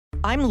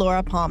I'm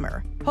Laura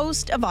Palmer,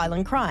 host of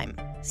Island Crime.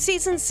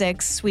 Season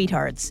 6,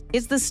 Sweethearts,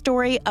 is the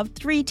story of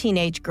 3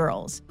 teenage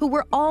girls who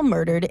were all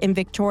murdered in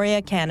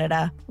Victoria,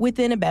 Canada,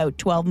 within about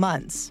 12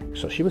 months.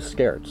 So she was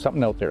scared.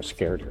 Something out there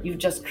scared her. You've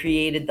just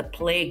created the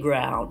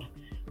playground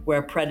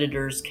where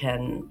predators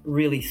can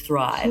really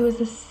thrive. She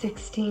was a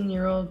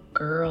 16-year-old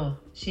girl.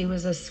 She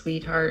was a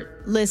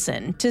sweetheart.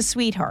 Listen to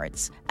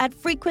Sweethearts at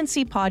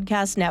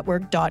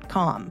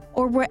frequencypodcastnetwork.com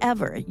or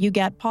wherever you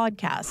get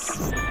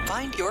podcasts.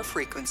 Find your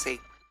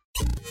frequency.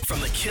 From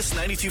the Kiss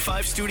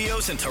 92.5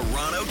 studios in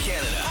Toronto,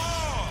 Canada.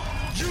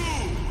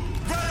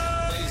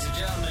 Ladies and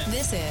gentlemen,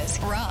 this is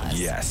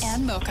Roz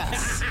and Mocha.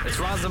 It's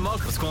Roz and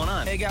Mocha. What's going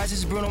on? Hey guys, this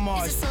is Bruno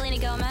Mars. This is Selena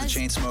Gomez. The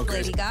Chainsmokers.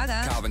 Lady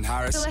Gaga. Calvin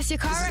Harris. Celestia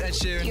Cara. This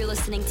is Ed Sheeran. You're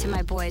listening to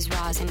my boys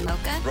Roz and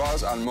Mocha.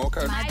 Roz and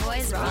Mocha. My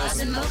boys Roz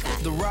and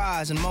Mocha. The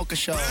Roz and Mocha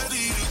Show.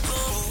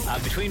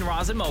 Between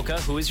Roz and Mocha,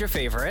 who is your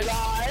favorite?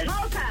 Roz.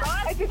 Mocha.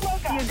 I think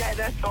Mocha. You guys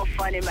are so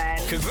funny, man.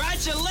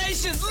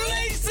 Congratulations,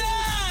 Lisa!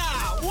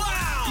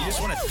 Wow! You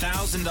just won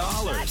 $1,000.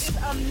 That is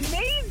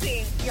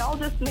amazing. Y'all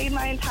just made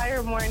my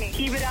entire morning.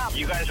 Keep it up.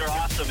 You guys are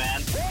awesome,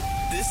 man.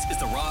 This is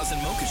the Roz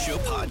and Mocha Show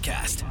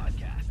podcast.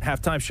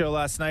 Halftime show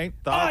last night.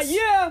 Thoughts?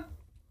 Yeah.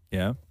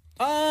 Yeah. It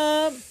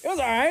was all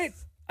right.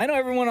 I know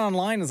everyone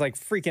online is like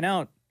freaking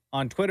out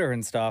on Twitter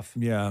and stuff.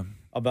 Yeah.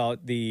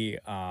 About the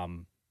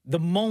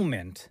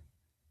moment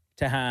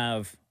to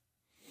have,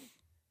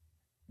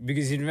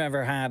 because you've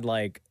never had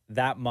like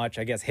that much,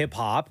 I guess, hip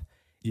hop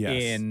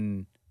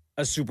in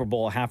a Super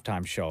Bowl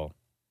halftime show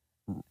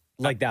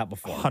like that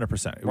before.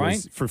 100%. It right?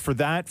 was, for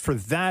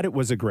that it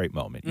was a great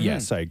moment. Mm-hmm.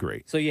 Yes, I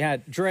agree. So you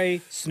had Dre,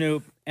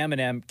 Snoop,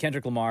 Eminem,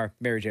 Kendrick Lamar,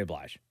 Mary J.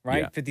 Blige,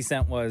 right? Yeah. 50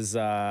 Cent was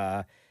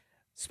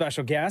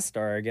special guest,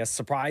 or I guess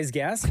surprise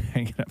guest.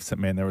 Hanging up some,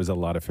 man, there was a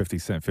lot of 50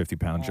 Cent,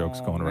 50-pound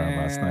jokes going around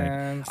last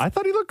man. night. I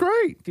thought he looked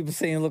great. People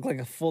saying he looked like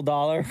a full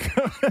dollar.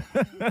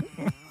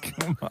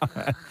 Come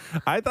on.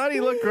 I thought he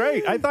looked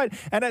great.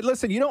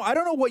 Listen, I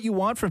don't know what you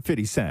want from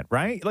 50 Cent,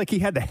 right? Like he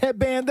had the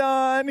headband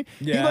on.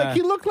 Yeah.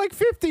 He looked like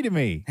 50 to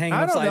me. Hanging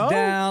I don't upside know.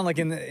 down, like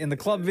in the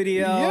club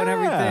video and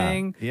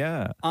everything.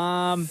 Yeah.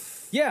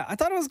 Yeah, I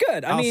thought it was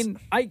good. I mean,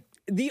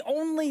 the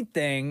only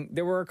thing,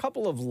 there were a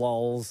couple of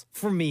lulls,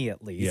 for me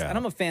at least, Yeah. and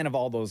I'm a fan of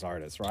all those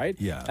artists, right?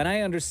 Yeah. And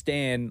I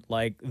understand,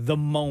 like, the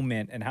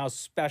moment and how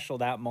special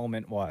that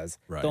moment was.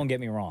 Right. Don't get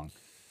me wrong.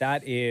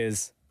 That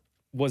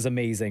was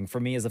amazing for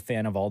me as a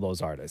fan of all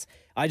those artists.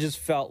 I just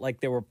felt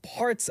like there were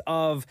parts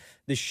of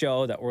the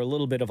show that were a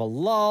little bit of a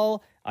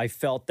lull. I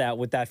felt that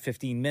with that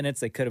 15 minutes,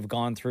 they could have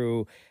gone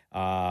through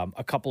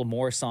a couple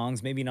more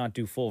songs, maybe not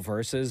do full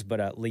verses,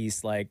 but at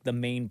least like the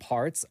main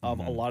parts of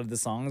a lot of the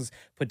songs,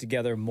 put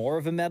together more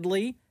of a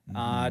medley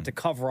to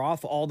cover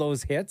off all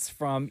those hits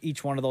from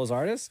each one of those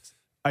artists.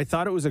 I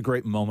thought it was a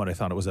great moment. I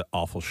thought it was an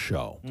awful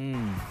show.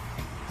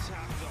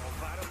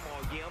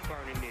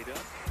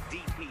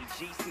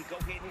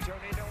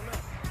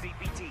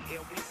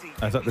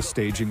 I thought the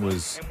staging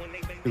was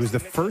the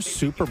first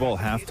Super Bowl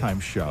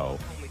halftime show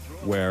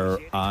where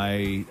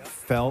I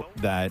felt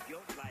that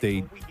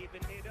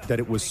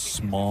it was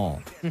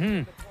small.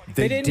 Mm-hmm.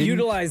 They didn't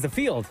utilize the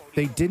field.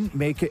 They didn't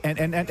make it.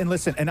 And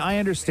listen, and I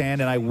understand,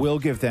 and I will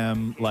give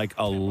them like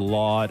a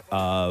lot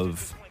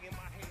of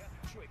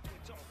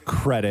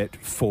credit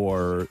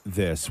for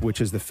this,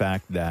 which is the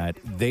fact that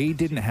they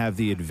didn't have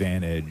the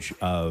advantage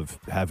of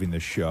having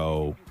the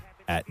show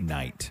at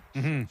night,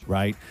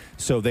 right?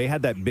 So they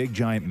had that big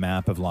giant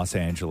map of Los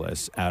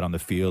Angeles out on the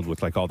field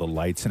with like all the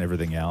lights and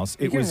everything else.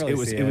 It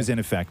was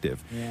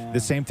ineffective. Yeah. The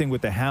same thing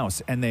with the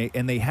house, and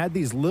they had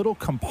these little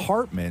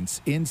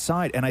compartments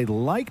inside, and I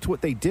liked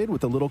what they did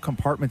with the little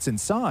compartments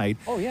inside.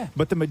 Oh yeah.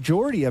 But the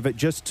majority of it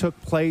just took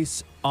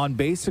place on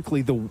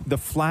basically the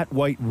flat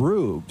white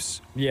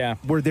roofs. Yeah.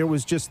 Where there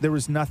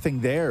was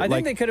nothing there. I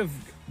think they could have.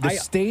 The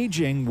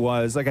staging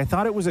was like, I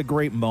thought it was a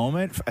great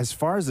moment. As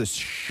far as the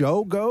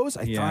show goes,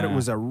 I thought it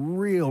was a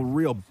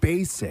real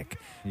basic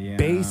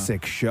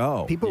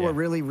show. People were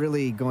really,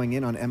 really going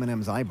in on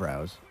Eminem's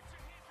eyebrows.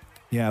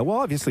 Yeah, well,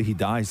 obviously he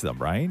dyes them,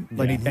 right?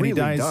 Yeah.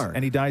 Really dark.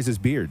 And he dyes his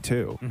beard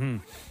too. Mm-hmm.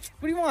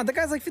 What do you want? The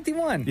guy's like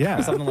 51. Yeah,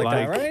 or something like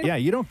that, right? Yeah,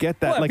 you don't get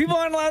that. What, like people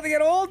aren't allowed to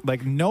get old?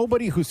 Like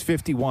nobody who's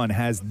 51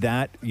 has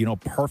that,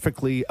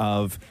 perfectly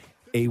of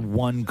a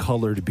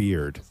one-colored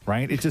beard,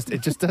 right? It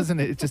just doesn't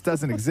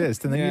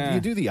exist. And then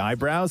you do the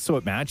eyebrows so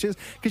it matches,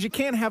 because you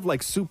can't have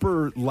like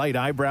super light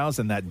eyebrows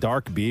and that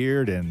dark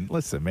beard. And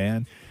listen,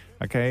 man,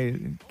 okay,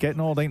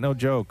 getting old ain't no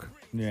joke.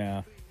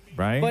 Yeah,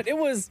 right. But it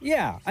was,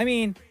 I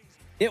mean,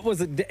 it was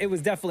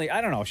definitely.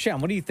 I don't know,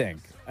 Shem. What do you think?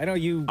 I know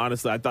you.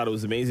 Honestly, I thought it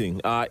was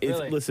amazing.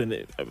 Really?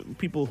 Listen,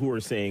 people who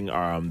are saying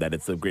that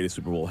it's the greatest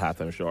Super Bowl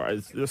halftime show,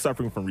 they're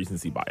suffering from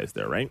recency bias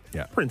there, right?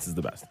 Yeah. Prince is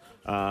the best.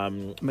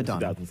 Madonna.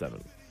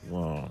 2007.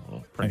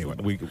 Well, Prince was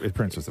the best. Yeah,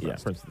 Prince is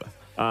the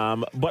best.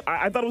 But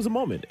I thought it was a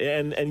moment.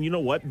 And you know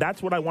what?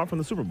 That's what I want from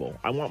the Super Bowl.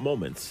 I want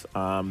moments.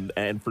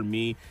 And for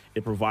me,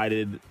 it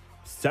provided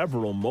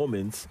several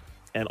moments,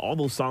 and all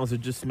those songs are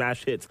just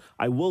smash hits.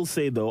 I will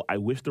say, though, I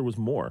wish there was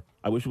more.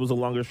 I wish it was a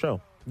longer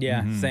show.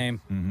 Yeah,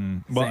 same.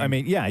 Well, Same. I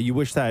mean, yeah, you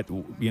wish that,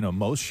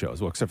 most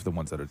shows, well, except for the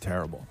ones that are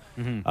terrible.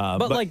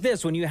 But like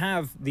this, when you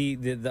have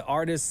the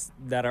artists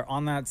that are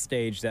on that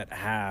stage that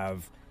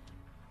have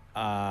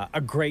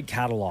a great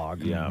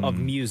catalog of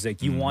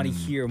music, you want to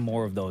hear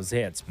more of those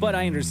hits. But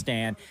I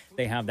understand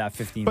they have that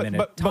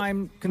 15-minute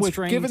time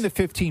constraint. Given the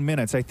 15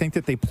 minutes, I think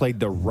that they played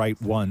the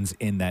right ones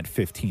in that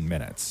 15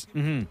 minutes.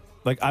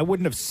 Like, I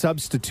wouldn't have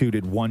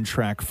substituted one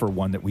track for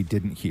one that we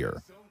didn't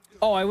hear.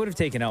 Oh, I would have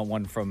taken out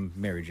one from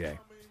Mary J.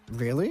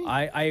 Really?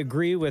 I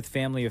agree with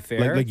Family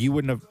Affair. Like you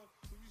wouldn't have...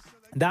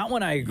 That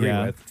one I agree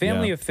with.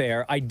 Family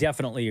Affair, I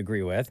definitely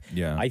agree with.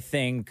 Yeah. I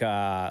think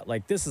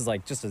this is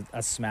like just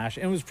a smash.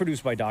 And it was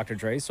produced by Dr.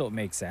 Dre, so it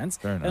makes sense.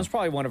 Fair enough. It was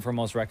probably one of her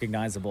most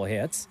recognizable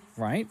hits,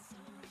 right?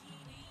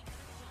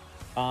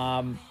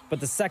 But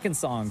the second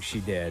song she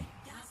did,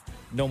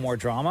 No More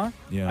Drama,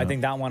 I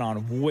think that went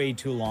on way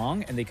too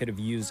long, and they could have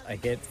used a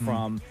hit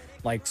from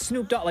like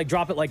Snoop Dogg, like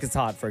Drop It Like It's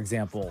Hot, for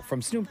example,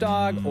 from Snoop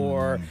Dogg,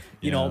 or,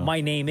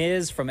 My Name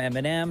Is from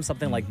Eminem,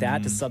 something like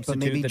that to substitute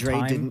But maybe the Dre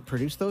time. didn't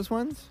produce those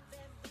ones?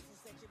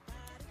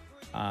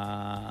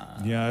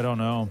 Yeah, I don't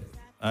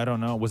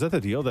know. Was that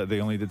the deal that they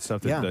only did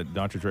stuff that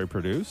Dr. Dre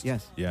produced?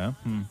 Yes. Yeah.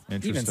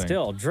 Interesting. Even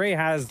still, Dre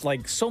has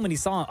like so many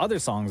other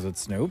songs with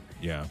Snoop.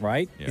 Yeah.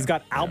 Right? Yeah. He's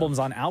got albums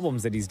on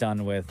albums that he's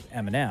done with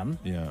Eminem.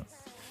 Yeah.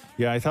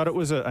 Yeah, I thought it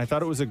was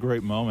a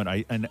great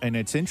moment. And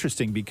it's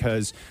interesting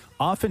because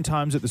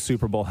oftentimes at the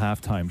Super Bowl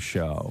halftime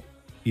show,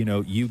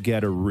 you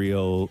get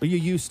you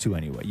used to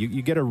anyway.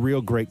 You get a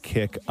real great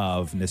kick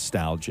of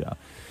nostalgia.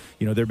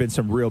 There've been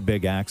some real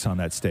big acts on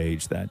that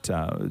stage that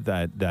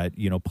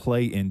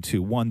play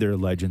into, one, their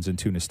legends, and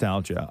two,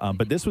 nostalgia.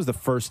 But this was the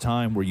first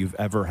time where you've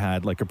ever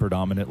had like a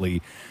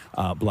predominantly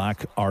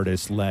black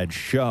artist-led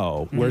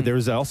show where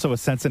there's also a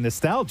sense of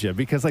nostalgia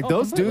because like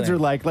those dudes are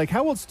like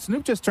how old?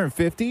 Snoop just turned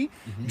 50.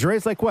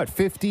 Dre's like what,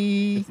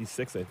 50?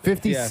 56, I think.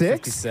 56? Yeah,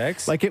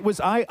 56. Like it was,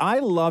 I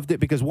loved it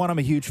because one, I'm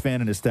a huge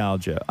fan of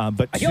nostalgia.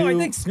 But two, I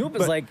think Snoop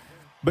is like...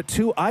 But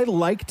two, I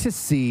like to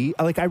see,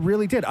 like I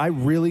really did. I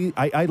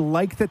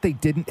like that they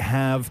didn't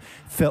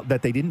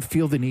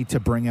feel the need to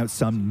bring out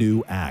some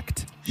new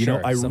act.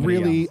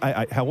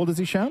 How old is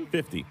he, Sean?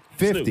 50.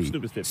 50.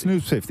 Snoop is 50.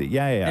 Snoop's 50.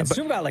 Yeah. And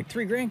Snoop got like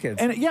 3 grandkids.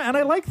 And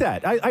I like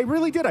that. I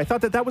really did. I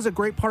thought that was a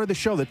great part of the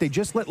show, that they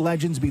just let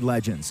legends be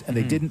legends, and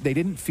they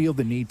didn't feel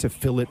the need to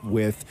fill it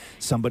with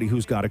somebody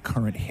who's got a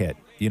current hit.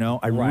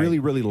 I really,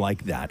 really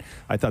like that.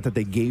 I thought that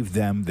they gave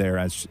them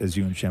as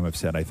you and Shem have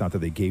said, I thought that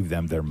they gave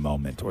them their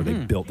moment, or they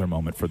built their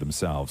moment for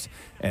themselves.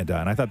 And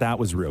I thought that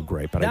was real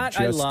great. But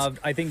I loved.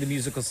 I think the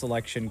musical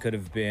selection could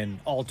have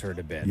been altered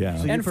a bit. Yeah.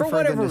 So and you for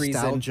whatever the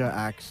nostalgia reason,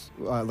 acts,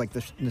 like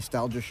the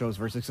nostalgia shows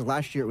versus. So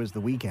last year it was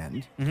The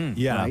Weeknd.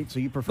 Yeah. Right? So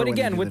you prefer. But when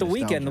they again, do with the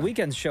nostalgia.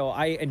 Weeknd show,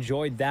 I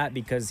enjoyed that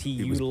because he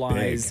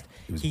utilized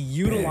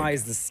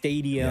the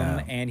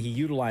stadium and he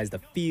utilized the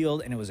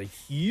field, and it was a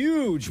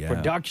huge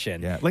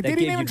production. Yeah. Like they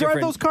didn't even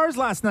drive those cars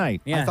last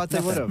night. Yeah. I thought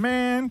they would have.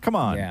 Man, come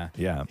on.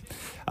 Yeah.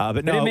 But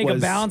They no, didn't make it a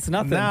was, bounce,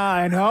 nothing. Nah,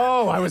 I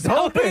know. I was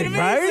That would've hoping, been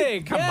right?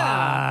 amazing. Come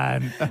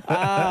on.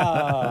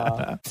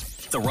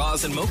 The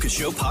Roz and Mocha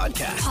Show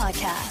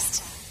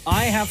podcast.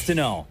 I have to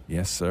know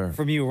Yes, sir.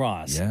 from you,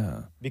 Roz.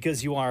 Yeah.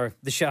 Because you are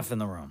the chef in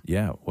the room.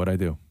 Yeah. What'd I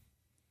do?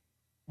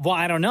 Well,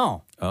 I don't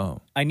know.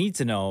 Oh. I need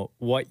to know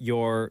what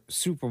your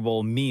Super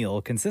Bowl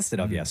meal consisted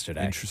of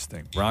yesterday.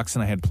 Interesting. Rox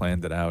and I had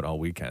planned it out all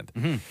weekend.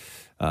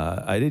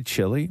 I did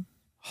chili.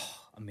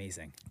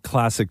 Amazing.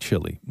 Classic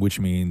chili, which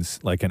means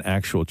like an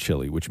actual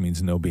chili, which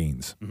means no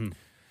beans.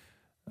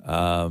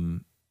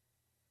 Because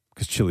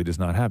chili does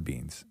not have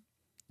beans.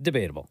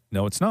 Debatable.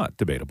 No, it's not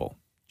debatable.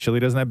 Chili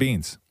doesn't have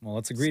beans. Well,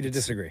 let's agree to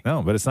disagree.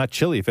 No, but it's not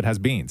chili if it has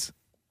beans.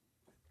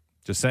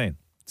 Just saying.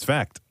 It's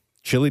fact.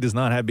 Chili does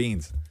not have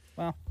beans.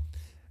 Well,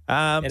 it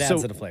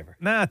adds to the flavor.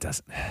 Nah, it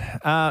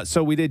doesn't.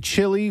 So we did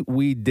chili.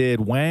 We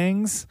did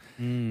wangs.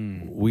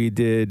 We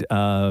did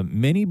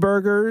mini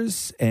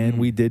burgers. And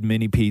we did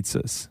mini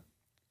pizzas.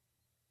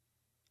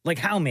 Like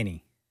how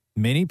many?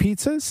 Mini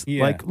pizzas?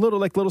 Yeah. Like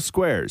little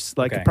squares.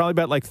 Like Okay. probably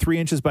about like 3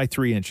 inches by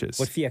 3 inches.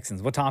 What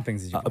fixins? What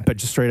toppings did you put? But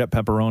just straight up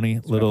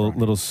pepperoni,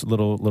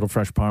 little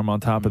fresh parm on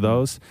top of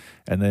those,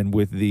 and then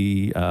with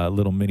the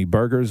little mini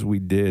burgers, we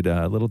did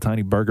little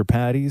tiny burger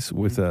patties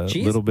with a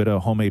Cheese? little bit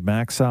of homemade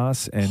mac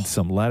sauce and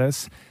some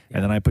lettuce,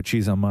 and then I put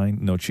cheese on mine,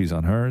 no cheese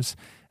on hers.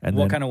 And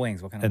What then, kind of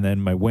wings? And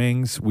then my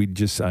wings,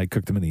 I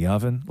cooked them in the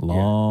oven,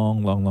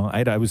 long. I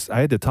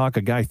had to talk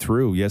a guy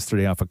through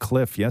yesterday off a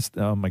cliff. Yes,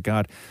 oh my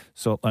God.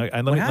 So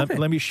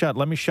let me shout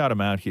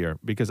him out here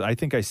because I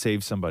think I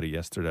saved somebody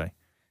yesterday.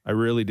 I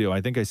really do.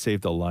 I think I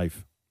saved a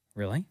life.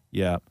 Really?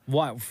 Yeah.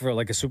 What, for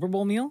like a Super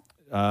Bowl meal?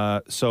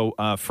 So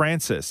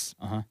Francis.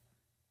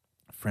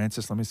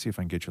 Francis, let me see if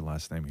I can get your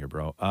last name here,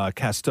 bro.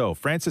 Casteau.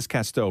 Francis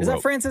Casteau. Is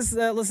that Francis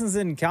that listens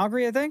in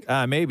Calgary, I think?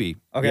 Maybe.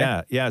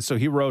 Okay. Yeah. So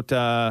he wrote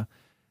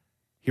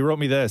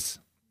me this.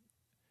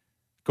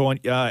 going,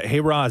 hey,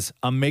 Roz,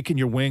 I'm making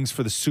your wings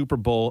for the Super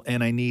Bowl,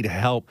 and I need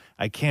help.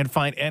 I can't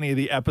find any of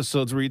the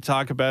episodes where you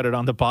talk about it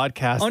on the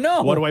podcast. Oh,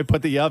 no. What do I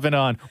put the oven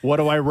on? What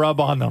do I rub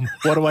on them?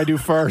 What do I do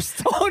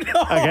first? Oh,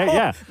 no. Okay,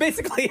 yeah.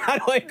 Basically, how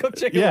do I cook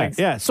chicken wings?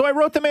 Yeah. So I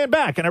wrote the man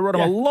back, and I wrote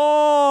him a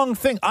long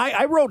thing.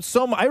 I wrote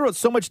so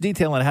much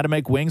detail on how to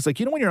make wings. Like,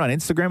 you know when you're on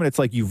Instagram and it's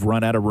like you've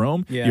run out of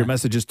room? Yeah. Your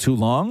message is too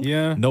long?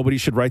 Yeah. Nobody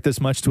should write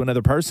this much to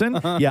another person?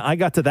 Yeah, I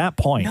got to that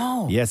point.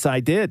 No. Yes, I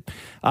did.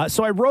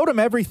 So I wrote him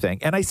everything,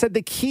 and I said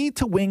the key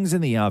to wings in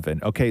the oven,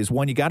 okay, is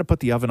one, you got to put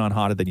the oven on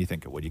hotter than you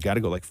think it would. You got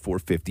to go like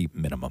 450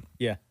 minimum.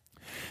 Yeah.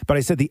 But I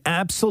said the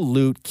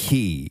absolute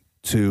key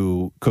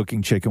to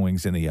cooking chicken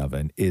wings in the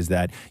oven is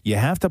that you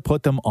have to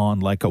put them on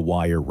like a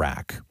wire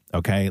rack.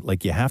 Okay,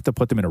 like you have to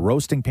put them in a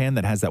roasting pan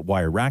that has that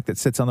wire rack that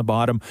sits on the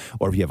bottom,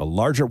 or if you have a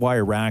larger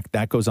wire rack,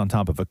 that goes on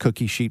top of a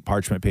cookie sheet,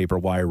 parchment paper,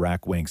 wire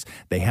rack wings.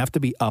 They have to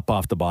be up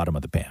off the bottom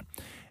of the pan.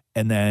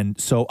 And then,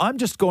 so I'm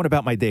just going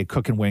about my day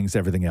cooking wings,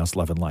 everything else,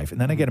 loving life.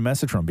 And then I get a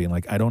message from him being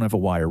like, I don't have a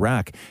wire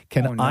rack.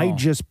 Can I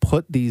just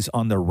put these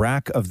on the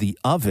rack of the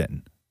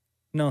oven?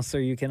 No, sir,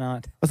 you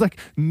cannot. I was like,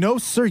 no,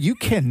 sir, you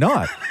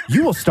cannot.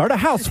 You will start a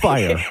house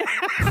fire.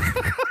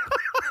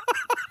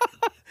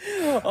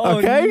 Oh,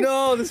 okay?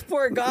 no, this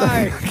poor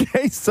guy.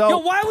 Okay, so. Yo,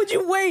 why would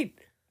you wait?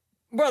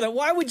 Brother,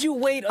 why would you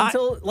wait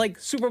until like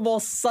Super Bowl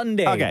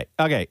Sunday?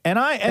 Okay. And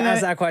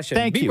ask that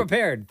question. Be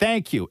prepared.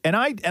 Thank you. And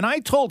I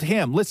told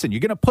him, listen,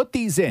 you're going to put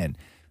these in.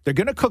 They're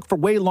going to cook for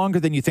way longer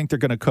than you think they're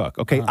going to cook.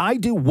 Okay. I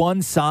do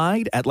one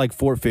side at like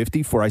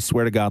 450 for, I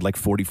swear to God, like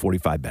 40,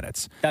 45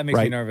 minutes. That makes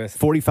me nervous.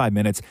 45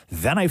 minutes.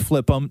 Then I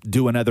flip them,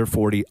 do another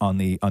 40 on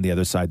the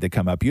other side. They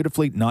come out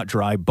beautifully, not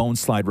dry, bones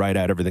slide right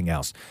out, everything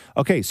else.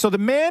 Okay. So the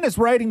man is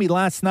writing me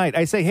last night.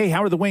 I say, hey,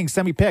 how are the wings?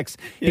 Send me pics.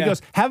 He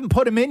goes, haven't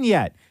put them in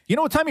yet. You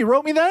know what time he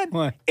wrote me that?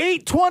 What?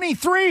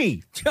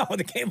 8:23. Oh,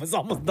 the game was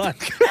almost done.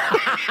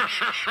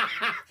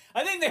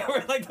 I think they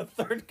were like the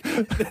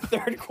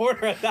third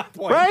quarter at that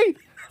point. Right?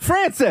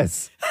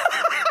 Francis.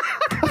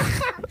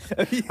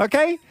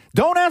 Okay?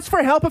 Don't ask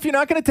for help if you're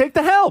not going to take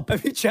the help.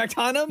 Have you checked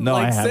on him? No,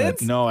 like, I haven't.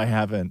 Since? No, I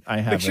haven't.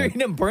 Make sure he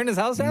didn't burn his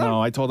house down?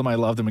 No, I told him I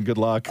loved him and good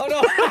luck. Oh,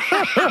 no.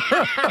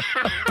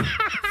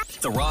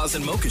 The Roz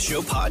and Mocha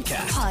Show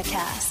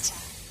podcast.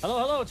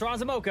 Hello, it's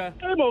Roz and Mocha.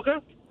 Hey,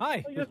 Mocha.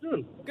 Hi. How you guys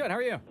doing? Good, how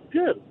are you?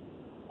 Good.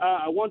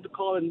 I wanted to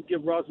call and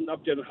give Roz an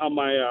update on how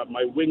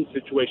my wing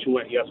situation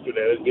went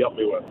yesterday that he helped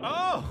me with.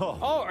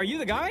 Oh, are you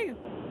the guy?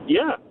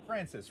 Yeah.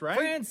 Francis, right?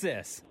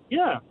 Francis,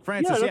 yeah,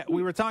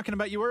 we were talking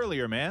about you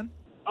earlier, man.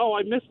 Oh,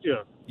 I missed you.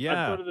 Yeah.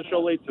 I started the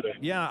show late today.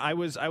 Yeah, I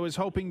was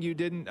hoping you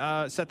didn't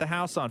set the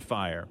house on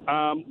fire.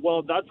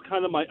 Well, that's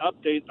kind of my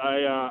update.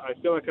 I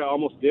feel like I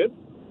almost did.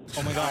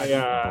 Oh, my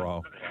God.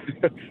 Bro.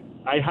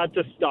 I had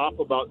to stop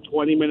about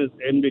 20 minutes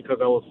in because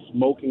I was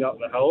smoking out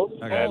in the house,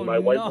 and my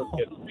wife was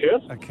getting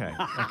pissed. Okay.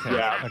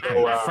 Yeah.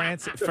 Okay.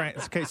 Francis.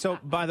 Okay. So,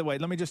 by the way,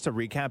 let me just to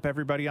recap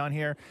everybody on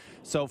here.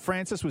 So,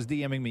 Francis was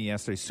DMing me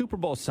yesterday. Super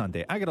Bowl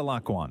Sunday. I got a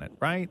lot going on,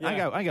 right?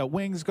 Yeah. I got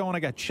wings going. I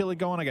got chili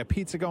going. I got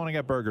pizza going. I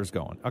got burgers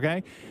going.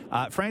 Okay.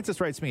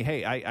 Francis writes me,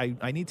 hey,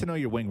 I need to know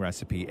your wing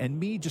recipe, and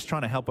me just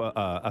trying to help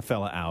a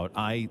fella out.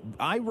 I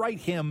write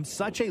him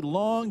such a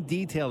long,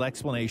 detailed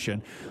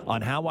explanation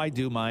on how I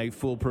do my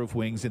foolproof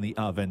wings in the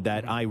oven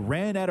that I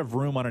ran out of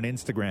room on an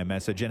Instagram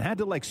message and had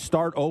to like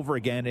start over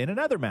again in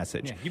another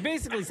message. Yeah, you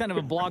basically sent him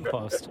a blog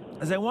post.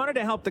 As I wanted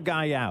to help the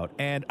guy out,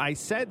 and I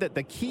said that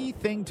the key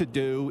thing to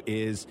do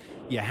is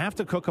you have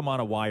to cook them on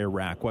a wire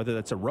rack, whether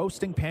that's a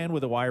roasting pan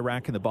with a wire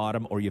rack in the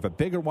bottom or you have a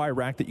bigger wire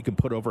rack that you can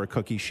put over a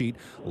cookie sheet.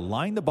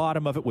 Line the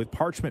bottom of it with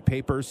parchment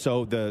paper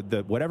so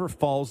the whatever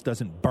falls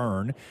doesn't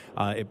burn.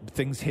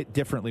 Things hit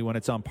differently when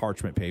it's on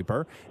parchment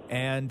paper,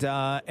 and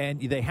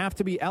they have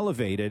to be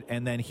elevated.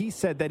 And then he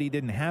said that he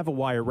didn't have a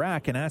wire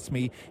rack and asked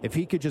me if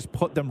he could just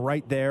put them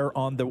right there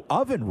on the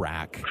oven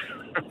rack.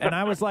 And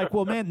I was like,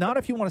 well, man, not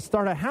if you want to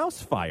start a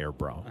house fire,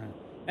 bro.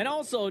 And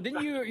also,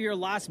 didn't your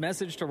last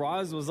message to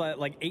Roz was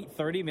like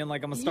 8:30? I mean,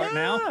 like, I'm going to start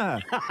now?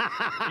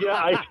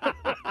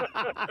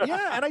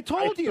 Yeah, and I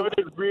told you. I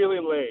started really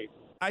late.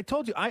 I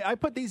told you, I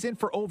put these in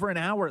for over an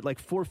hour at like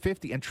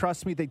 450, and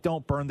trust me, they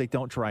don't burn, they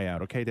don't dry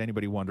out, okay, to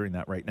anybody wondering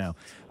that right now.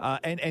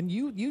 And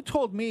you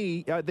told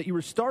me that you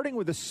were starting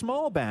with a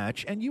small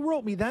batch, and you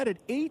wrote me that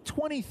at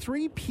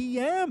 8:23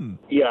 p.m.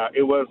 Yeah,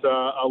 it was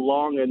a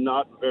long and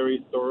not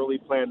very thoroughly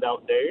planned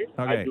out day,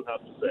 okay. I do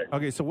have to say.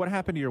 Okay, so what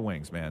happened to your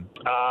wings, man?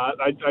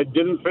 I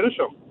didn't finish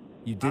them.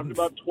 You didn't?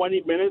 After about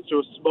 20 minutes, it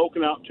was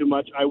smoking out too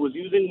much. I was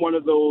using one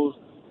of those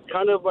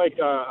kind of like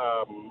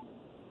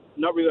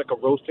not really like a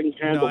roasting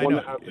pan, but one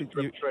that has a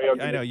drip tray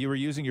underneath. I know. You were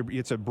using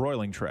it's a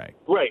broiling tray.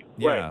 Right,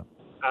 yeah.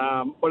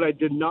 Right. But I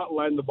did not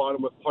line the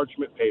bottom with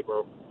parchment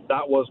paper.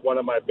 That was one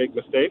of my big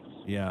mistakes.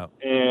 Yeah.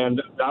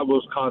 And that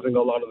was causing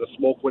a lot of the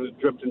smoke when it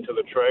dripped into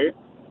the tray.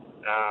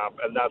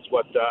 And that's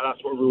what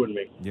ruined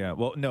me. Yeah,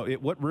 well, no,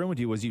 what ruined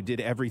you was you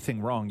did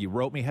everything wrong. You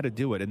wrote me how to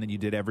do it, and then you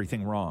did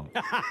everything wrong.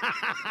 But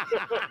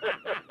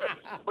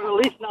at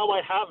least now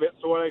I have it,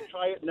 so when I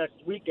try it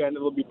next weekend,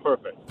 it'll be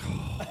perfect.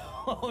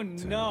 Oh,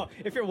 no.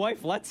 If your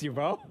wife lets you,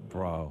 bro.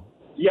 Bro.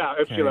 Yeah,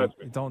 if she lets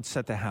me. Don't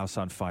set the house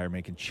on fire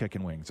making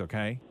chicken wings,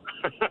 okay?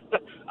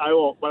 I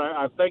won't, but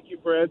I thank you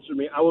for answering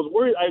me. I was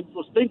worried. I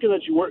was thinking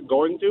that you weren't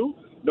going to,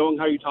 knowing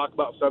how you talk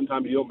about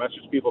sometimes you don't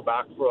message people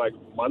back for like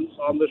months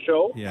on the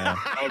show. Yeah.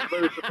 I was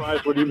very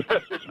surprised when you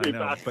messaged me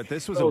back. But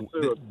this was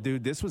soon.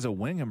 this was a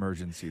wing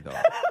emergency, though.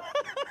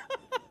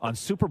 On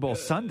Super Bowl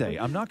Sunday,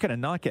 I'm not going to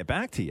not get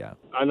back to you.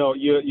 I know.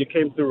 You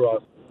came through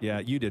us. Yeah,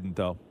 you didn't,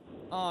 though.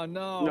 Oh,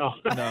 no.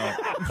 No.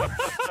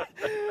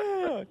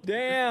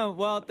 Damn.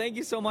 Well, thank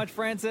you so much,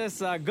 Francis.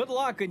 Good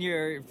luck in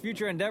your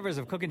future endeavors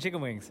of cooking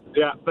chicken wings.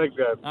 Yeah, thanks,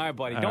 guys. All right,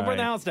 buddy. Don't burn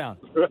the house down.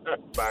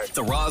 Bye.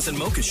 The Roz and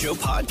Mocha Show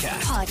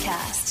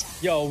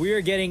podcast. Yo, we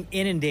are getting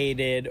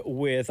inundated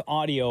with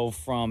audio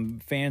from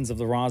fans of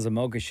the Roz and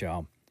Mocha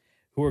Show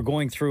who are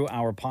going through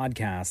our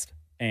podcast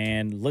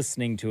and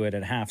listening to it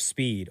at half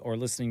speed or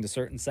listening to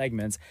certain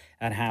segments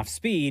at half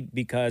speed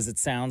because it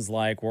sounds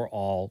like we're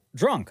all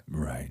drunk.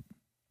 Right.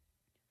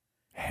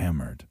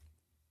 Hammered.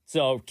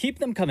 So keep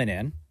them coming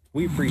in.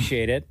 We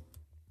appreciate it.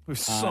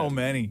 There's so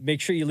many. Make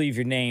sure you leave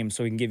your name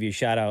so we can give you a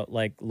shout out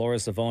like Laura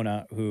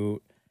Savona,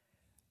 who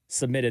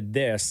submitted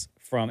this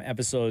from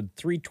episode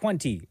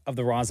 320 of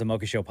the Roz and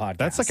Mocha Show podcast.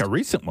 That's like a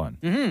recent one.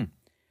 Mm-hmm.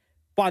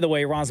 By the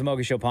way, Roz and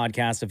Mocha Show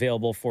podcast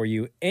available for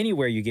you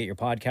anywhere you get your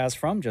podcast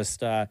from.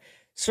 Just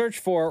search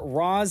for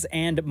Roz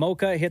and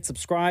Mocha, hit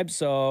subscribe.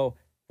 So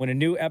when a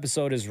new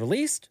episode is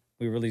released,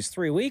 we release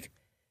 3 a week.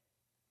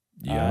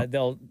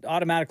 They'll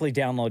automatically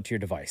download to your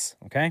device,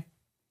 okay?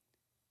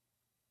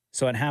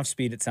 So at half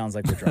speed, it sounds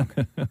like we're drunk.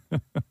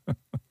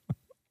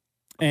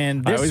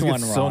 And I this always one,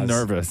 get Roz. so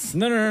nervous.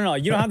 No.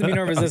 You don't have to be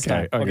nervous this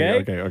time, okay?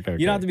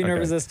 You don't have to be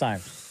nervous this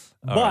time.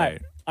 All but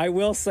right. I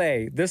will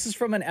say, this is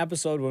from an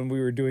episode when we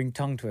were doing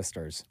tongue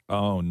twisters.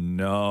 Oh,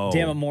 no.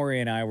 Dan and Maury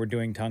and I were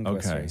doing tongue Okay.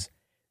 twisters.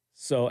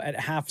 So at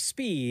half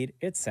speed,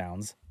 it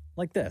sounds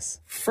like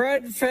this.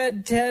 Fred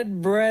fed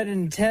Ted bread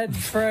and Ted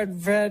fed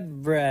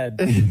bread.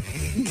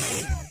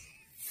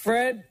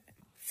 Fred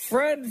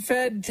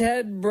fed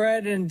Ted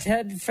bread and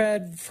Ted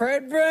fed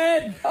Fred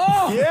bread.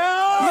 Oh! Yeah!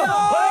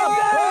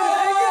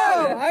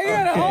 I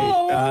got it.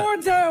 Hold on, one more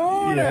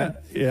time.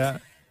 Yeah.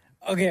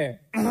 Okay.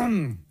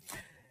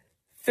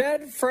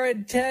 Fed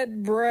Fred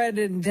Ted bread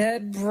and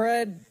Ted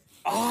bread.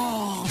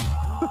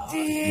 Oh,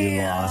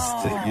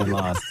 damn. You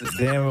lost it.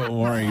 Damn it,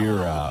 Warren,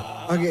 you're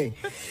out. Okay.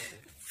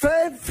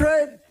 Fred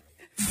fed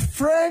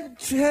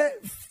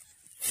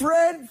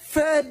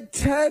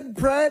Ted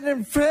bread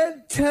and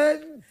Fred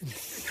Ted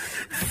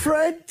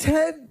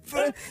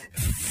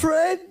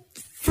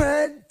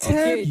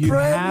You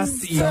bread.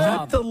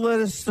 have to let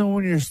us know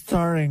when you're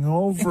starting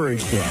over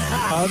again.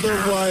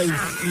 Otherwise,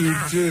 you're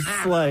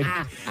just like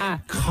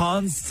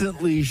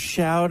constantly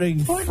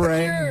shouting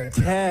Fred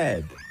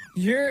Ted.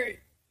 You're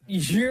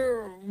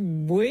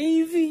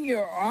waving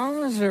your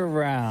arms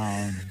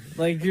around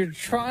like you're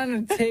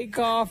trying to take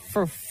off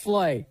for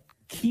flight.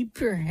 Keep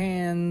your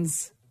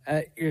hands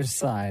at your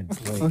side,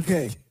 please.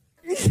 Okay.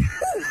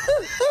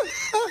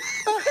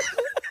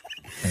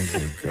 There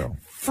you go.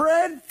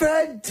 Fred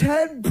fed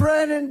Ted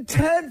bread and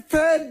Ted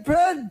fed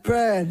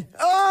bread.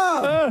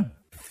 Oh!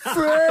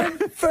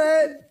 Fred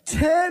fed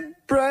Ted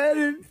bread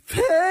and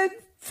Ted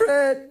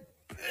fed.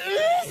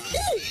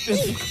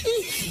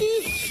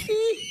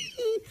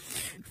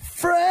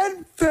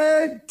 Fred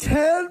fed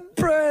Ted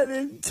bread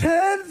and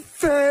Ted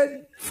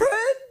fed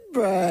Fred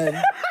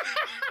bread.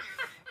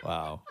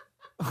 Wow.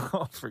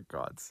 Oh, for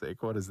God's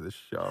sake, what is this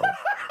show?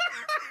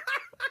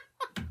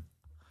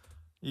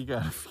 You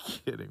gotta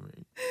be kidding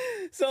me.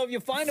 So if you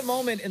find a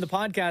moment in the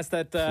podcast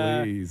that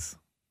Please.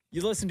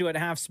 you listen to it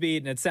at half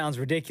speed and it sounds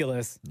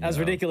ridiculous, as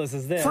ridiculous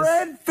as this.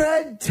 Fred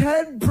fed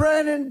Ted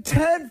bread and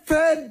Ted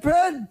fed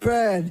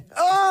bread.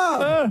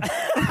 Oh!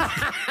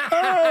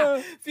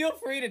 Feel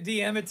free to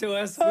DM it to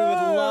us. We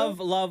would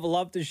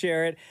love to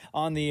share it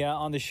on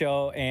the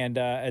show and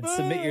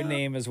submit your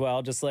name as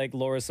well, just like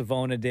Laura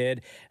Savona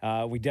did.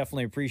 We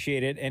definitely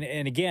appreciate it.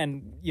 And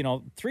again,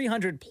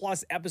 300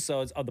 plus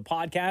episodes of the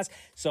podcast.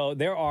 So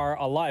there are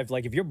a lot.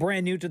 Like if you're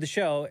brand new to the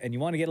show and you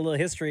want to get a little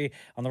history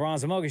on the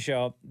Roz and Mocha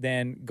Show,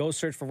 then go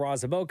search for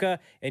Roz and Mocha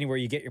anywhere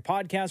you get your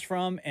podcast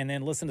from, and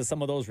then listen to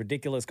some of those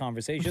ridiculous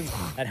conversations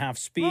at half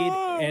speed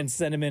and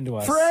send them in to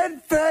us.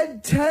 Fred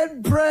fed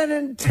Ted bread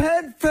and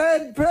Ted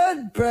fed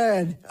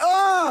bread.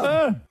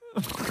 Oh!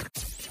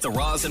 The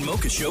Roz and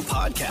Mocha Show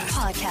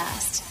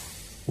podcast.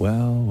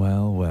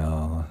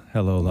 Well.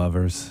 Hello,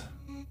 lovers.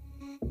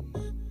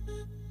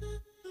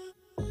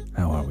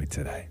 How are we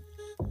today?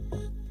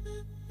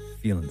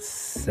 Feeling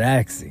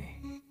sexy.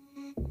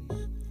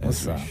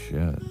 What's up?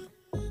 Should.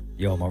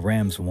 Yo, my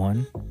Rams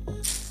won.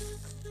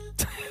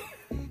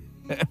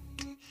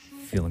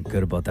 Feeling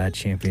good about that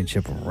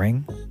championship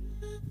ring.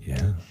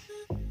 Yeah.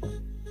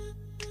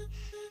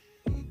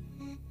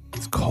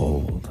 It's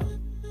cold.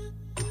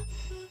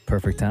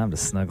 Perfect time to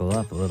snuggle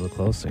up a little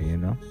closer,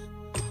 Yeah,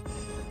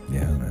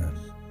 man.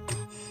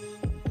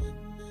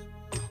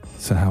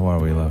 So how are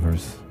we,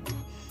 lovers?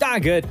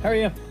 Good. How are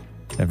you?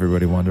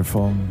 Everybody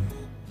wonderful?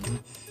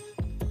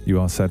 You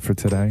all set for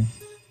today?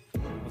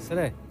 What's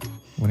today?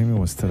 What do you mean,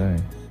 what's today?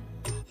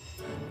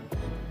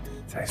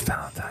 Today's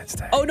Valentine's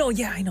Day. Oh, no,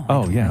 yeah, I know.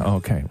 Oh, yeah,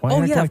 okay. Why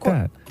Oh, act yeah, like of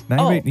course. that?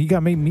 Now you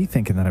got me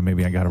thinking that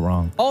maybe I got it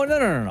wrong. Oh, no.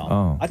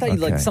 Oh, I thought you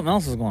like okay. something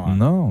else was going on.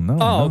 No.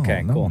 Oh,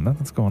 okay, no, cool.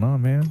 Nothing's going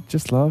on, man.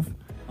 Just love.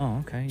 Oh,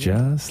 okay. Yeah.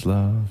 Just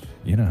love.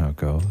 You know how it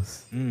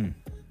goes.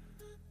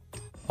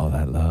 All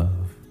that love.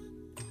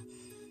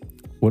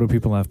 What do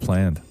people have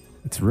planned?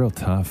 It's real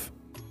tough.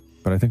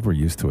 But I think we're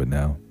used to it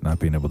now, not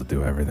being able to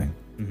do everything.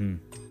 Mm-hmm.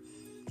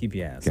 Keep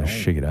your ass Gotta home.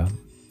 shake it up.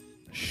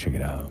 Shake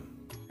it up.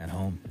 At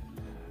home.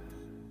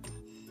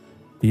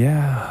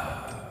 Yeah.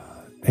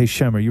 Hey,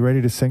 Shem, are you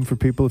ready to sing for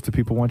people if the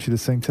people want you to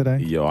sing today?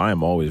 Yo, I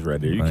am always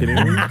ready. Are you kidding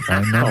me?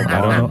 I know.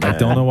 I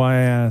don't know why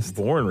I asked.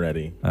 Born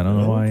ready. I don't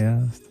know why I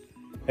asked.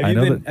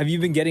 Have you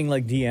been getting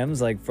like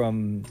DMs like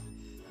from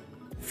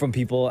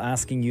people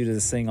asking you to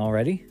sing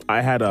already?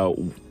 I had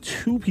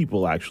 2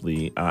 people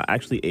actually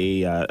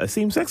a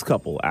same-sex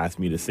couple asked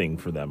me to sing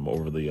for them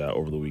over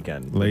the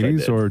weekend. which I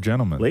Ladies did. or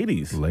gentlemen?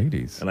 Ladies.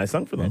 Ladies. And I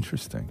sung for them.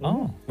 Interesting.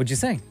 Oh, what'd you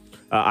sing?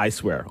 I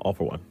Swear, All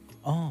for One.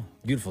 Oh,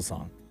 beautiful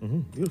song.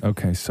 Beautiful.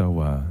 Okay,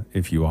 so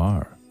if you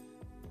are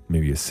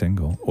maybe a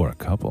single or a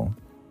couple,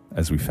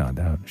 as we found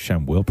out,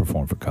 Shem will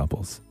perform for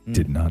couples.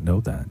 Did not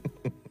know that.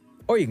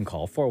 Or you can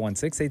call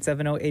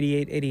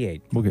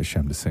 416-870-8888. We'll get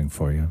Shem to sing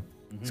for you.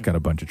 He's got a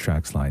bunch of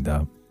tracks lined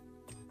up.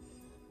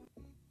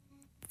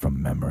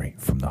 From memory,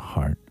 from the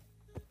heart.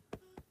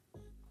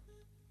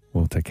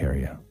 We'll take care of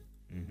you.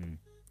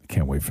 I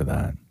can't wait for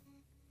that.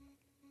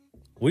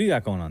 What do you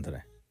got going on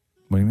today?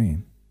 What do you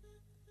mean?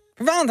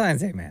 For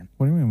Valentine's Day, man.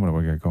 What do you mean, what do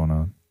we got going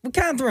on? With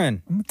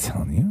Catherine. I'm not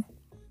telling you.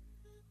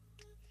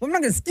 Well, I'm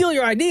not going to steal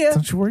your idea.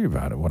 Don't you worry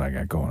about it, what I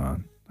got going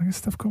on. I got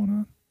stuff going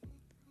on.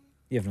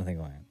 You have nothing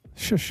going on.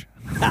 Shush.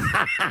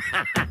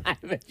 I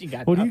bet you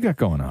got What do you got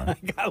going on? I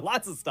got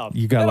lots of stuff.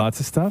 You got lots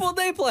of stuff? Full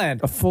day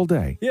planned. A full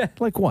day? Yeah.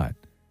 Like what?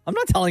 I'm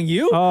not telling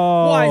you.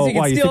 Oh, Why? So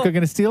you think I'm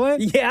going to steal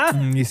it? Yeah.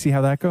 You see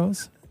how that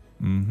goes?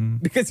 Mm-hmm.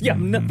 Because you have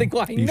nothing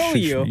going on. I know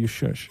you. You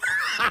shush.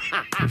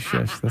 You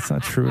shush. That's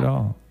not true at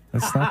all.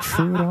 That's not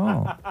true at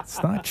all.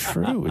 It's not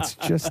true. It's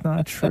just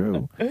not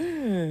true.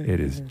 It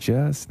is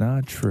just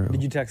not true.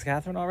 Did you text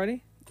Catherine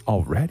already?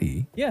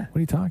 Already? Yeah. What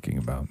are you talking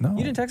about? No.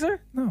 You didn't text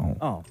her? No.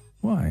 Oh.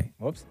 Why?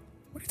 Whoops.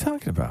 What are you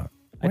talking about?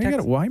 I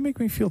Why make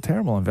me feel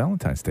terrible on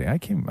Valentine's Day? I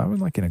was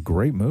like in a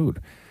great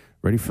mood,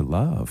 ready for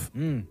love.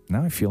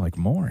 Now I feel like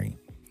Maury.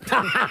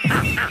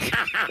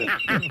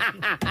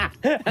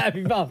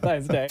 Happy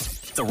Valentine's Day.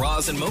 The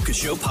Roz and Mocha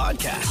Show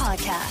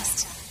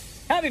podcast.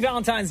 Happy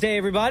Valentine's Day,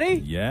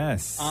 everybody.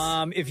 Yes.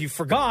 If you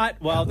forgot,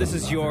 well, this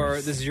is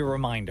your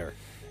reminder.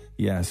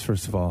 Yes,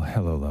 first of all,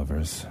 hello,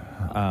 lovers.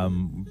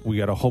 We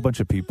got a whole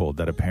bunch of people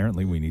that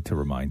apparently we need to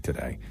remind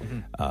today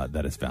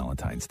that it's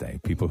Valentine's Day.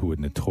 People who would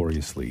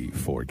notoriously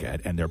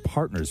forget, and their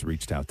partners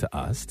reached out to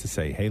us to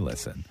say, hey,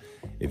 listen,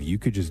 if you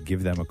could just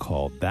give them a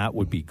call, that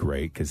would be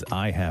great, because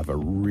I have a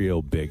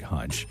real big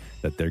hunch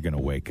that they're going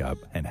to wake up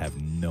and have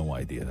no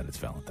idea that it's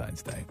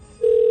Valentine's Day.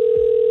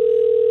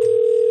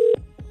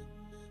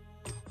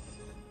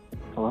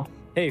 Hello?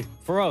 Hey,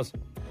 Feroz.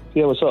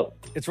 Yeah, what's up?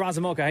 It's Roz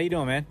and Mocha. How you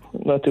doing, man?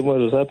 Not too much.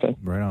 What's happening?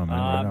 Right on, man.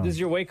 Right on. This is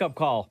your wake-up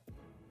call.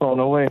 Oh,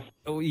 no way.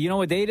 Oh, you know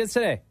what day it is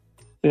today?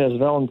 Yeah, it's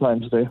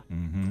Valentine's Day.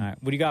 Mm-hmm. All right.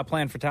 What do you got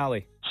planned for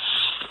Tally?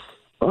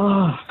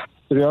 To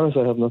be honest,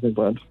 I have nothing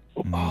planned.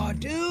 Oh,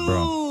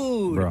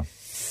 dude. Bro.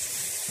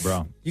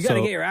 You got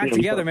to get your act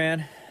together,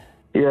 man.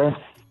 Yeah.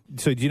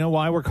 So do you know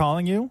why we're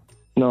calling you?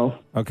 No.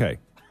 Okay.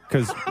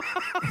 Because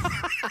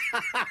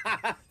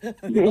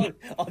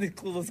all these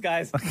clueless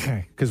guys.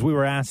 Okay, because we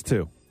were asked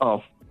to.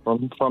 Oh,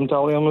 from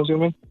Tally, I'm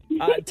assuming?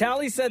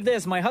 Tally said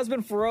this, my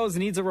husband Feroz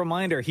needs a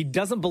reminder. He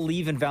doesn't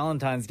believe in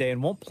Valentine's Day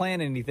and won't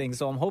plan anything,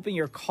 so I'm hoping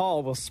your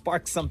call will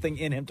spark something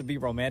in him to be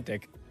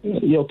romantic.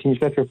 Yo, can you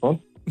check your phone?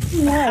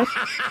 Yes.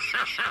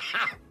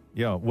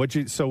 Yo, what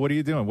are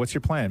you doing? What's your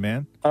plan,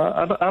 man?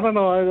 I don't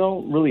know. I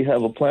don't really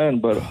have a plan,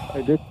 but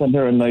I did send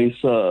her a nice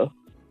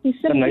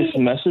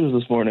message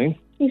this morning.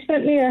 He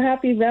sent me a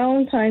happy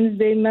Valentine's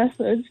Day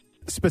message.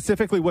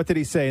 Specifically, what did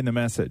he say in the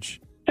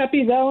message?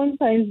 Happy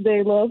Valentine's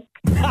Day, love.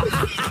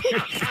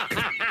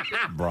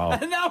 Bro.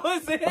 And that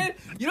was it?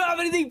 You don't have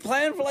anything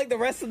planned for like the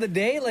rest of the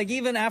day? Like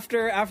even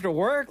after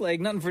work?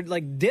 Like nothing for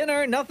like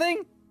dinner?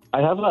 Nothing? I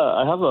have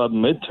a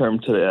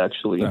midterm today,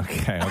 actually.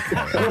 Okay.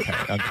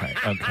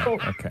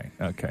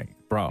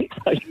 Bro.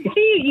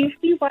 You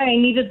see why I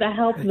needed the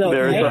help, though,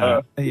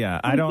 right?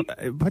 Yeah, I don't...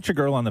 Put your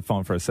girl on the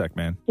phone for a sec,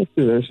 man.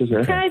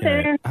 Hi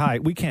there. Hi,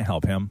 we can't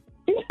help him.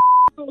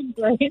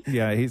 Great.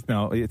 Yeah, you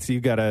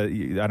gotta,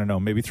 I don't know,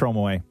 maybe throw him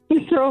away.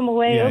 Throw him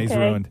away, Yeah,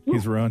 okay.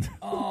 He's ruined.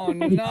 Oh,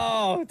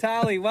 no,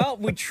 Tally. Well,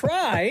 we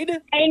tried.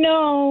 I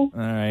know. All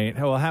right.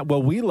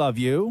 Well, we love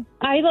you.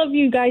 I love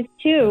you guys,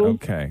 too.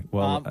 Okay.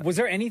 Well, was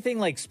there anything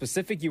like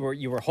specific you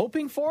were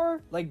hoping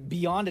for, like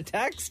beyond a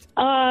text?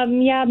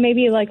 Yeah,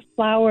 maybe like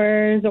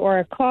flowers or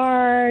a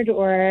card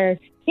or,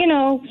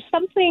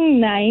 something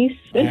nice.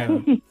 Yeah.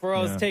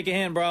 Feroz, take a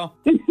hint, bro.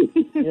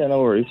 Yeah,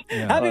 no worries.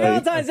 Happy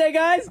Valentine's Day,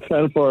 guys.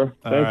 10-4.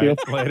 Thank you.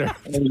 Later.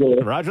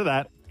 Roger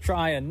that.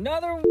 Try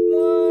another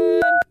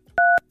one.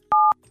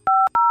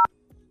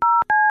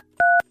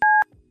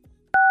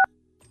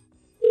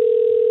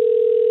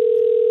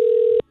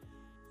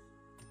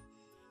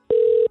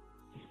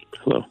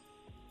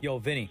 Yo,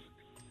 Vinny.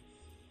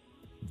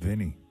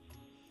 Vinny.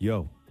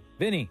 Yo.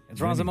 Vinny, it's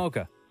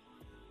Razamoka.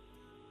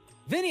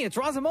 Vinny, it's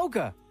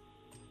Razamoka.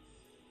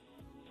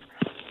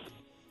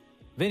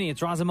 Vinny,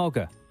 it's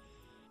Razamoka.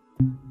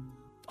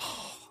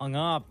 Oh, hung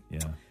up.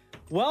 Yeah.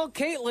 Well,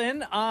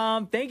 Caitlin,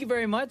 thank you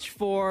very much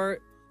for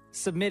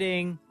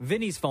submitting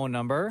Vinny's phone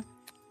number.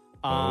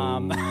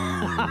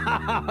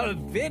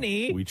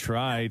 Vinny. We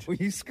tried.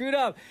 You screwed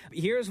up.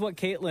 Here's what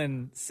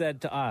Caitlin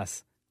said to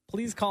us.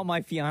 Please call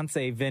my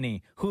fiance,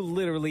 Vinny, who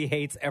literally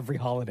hates every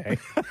holiday.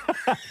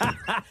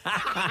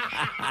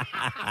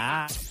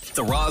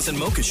 The Roz and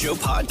Mocha Show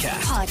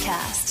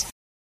Podcast.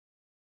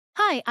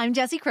 Hi, I'm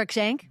Jesse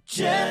Cruikshank.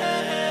 Jesse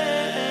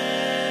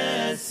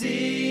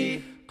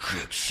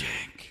Cruikshank.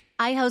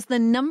 I host the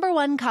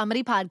 #1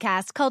 comedy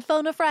podcast called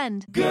Phone a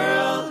Friend.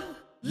 Girl,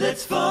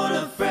 let's phone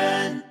a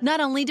friend. Not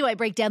only do I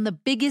break down the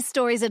biggest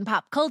stories in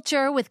pop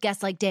culture with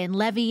guests like Dan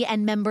Levy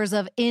and members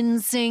of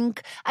NSYNC,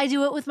 I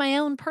do it with my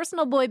own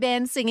personal boy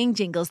band singing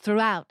jingles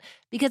throughout.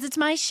 Because it's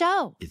my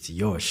show. It's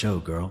your show,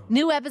 girl.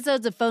 New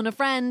episodes of Phone a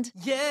Friend.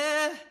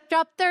 Yeah.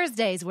 Drop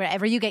Thursdays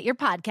wherever you get your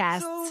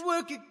podcasts. So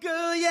work it,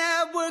 girl.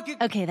 Yeah, work it.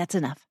 Okay, that's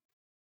enough.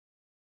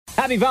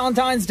 Happy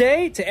Valentine's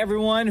Day to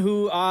everyone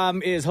who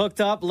is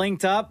hooked up,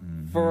 linked up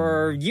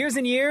for years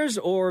and years,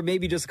 or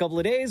maybe just a couple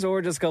of days,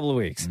 or just a couple of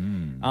weeks.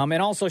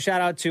 And also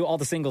shout out to all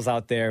the singles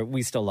out there.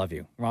 We still love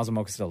you. Roz and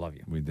Mocha still love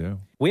you. We do.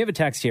 We have a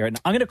text here,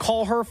 and I'm going to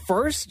call her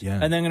first,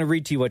 and then I'm going to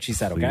read to you what she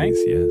said, okay?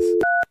 Please, yes.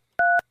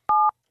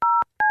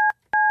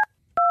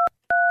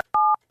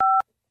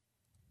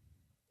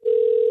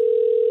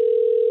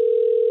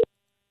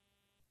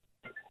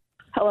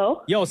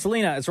 Hello? Yo,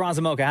 Selena, it's Roz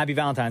and Mocha. Happy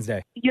Valentine's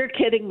Day. You're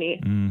kidding me.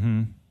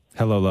 Mm-hmm.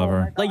 Hello,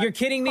 lover. Like, you're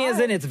kidding me as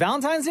in it's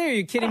Valentine's Day, or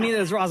you're kidding me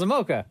that it's Roz and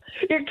Mocha?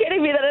 You're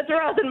kidding me that it's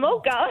Roz and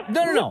Mocha.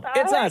 No.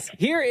 It's us.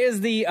 Here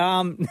is the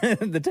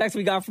the text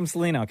we got from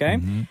Selena, okay?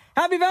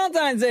 Happy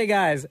Valentine's Day,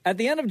 guys. At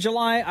the end of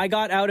July, I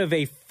got out of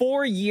a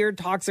 4-year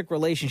toxic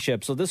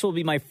relationship, so this will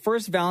be my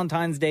first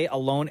Valentine's Day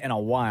alone in a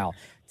while.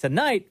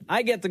 Tonight,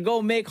 I get to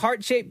go make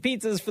heart-shaped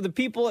pizzas for the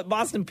people at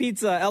Boston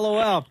Pizza,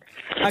 LOL.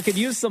 I could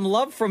use some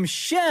love from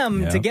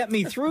Shem to get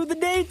me through the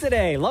day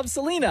today. Love,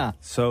 Selena.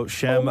 So,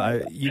 Shem,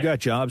 you got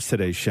jobs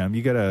today, Shem.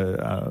 You got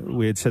to.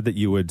 We had said that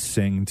you would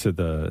sing to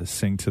the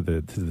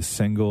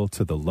single,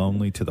 to the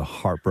lonely, to the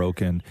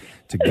heartbroken,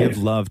 to give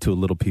love to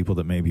little people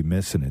that may be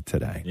missing it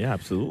today. Yeah,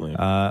 absolutely.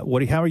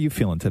 How are you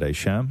feeling today,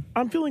 Shem?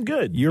 I'm feeling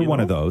good. You're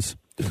one of those.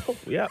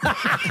 Yeah.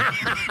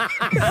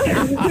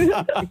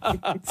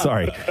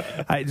 Sorry.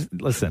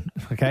 Listen.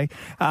 Okay.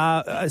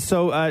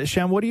 So,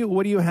 Shem, what do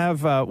you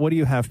have? What do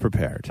you have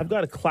prepared? I've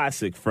got a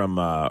classic from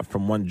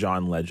one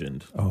John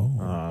Legend.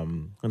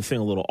 I'm gonna sing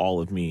a little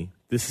 "All of Me."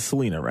 This is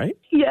Selena, right?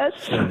 Yes.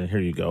 Selena, here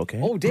you go. Okay.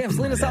 Oh, damn!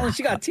 Selena sounds like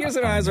she got tears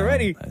in her eyes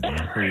already.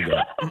 Here you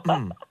go.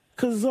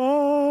 'Cause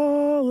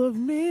all of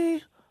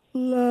me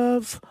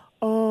loves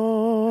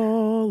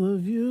all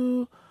of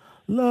you.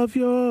 Love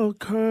your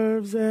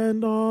curves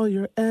and all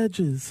your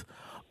edges,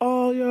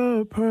 all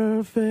your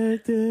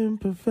perfect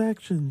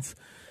imperfections.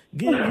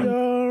 Give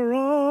your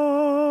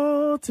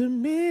all to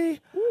me.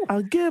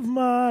 I'll give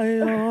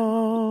my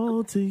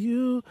all to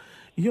you.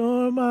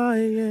 You're my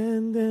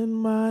end and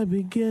my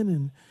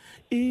beginning.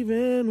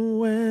 Even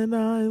when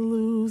I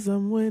lose,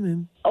 I'm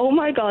winning. Oh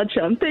my God,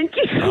 Shem, thank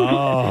you.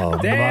 Oh,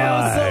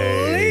 damn,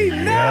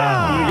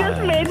 Selena! You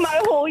just made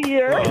my whole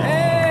year.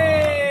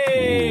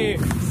 Hey!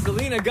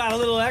 Selena got a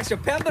little extra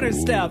pep in her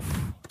step.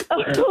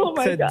 Oh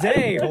my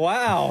today. God.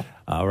 Wow.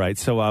 All right,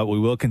 so we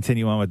will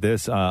continue on with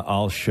this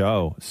all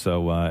show.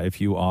 So if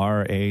you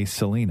are a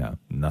Selena,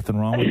 nothing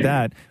wrong with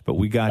that, but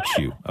we got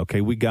you.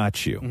 Okay, we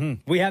got you.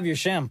 We have your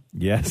Shem.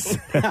 Yes.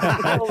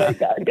 Oh my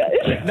God, guys.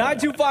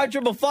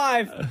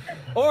 925-555,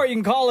 or you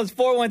can call us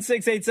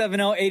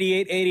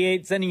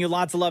 416-870-8888. Sending you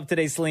lots of love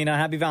today, Selena.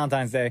 Happy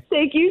Valentine's Day.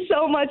 Thank you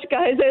so much,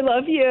 guys. I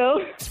love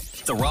you.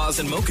 The Roz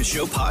and Mocha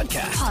Show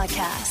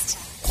podcast.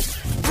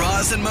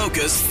 Roz and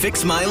Mocha's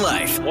Fix My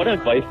Life. What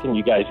advice can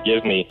you guys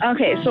give me?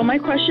 Okay, so my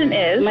question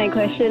is...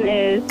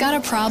 Got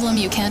a problem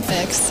you can't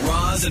fix?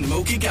 Roz and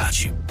Mocha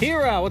got you.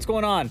 Hira, what's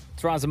going on?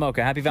 It's Roz and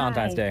Mocha. Happy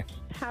Valentine's Day.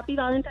 Happy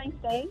Valentine's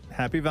Day.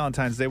 Happy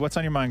Valentine's Day. What's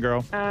on your mind,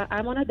 girl?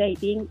 I'm on a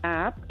dating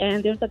app,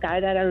 and there's a guy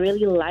that I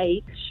really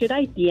like. Should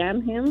I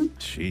DM him?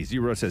 Jeez,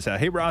 you wrote this.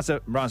 Hey, Roz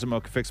and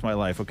Mocha, Fix My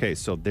Life. Okay,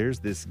 so there's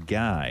this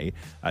guy.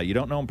 You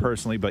don't know him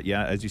personally, but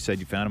yeah, as you said,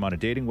 you found him on a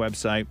dating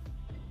website.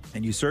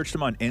 And you searched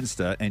him on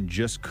Insta and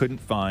just couldn't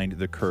find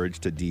the courage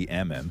to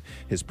DM him.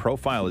 His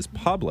profile is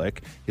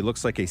public. He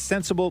looks like a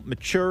sensible,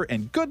 mature,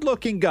 and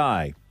good-looking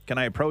guy. Can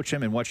I approach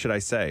him, and what should I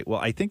say? Well,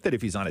 I think that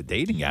if he's on a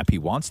dating app, he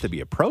wants to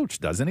be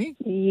approached, doesn't he?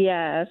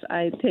 Yes,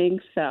 I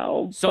think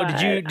so. So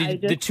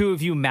did the two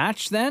of you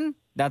match then?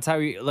 That's how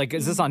you, like,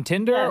 is this on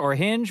Tinder or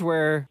Hinge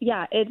where?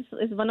 Yeah, it's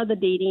one of the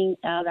dating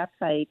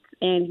websites.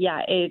 And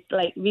yeah,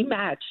 we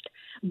matched.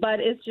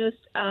 But it's just,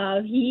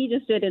 he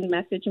just didn't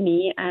message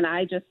me, and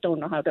I just don't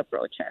know how to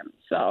approach him.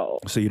 So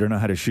you don't know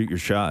how to shoot your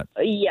shot?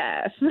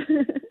 Yes.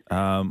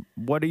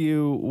 What do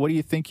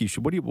you think you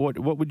should?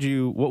 What would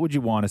you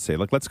want to say?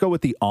 Like, let's go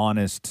with the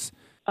honest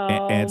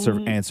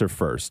Answer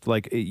first.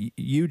 Like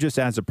you just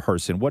as a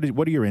person, what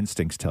do your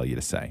instincts tell you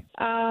to say?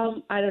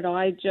 I don't know.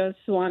 I just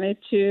wanted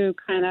to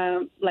kind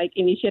of like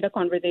initiate a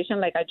conversation,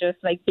 like I just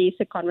like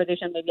basic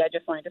conversation. Maybe I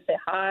just wanted to say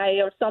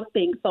hi or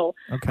something. So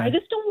I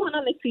just don't want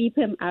to like creep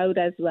him out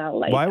as well.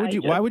 Like why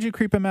would you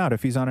creep him out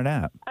if he's on an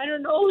app? I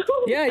don't know.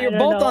 Yeah, you're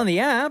both on the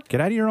app.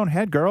 Get out of your own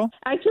head, girl.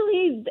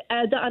 Actually,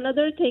 the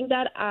another thing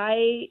that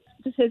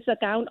his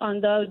account on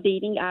the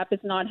dating app is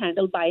not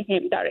handled by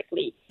him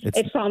directly.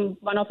 It's from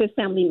one of his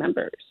family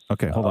members.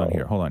 Okay, hold on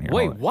here.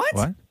 Wait,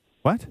 what?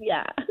 What?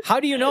 Yeah. How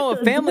do you know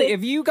a family,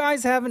 if you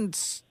guys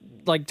haven't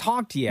like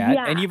talked yet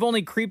and you've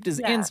only creeped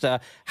his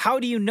Insta, how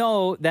do you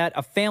know that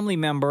a family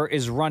member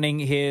is running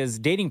his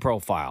dating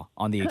profile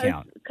on the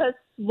account? Because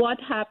what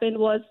happened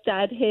was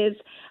that his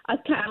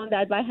account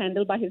that was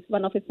handled by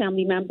one of his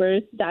family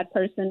members, that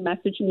person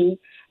messaged me,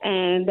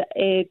 and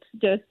it's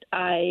just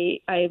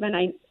when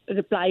I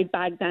replied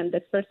back, then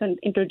this person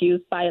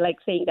introduced by like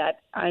saying that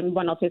I'm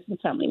one of his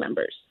family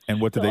members. And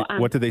what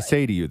do they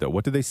say to you though?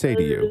 What do they say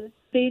to you?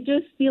 They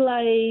just feel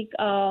like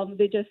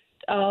they just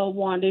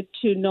wanted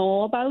to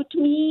know about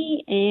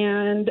me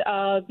and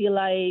be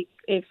like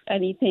if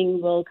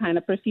anything will kind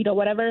of proceed or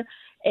whatever.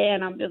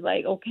 And I'm just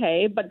like,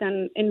 okay. But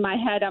then in my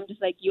head, I'm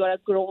just like, you are a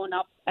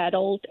grown-up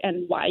adult,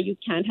 and why you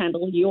can't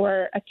handle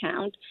your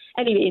account?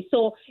 Anyway,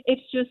 so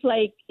it's just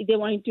like they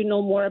wanted to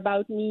know more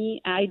about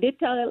me. I did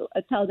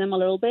tell them a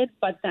little bit,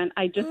 but then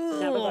I just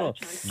never got a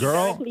chance.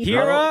 Girl,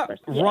 Hira,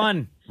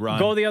 run.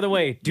 Go the other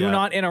way. Do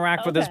not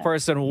interact with this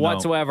person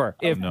whatsoever.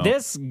 If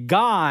this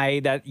guy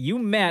that you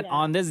met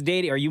on this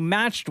dating, or you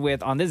matched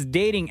with on this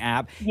dating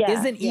app,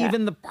 isn't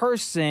even the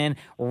person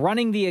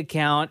running the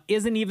account,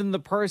 isn't even the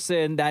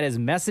person that is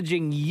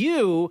messaging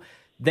you,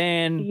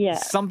 then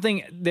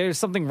there's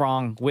something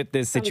wrong with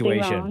this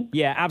situation.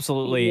 Yeah,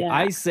 absolutely. Yeah.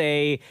 I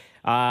say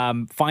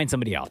find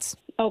somebody else.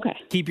 Okay.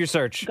 Keep your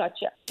search.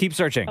 Gotcha. Keep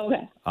searching.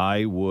 Okay.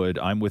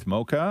 I'm with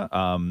Mocha.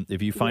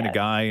 If you find a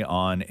guy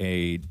on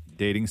a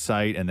dating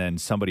site and then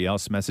somebody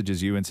else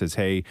messages you and says,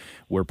 hey,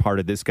 we're part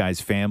of this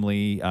guy's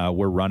family,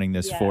 we're running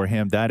this for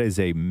him, that is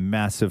a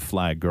massive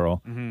flag,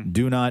 girl.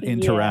 Do not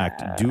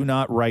interact. Do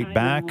not write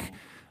back.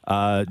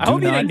 I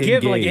hope you didn't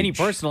give like any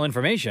personal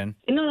information.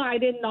 No, I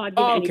did not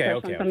give any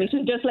personal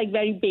information. Just like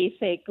very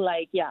basic,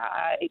 like,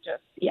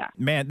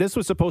 Man, this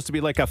was supposed to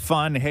be like a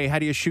fun, hey, how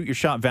do you shoot your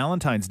shot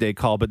Valentine's Day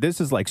call? But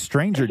this is like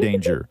stranger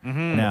danger.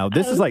 Now,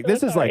 this is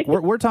like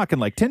we're talking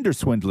like Tinder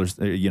swindlers,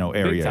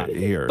 area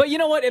here. But you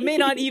know what? It may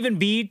not even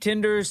be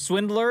Tinder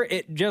swindler.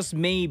 It just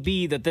may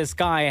be that this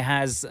guy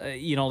has,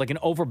 like an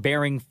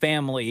overbearing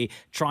family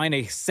trying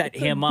to set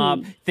him up,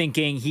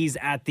 thinking he's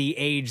at the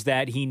age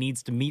that he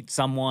needs to meet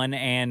someone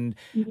and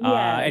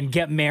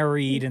get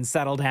married and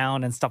settle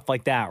down and stuff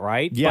like that,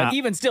 right? Yeah. But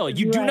even still,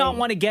 you do not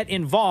want to get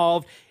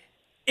involved,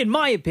 in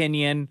my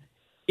opinion,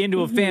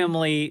 into a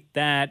family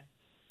that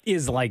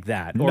is like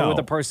that, or with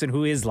a person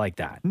who is like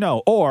that.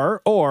 No,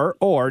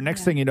 or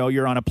next thing you know,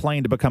 you're on a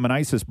plane to become an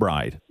ISIS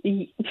bride.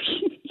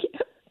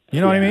 You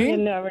know what I mean? You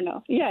never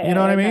know. Yeah, you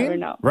know what I mean? Never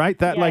know. Right?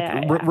 That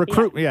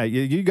recruit. Yeah,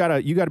 you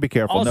gotta be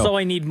careful. Also,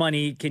 I need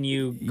money. Can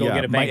you go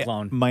get a bank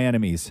loan? My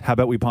enemies. How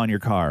about we pawn your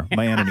car?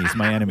 My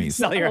enemies.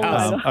 Sell your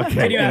house. Okay.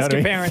 Can you ask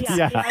your parents?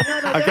 Okay.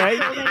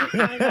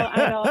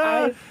 I know.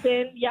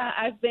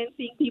 I've been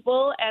seeing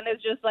people, and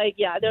it's just like,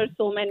 there's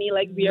so many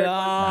like weird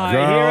ones.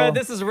 Hira,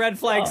 this is red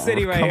flag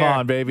city right here. Come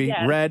on, baby.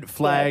 Yes. Red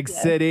flag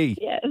city.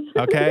 Yes.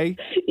 Okay.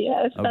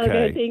 Yes.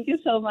 Okay. Thank you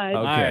so much. Okay.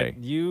 All right.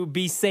 You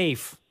be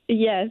safe.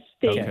 Yes,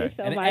 thank you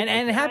so much.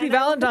 And happy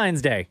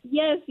Valentine's Day.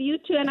 Yes, you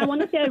too. And I want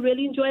to say I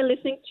really enjoy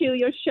listening to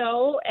your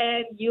show,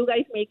 and you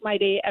guys make my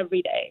day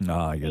every day.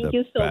 Oh, you're thank the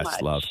you so best,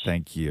 much. love.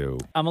 Thank you.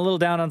 I'm a little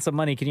down on some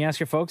money. Can you ask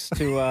your folks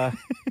to,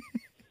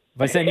 if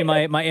I send you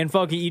my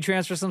info, can you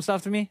e-transfer some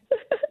stuff to me?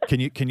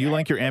 Can you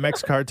link your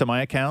Amex card to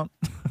my account?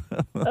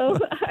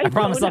 I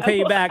promise I'll pay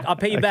you back. I'll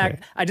pay you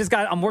back.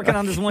 I'm working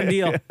on this one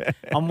deal.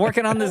 I'm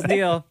working on this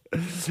deal.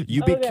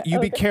 You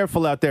be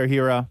careful out there,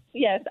 Hira.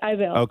 Yes, I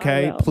will.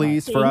 Okay, I will.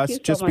 please, for us, you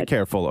so just be much.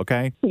 careful,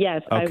 okay?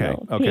 Yes, okay. I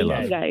will. Okay, Thank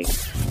love. you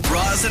guys.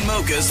 Roz and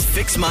Mocha's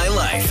Fix My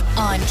Life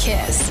on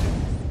Kiss.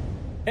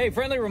 Hey,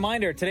 friendly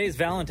reminder, today's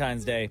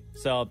Valentine's Day,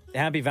 so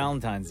happy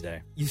Valentine's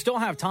Day. You still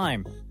have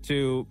time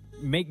to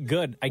make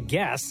good, I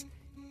guess,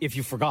 if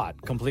you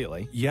forgot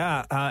completely.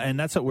 Yeah, and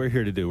that's what we're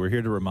here to do. We're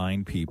here to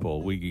remind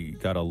people. We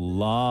got a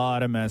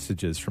lot of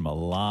messages from a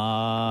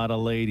lot of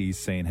ladies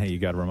saying, hey, you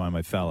got to remind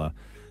my fella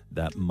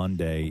that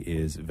Monday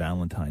is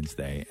Valentine's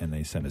Day, and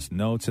they sent us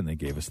notes and they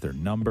gave us their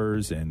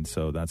numbers, and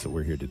so that's what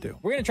we're here to do.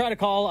 We're going to try to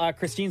call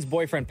Christine's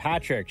boyfriend,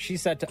 Patrick. She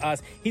said to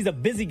us, he's a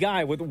busy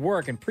guy with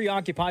work and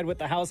preoccupied with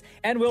the house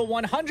and will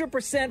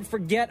 100%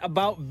 forget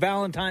about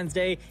Valentine's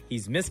Day.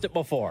 He's missed it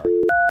before.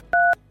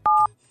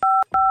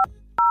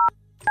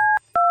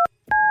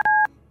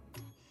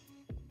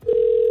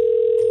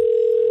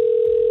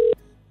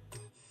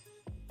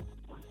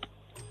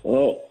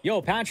 Hello.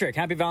 Yo, Patrick,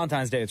 happy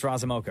Valentine's Day. It's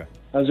Roz and Mocha.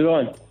 How's it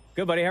going?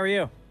 Good, buddy. How are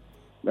you?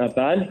 Not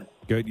bad.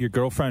 Good. Your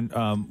girlfriend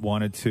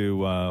wanted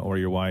to, or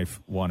your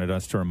wife wanted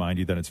us to remind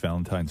you that it's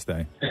Valentine's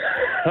Day.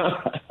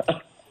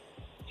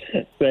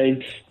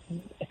 Thanks.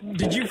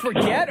 Did you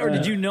forget or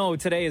did you know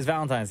today is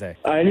Valentine's Day?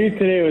 I knew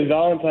today was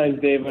Valentine's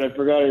Day, but I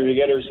forgot to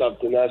get her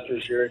something, that's for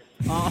sure.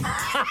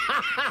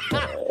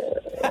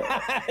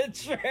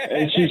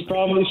 And she's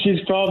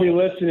probably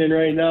listening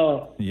right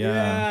now.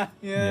 Yeah.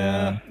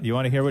 You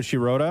want to hear what she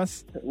wrote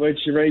us? What'd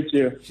she write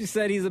you? She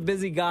said he's a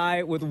busy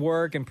guy with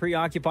work and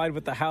preoccupied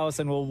with the house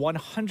and will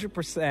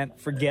 100%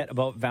 forget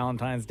about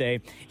Valentine's Day.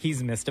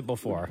 He's missed it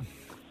before.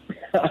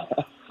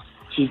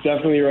 She's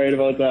definitely right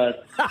about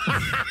that.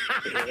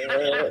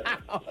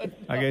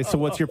 Okay, so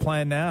what's your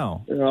plan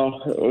now?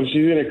 Well,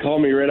 she's going to call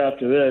me right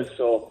after this,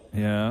 so...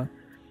 Yeah.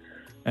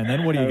 And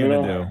then what are you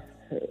going to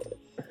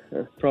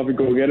do? Probably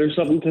go get her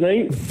something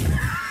tonight.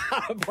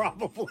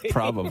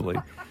 Probably.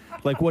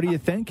 Like, what are you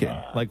thinking?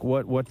 Like,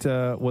 what's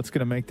going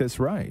to make this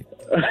right?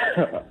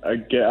 I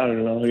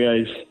don't know,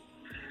 guys.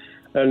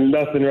 And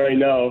nothing right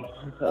now.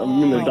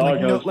 I'm in the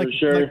doghouse for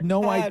sure.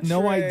 Like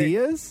no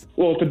ideas?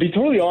 Well, to be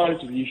totally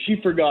honest with you,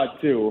 she forgot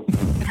too.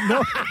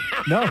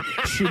 No,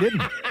 she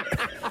didn't.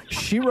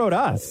 She wrote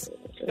us.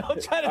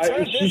 Don't try to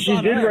turn this she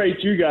on did her.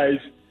 write you guys.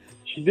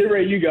 She did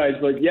write you guys,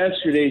 but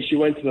yesterday she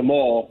went to the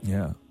mall.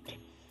 Yeah.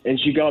 And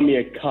she got me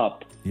a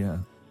cup. Yeah.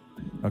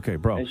 Okay,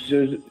 bro. And she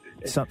says,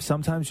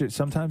 Sometimes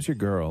your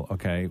girl,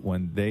 okay,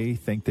 when they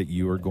think that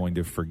you are going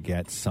to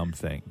forget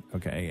something,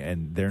 okay,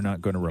 and they're not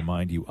going to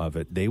remind you of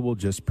it, they will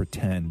just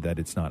pretend that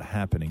it's not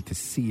happening to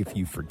see if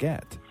you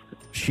forget.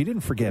 She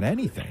didn't forget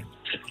anything.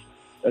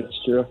 That's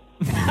true.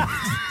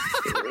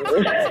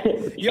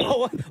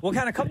 Yo, what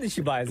kind of cup did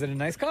she buy? Is it a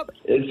nice cup?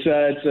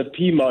 It's a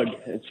pea mug.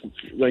 It's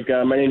like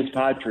my name's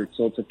Patrick,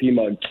 so it's a pea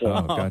mug. So.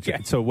 Oh, gotcha.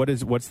 Okay. So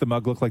what's the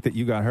mug look like that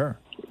you got her?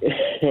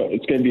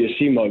 It's going to be a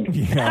sea mug.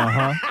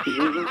 Yeah,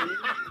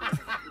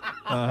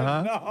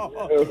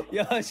 No.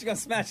 Yo, she's going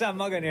to smash that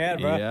mug on your head,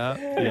 bro.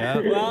 Yeah.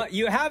 Well,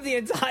 you have the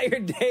entire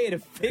day to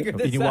figure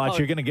this out. You watch.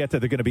 You're going to get to.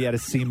 They're going to be out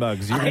of sea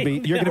mugs. You're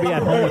going to be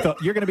at home with.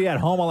 You're going to be at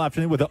home all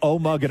afternoon with an O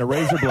mug and a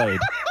razor blade.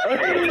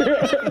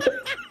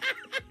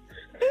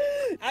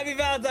 Happy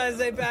Valentine's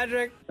Day,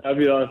 Patrick.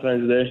 Happy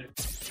Valentine's Day.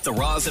 The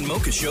Roz and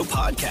Mocha Show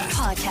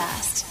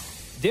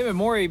podcast. David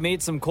Morey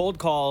made some cold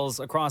calls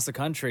across the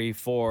country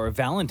for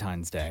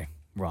Valentine's Day,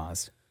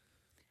 Roz.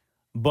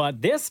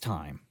 But this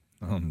time,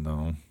 oh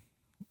no,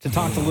 to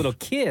talk to little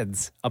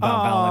kids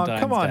about Valentine's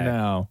Day. Come on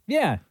now.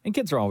 Yeah, and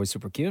kids are always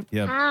super cute.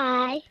 Yeah.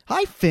 Hi.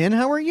 Hi, Finn.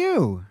 How are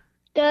you?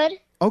 Good.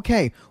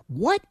 Okay,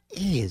 what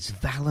is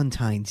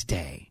Valentine's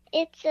Day?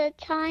 It's a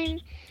time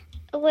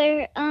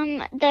where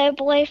their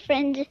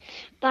boyfriends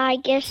buy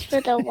gifts for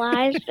their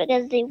wives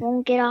because they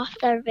won't get off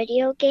their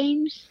video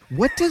games.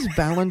 What does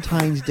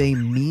Valentine's Day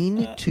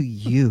mean to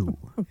you?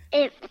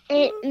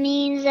 It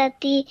means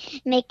that they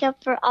make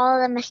up for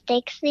all the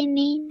mistakes they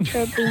made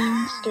for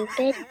being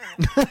stupid.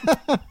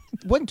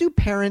 What do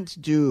parents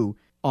do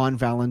on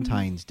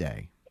Valentine's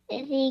Day?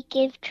 They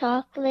give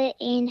chocolate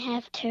and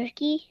have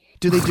turkey.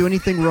 Do they do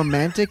anything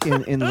romantic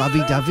in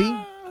lovey-dovey?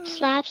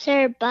 Slaps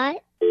her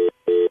butt.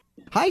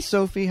 Hi,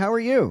 Sophie. How are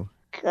you?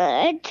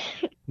 Good.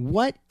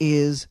 What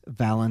is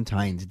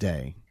Valentine's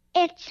Day?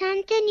 It's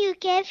something you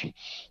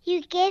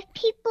give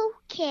people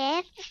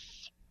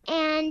gifts,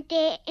 and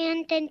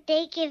then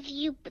they give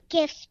you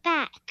gifts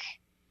back.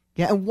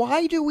 Yeah, and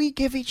why do we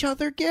give each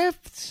other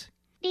gifts?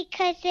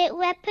 Because it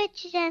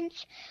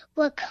represents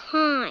we're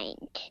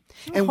kind.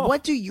 And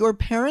what do your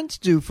parents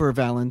do for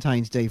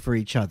Valentine's Day for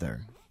each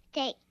other?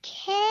 They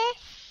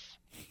kiss,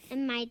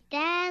 and my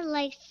dad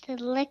likes to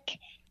lick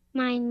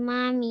my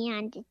mommy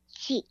on the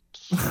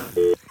cheeks.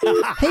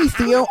 Hey,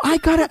 Theo, I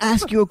gotta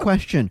ask you a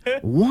question.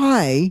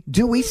 Why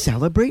do we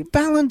celebrate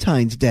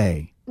Valentine's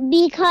Day?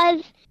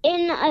 Because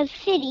in a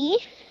city,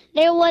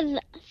 there was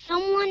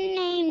someone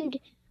named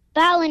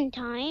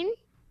Valentine,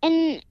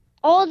 and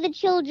all the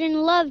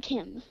children loved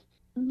him.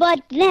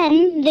 But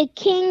then the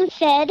king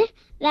said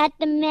that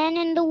the man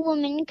and the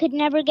woman could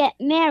never get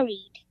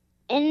married.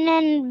 And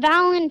then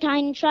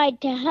Valentine tried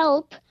to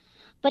help,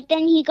 but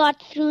then he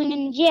got thrown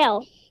in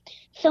jail.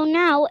 So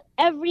now,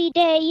 every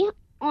day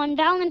on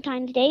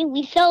Valentine's Day,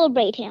 we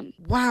celebrate him.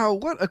 Wow,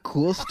 what a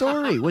cool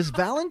story. Was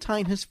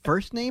Valentine his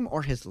first name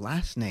or his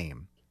last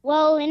name?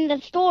 Well, in the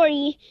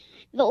story,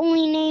 the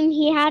only name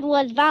he had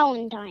was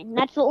Valentine.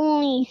 That's the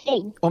only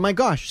thing. Oh my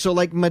gosh, so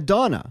like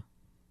Madonna.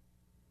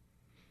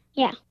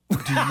 Yeah.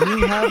 Do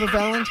you have a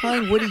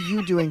Valentine? What are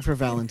you doing for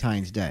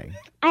Valentine's Day?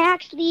 I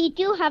actually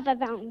do have a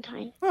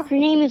Valentine. Her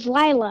name is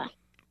Lila.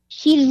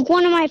 She's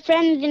one of my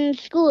friends in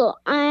school,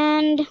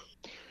 and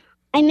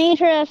I made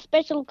her a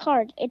special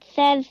card. It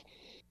says,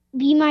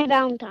 "Be my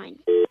Valentine."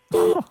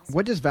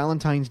 What does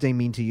Valentine's Day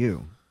mean to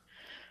you?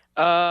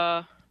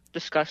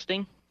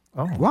 Disgusting.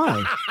 Oh,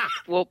 why?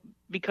 Well,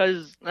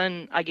 because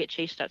then I get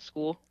chased at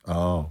school.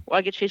 Oh. Well,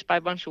 I get chased by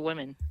a bunch of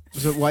women.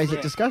 So why is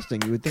it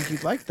disgusting? You would think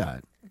you'd like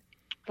that.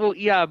 Well,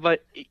 yeah,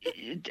 but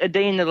a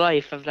day in the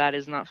life of that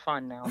is not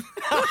fun now.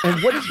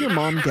 And what is your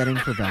mom getting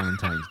for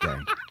Valentine's Day?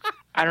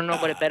 I don't know,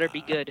 but it better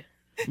be good.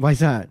 Why's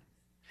that?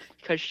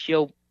 Because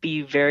she'll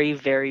be very,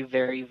 very,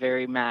 very,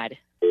 very mad.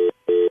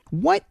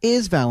 What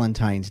is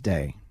Valentine's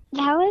Day?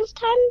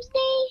 Valentine's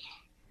Day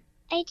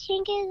I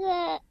think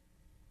it's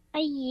a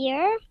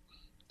year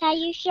that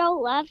you show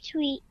love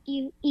to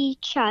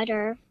each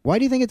other. Why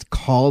do you think it's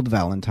called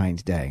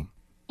Valentine's Day?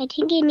 I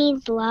think it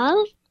means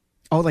love.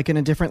 Oh, like in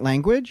a different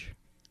language?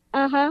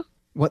 Uh-huh.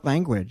 What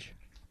language?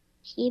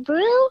 Hebrew?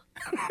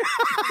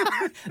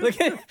 Look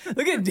at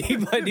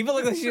Deepa. Deepa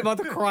looks like she's about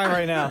to cry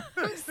right now.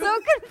 I'm so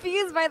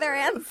confused by their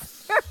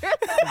answer.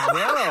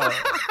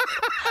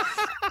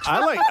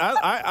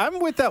 I'm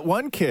with that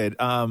one kid.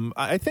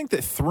 I think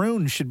that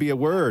thrown should be a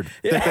word.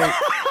 That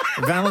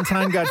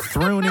Valentine got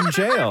thrown in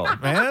jail,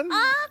 man.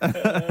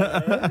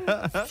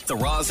 The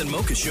Roz and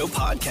Mocha Show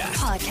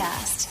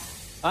podcast.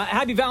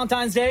 Happy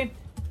Valentine's Day.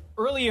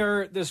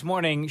 Earlier this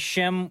morning,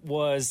 Shem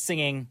was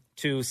singing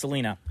to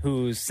Selena,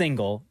 who's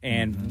single,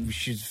 and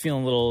she's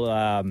feeling a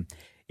little,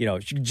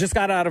 she just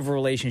got out of a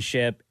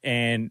relationship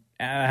and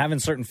having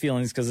certain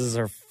feelings because this is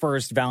her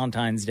first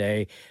Valentine's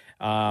Day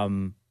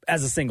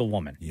as a single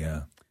woman.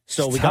 Yeah.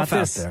 So It's we got tough out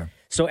this. there.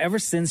 So ever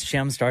since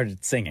Shem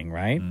started singing,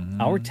 right,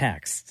 our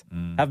texts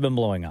have been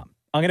blowing up.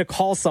 I'm going to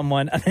call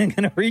someone and I'm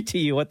going to read to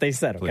you what they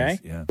said, okay?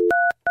 Please, yeah.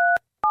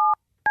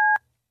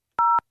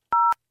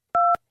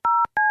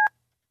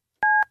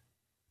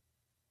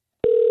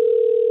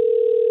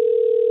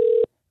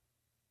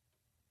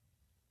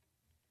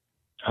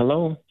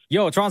 Hello?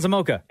 Yo, it's Roz and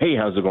Mocha. Hey,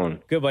 how's it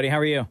going? Good, buddy. How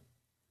are you?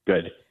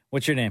 Good.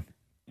 What's your name?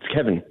 It's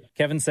Kevin.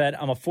 Kevin said,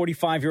 I'm a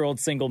 45-year-old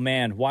single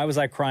man. Why was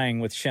I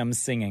crying with Shem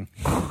singing?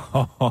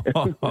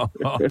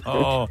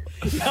 Oh,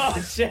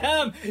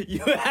 Shem, you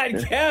had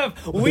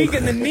Kev weak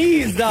in the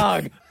knees,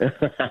 dog.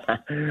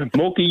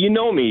 Mocha, you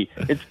know me.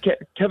 It's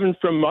Kevin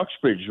from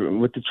Uxbridge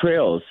with the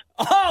Trails.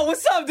 Oh,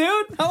 what's up,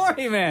 dude? How are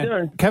you,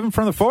 man? Kevin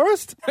from the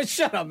Forest?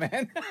 Shut up,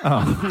 man.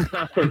 Oh.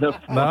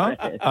 No?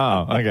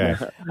 Oh, okay.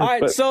 All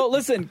right, so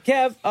listen,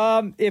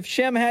 Kev, if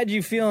Shem had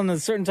you feeling a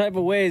certain type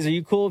of ways, are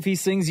you cool if he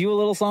sings you a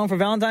little song for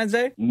Valentine's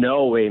Day?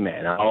 No way,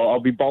 man. I'll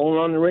be bawling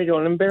on the radio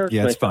and embarrassed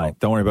Yeah, it's myself. fine.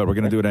 Don't worry about it. We're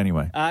going to do it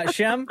anyway.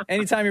 Shem,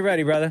 anytime you're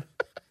ready, brother.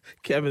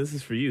 Kevin, this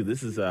is for you.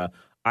 This is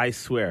I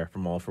Swear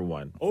from All for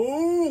One.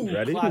 Oh,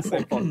 ready?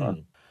 classic.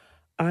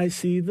 I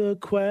see the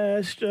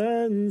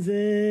questions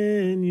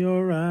in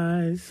your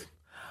eyes.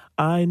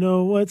 I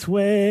know what's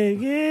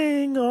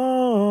weighing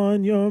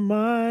on your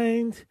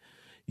mind.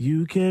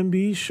 You can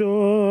be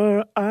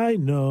sure I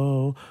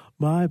know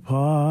my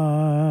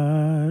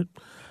part.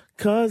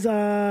 'Cause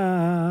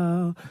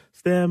I'll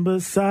stand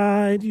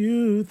beside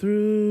you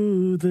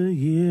through the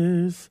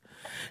years.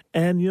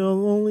 And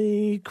you'll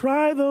only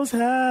cry those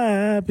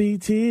happy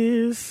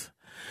tears.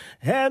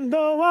 And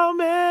though I'll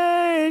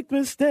make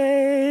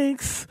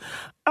mistakes,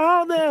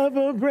 I'll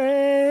never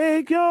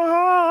break your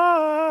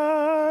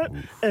heart.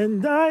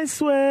 And I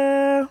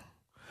swear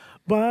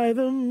by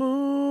the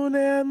moon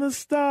and the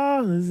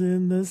stars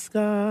in the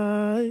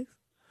sky,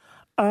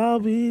 I'll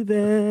be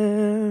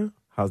there.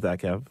 How's that,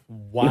 Kev?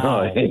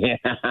 Wow. Oh, yeah.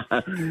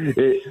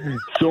 It's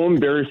so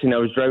embarrassing. I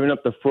was driving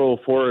up the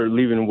 404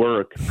 leaving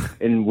work,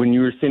 and when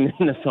you were singing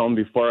the song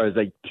before, I was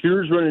like,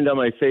 tears running down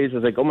my face. I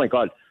was like, oh my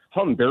God,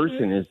 how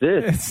embarrassing is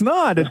this? It's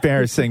not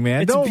embarrassing,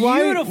 man. It's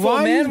beautiful,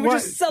 man. We're why-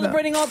 just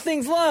celebrating all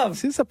things love.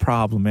 This is a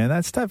problem, man.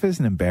 That stuff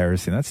isn't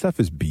embarrassing. That stuff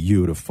is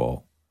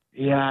beautiful.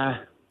 Yeah,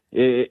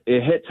 it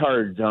hits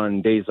hard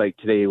on days like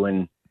today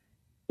when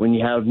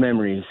you have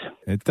memories.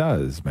 It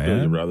does, man.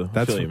 Feel you, brother. I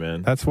That's, feel you,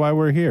 man. That's why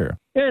we're here.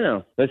 Yeah,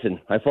 no. Listen,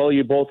 I follow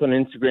you both on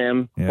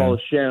Instagram. Yeah. Follow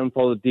Shem,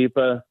 follow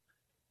Deepa.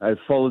 I've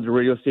followed the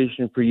radio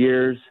station for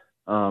years.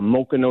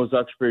 Mocha knows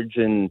Uxbridge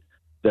and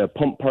the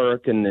Pump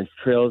Park and the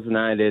Trails, and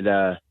I did.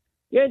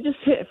 It just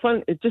hit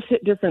fun. It just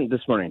hit different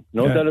this morning.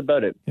 No doubt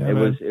about it. Yeah, it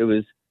man.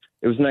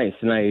 was nice,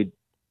 and I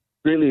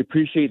really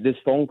appreciate this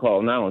phone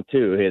call now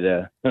too.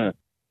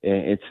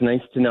 It's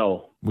nice to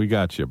know. We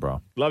got you,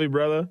 bro. Love you,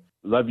 brother.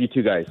 Love you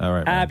too, guys. All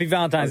right, man. Happy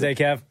Valentine's Day,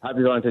 Kev.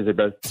 Happy Valentine's Day,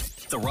 brother.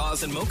 The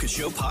Roz and Mocha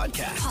Show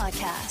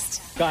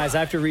podcast. Guys, I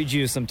have to read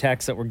you some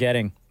texts that we're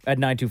getting at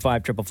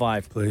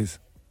 925-555. Please.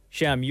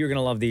 Shem, you're going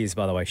to love these,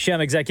 by the way.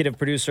 Shem, executive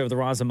producer of The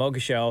Roz and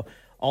Mocha Show.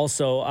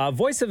 Also,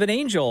 voice of an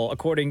angel,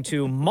 according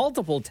to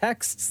multiple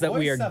texts that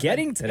we are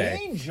getting today.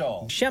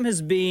 Angel. Shem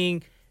has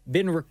been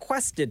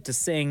requested to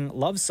sing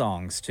love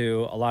songs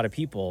to a lot of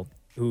people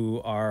who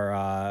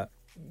are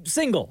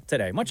single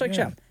today, much like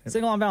Shem.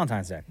 Single on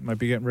Valentine's Day. Might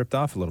be getting ripped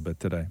off a little bit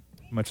today.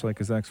 Much like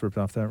his ex ripped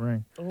off that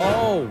ring.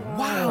 Oh,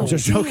 wow. I'm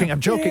just joking. I'm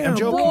joking.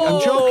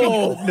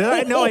 Whoa.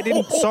 No, I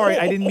didn't. Sorry,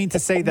 I didn't mean to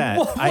say that.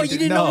 What, you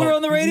didn't know we were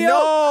on the radio?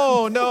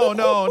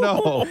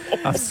 No.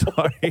 I'm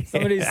sorry.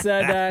 Somebody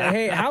said,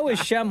 hey, how is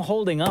Shem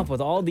holding up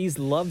with all these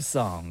love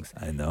songs?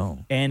 I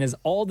know. And is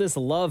all this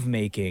love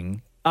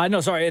making... and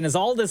is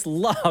all this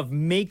love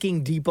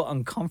making Deepa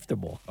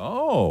uncomfortable?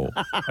 Oh.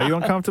 Are you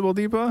uncomfortable,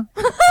 Deepa?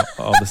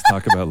 All this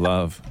talk about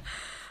love.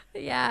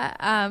 Yeah,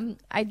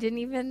 I didn't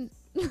even...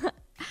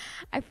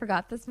 I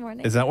forgot this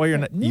morning. Is that why you're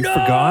not... You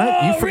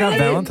forgot? You forgot really?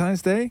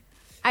 Valentine's Day?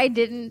 I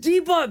didn't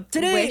Deepa,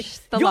 today, wish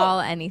the lol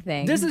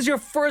anything. This is your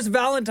first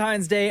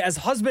Valentine's Day as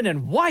husband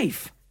and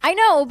wife. I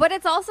know, but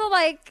it's also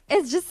like,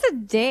 it's just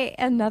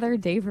another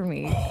day for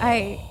me.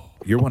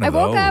 You're one I of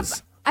woke up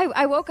those.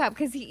 I woke up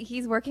because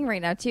he's working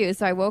right now too.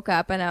 So I woke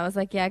up and I was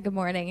like, yeah, good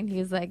morning. And he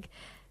was like,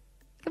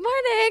 good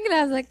morning. And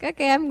I was like,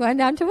 okay, I'm going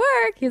down to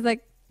work. He's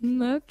like,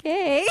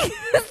 okay.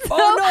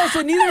 Oh no!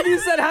 So neither of you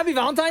said Happy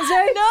Valentine's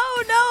Day? No.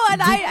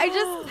 And I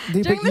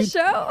just during the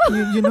show.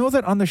 You know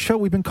that on the show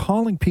we've been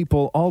calling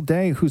people all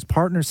day whose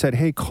partner said,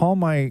 "Hey, call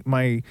my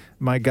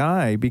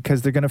guy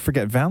because they're going to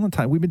forget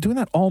Valentine." We've been doing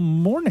that all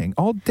morning,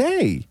 all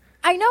day.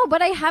 I know,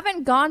 but I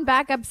haven't gone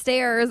back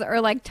upstairs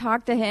or like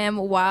talked to him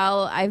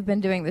while I've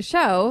been doing the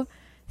show.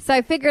 So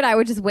I figured I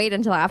would just wait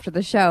until after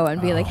the show and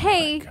be like,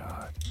 "Hey,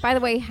 by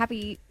the way,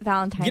 happy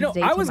Valentine's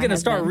Day." I was going to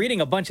start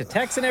reading a bunch of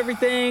texts and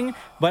everything,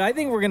 but I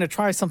think we're going to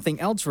try something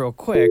else real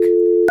quick.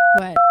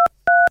 What?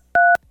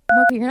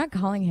 Mocha, you're not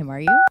calling him, are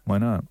you? Why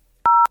not?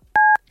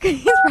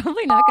 He's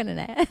probably not going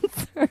to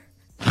answer.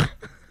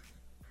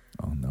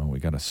 Oh no, we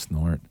got to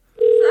snort.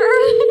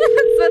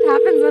 That's what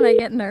happens when I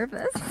get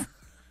nervous.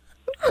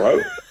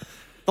 Hello?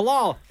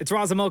 Hello, it's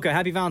Roz and Mocha.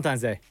 Happy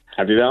Valentine's Day.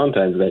 Happy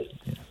Valentine's Day.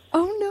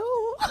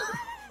 Oh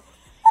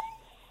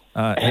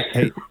no.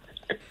 Hey,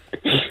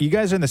 you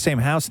guys are in the same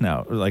house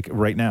now, like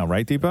right now,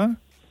 right, Deepa?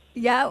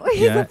 Yeah.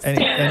 Yeah.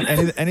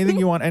 Anything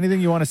you want?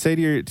 Anything you want to say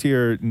to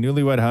your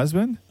newlywed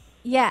husband?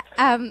 Yeah.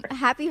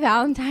 Happy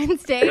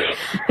Valentine's Day.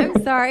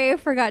 I'm sorry I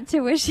forgot to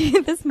wish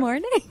you this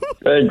morning.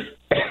 Thanks.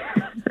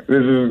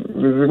 This is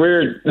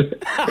weird.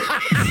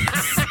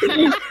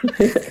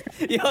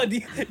 Yo, do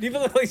you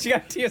look like she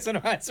got tears in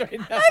her eyes right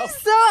now?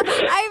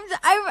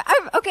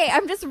 I'm okay.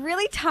 I'm just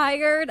really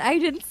tired. I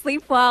didn't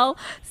sleep well,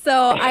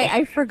 so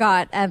I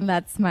forgot, and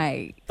that's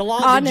my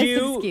honest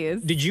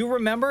excuse. Did you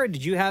remember?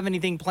 Did you have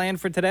anything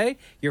planned for today?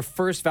 Your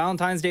first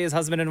Valentine's Day as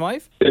husband and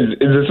wife? Is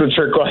this a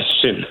trick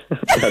question?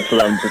 That's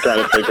what I'm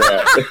trying to figure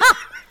out.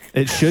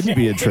 It shouldn't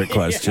be a trick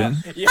question.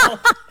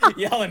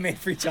 Yell and make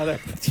for each other.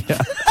 Yeah.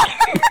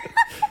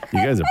 You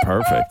guys are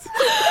perfect.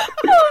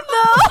 Oh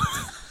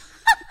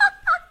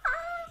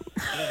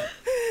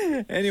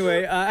no.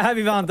 Anyway,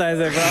 happy Valentine's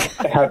Day,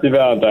 bro. Happy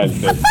Valentine's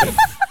Day.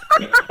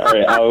 All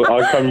right,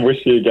 I'll come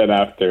wish you again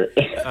after.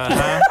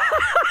 Uh-huh.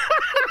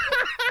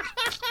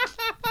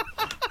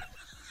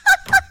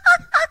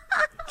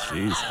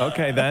 Jeez.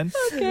 Okay, then.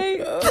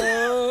 Okay.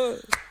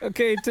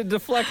 Okay, to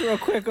deflect real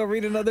quick, I'll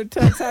read another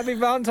text. Happy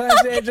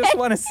Valentine's Day. I just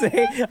want to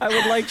say I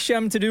would like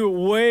Shem to do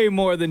way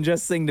more than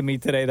just sing to me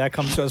today. That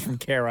comes to us from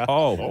Kara.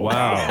 Oh,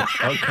 wow.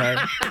 Okay.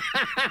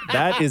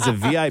 That is a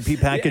VIP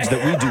package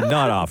that we do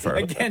not offer.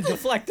 Again,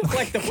 deflect.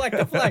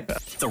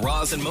 The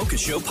Roz and Mocha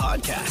Show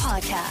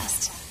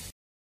podcast.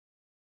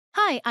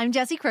 Hi, I'm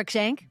Jessie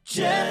Cruikshank.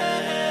 Jessie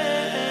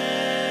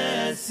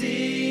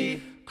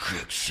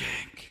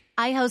Cruikshank.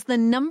 I host the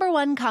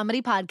 #1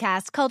 comedy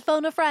podcast called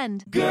Phone a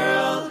Friend.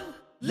 Girl,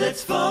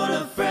 let's phone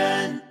a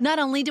friend. Not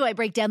only do I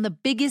break down the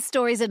biggest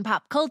stories in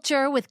pop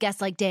culture with guests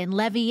like Dan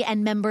Levy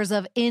and members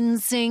of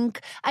InSync,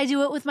 I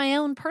do it with my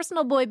own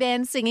personal boy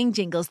band singing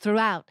jingles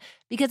throughout.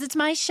 Because it's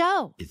my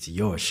show. It's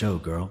your show,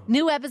 girl.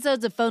 New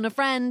episodes of Phone a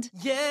Friend.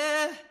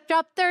 Yeah.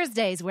 Drop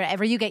Thursdays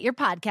wherever you get your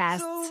podcasts.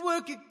 So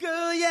work it,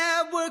 girl,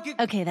 yeah, work it.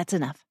 Okay, that's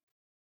enough.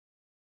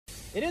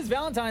 It is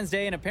Valentine's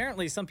Day, and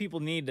apparently some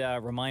people need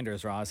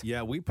reminders, Roz.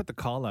 Yeah, we put the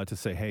call out to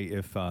say, hey,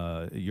 if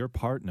your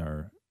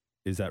partner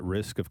is at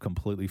risk of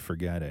completely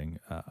forgetting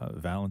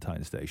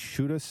Valentine's Day,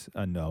 shoot us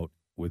a note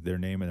with their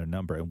name and their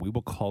number, and we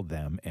will call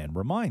them and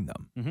remind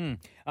them.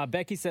 Mm-hmm.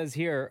 Becky says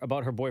here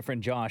about her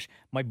boyfriend, Josh,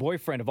 my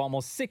boyfriend of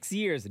almost 6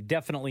 years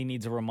definitely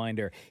needs a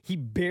reminder. He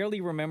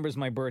barely remembers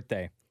my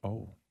birthday.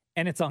 Oh.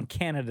 And it's on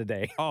Canada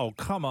Day. Oh,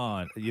 come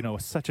on. You know,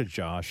 such a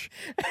Josh.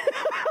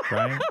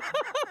 Right?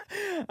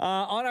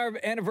 On our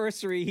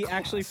anniversary, he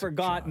actually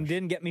forgot Josh. And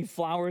didn't get me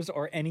flowers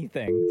or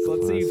anything. So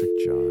let's see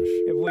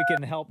if we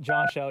can help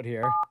Josh out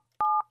here.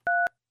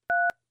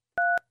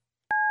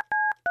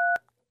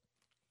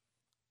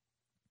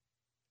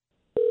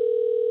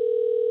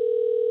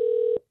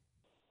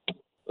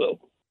 Hello.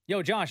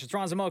 Yo, Josh, it's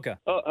Ron Zamoka.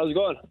 Oh, how's it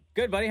going?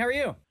 Good, buddy. How are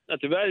you? Not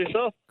too bad.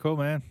 Yourself? Cool,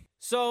 man.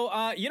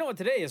 So, you know what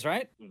today is,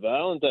 right?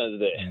 Valentine's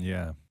Day.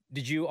 Yeah.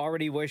 Did you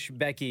already wish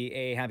Becky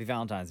a happy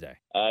Valentine's Day?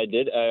 I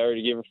did. I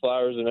already gave her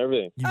flowers and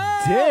everything. You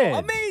did?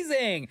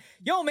 Amazing.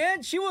 Yo,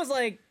 man, she was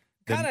like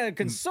kind of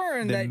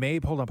concerned that...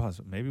 Maybe, hold on,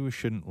 pause. Maybe we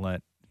shouldn't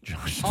let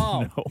Josh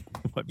know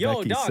what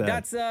Becky dog, said.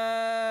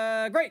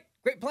 That's great.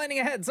 Great planning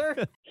ahead, sir.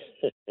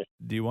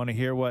 Do you want to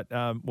hear what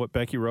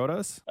Becky wrote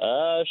us?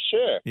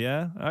 Sure.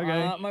 Yeah?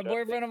 Okay. My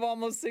boyfriend of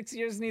almost 6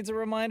 years needs a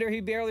reminder.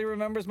 He barely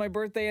remembers my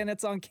birthday, and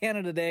it's on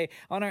Canada Day.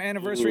 On our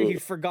anniversary, he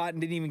forgot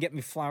and didn't even get me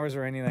flowers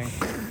or anything.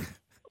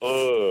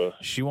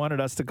 She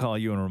wanted us to call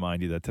you and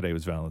remind you that today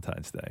was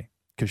Valentine's Day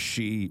because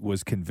she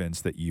was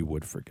convinced that you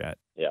would forget.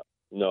 Yeah.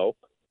 No.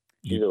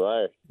 She's a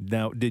liar.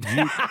 Now, did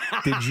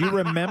you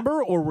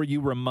remember or were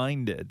you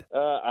reminded?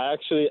 I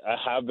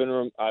have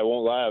been. I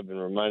won't lie. I've been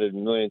reminded a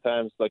million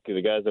times. Lucky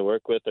the guys I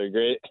work with are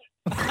great.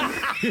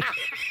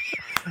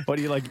 What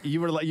do you like? You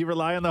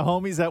rely on the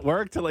homies at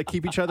work to like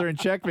keep each other in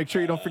check, make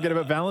sure you don't forget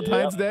about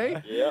Valentine's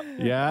Day. Yep.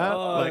 Yeah.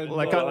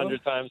 Like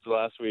 100 times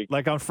last week.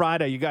 Like on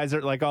Friday, you guys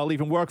are like all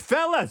leaving work.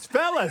 Fellas,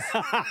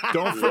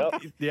 don't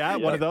forget. Yeah,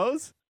 one of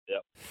those.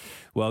 Yep.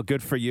 Well,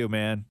 good for you,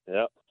 man.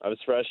 Yep. I was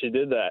surprised she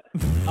did that.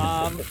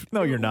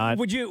 No, you're not.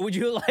 Would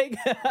you like?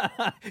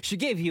 She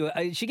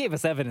gave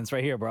us evidence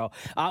right here, bro.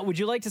 Would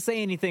you like to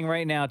say anything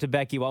right now to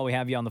Becky while we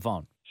have you on the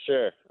phone?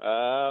 Sure.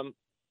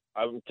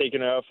 I'm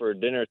taking her out for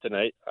dinner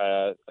tonight.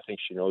 I think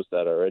she knows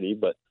that already,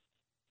 but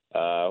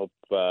I hope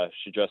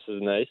she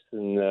dresses nice,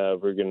 and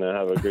we're going to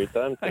have a great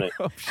time tonight.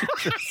 I hope she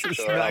dresses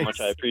Show her how much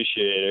I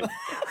appreciate her.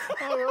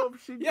 I hope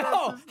she Yo,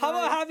 how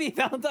about Happy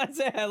Valentine's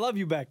Day? I love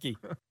you, Becky.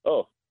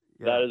 Oh,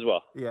 that as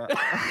well. Yeah.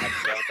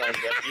 Happy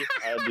Valentine's, Becky.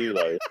 I do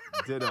love you.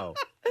 Ditto.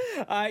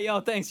 All right,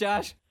 yo, thanks,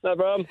 Josh. No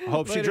problem.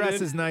 Hope she Later,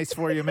 dresses nice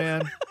for you,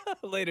 man.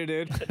 Later,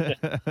 dude.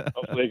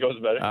 Hopefully it goes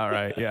better. All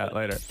right. Yeah,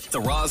 later.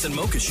 The Roz and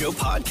Mocha Show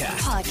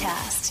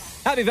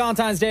podcast. Happy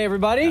Valentine's Day,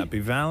 everybody. Happy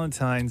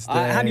Valentine's Day.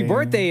 Happy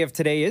birthday if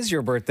today is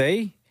your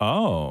birthday.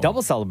 Oh.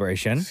 Double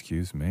celebration.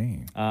 Excuse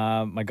me.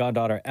 My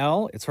goddaughter,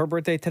 Elle, it's her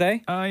birthday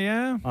today. Oh,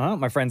 yeah?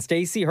 My friend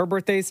Stacy, her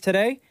birthday's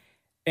today.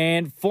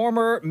 And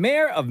former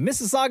mayor of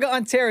Mississauga,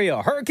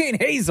 Ontario, Hurricane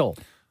Hazel.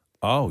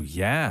 Oh,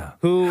 yeah.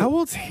 Who How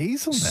old's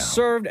Hazel now?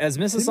 Served as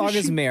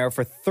Mississauga's she- mayor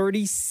for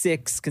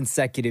 36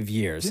 consecutive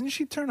years. Didn't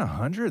she turn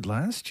 100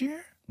 last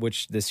year?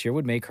 Which this year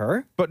would make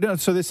her. But no,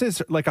 so this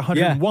is like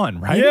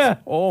 101, right? Yeah.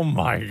 Oh,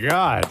 my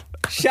God.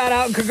 Shout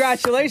out and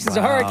congratulations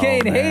to Wow,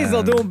 Hurricane man.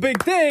 Hazel doing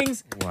big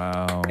things.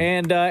 Wow.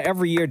 And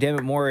every year,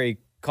 Dammit Morey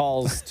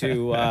calls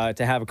to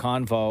have a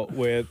convo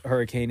with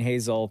Hurricane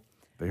Hazel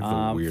They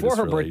have the weirdest for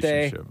her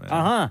birthday. relationship,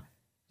 man.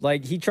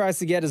 Like he tries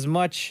to get as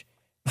much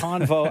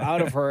convo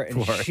out of her,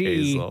 and Poor she.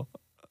 Hazel.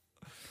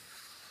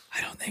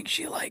 I don't think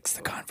she likes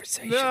the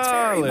conversations No,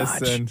 very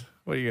listen. much.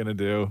 What are you going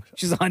to do?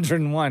 She's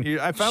 101.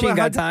 If She ain't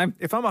got time.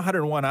 If I'm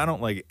 101, I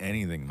don't like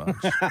anything much.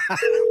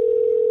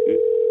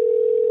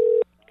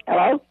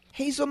 Hello?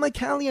 Hazel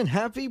McCallion,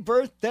 happy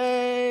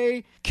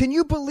birthday! Can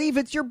you believe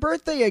it's your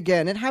birthday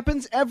again? It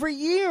happens every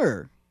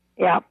year.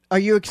 Yeah. Are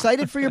you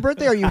excited for your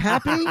birthday? Are you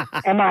happy?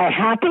 Am I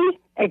happy?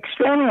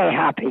 Extremely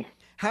happy.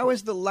 How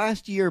has the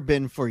last year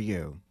been for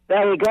you?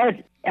 Very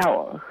good.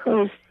 Oh,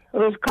 who's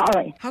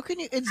calling? How can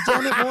you? It's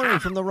Dammit Morning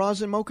from the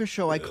Roz and Mocha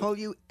Show. I call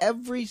you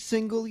every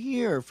single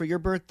year for your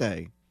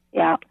birthday.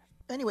 Yeah.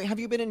 Anyway, have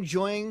you been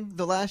enjoying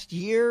the last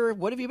year?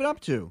 What have you been up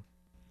to?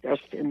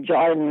 Just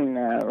enjoying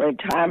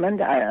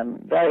retirement. I am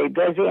very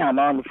busy. I'm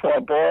on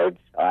 4 boards.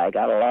 I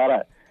got a lot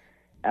of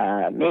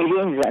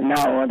meetings, and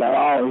now they're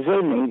all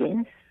Zoom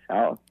meetings.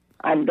 So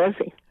I'm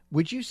busy.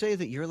 Would you say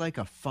that you're like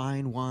a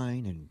fine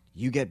wine and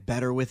you get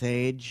better with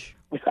age?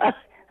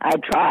 I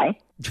try.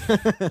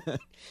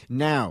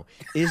 Now,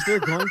 is there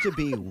going to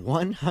be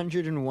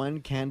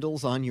 101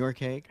 candles on your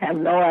cake? I have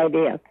no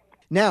idea.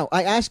 Now,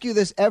 I ask you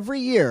this every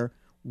year.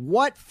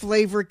 What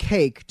flavor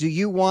cake do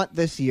you want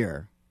this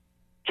year?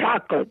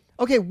 Chocolate.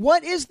 Okay,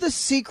 what is the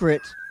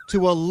secret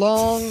to a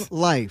long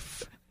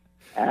life?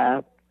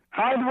 Hard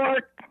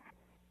work,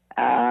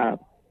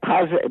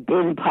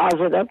 being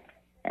positive,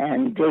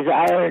 and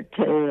desire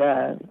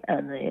to,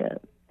 and the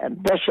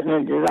ambition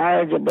and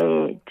desire to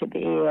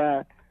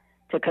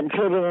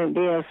contribute and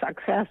be a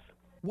success.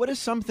 What is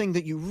something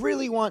that you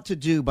really want to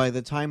do by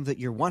the time that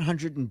you're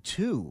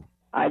 102?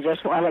 I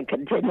just want to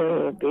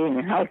continue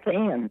being healthy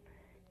and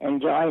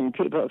enjoying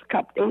people's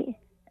company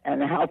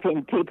and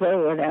helping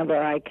people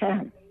whenever I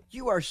can.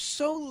 You are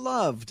so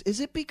loved. Is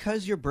it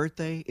because your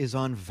birthday is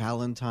on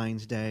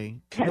Valentine's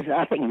Day? It has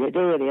nothing to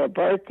do with your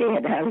birthday.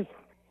 It has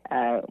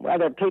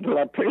whether people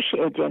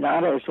appreciate you or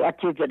not is what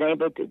you've been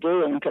able to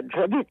do and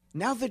contribute.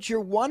 Now that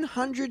you're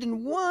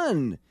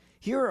 101,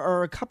 here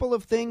are a couple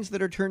of things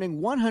that are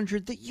turning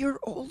 100 that you're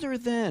older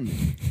than.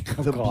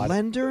 The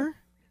Blender,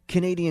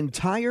 Canadian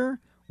Tire,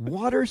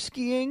 water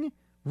skiing,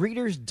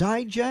 Reader's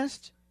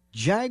Digest,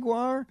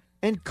 Jaguar,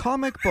 and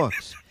comic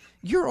books.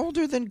 You're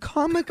older than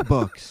comic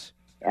books.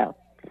 Yeah,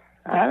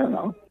 I don't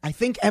know. I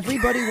think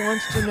everybody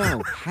wants to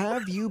know,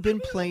 have you been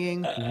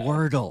playing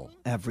Wordle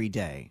every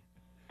day?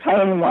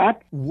 Playing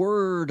what?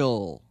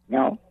 Wordle.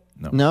 No.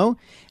 No?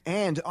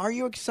 And are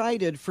you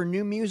excited for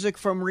new music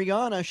from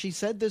Rihanna? She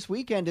said this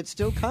weekend it's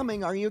still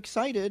coming. Are you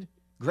excited?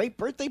 Great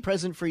birthday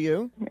present for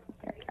you.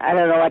 I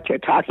don't know what you're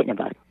talking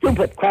about.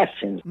 Stupid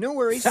questions. No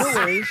worries, no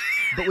worries.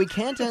 But we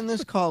can't end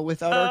this call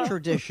without our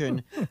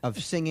tradition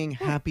of singing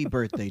happy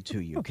birthday to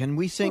you. Can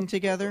we sing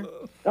together?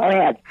 Go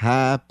ahead.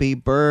 Happy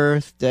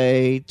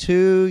birthday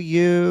to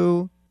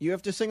you. You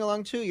have to sing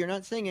along too. You're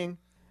not singing.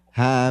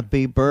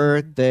 Happy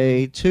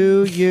birthday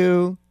to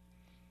you.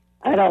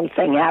 I don't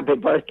sing happy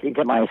birthday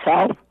to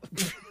myself.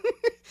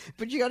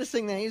 But you got to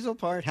sing the Hazel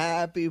part.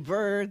 Happy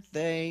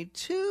birthday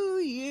to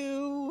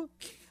you.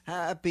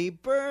 Happy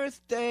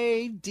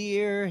birthday,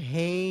 dear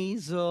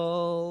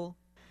Hazel.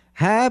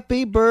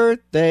 Happy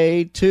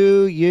birthday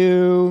to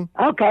you.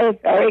 Okay,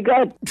 very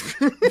good.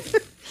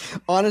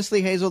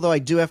 Honestly, Hazel, though, I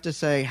do have to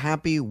say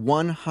happy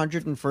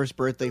 101st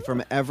birthday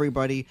from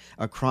everybody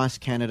across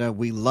Canada.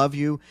 We love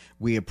you,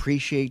 we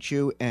appreciate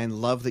you, and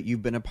love that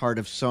you've been a part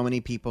of so many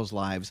people's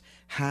lives.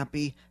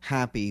 Happy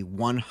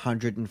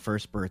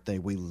 101st birthday.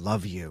 We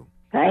love you.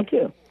 Thank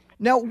you.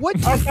 Now, what...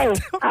 Okay,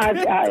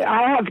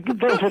 I have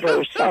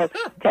visitors, so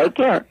take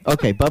care.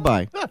 Okay,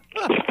 bye-bye.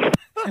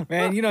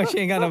 Man, you know she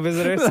ain't got no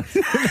visitors.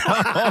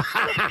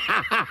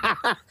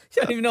 She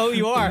don't even know who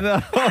you are.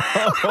 No.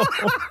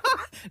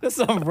 There's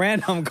some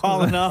random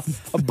calling up,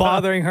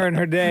 bothering her in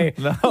her day.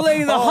 No.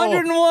 Lady's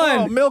 101.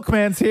 Oh,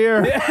 Milkman's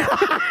here.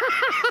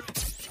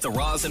 The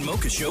Roz and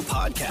Mocha Show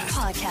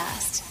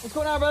podcast. What's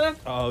going on, brother?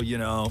 Oh, you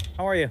know.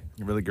 How are you?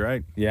 You're really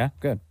great. Yeah,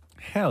 good.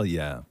 Hell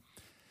yeah.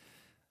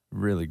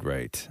 Really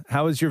great.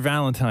 How was your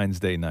Valentine's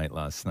Day night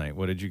last night?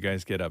 What did you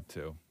guys get up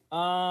to?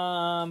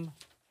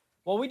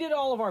 Well, we did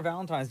all of our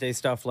Valentine's Day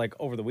stuff like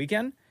over the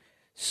weekend,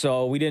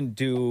 so we didn't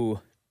do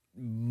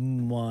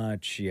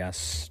much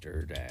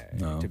yesterday,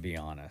 to be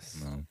honest.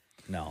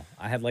 No.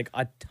 I had like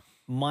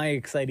my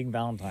exciting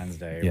Valentine's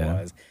Day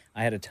was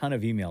I had a ton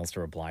of emails to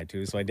reply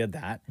to, so I did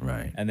that.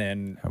 Right. And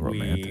then How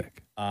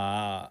romantic.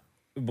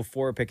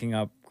 Before picking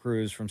up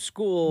Cruz from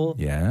school,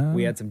 Yeah.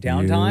 we had some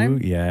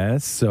downtime.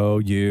 Yes. So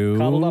you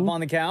Cuddled up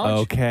on the couch.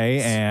 Okay,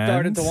 and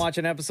started to watch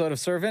an episode of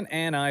Servant,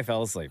 and I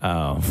fell asleep.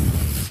 Oh.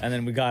 And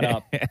then we got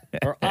up,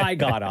 or I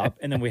got up,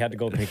 and then we had to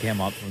go pick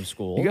him up from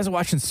school. You guys are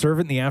watching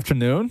Servant in the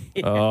afternoon?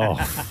 Yeah.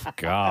 Oh,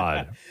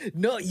 God.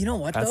 No, you know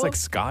what, That's though? like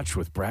scotch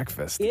with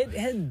breakfast. It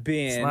had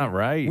been... It's not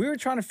right. We were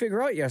trying to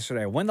figure out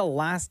yesterday when the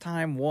last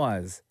time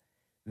was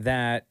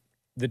that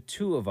the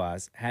two of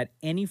us had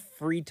any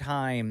free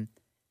time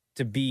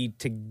to be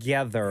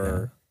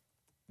together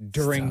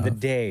during the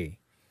day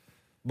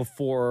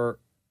before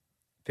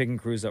picking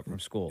Cruz up from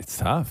school. It's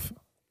tough.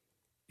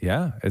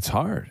 Yeah, it's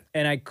hard.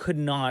 And I could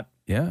not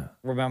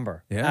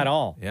remember at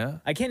all. Yeah.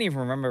 I can't even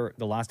remember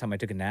the last time I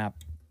took a nap,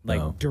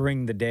 like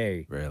during the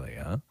day. Really,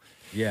 huh?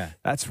 Yeah.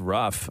 That's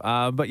rough.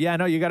 But yeah,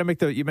 no, you got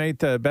to you made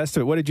the best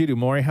of it. What did you do,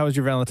 Maury? How was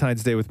your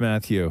Valentine's Day with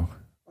Matthew?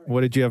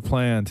 What did you have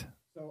planned?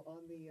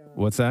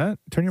 What's that?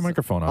 Turn your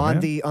microphone on.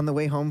 man. On the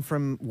way home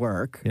from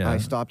work, Yeah. I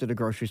stopped at a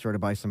grocery store to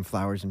buy some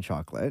flowers and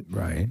chocolate.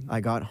 Right. I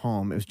got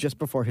home. It was just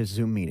before his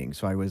Zoom meeting,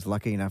 so I was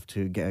lucky enough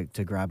to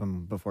grab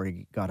him before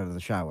he got out of the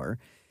shower.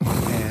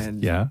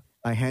 And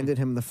I handed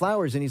him the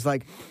flowers, and he's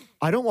like,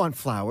 "I don't want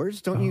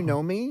flowers. Don't you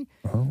know me?"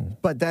 Oh.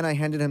 But then I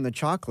handed him the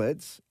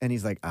chocolates, and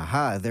he's like,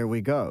 "Aha, there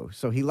we go."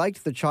 So he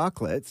liked the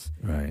chocolates.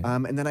 Right.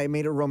 And then I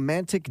made a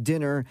romantic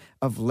dinner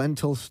of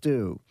lentil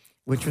stew,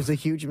 which was a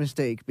huge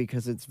mistake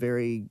because it's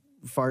very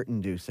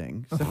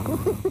fart-inducing.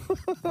 So.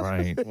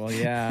 Right. Well,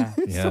 yeah.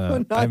 Yeah. So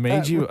not I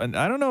made that you, and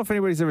I don't know if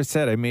anybody's ever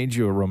said I made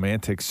you a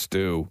romantic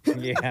stew.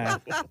 Yeah.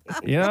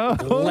 You know?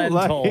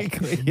 Lentil.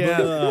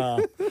 Yeah.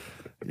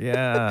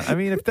 Yeah. I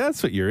mean, if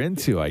that's what you're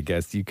into, I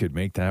guess you could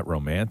make that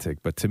romantic.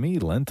 But to me,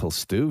 lentil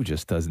stew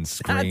just doesn't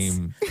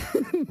scream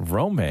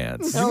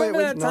romance. No, it Remember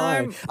was that not.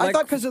 time? I Like-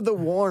 thought because of the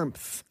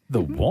warmth.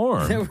 The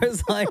warmth. There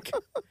was like,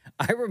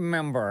 I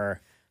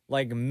remember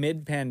like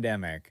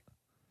mid-pandemic,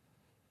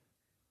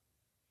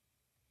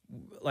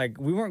 like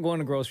we weren't going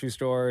to grocery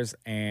stores,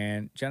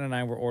 and Jen and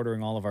I were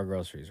ordering all of our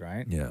groceries,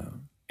 right? Yeah.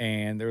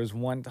 And there was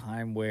one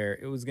time where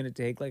it was going to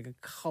take like a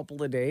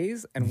couple of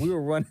days, and we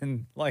were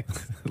running like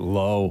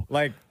Low.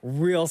 like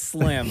real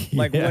slim,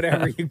 like Yeah.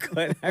 whatever you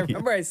could. I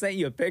remember I sent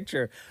you a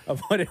picture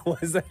of what it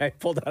was that I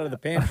pulled out of the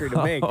pantry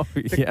to make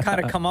to yeah.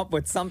 kind of come up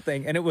with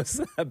something, and it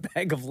was a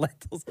bag of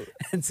lentils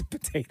and some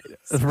potatoes.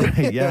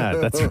 Right. Yeah.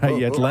 That's right.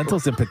 You had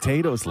lentils and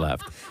potatoes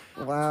left.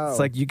 Wow. It's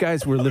like you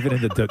guys were living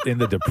in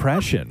the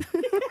depression.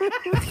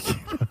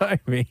 You know what I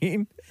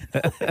mean?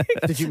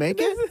 Did you make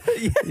it?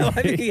 Yeah,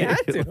 I mean, you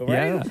had to,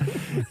 right?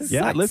 Yeah.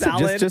 Yeah. Side Listen,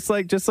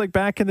 salad. just like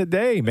back in the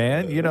day,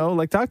 man. You know,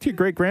 like talk to your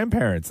great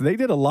grandparents. They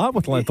did a lot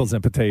with lentils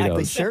and potatoes.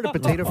 They shared a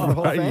potato for the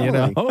whole Right, family. you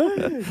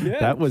know,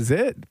 that was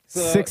it. So-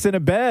 6 in a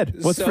bed.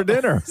 What's for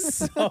dinner?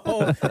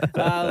 So,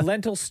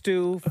 lentil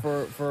stew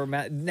for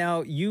Matt.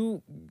 Now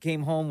you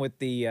came home with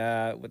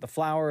the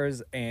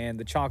flowers and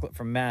the chocolate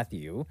from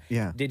Matthew.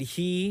 Yeah. Did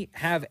he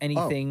have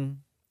anything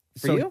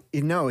for So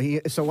you? no,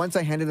 so once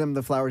I handed him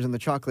the flowers and the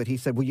chocolate, he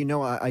said, "Well, you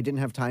know, I didn't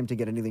have time to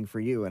get anything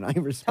for you." And I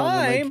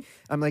responded, Time?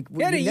 "I'm like, He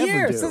well, had a you never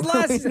year do."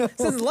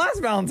 since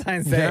last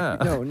Valentine's Day. Yeah.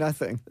 No,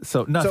 nothing.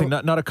 So nothing,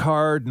 not a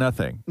card,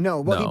 nothing.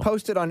 No, well, No. he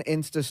posted on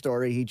Insta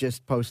story. He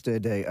just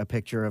posted a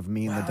picture of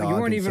me and the Wow, you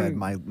dog weren't and said,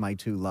 even- my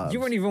two loves. You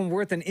weren't even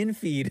worth an in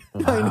feed.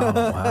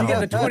 Wow. You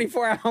got the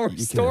 24-hour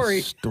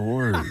story.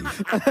 Story.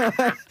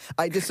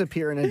 I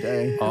disappear in a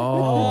day.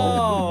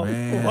 Oh, Oh,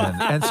 man. wow.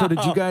 And so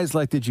did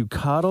you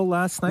cuddle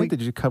last night? Did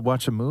you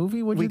watch a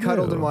movie? What We you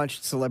cuddled do? and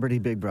watched Celebrity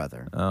Big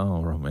Brother.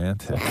 Oh,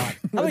 romantic. How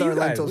With about our you guys?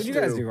 lentil What'd you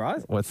guys stew. do,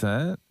 Roz? What's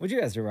that? What'd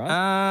you guys do, Roz?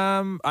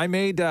 I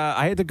made.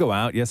 I had to go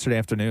out yesterday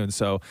afternoon,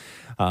 so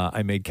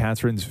I made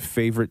Catherine's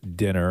favorite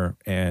dinner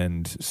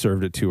and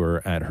served it to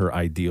her at her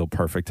ideal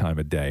perfect time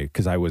of day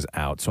because I was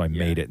out. So I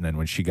made it, and then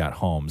when she got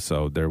home,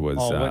 so there was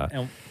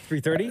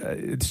 3:30.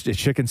 it's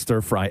chicken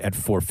stir fry at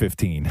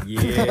 4:15.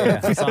 Yeah,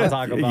 that's what I'm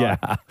talking about. Yeah.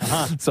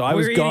 Uh-huh. So I We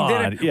was were eating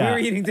gone. dinner- we Yeah. were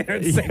eating dinner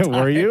at the same time.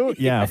 Were you?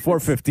 Yeah.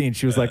 4:15.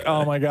 She was like,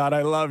 "Oh my god,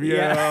 I love you."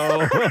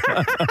 Yeah.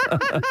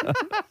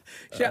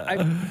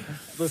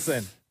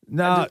 Listen,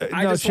 No,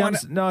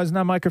 it's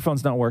not.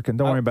 Microphone's not working.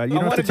 Don't worry about it. You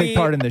don't have to take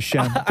part in this,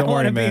 Shem. Don't worry, man. I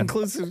want to be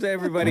inclusive to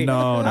everybody.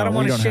 No, I don't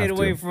want we to don't shade have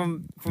away to.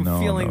 from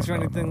feelings or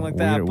anything like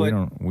that. We But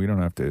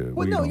don't have to.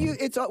 Well, we no,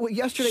 don't-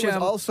 yesterday was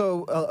Shem.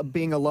 also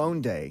being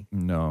alone day.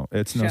 No,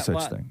 it's no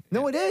such thing.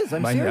 No, it is.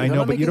 I'm I serious. know, I'm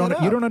not but you making it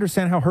don't. You up. don't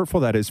understand how hurtful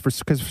that is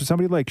because for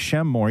somebody like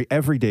Shem Mori,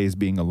 every day is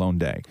being a lone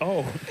day.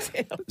 Oh,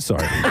 damn.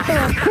 Sorry.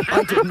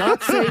 I did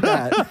not say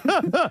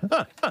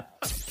that.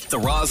 The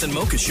Roz and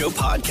Mocha Show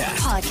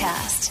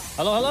podcast.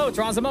 Hello, it's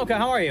Roz and Mocha.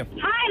 How are you?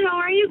 Hi, how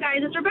are you guys?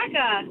 It's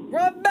Rebecca.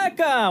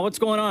 Rebecca, what's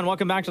going on?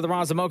 Welcome back to the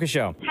Roz and Mocha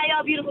Show. How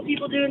y'all beautiful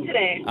people doing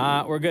today?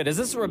 We're good. Is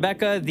this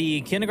Rebecca,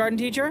 the kindergarten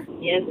teacher?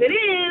 Yes, it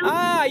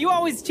is. You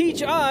always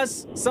teach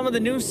us some of the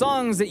new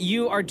songs that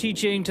you are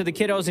teaching to the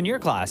kiddos in your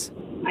class.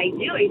 I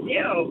do.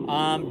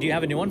 Do you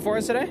have a new one for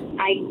us today?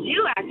 I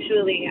do,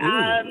 actually.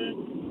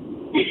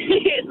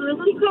 So this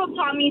one's called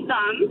Tommy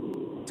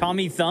Thumb.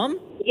 Tommy Thumb?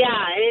 Yeah,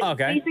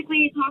 and it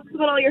basically talks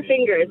about all your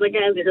fingers. Like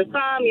it has your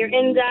thumb, your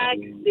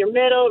index, your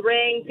middle,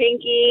 ring,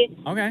 pinky.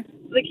 Okay.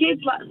 The kids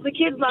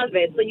love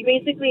it. So you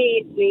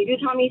basically, when you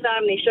do Tommy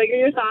Thumb, they show you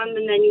your thumb,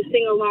 and then you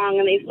sing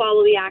along, and they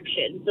follow the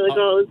action. So it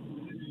goes,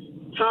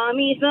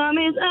 Tommy Thumb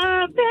is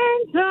up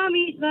and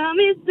Tommy Thumb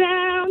is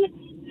down.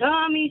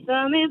 Tommy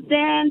Thumb is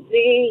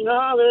dancing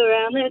all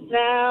around the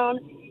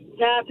town.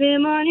 Tap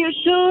him on your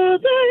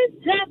shoulders,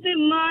 tap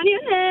him on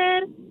your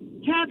head.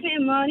 Tap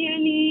him on your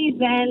knees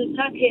and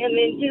tuck him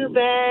into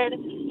bed.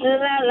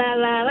 La, la,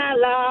 la, la,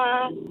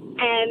 la.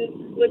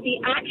 And with the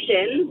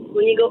action,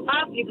 when you go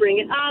up, you bring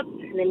it up,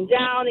 and then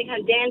down, they kind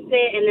of dance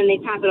it, and then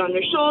they tap it on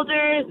their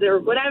shoulders or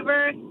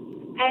whatever.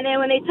 And then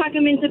when they tuck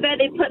him into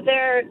bed, they put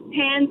their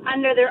hands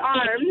under their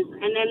arms,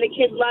 and then the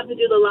kids love to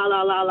do the la,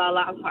 la, la, la,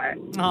 la part.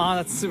 Oh,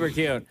 that's super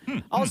cute.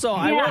 Also,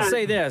 I will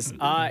say this.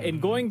 In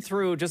going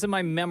through, just in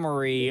my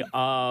memory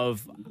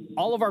of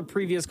all of our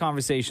previous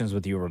conversations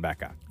with you,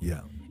 Rebecca.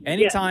 Yeah.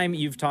 Anytime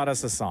you've taught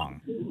us a song,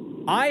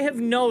 I have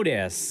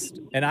noticed,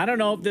 and I don't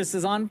know if this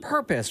is on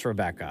purpose,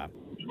 Rebecca,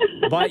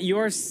 but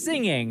you're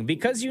singing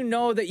because you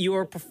know that you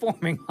are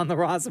performing on the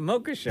Roz and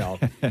Mocha Show.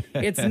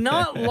 It's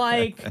not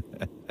like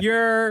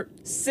you're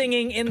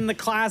singing in the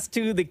class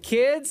to the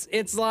kids.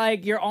 It's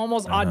like you're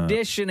almost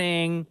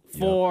auditioning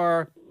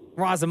for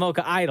Roz and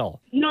Mocha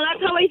Idol. No,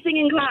 that's how I sing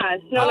in class.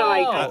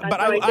 But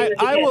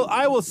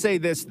I will say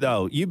this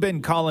though: you've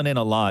been calling in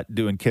a lot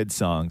doing kids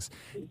songs,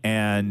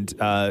 and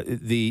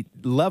the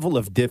level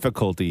of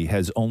difficulty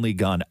has only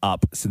gone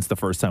up since the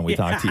first time we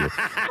talked to you.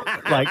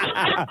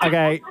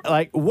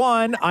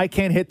 One, I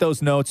can't hit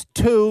those notes.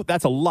 Two,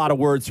 that's a lot of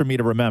words for me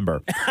to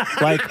remember.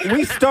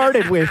 We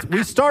started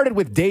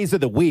with Days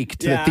of the Week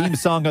to the theme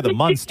song of the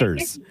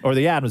Munsters or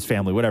the Addams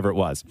Family, whatever it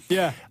was.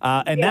 Yeah.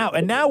 Now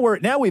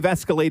we've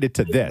escalated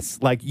to this.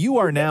 You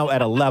are now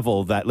at a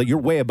level that you're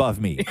way above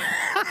me.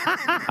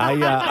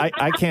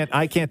 I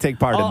can't take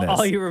part in this.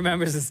 All you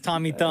remember is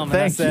Tommy Thumb.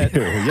 Thank and that's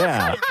you. It.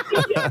 Yeah.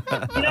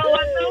 You know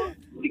what, though?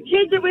 The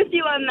kids are with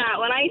you on that.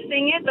 When I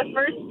sing it, the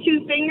first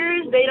two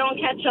fingers, they don't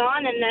catch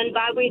on, and then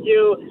we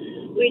do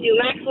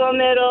Maxwell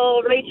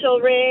Middle, Rachel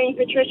Ring,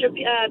 Patricia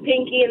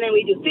Pinky, and then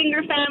we do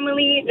Finger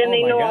Family. Then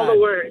they know all the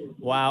words.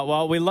 Wow.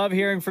 Well, we love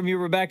hearing from you,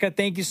 Rebecca.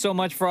 Thank you so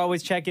much for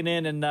always checking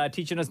in and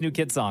teaching us new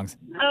kid songs.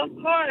 Of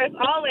course,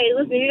 always.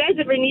 Listen, if you guys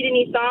ever need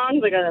any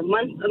songs, like a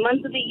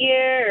month of the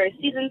year or a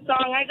season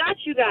song, I got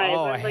you guys.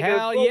 Oh, Like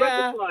hell a full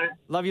yeah. repertoire.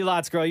 Love you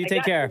lots, girl. You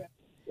take care.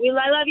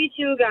 I love you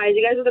too, guys.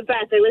 You guys are the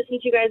best. I listen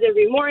to you guys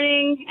every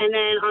morning, and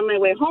then on my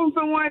way home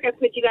from work, I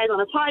put you guys on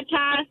a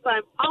podcast. So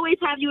I always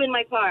have you in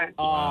my car.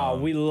 Oh,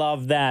 we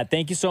love that.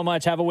 Thank you so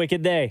much. Have a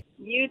wicked day.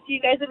 You two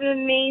guys have an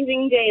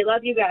amazing day.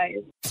 Love you guys.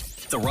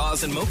 The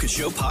Roz and Mocha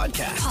Show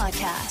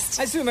podcast.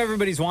 I assume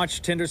everybody's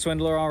watched Tinder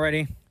Swindler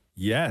already.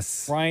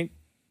 Yes. Right?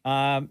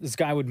 This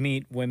guy would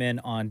meet women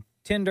on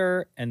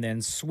Tinder and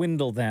then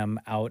swindle them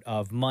out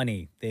of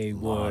money. They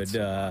would,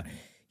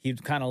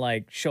 he'd kind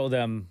of show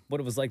them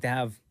what it was like to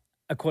have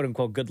a quote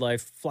unquote good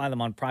life, fly them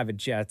on private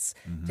jets,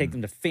 take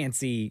them to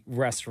fancy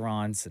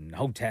restaurants and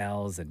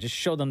hotels, and just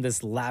show them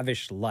this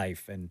lavish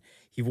life. And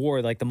he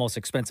wore the most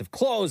expensive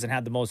clothes and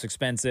had the most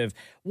expensive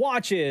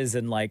watches,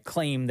 and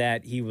claimed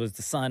that he was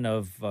the son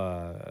of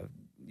a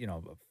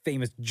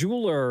famous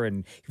jeweler,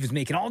 and he was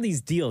making all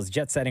these deals,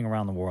 jet setting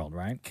around the world,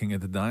 right? King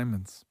of the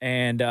diamonds.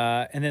 And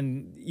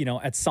then,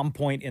 at some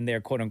point in their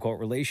quote unquote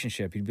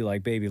relationship, he'd be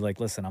like, baby,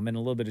 listen, I'm in a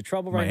little bit of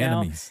trouble right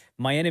now.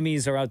 My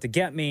enemies are out to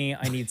get me.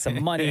 I need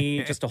some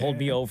money just to hold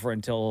me over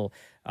until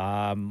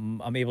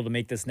I'm able to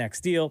make this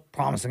next deal.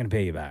 Promise I'm going to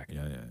pay you back.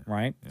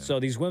 Right? Yeah. So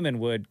these women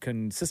would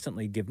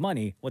consistently give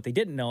money. What they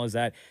didn't know is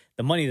that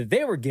the money that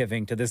they were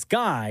giving to this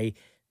guy,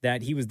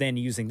 that he was then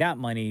using that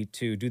money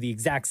to do the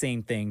exact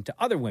same thing to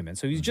other women.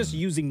 So he's just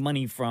using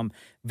money from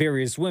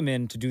various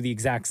women to do the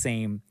exact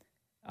same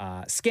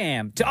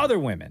scam to other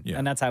women. Yeah.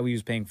 And that's how he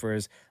was paying for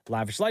his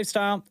lavish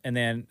lifestyle. And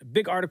then a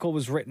big article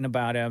was written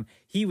about him.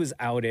 He was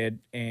outed,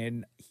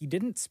 and he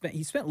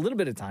spent a little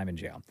bit of time in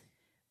jail.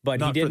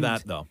 But not he didn't, for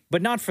that, though.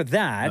 But not for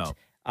that.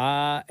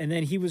 No. And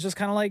then he was just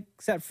kind of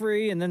set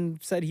free, and then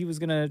said he was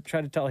going to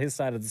try to tell his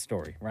side of the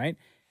story, right?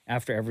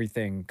 after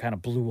everything kind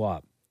of blew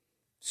up.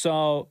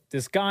 So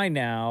this guy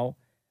now,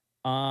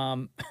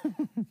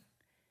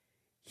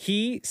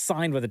 he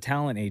signed with a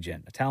talent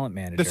agent, a talent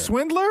manager. The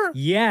swindler?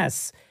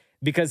 Yes,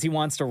 because he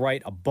wants to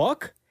write a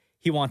book.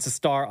 He wants to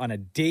star on a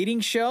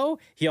dating show.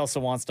 He also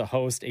wants to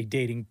host a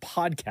dating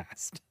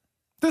podcast.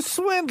 The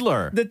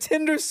swindler. The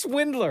Tinder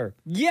swindler.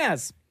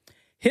 Yes.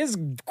 His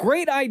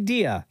great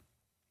idea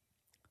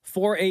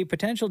for a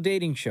potential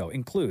dating show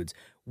includes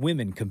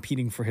women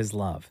competing for his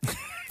love.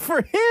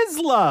 For his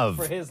love?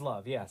 For his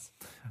love, yes.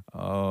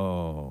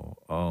 Oh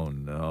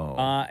no.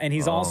 And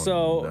he's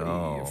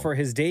also, for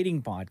his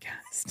dating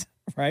podcast,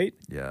 right?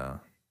 Yeah.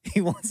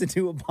 He wants to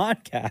do a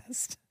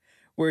podcast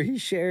where he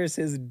shares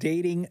his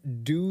dating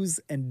do's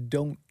and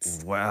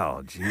don'ts.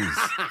 Wow,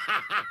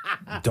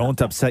 jeez. Don't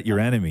upset your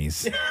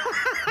enemies.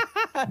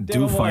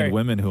 Do find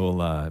women who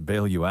will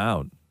bail you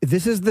out.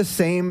 This is the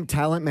same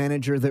talent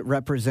manager that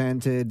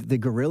represented the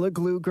Gorilla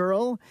Glue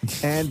girl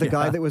and the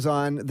guy that was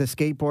on the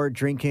skateboard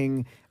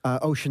drinking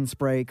ocean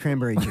spray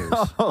cranberry juice.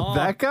 Oh,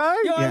 that guy?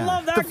 Yo, I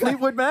love that the guy.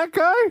 Fleetwood Mac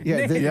guy?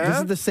 Yeah, this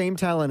is the same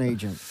talent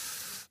agent.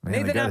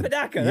 Man, Nathan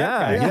Apodaca.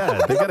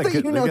 Yeah. They got a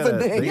good, You know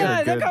the name.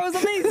 Yeah, that guy was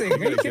amazing.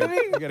 Are you kidding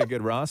me? They got a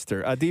good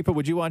roster. Deepa,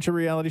 would you watch a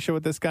reality show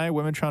with this guy?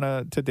 Women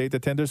trying to date the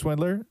Tinder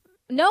swindler?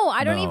 No,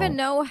 I don't No. even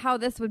know how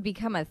this would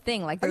become a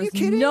thing. Like, Are you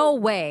there's kidding? no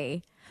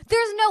way.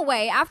 There's no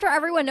way. After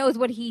everyone knows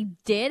what he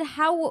did,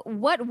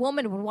 what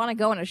woman would want to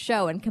go on a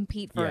show and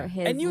compete for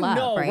his And you love,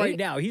 know right?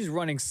 now he's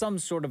running some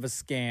sort of a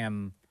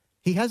scam.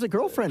 He has a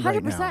girlfriend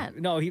right now. 100%.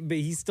 No, but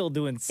he's still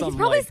doing some. He's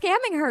probably like,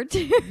 scamming her,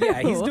 too.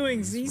 yeah,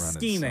 he's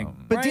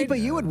scheming. But right?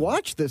 Deepa, you would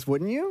watch this,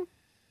 wouldn't you?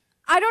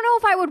 I don't know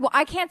if I would.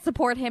 I can't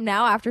support him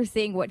now after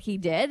seeing what he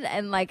did.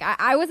 And like,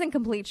 I was in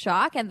complete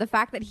shock. And the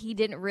fact that he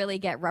didn't really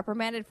get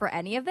reprimanded for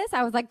any of this,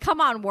 I was like,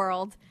 come on,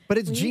 world. But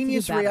it's We need to do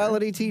genius better.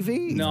 reality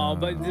TV. No,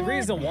 but the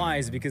reason why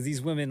is because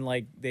these women,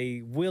 like,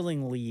 they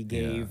willingly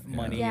gave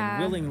money Yeah.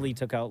 and willingly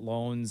took out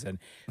loans and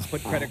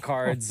put credit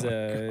cards,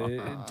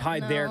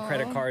 tied their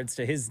credit cards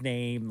to his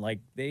name. Like,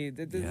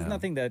 there's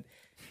nothing that.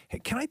 Hey,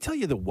 can I tell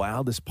you the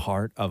wildest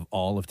part of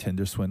all of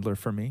Tinder Swindler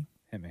for me?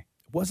 Hit me.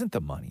 It wasn't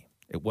the money.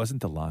 It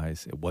wasn't the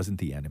lies. It wasn't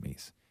the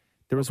enemies.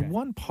 There was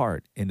one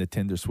part in the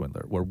Tinder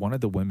Swindler where one of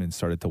the women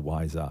started to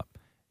wise up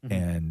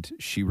and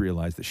she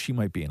realized that she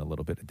might be in a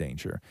little bit of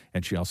danger.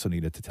 And she also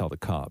needed to tell the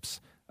cops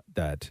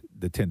that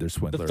the Tinder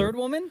Swindler. The third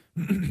woman?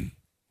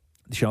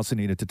 She also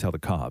needed to tell the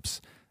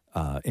cops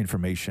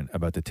information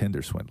about the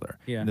Tinder Swindler.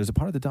 Yeah. And there's a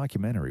part of the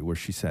documentary where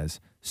she says,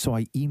 so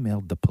I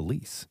emailed the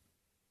police.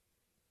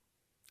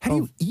 How do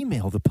you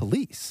email the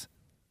police?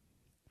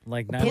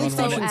 Like Police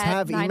 911. stations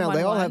have email.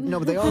 They all have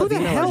they all Who have the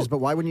email hell- addresses, but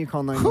why wouldn't you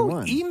call Who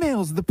 911?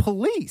 emails the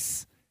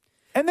police?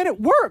 And then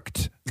it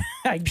worked.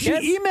 She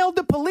guess- emailed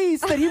the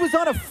police that he was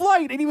on a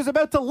flight and he was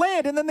about to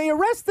land, and then they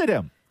arrested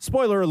him.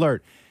 Spoiler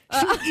alert.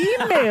 She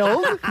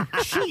emailed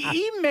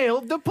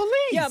the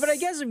police. Yeah, but I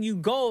guess if you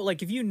go,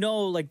 like, if you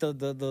know, like, the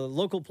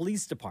local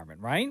police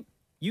department, right?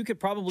 You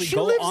could probably She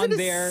go lives on in a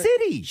their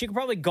city. She could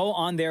probably go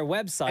on their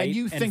website And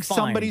you think find-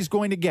 somebody's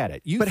going to get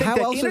it. You But think how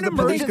that else in is an the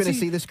police going to emergency-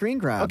 see the screen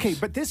grabs? Okay,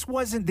 but this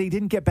wasn't, they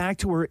didn't get back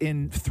to her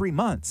in 3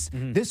 months.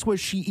 This was,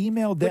 she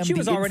emailed them But she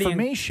was the already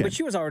information. but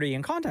she was already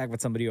in contact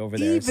with somebody over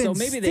there, so Even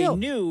maybe still, they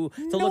knew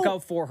to look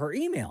out for her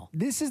email.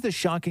 This is the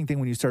shocking thing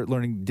when you start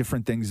learning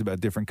different things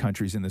about different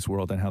countries in this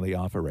world and how they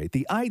operate.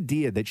 The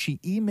idea that she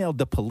emailed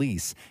the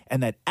police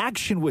and that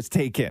action was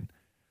taken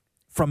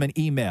from an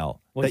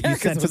email Well, that yeah, you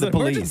 'cause sent it to was the an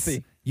police.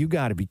 emergency. You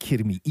got to be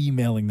kidding me,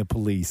 emailing the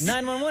police.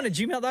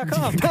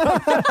 911@gmail.com.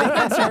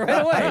 Answer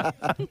right away.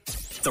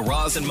 The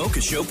Roz and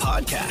Mocha Show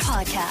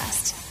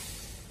podcast.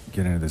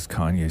 Get into this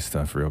Kanye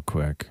stuff real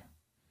quick.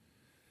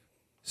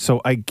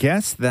 So I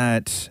guess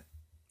that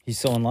he's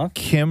so in love.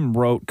 Kim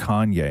wrote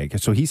Kanye.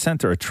 So he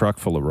sent her a truck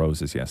full of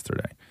roses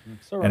yesterday.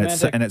 So and,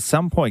 romantic. at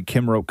some point,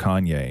 Kim wrote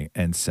Kanye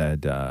and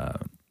said,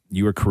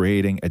 you are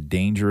creating a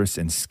dangerous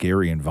and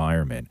scary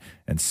environment,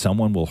 and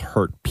someone will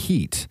hurt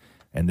Pete,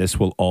 and this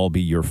will all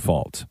be your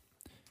fault.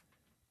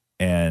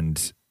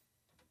 And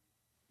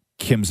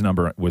Kim's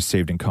number was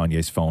saved in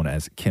Kanye's phone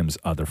as Kim's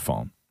other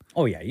phone.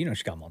 Oh, yeah, you know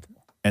she got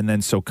multiple. And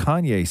then so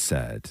Kanye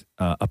said,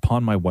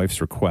 upon my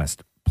wife's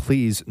request,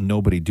 please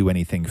nobody do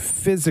anything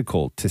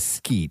physical to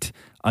Skeet.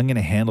 I'm going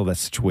to handle that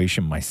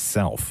situation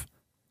myself.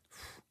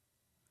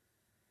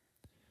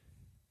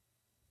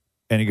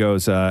 And he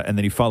goes, and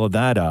then he followed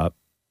that up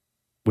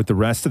with the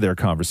rest of their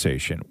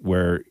conversation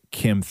where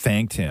Kim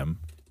thanked him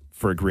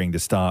for agreeing to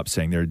stop,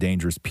 saying there are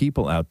dangerous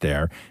people out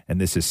there and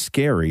this is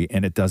scary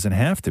and it doesn't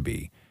have to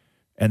be.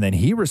 And then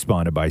he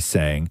responded by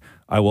saying,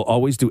 I will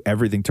always do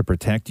everything to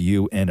protect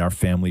you and our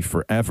family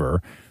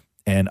forever.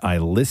 And I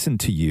listened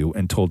to you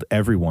and told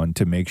everyone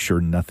to make sure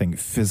nothing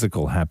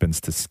physical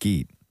happens to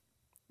Skeet.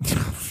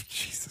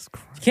 Jesus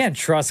Christ. You can't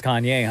trust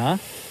Kanye, huh?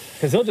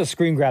 Because he'll just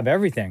screen grab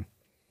everything.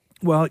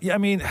 Well, yeah, I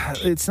mean,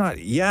 it's not.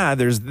 Yeah,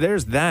 there's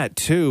that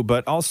too,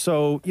 but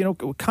also,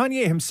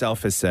 Kanye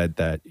himself has said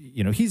that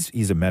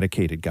he's a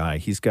medicated guy.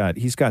 He's got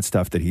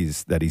stuff that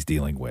he's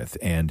dealing with,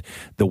 and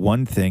the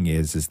one thing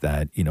is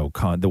that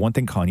the one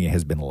thing Kanye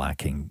has been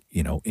lacking,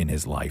 in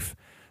his life,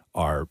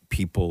 are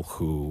people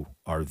who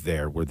are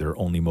there where their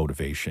only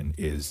motivation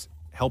is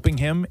helping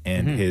him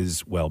and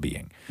his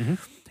well-being.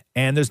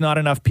 And there's not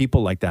enough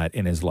people like that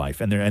in his life,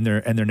 and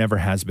there never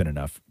has been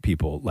enough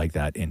people like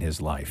that in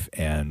his life.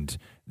 And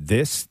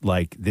this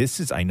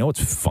is, I know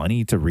it's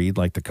funny to read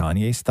like the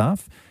Kanye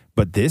stuff,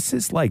 but this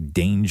is like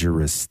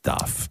dangerous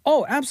stuff.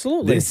 Oh,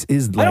 absolutely. This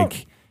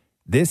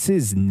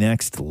is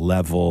next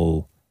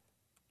level.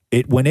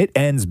 When it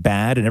ends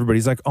bad, and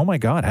everybody's like, "Oh my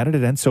God, how did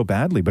it end so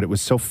badly?" But it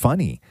was so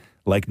funny.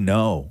 Like,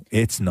 no,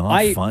 it's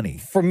not funny.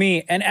 For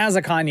me, and as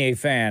a Kanye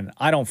fan,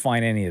 I don't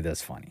find any of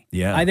this funny.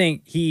 Yeah. I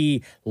think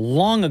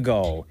long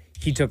ago,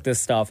 he took this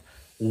stuff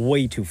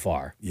way too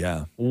far.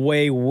 Yeah.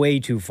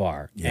 Way too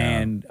far. Yeah.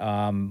 And,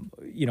 and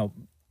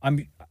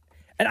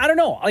I don't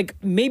know, like,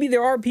 maybe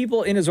there are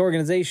people in his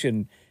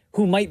organization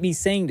who might be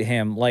saying to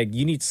him, like,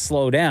 you need to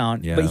slow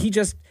down. Yeah. But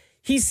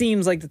he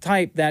seems like the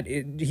type that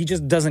he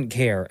just doesn't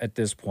care at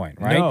this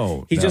point,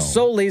 right? He's just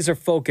so laser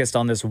focused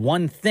on this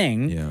one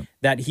thing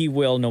that he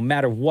will, no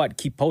matter what,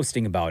 keep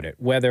posting about it.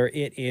 Whether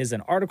it is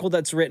an article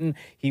that's written,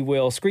 he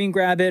will screen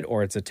grab it,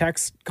 or it's a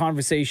text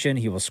conversation,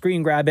 he will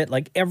screen grab it.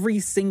 Like every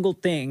single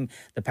thing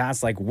the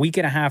past week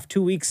and a half,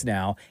 2 weeks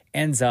now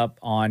ends up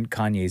on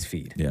Kanye's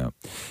feed. Yeah.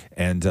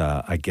 And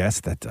I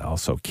guess that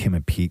also Kim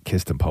and Pete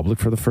kissed in public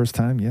for the first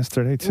time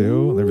yesterday,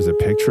 too. Ooh, there was a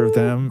picture of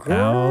them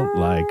out.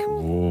 Like,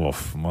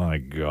 woof, my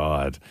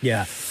God.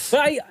 Yeah.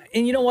 But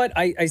and you know what?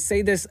 I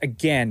say this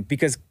again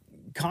because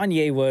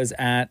Kanye was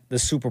at the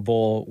Super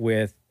Bowl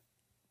with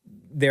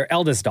their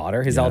eldest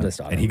daughter, his eldest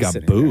daughter. And he got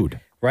booed.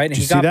 There, right? And Did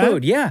he you see got that?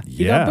 booed. Yeah.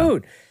 He got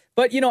booed.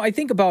 But, I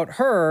think about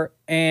her,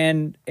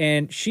 and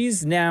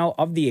she's now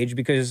of the age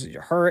because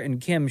her and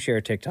Kim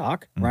share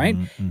TikTok, right?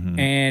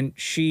 And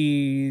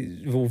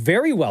she's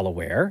very well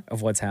aware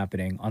of what's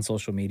happening on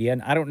social media.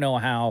 And I don't know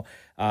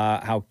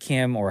how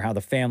Kim or how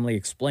the family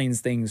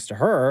explains things to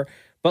her.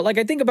 But,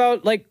 I think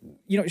about,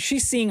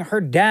 she's seeing her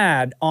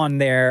dad on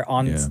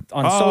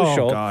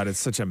social. Oh, God, it's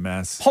such a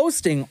mess.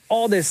 Posting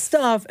all this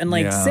stuff and,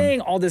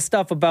 saying all this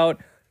stuff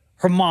about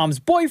her mom's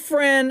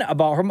boyfriend,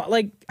 about her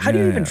how do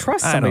you even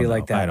trust somebody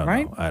like that,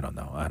 right? I don't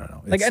know.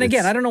 And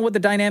again, I don't know what the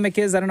dynamic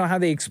is. I don't know how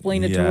they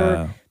explain it to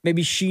her.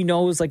 Maybe she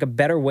knows a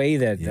better way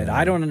that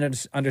I don't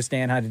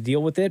understand how to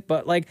deal with it.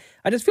 But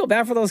I just feel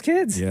bad for those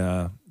kids.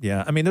 Yeah.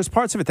 I mean, there's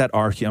parts of it that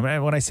are.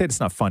 When I say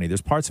it's not funny,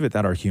 there's parts of it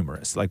that are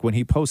humorous. Like when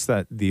he posts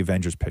the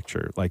Avengers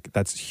picture,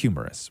 that's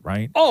humorous,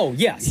 right? Oh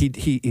yes.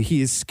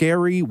 He is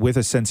scary with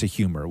a sense of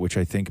humor, which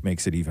I think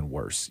makes it even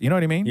worse. You know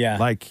what I mean? Yeah.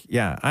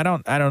 I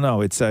don't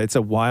know. It's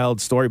a wild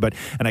story,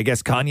 and I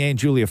guess Kanye and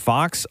Julia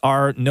Fox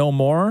are no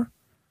more.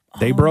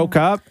 They broke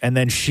up, and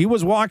then she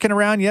was walking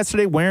around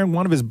yesterday wearing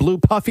one of his blue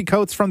puffy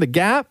coats from the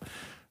Gap.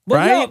 Well,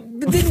 right?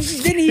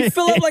 Didn't he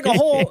fill up a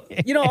whole,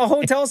 a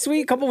hotel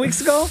suite a couple weeks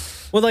ago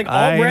with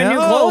all brand new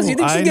clothes? You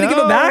think she's going to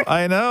give it back?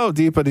 I know,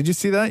 Deepa. Did you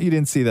see that? You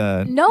didn't see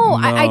that? No.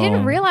 I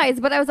didn't realize,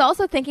 but I was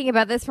also thinking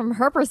about this from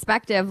her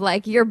perspective.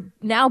 Your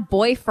now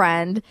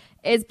boyfriend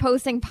is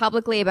posting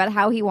publicly about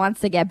how he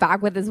wants to get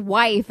back with his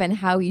wife and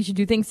how he should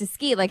do things to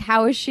ski.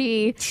 How is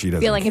she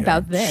feeling care.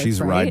 about this? She's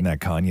right? riding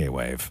that Kanye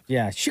wave.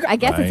 Yeah. I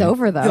guess it's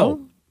over, though.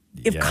 Yo,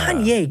 if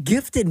Kanye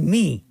gifted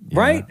me,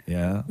 right?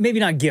 Yeah.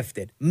 Maybe not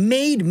gifted,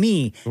 made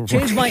me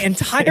change my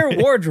entire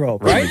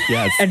wardrobe, right?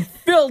 Yes. And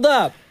filled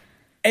up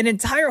an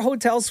entire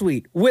hotel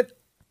suite with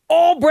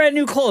all brand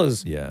new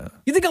clothes. Yeah.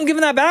 You think I'm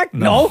giving that back?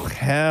 No.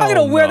 I'm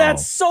going to wear that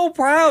so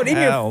proud in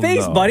your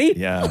face, buddy.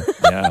 Yeah.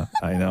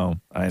 I know.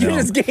 You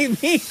just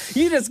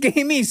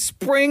gave me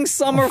spring,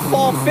 summer,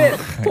 fall fit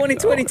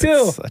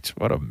 2022.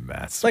 What a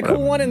mess. Who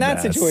won in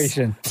that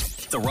situation?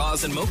 The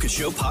Roz and Mocha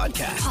Show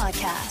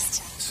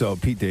podcast. So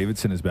Pete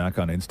Davidson is back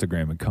on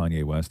Instagram, and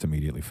Kanye West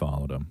immediately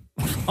followed him.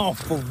 Oh,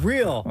 for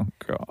real? Oh,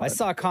 God. I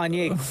saw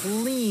Kanye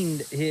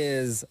cleaned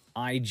his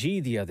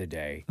IG the other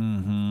day.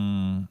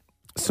 Mm-hmm.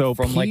 So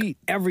from Pete,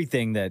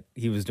 everything that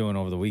he was doing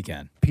over the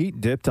weekend. Pete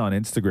dipped on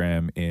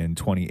Instagram in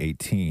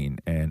 2018,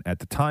 and at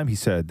the time he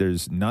said,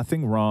 "There's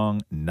nothing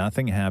wrong,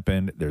 nothing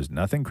happened, there's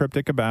nothing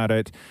cryptic about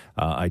it.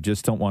 I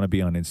just don't want to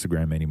be on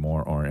Instagram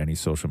anymore or any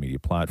social media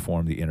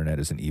platform. The internet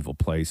is an evil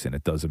place, and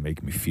it doesn't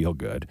make me feel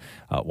good.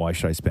 Why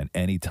should I spend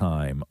any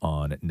time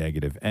on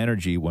negative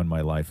energy when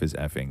my life is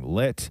effing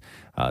lit?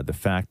 The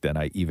fact that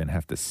I even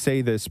have to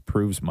say this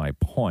proves my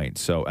point."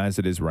 So as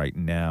it is right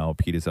now,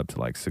 Pete is up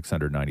to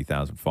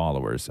 690,000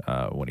 followers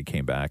when he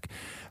came back.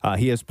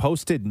 He has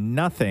posted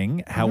nothing.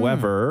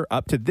 However,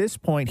 up to this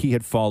point, he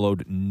had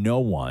followed no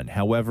one.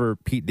 However,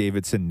 Pete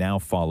Davidson now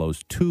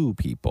follows two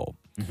people,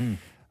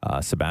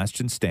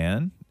 Sebastian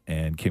Stan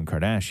and Kim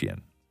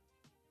Kardashian.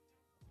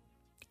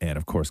 And,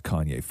 of course,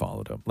 Kanye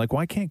followed him.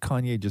 Why can't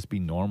Kanye just be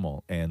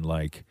normal and,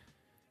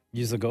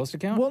 use the ghost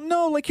account? Well,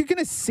 no, you're going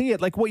to see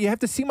it. You have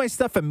to see my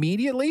stuff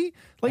immediately?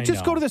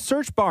 Just go know. to the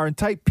search bar and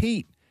type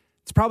Pete.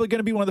 It's probably going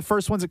to be one of the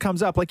first ones that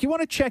comes up. Like, you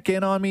want to check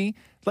in on me?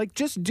 Like,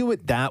 just do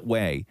it that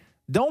way.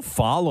 Don't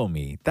follow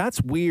me.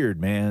 That's weird,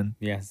 man.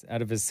 Yes,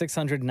 out of his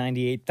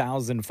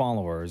 698,000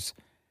 followers,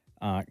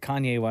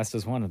 Kanye West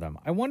is one of them.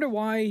 I wonder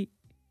why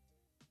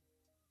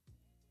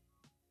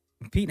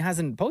Pete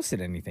hasn't posted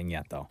anything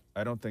yet, though.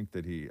 I don't think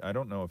that I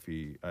don't know if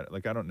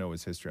I don't know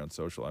his history on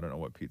social. I don't know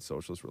what Pete's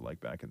socials were like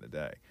back in the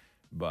day.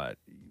 But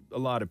a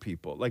lot of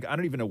people, like, I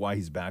don't even know why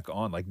he's back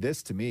on. Like,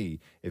 this to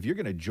me, if you're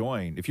going to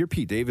join, if you're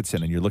Pete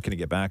Davidson and you're looking to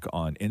get back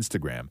on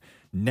Instagram,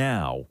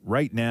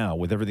 right now,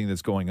 with everything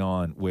that's going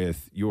on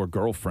with your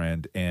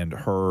girlfriend and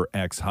her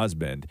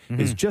ex-husband,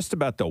 is just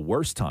about the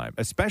worst time,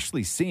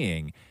 especially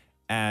seeing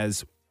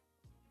as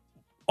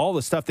all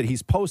the stuff that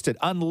he's posted,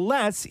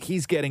 unless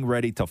he's getting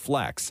ready to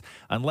flex,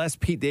 unless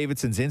Pete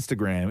Davidson's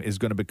Instagram is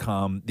going to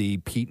become the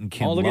Pete and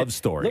Kim love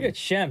story. Look at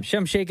Shem.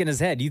 Shem shaking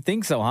his head. You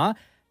think so, huh?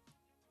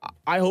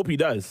 I hope he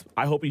does.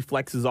 I hope he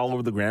flexes all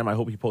over the gram. I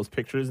hope he posts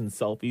pictures and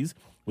selfies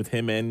with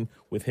him and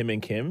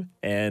Kim,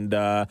 and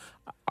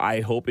I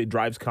hope it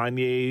drives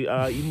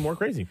Kanye even more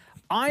crazy.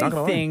 I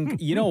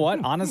think, you know what?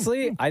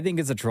 Honestly, I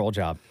think it's a troll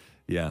job.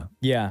 Yeah.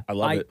 Yeah. I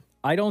love it.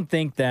 I don't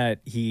think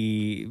that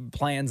he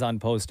plans on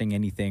posting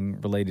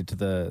anything related to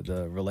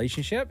the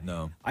relationship.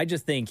 No. I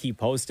just think he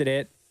posted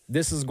it.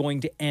 This is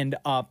going to end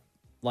up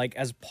like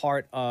as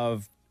part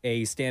of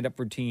a stand-up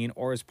routine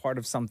or as part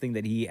of something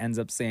that he ends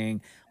up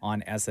saying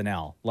on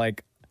SNL.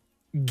 Like,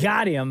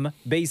 got him,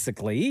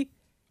 basically.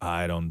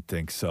 I don't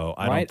think so.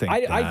 I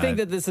think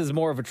that this is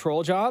more of a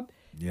troll job.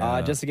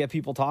 Yeah. Just to get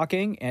people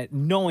talking and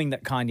knowing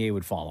that Kanye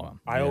would follow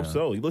him. I hope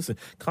so. Listen,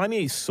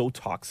 Kanye is so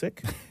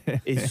toxic.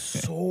 Is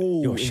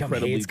so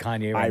incredibly. Hates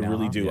Kanye right I now,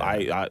 really huh? do.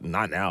 Yeah. I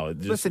not now.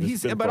 Listen,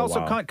 but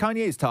also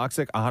Kanye is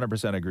toxic.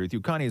 100% agree with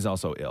you. Kanye is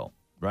also ill,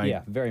 right?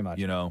 Yeah, very much.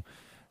 You know.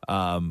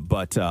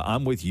 But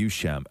I'm with you,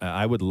 Shem.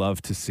 I would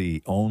love to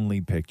see only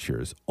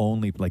pictures,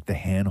 only like the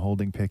hand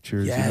holding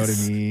pictures. Yes, you know what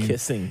I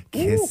mean?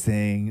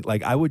 Kissing. Ooh.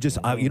 Like I would just,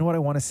 you know what I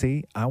want to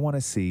see? I want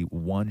to see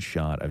one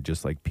shot of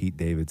just like Pete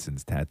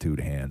Davidson's tattooed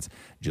hands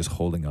just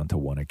holding onto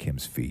one of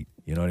Kim's feet.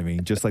 You know what I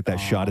mean? Just like that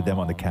shot of them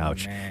on the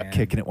couch,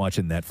 kicking it,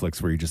 watching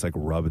Netflix, where you're just like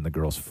rubbing the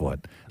girl's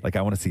foot. Like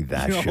I want to see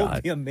that You know, shot. it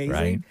would be amazing.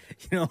 Right?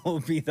 You know, it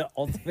would be the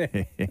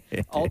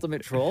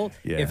ultimate troll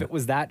Yeah. if it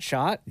was that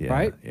shot, Yeah,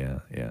 right?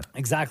 Yeah.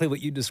 Exactly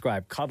what you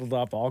described. Cuddled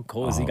up, all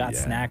cozy, Oh, got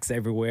yeah. snacks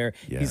everywhere.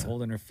 Yeah. He's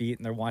holding her feet,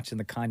 and they're watching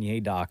the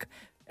Kanye doc,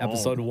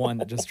 episode 1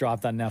 that just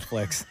dropped on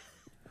Netflix.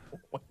 Oh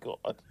my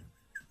God.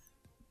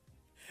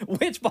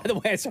 Which, by the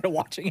way, I started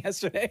watching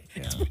yesterday.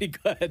 It's pretty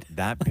good.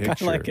 That I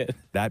picture, like it.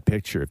 that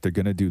picture, if they're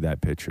going to do that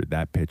picture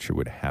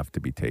would have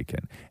to be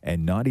taken.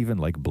 And not even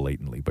like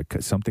blatantly,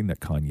 but something that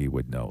Kanye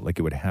would know. Like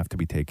it would have to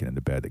be taken in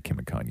the bed that Kim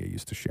and Kanye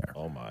used to share.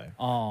 Oh, my.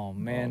 Oh,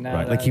 man. now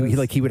Right, like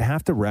that he would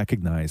have to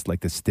recognize like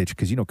the stitch,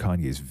 because you know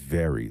Kanye is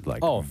very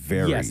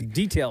yes,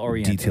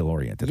 detail-oriented.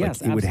 detail-oriented.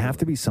 Yes, like it would have absolutely.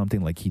 to be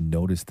something like he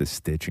noticed the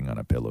stitching on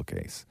a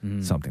pillowcase,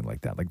 something like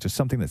that, like just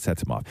something that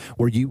sets him off.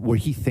 Where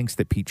he thinks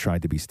that Pete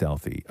tried to be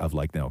stealthy, of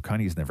like, no,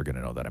 Kanye's never going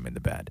to know that I'm in the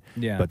bed.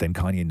 Yeah. But then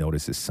Kanye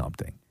notices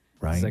something,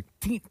 right? It's like,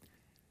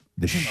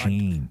 the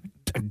sheen.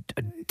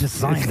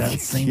 design that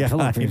same Yeah,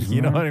 pillowcase,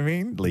 you know right? what I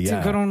mean?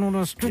 Yeah. I don't know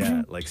the stitching.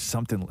 Yeah, like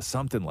something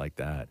like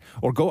that.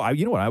 Or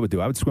you know what I would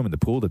do? I would swim in the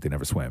pool that they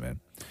never swam in.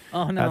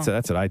 Oh, no.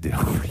 That's what I do.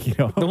 You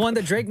know, The one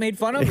that Drake made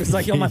fun of? It's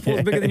like, yo, my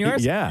pool's bigger than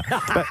yours? Yeah,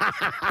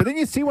 but then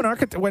you see when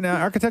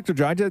Architecture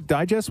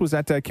Digest was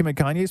at Kim and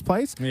Kanye's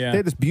place, they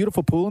had this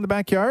beautiful pool in the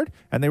backyard,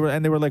 and they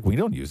were like, we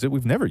don't use it.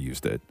 We've never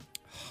used it.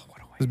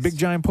 This big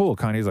giant pool.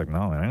 Kanye's like,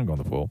 no, I ain't going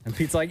to the pool. And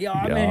Pete's like, yo,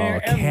 I'm in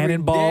here every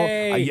cannonball.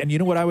 day. And you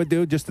know what I would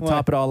do just to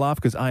top it all off?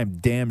 Because I am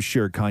damn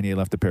sure Kanye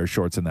left a pair of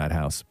shorts in that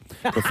house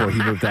before he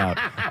moved out.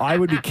 I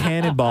would be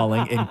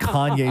cannonballing in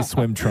Kanye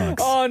swim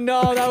trunks. Oh,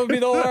 no, that would be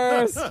the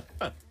worst.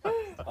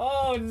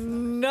 Oh,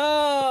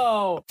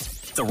 no.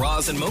 The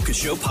Roz and Mocha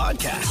Show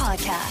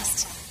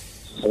podcast.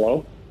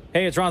 Hello?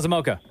 Hey, it's Roz and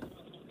Mocha.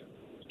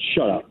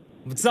 Shut up.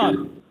 What's up?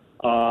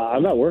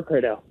 I'm at work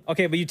right now.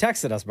 Okay, but you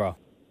texted us, bro.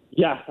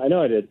 Yeah, I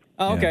know I did.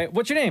 Oh, okay.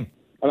 What's your name?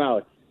 I'm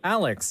Alex.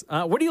 Alex.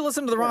 Where do you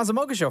listen to the Roz and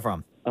Mocha Show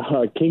from?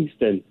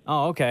 Kingston.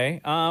 Oh,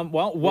 okay.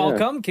 Well,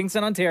 welcome,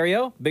 Kingston,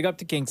 Ontario. Big up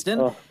to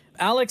Kingston.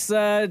 Alex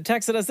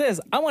texted us this.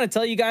 I want to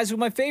tell you guys who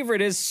my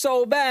favorite is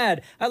so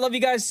bad. I love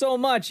you guys so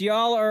much.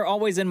 Y'all are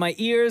always in my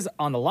ears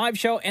on the live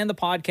show and the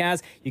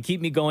podcast. You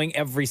keep me going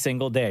every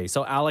single day.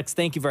 So, Alex,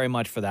 thank you very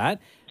much for that.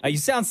 You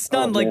sound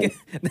stunned like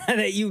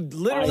that you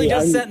literally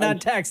just sent that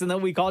text and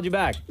then we called you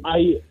back.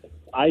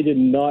 I did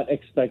not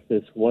expect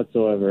this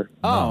whatsoever.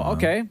 Oh,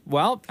 okay.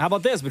 Well, how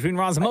about this? Between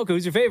Roz and Mocha,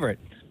 who's your favorite?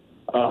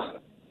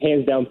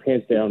 Hands down,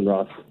 pants down,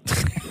 Ross.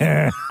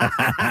 You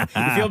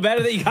feel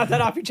better that you got that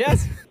off your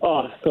chest?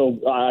 Oh,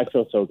 I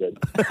feel so good.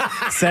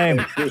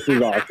 Same. This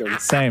is awesome.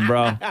 Same,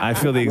 bro. I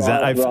feel the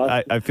exact.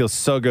 I feel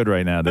so good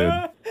right now, dude.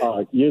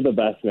 You're the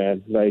best,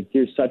 man. Like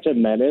you're such a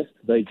menace.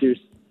 Like you're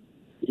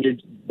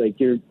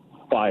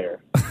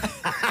fire.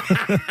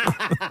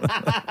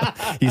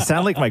 You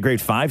sound like my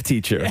grade 5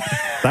 teacher.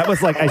 That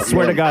was like, I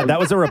swear to God, that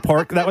was a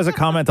report. That was a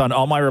comment on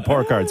all my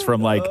report cards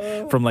from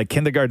like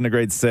kindergarten to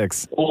grade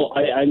 6. Well,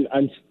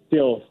 I'm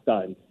still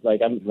stunned.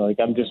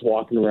 I'm just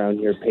walking around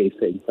here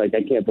pacing. Like,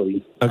 I can't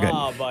believe. Okay.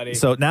 Oh, buddy.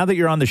 So now that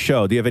you're on the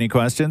show, do you have any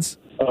questions?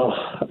 Oh,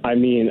 I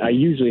mean, I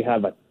usually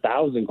have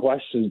 1,000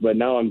 questions, but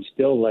now I'm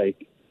still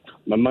like,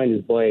 my mind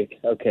is blank.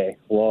 Okay,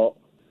 well,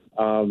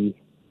 I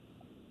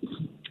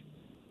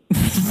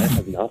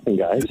have nothing,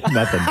 guys.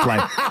 Nothing.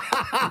 Blank.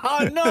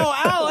 Oh, no,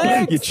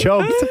 Alex. You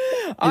choked.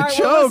 All right,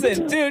 well,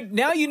 listen, dude,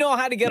 now you know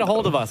how to get a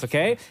hold of us,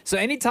 okay? So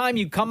anytime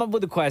you come up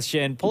with a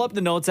question, pull up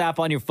the Notes app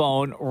on your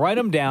phone, write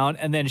them down,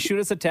 and then shoot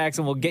us a text,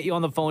 and we'll get you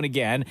on the phone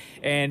again.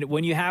 And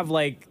when you have,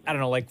 4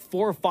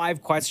 or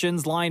 5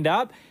 questions lined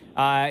up,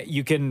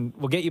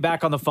 we'll get you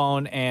back on the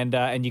phone,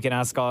 and you can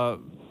ask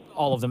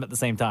all of them at the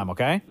same time,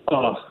 okay?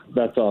 Oh,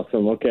 that's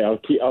awesome. Okay,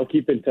 I'll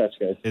keep in touch,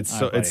 guys.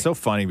 It's so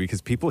funny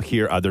because people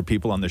hear other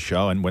people on the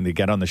show, and when they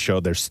get on the show,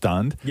 they're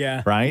stunned.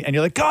 Yeah. Right? And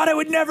you're like, God, I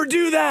would never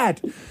do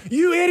that.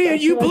 You idiot.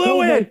 You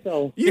blew it.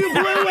 You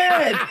blew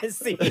it.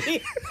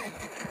 See?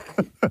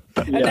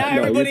 And now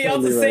everybody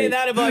else is saying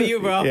that about you,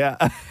 bro. Yeah.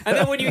 And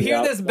then when you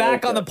hear this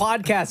back on the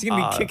podcast, you're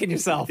going to be kicking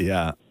yourself.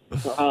 Yeah.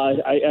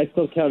 I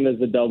still count it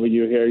as a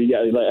W here. Yeah,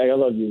 I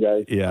love you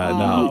guys.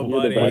 Yeah,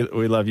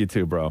 we love you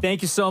too, bro.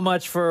 Thank you so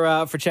much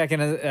for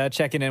checking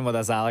in with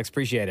us, Alex.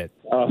 Appreciate it.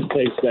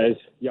 Thanks, guys.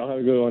 Y'all have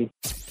a good one.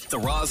 The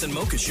Roz and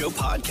Mocha Show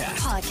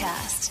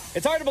podcast.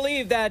 It's hard to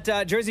believe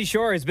that Jersey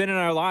Shore has been in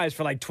our lives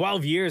for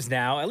 12 years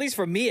now. At least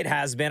for me, it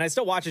has been. I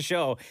still watch the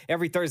show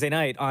every Thursday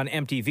night on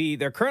MTV.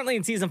 They're currently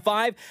in season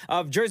 5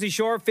 of Jersey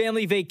Shore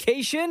Family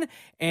Vacation.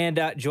 And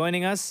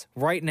joining us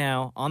right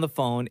now on the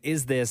phone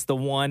is the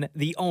one,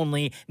 the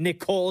only,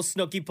 Nicole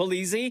Snooki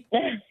Polizzi.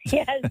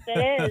 Yes,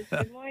 it is.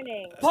 Good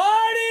morning.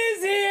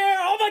 Party's here!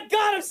 Oh my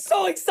God, I'm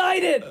so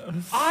excited!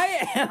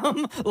 I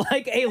am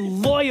like a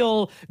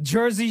loyal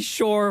Jersey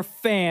Shore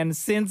fan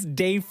since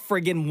day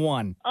friggin'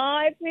 one. Oh,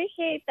 I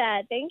appreciate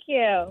that. Thank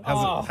you.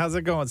 How's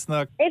it going,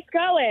 Snook? It's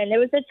going. It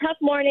was a tough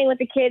morning with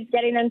the kids,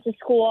 getting them to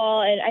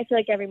school, and I feel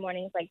like every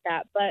morning is like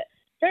that. But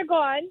they're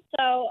gone,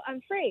 so I'm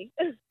free.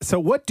 So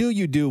what do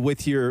you do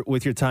with your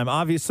time?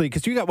 Obviously,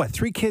 because you got,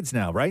 3 kids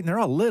now, right? And they're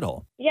all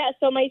little. Yeah,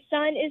 so my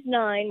son is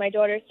 9, my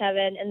daughter's 7,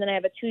 and then I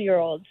have a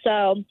 2-year-old.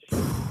 So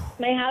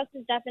my house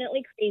is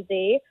definitely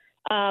crazy.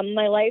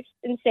 My life's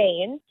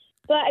insane.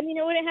 But, I mean,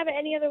 I wouldn't have it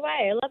any other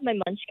way. I love my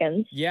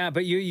munchkins. Yeah,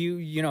 but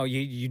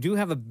you do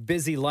have a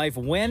busy life.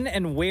 When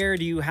and where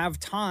do you have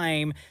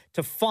time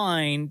to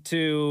find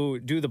to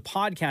do the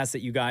podcast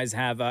that you guys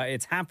have?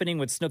 It's happening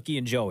with Snooki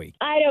and Joey.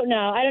 I don't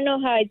know. I don't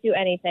know how I do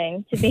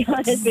anything, to be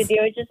honest with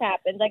you. It just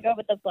happens. I go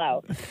with the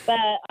flow.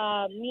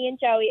 But me and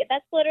Joey,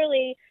 that's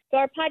literally, so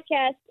our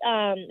podcast,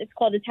 it's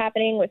called It's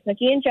Happening with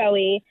Snooki and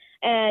Joey.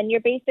 And you're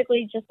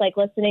basically just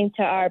listening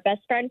to our best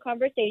friend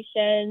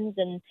conversations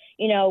and,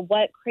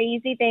 what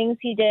crazy things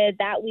he did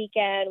that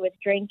weekend with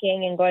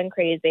drinking and going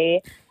crazy.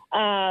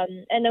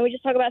 And then we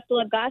just talk about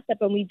celeb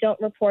gossip, and we don't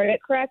report it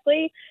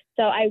correctly.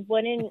 So I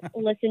wouldn't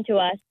listen to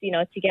us,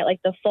 to get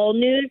the full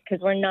news,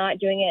 because we're not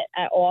doing it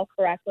at all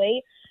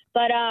correctly.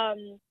 But,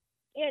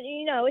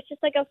 it's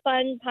just a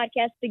fun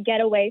podcast to get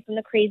away from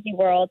the crazy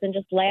world and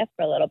just laugh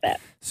for a little bit.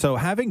 So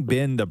having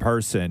been the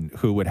person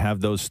who would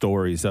have those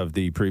stories of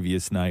the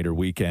previous night or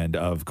weekend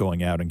of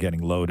going out and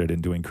getting loaded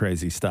and doing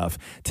crazy stuff,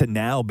 to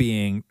now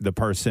being the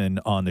person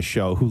on the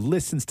show who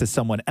listens to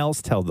someone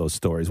else tell those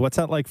stories, what's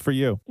that like for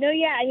you? No,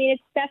 yeah. I mean,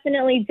 it's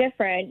definitely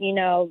different.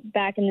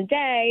 Back in the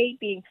day,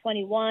 being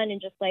 21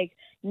 and just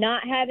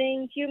not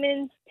having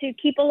humans to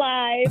keep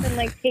alive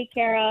and take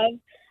care of.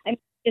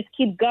 Just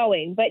keep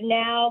going. But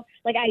now,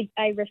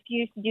 I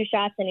refuse to do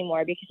shots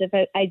anymore, because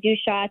if I do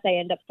shots, I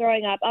end up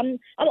throwing up. I'm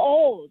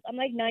old. I'm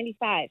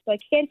 95, so I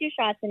can't do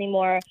shots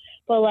anymore.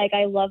 But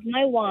I love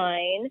my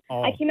wine.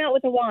 Oh. I came out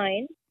with a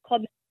wine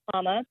called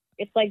Mama.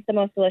 It's the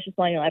most delicious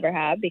wine you'll ever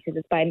have, because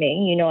it's by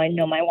me. I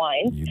know my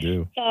wine. You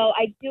do. So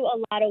I do a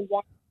lot of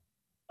wine.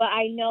 But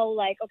I know,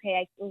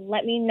 okay,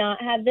 let me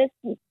not have this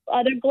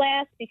other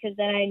glass, because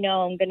then I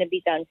know I'm going to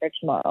be done for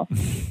tomorrow.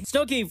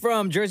 Snooki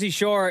from Jersey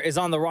Shore is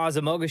on the Roz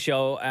and Mocha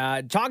Show.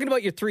 Talking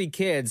about your 3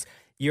 kids,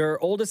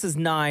 your oldest is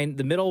 9.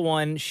 The middle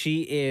one,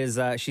 she's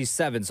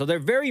 7. So they're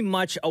very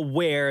much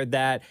aware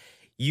that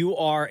you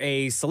are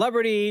a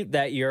celebrity,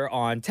 that you're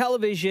on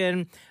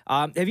television.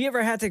 Have you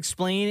ever had to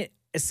explain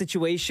a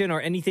situation or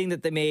anything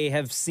that they may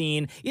have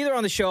seen either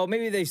on the show,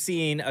 maybe they've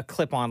seen a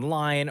clip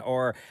online,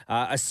 or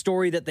a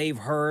story that they've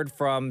heard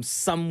from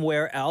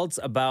somewhere else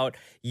about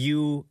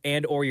you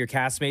and or your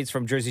castmates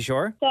from Jersey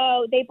Shore?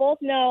 So they both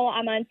know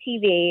I'm on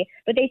TV,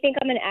 but they think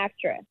I'm an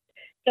actress.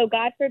 So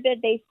God forbid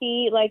they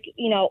see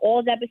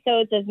old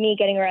episodes of me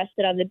getting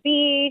arrested on the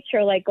beach,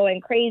 or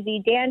going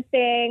crazy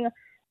dancing.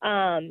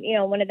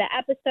 One of the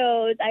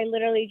episodes, I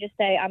literally just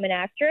say I'm an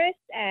actress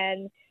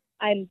and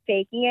I'm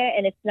faking it,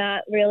 and it's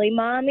not really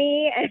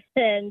mommy,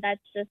 and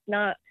that's just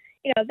not,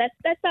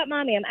 that's not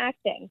mommy. I'm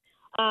acting.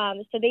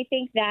 So they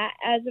think that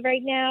as of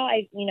right now.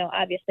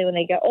 Obviously when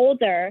they get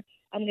older,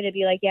 I'm going to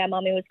be like, yeah,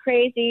 mommy was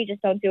crazy.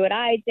 Just don't do what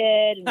I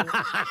did.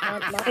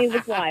 And mommy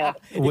was wild.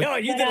 Yo,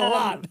 you did a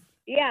lot.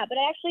 Yeah, but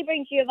I actually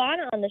bring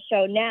Giovanna on the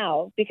show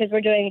now because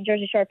we're doing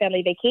Jersey Shore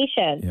Family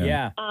Vacation.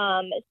 Yeah.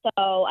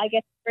 So I get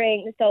to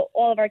bring, so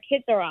all of our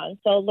kids are on.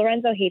 So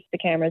Lorenzo hates the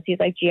cameras. He's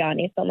like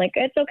Gianni. So I'm like,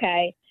 it's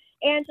okay.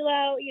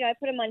 Angelo, I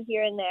put him on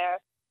here and there.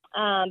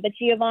 But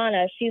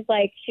Giovanna, she's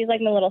like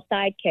my little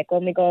sidekick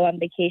when we go on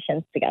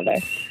vacations together.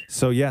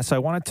 So yes, I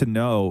wanted to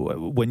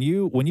know when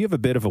you have a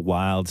bit of a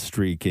wild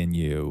streak in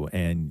you,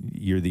 and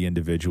you're the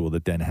individual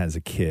that then has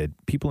a kid.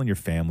 People in your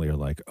family are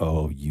like,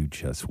 "Oh, you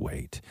just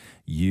wait.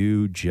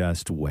 You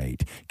just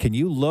wait." Can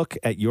you look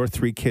at your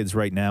 3 kids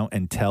right now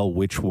and tell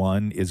which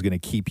one is going to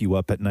keep you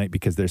up at night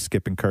because they're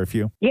skipping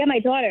curfew? Yeah, my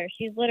daughter.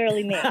 She's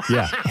literally me.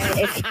 Yeah. And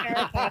it's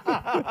terrifying.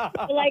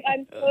 But, like,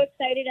 I'm so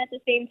excited at the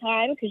same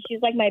time because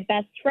she's like my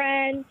best friend.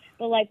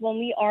 But like when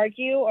we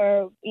argue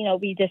or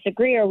we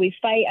disagree or we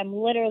fight, I'm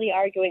literally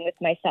arguing with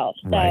myself.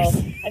 So Right.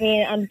 I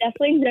mean, I'm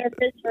definitely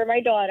nervous for my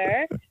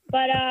daughter,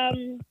 but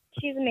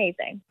she's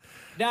amazing.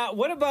 Now,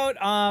 what about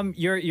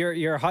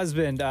your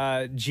husband,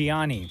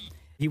 Gianni?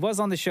 He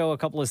was on the show a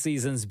couple of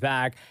seasons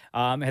back,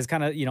 has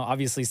kind of,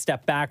 obviously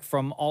stepped back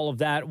from all of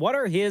that. What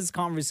are his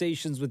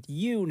conversations with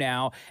you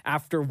now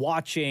after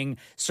watching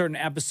certain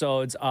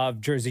episodes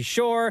of Jersey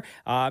Shore?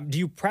 Do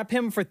you prep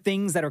him for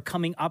things that are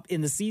coming up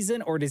in the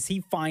season, or does he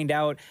find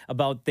out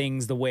about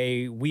things the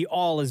way we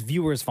all as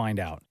viewers find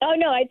out? Oh,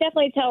 no, I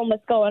definitely tell him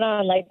what's going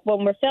on, like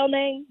when we're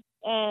filming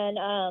and,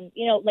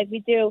 like we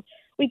do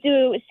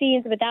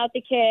scenes without the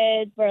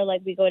kids where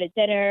like we go to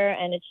dinner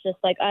and it's just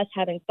like us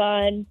having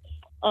fun.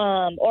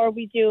 Or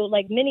we do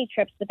like mini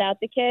trips without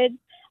the kids.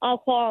 I'll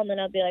call him and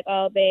I'll be like,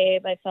 "Oh,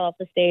 babe, I fell off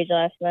the stage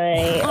last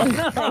night.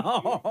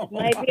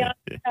 Might be on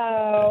the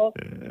show."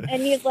 And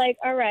he's like,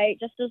 "All right,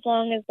 just as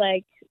long as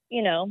like,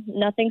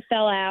 nothing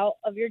fell out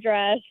of your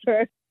dress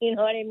or, you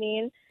know what I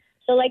mean?"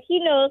 So like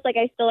he knows like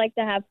I still like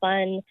to have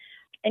fun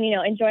and,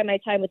 enjoy my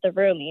time with the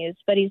roomies.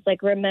 But he's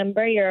like,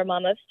 "Remember, you're a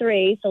mom of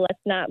 3, so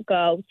let's not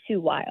go too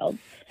wild."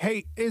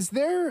 Hey, is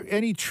there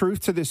any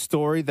truth to this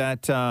story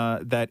that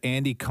that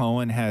Andy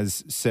Cohen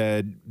has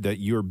said that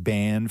you're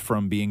banned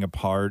from being a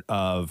part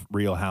of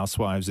Real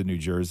Housewives in New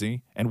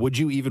Jersey? And would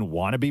you even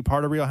want to be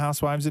part of Real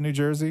Housewives in New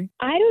Jersey?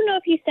 I don't know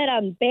if he said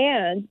I'm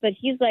banned, but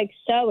he's like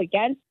so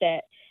against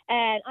it.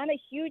 And I'm a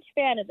huge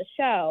fan of the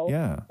show.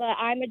 Yeah. But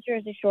I'm a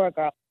Jersey Shore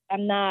girl.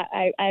 I'm not,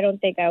 I don't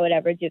think I would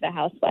ever do the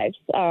Housewives.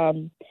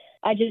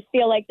 I just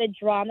feel like the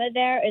drama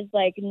there is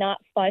like not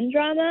fun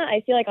drama.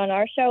 I feel like on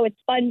our show, it's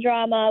fun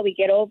drama. We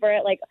get over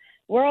it. Like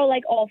we're all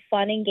like all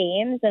fun and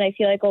games. And I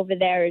feel like over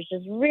there is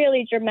just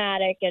really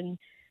dramatic. And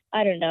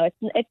I don't know.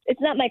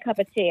 It's not my cup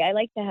of tea. I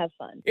like to have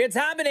fun. It's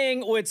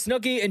happening with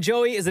Snooki and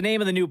Joey is the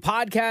name of the new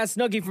podcast.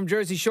 Snooki from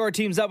Jersey Shore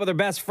teams up with her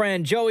best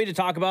friend Joey to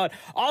talk about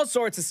all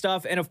sorts of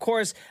stuff. And of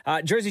course,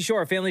 Jersey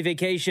Shore Family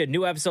Vacation.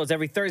 New episodes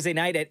every Thursday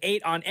night at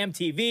 8 on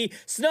MTV.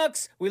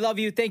 Snooks, we love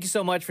you. Thank you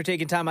so much for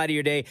taking time out of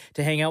your day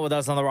to hang out with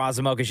us on the Roz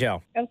and Mocha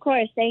Show. Of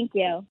course. Thank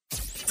you.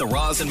 The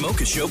Roz and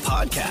Mocha Show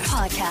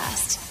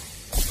podcast.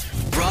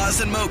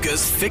 Roz and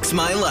Mocha's Fix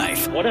My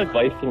Life. What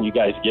advice can you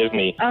guys give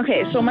me?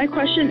 Okay, so my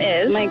question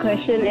is,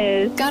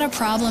 got a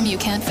problem you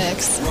can't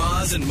fix?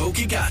 Roz and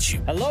Mocha got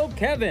you. Hello,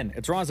 Kevin.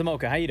 It's Roz and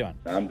Mocha. How you doing?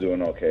 I'm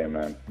doing okay,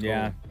 man.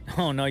 Yeah.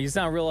 Oh, no, you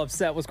sound real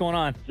upset. What's going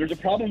on? There's a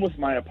problem with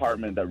my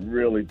apartment that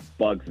really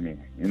bugs me.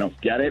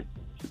 Get it?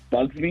 It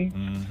bugs me.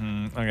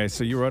 Mm-hmm. Okay,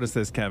 so you wrote us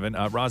this, Kevin.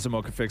 Roz and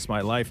Mocha Fix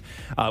My Life.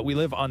 We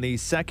live on the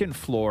 2nd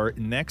floor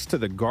next to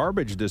the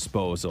garbage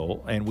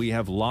disposal, and we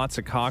have lots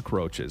of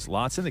cockroaches,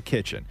 lots in the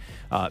kitchen.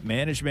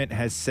 Management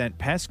has sent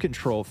pest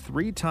control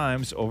 3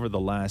 times over the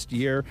last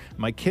year.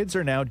 My kids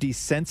are now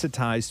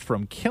desensitized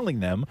from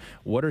killing them.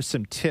 What are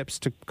some tips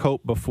to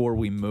cope before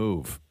we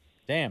move?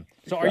 Damn.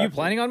 So are you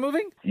planning on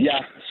moving?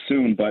 Yeah,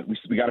 soon, but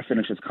we got to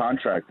finish this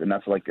contract, and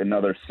that's like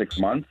another 6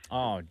 months.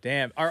 Oh,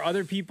 damn. Are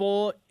other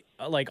people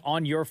like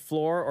on your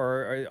floor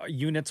or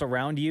units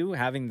around you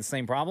having the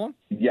same problem?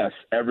 Yes,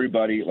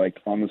 everybody like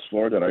on this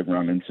floor that I've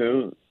run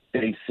into,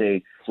 they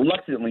say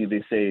reluctantly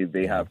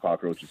they have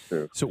cockroaches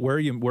too. So where are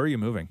you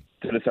moving?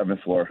 To the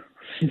 7th floor.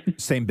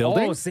 Same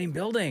building? Oh, same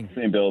building.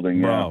 Same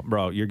building, yeah.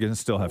 Bro, you're gonna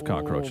still have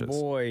cockroaches.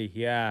 Oh boy,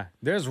 yeah.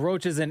 There's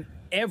roaches in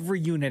every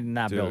unit in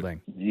that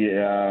building.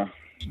 Yeah.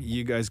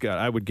 You guys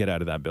I would get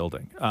out of that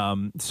building.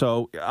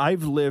 So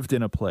I've lived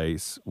in a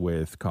place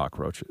with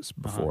cockroaches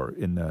before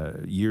in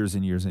the years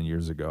and years and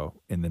years ago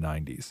in the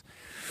 90s.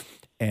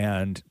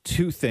 And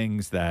 2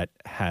 things that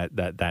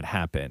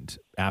happened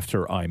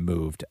after I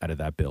moved out of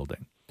that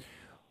building.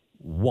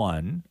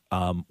 One,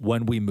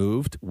 when we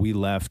moved, we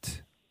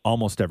left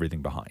almost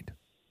everything behind.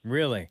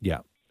 Really?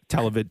 Yeah.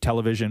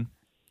 Television,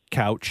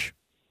 couch,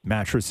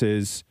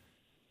 mattresses,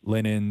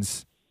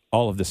 linens,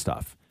 all of the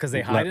stuff. Because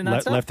they hide in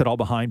that stuff? Left it all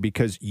behind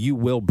because you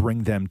will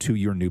bring them to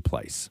your new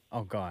place.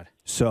 Oh, God.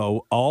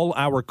 So all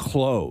our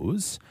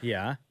clothes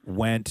Yeah.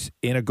 went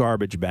in a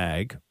garbage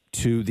bag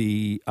to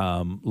the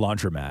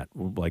laundromat,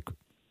 like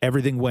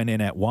Everything went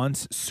in at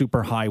once,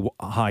 super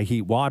high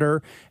heat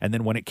water, and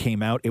then when it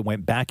came out, it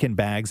went back in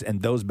bags,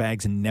 and those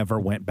bags never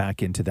went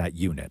back into that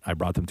unit. I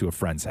brought them to a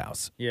friend's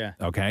house. Yeah.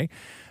 Okay.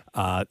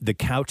 The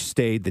couch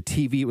stayed. The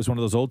TV, it was one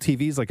of those old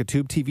TVs, like a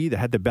tube TV that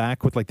had the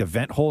back with like the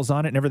vent holes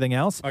on it and everything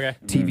else. Okay.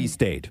 TV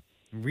stayed.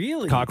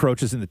 Really?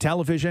 Cockroaches in the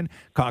television,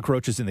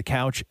 cockroaches in the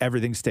couch,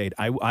 everything stayed.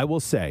 I will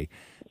say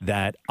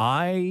that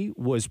I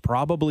was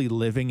probably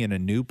living in a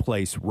new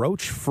place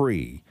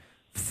roach-free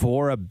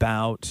for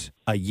about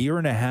a year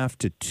and a half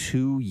to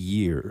 2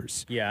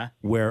 years. Yeah.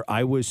 Where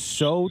I was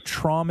so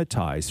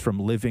traumatized from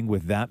living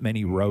with that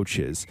many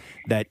roaches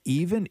that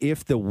even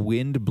if the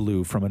wind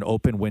blew from an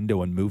open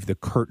window and moved the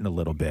curtain a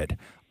little bit,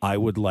 I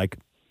would like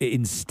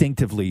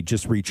instinctively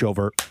just reach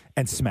over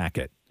and smack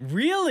it.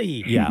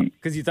 Really? Yeah.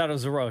 Because you thought it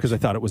was a roach. Because I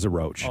thought it was a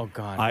roach. Oh,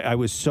 God. I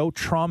was so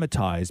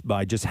traumatized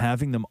by just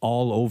having them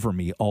all over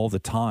me all the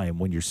time.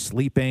 When you're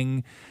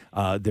sleeping,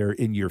 they're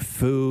in your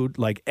food,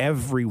 like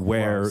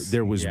everywhere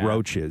there was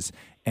roaches.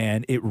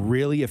 And it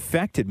really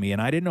affected me.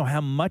 And I didn't know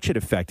how much it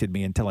affected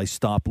me until I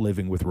stopped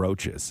living with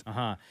roaches.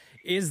 Uh-huh.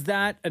 Is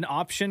that an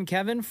option,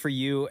 Kevin, for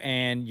you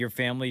and your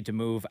family to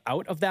move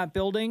out of that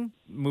building,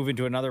 move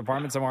into another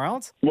apartment somewhere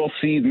else? Well,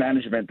 see,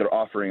 management, they're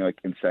offering like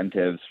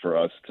incentives for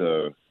us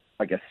to,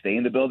 I guess, stay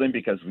in the building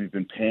because we've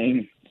been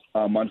paying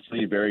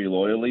monthly very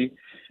loyally.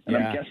 And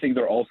I'm guessing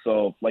they're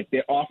also, like,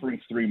 they're offering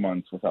 3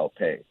 months without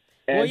pay.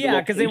 And Well, yeah,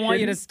 because they want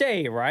you to location-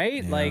 stay,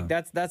 right? Like,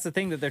 that's the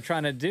thing that they're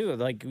trying to do.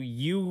 Like,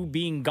 you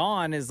being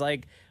gone is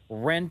like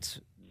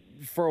rent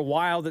for a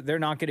while that they're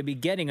not going to be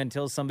getting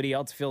until somebody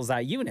else fills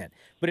that unit.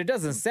 But it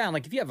doesn't sound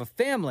like if you have a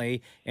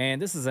family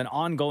and this is an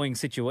ongoing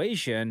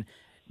situation,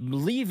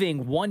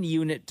 leaving one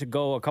unit to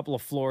go a couple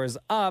of floors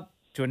up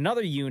to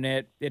another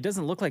unit, it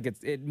doesn't look like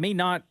it may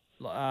not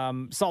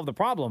solve the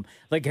problem.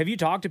 Like, have you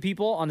talked to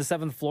people on the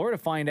 7th floor to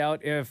find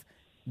out if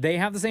they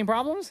have the same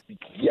problems?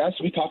 Yes,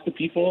 we talked to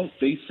people.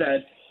 They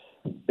said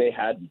they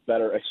had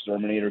better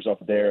exterminators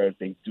up there.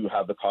 They do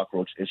have the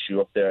cockroach issue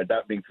up there.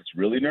 That makes us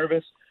really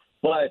nervous.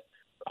 But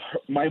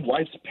my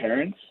wife's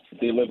parents,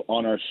 they live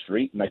on our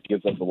street, and that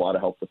gives us a lot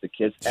of help with the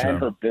kids. Sure. And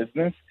her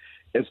business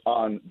is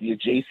on the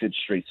adjacent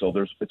street, so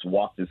it's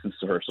walk distance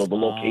to her. So the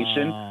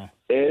location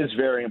is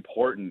very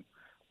important.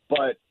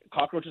 But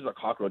cockroaches are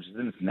cockroaches,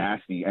 and it's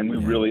nasty, and we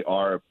really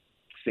are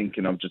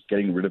thinking of just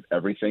getting rid of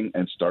everything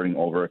and starting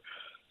over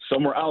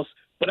somewhere else.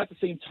 But at the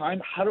same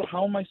time,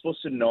 how am I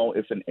supposed to know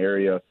if an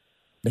area,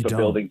 if a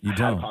building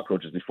had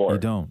cockroaches before? You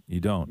don't.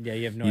 Yeah,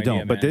 you have no you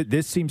idea, don't. But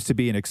this seems to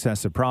be an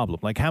excessive problem.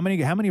 Like, how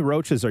many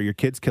roaches are your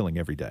kids killing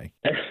every day?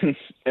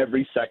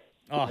 Every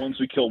second. Once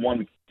we kill one,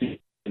 we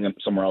kill them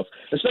somewhere else,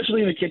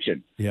 especially in the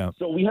kitchen. Yeah.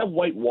 So we have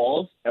white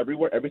walls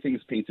everywhere. Everything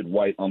is painted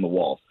white on the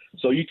walls.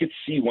 So you could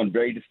see one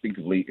very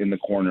distinctively in the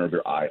corner of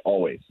your eye,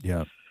 always.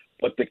 Yeah.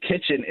 But the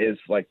kitchen is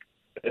like,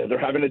 they're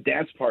having a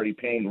dance party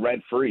paying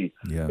rent-free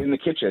in the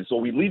kitchen. So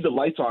we leave the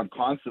lights on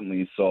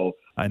constantly. So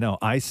I know.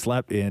 I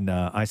slept in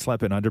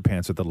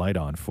underpants with the light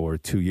on for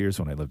 2 years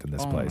when I lived in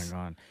this place. Oh,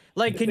 my God.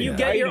 Like, can you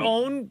get your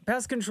own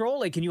pest control?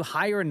 Like, can you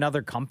hire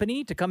another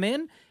company to come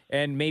in?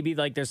 And maybe,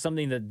 like, there's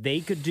something that they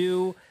could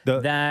do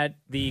that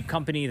the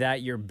company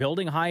that your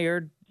building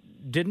hired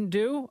didn't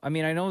do? I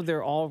mean, I know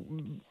they're all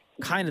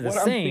kind of the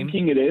what same. I'm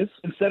thinking it is,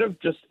 instead of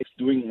just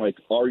doing, like,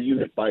 our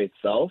unit by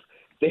itself,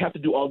 they have to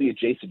do all the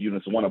adjacent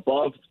units, the one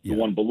above, the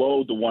one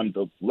below, the one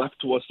left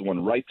to us, the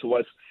one right to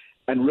us,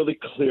 and really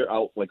clear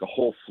out like a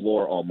whole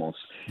floor almost.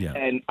 Yeah.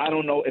 And I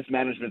don't know if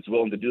management's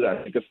willing to do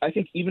that, because I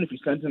think even if you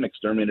send an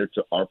exterminator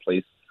to our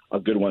place, a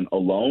good one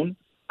alone,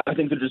 I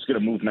think they're just going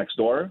to move next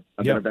door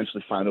and then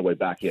eventually find their way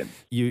back in.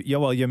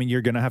 Well, I mean,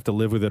 you're going to have to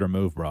live with it or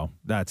move, bro.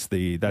 That's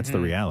the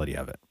reality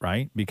of it,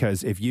 right?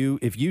 Because if you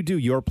do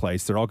your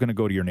place, they're all going to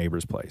go to your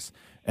neighbor's place,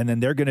 and then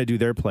they're going to do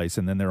their place,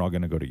 and then they're all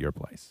going to go to your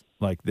place.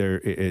 Like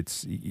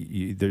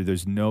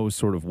there's no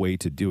sort of way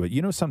to do it.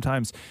 You know,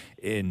 sometimes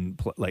in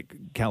like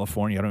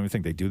California, I don't even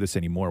think they do this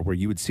anymore, where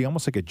you would see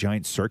almost like a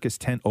giant circus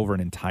tent over an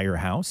entire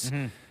house.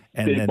 Mm-hmm.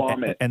 And They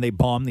bomb it. and they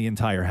bomb the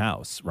entire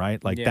house,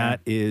 right? Like Yeah.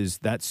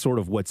 that's sort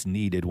of what's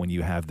needed when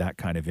you have that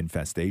kind of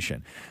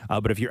infestation.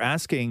 But if you're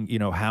asking,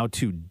 how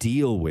to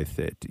deal with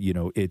it,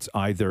 it's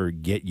either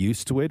get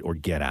used to it or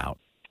get out.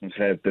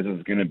 Okay, this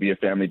is going to be a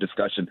family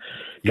discussion.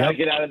 Gotta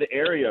get out of the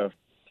area.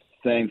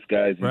 Thanks,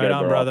 guys. You guys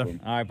are awesome.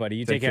 All right, buddy.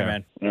 You take care,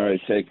 man. All right,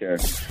 take care.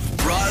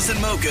 Bras and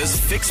mochas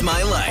fix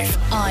my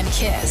life. On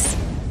Kiss.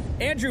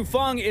 Andrew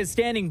Fung is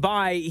standing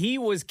by. He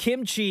was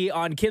Kimchi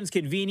on Kim's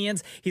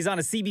Convenience. He's on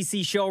a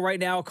CBC show right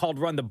now called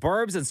Run the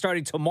Burbs, and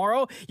starting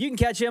tomorrow, you can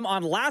catch him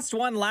on Last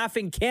One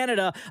Laughing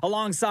Canada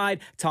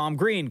alongside Tom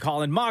Green,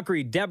 Colin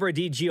Mockery, Deborah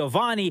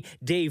DiGiovanni,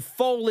 Dave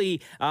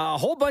Foley, a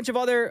whole bunch of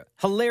other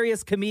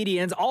hilarious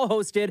comedians, all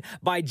hosted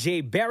by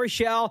Jay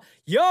Baruchel.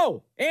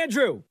 Yo,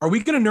 Andrew. Are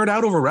we going to nerd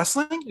out over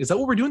wrestling? Is that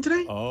what we're doing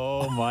today?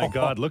 Oh, my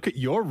God. Look at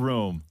your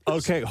room.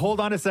 Okay, hold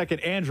on a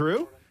second.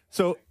 Andrew?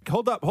 So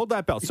hold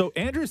that belt. So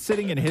Andrew's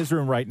sitting in his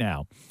room right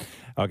now.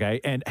 Okay.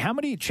 And how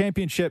many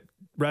championship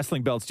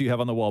wrestling belts do you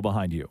have on the wall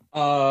behind you?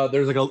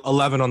 There's like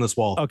 11 on this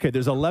wall. Okay,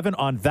 there's 11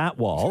 on that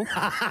wall.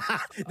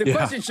 The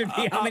question should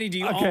be, how many do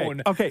you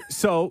own? Okay,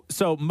 so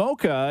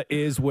Mocha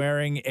is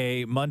wearing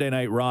a Monday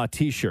Night Raw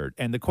t-shirt,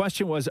 and the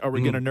question was, are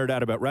we going to nerd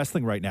out about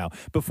wrestling right now?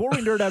 Before we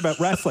nerd out about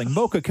wrestling,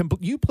 Mocha, can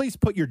you please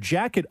put your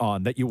jacket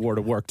on that you wore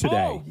to work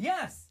today? Oh,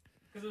 yes,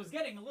 because it was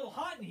getting a little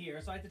hot in here,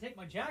 so I had to take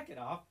my jacket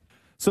off.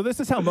 So this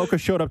is how Mocha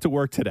showed up to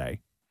work today.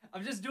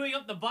 I'm just doing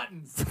up the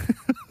buttons.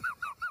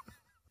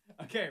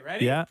 Okay,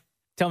 ready? Yeah.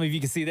 Tell me if you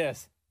can see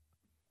this.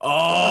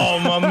 Oh,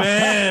 my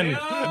man.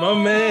 My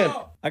man.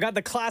 I got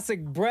the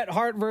classic Bret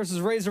Hart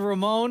versus Razor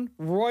Ramon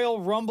Royal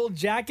Rumble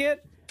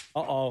jacket.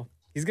 Uh-oh.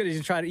 He's gonna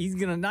try to, he's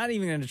gonna not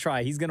even gonna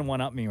try. He's gonna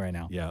one up me right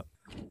now. Yeah.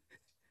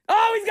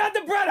 Oh, he's got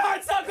the Bret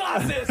Hart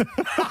sunglasses.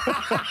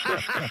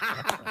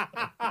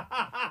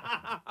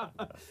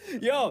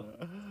 Yo,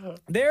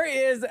 there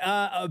is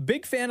a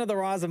big fan of the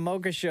Roz and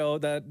Mocha show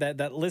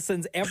that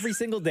listens every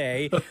single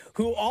day,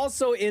 who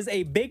also is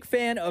a big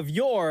fan of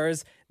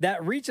yours,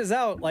 that reaches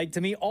out like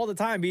to me all the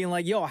time, being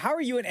like, "Yo, how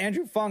are you and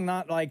Andrew Fung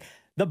not like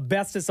the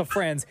bestest of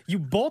friends? You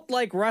both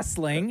like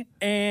wrestling,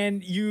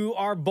 and you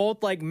are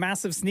both like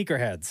massive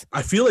sneakerheads."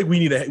 I feel like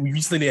we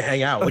just need to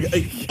hang out.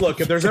 Like,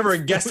 look, if there's ever a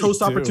guest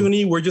host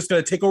opportunity, we're just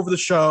going to take over the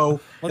show,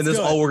 and this is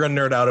all we're going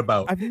to nerd out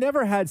about. I've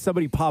never had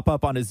somebody pop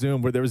up on a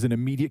Zoom where there was an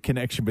immediate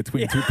connection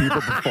between two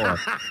people before.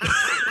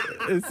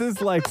 This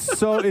is like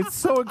it's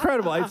so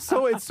incredible. It's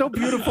so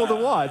beautiful to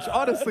watch.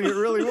 Honestly, it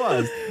really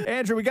was.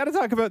 Andrew, we got to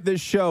talk about this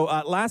show.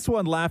 Last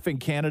One Laughing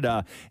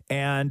Canada.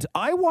 And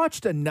I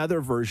watched another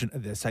version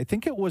of this. I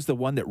think it was the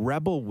one that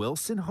Rebel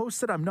Wilson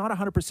hosted. I'm not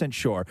 100%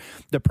 sure.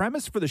 The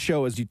premise for the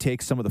show is you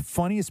take some of the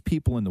funniest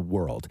people in the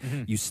world,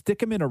 you stick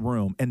them in a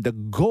room, and the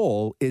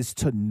goal is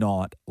to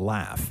not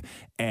laugh.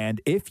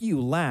 And if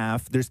you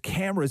laugh, there's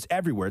cameras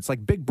everywhere. It's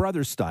like Big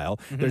Brother style.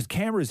 There's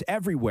cameras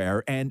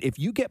everywhere. And if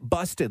you get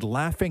busted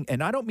laughing,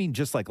 and I don't mean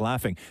just like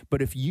laughing,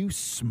 but if you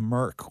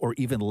smirk or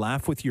even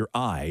laugh with your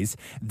eyes,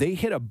 they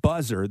hit a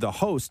buzzer. The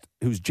host,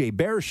 who's Jay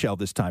Baruchel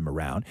this time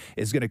around,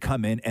 is going to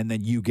come in, and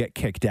then you get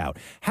kicked out.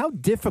 How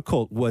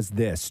difficult was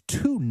this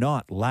to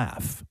not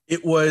laugh?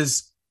 It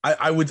was,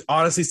 I would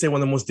honestly say,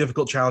 one of the most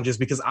difficult challenges,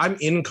 because I'm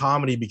in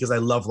comedy because I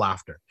love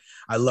laughter.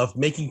 I love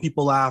making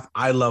people laugh.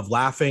 I love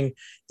laughing.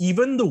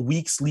 Even the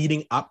weeks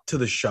leading up to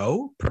the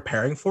show,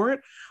 preparing for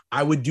it,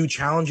 I would do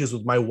challenges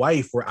with my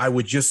wife where I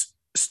would just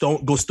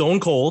go stone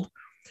cold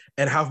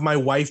and have my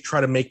wife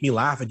try to make me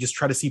laugh and just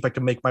try to see if I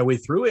can make my way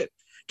through it.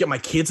 Get my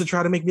kids to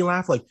try to make me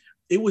laugh. Like,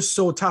 it was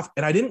so tough.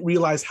 And I didn't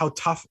realize how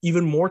tough,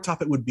 even more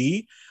tough it would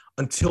be,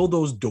 until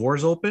those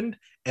doors opened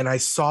and I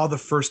saw the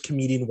first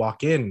comedian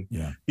walk in,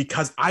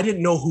 because I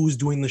didn't know who was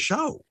doing the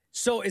show.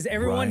 So is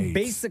everyone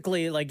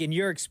basically, like, in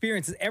your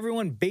experience, is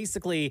everyone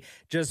basically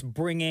just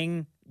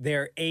bringing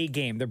their A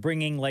game? They're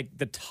bringing like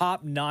the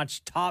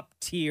top-notch,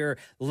 top-tier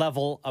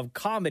level of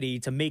comedy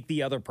to make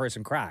the other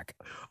person crack?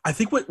 I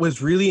think what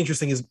was really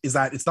interesting is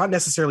that it's not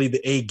necessarily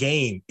the A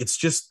game. It's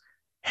just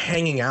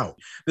hanging out.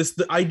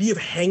 The idea of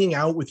hanging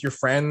out with your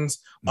friends,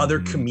 other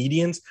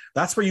comedians,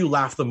 that's where you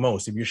laugh the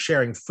most. If you're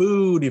sharing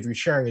food, if you're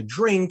sharing a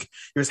drink,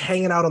 you're just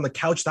hanging out on the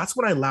couch, that's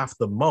when I laugh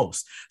the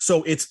most.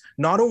 So it's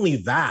not only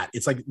that,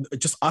 it's like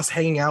just us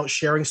hanging out,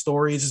 sharing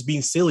stories, just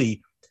being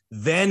silly.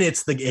 Then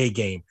it's the A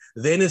game.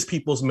 Then it's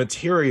people's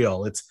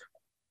material. It's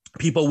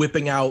people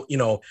whipping out,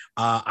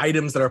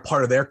 items that are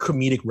part of their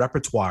comedic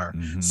repertoire.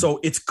 So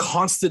it's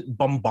constant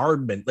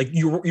bombardment. Like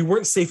you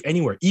weren't safe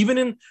anywhere. Even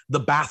in the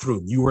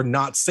bathroom, you were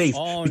not safe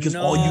because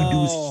all you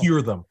do is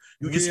hear them.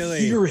 You just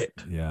hear it.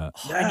 Yeah.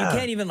 And you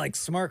can't even like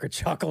smirk or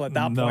chuckle at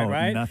that point,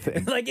 right?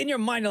 Nothing. Like in your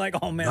mind, you're like,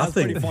 oh man, that's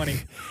pretty funny.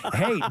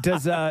 Hey,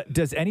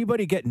 does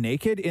anybody get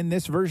naked in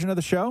this version of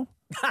the show?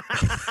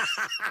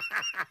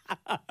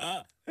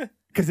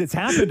 Because it's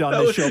happened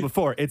on this show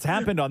before. It's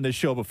happened on this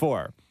show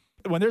before.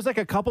 When there's like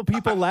a couple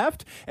people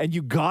left and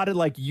you got it,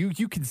 like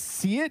you can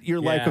see it,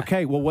 you're like,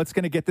 okay, well, what's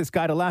going to get this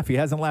guy to laugh? He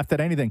hasn't laughed at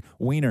anything.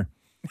 Wiener.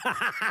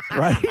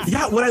 Right?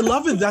 Yeah, what I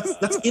love is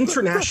that's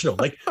international.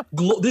 Like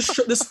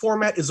this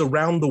format is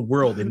around the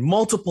world in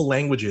multiple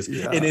languages,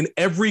 and in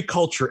every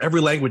culture, every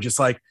language. It's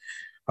like,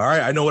 all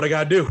right, I know what I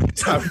got to do.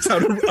 Time to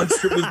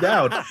unstrip this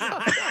down.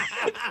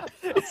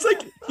 It's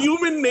like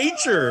human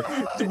nature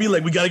to be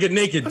like, we got to get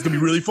naked. It's going to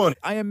be really fun.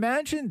 I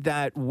imagine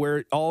that where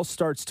it all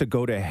starts to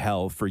go to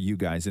hell for you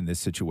guys in this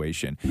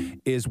situation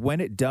is when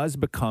it does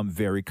become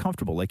very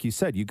comfortable. Like you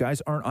said, you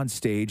guys aren't on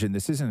stage and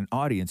this isn't an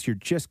audience. You're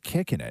just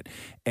kicking it.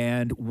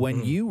 And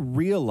when you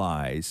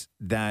realize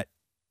that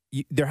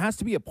there has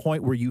to be a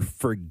point where you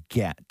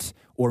forget,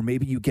 or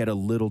maybe you get a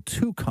little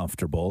too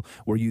comfortable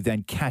where you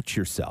then catch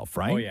yourself,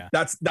 right? Oh, yeah.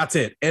 That's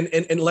it.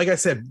 And like I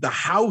said, the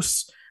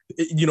house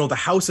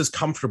is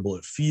comfortable.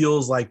 It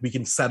feels like we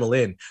can settle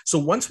in. So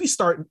once we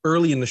start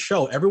early in the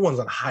show, everyone's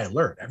on high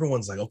alert.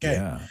 Everyone's like, okay.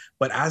 Yeah.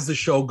 But as the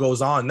show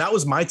goes on, that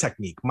was my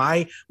technique.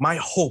 My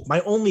hope,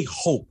 my only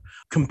hope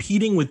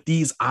competing with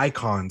these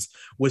icons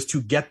was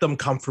to get them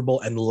comfortable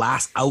and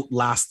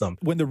outlast them.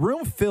 When the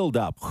room filled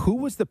up, who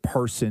was the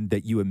person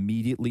that you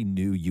immediately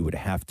knew you would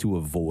have to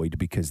avoid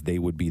because they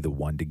would be the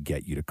one to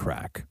get you to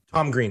crack?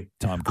 Tom Green.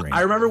 Tom Green.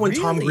 I remember when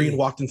Tom Green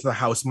walked into the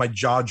house, my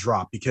jaw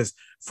dropped because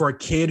for a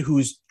kid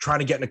who's trying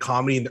to get into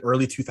comedy in the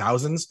early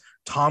 2000s,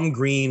 Tom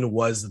Green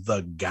was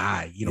the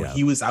guy. You know,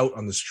 he was out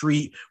on the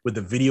street with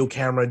the video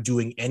camera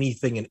doing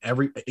anything and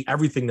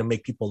everything to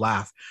make people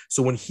laugh.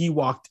 So when he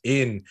walked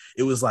in,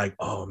 it was like,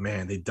 oh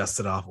man, they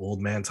dusted off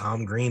old man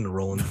Tom Green to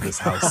roll into this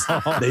house.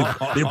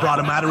 they brought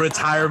him out of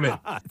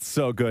retirement. It's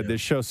so good. This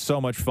show's so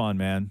much fun,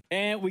 man.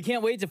 And we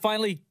can't wait to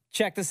finally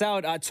check this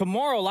out.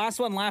 Tomorrow, Last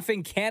One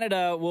Laughing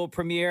Canada will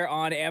premiere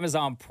on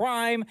Amazon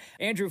Prime.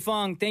 Andrew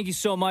Fung, thank you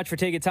so much for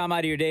taking time out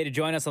of your day to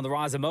join us on the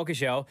Roz and Mocha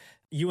Show.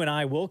 You and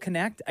I will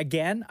connect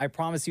again. I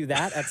promise you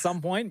that at some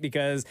point,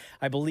 because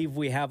I believe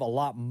we have a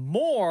lot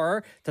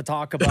more to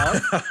talk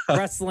about.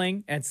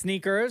 Wrestling and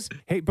sneakers.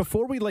 Hey,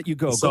 before we let you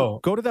go,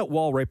 go to that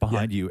wall right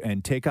behind you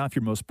and take off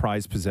your most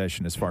prized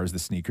possession as far as the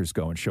sneakers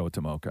go and show it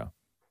to Mocha.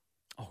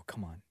 Oh,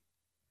 come on.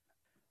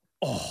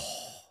 Oh,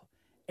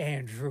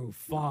 Andrew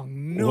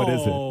Fung. No.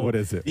 What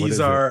is it?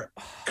 These are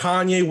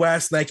Kanye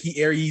West Nike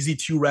Air Yeezy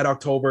 2 Red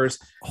Octobers.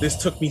 This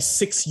took me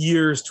 6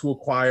 years to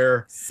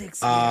acquire.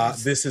 6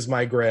 years. This is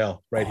my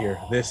grail right here.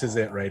 This is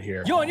it right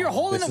here. Yo, and you're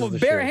holding them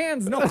with bare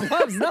hands, no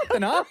gloves,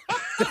 nothing, huh?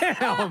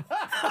 Damn.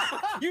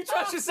 You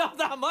trust yourself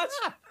that much?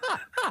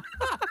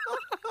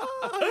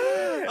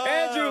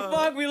 Andrew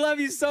Fung, we love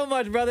you so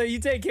much, brother. You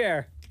take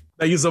care.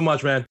 Thank you so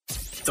much, man.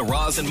 The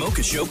Roz and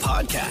Mocha Show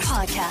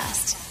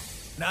podcast.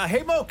 Now,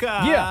 hey,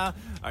 Mocha. Yeah.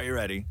 Are you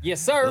ready?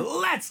 Yes, sir.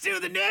 Let's do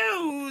the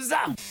news.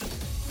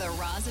 The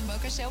Roz and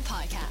Mocha Show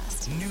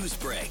podcast. News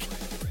break.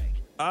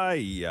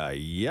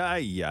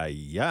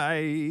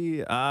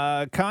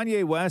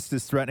 Kanye West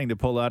is threatening to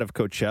pull out of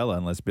Coachella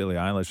unless Billie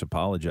Eilish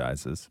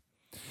apologizes.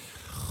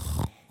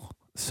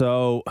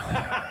 So...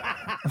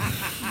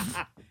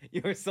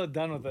 You were so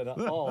done with it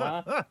all,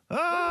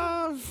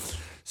 huh?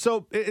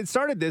 So it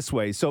started this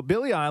way. So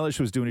Billie Eilish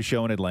was doing a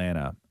show in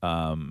Atlanta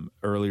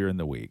earlier in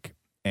the week.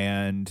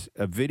 And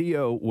a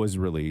video was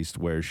released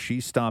where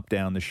she stopped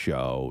down the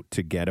show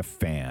to get a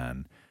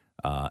fan,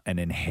 an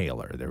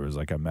inhaler. There was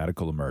like a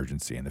medical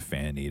emergency and the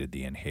fan needed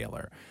the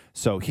inhaler.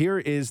 So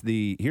here's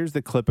the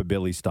clip of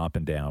Billie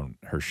stopping down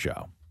her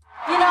show.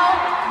 You know,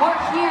 we're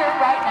here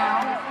right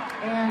now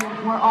and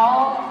we're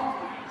all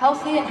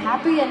healthy and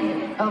happy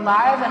and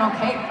alive and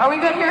okay. Are we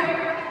good here?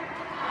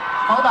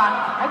 Hold on,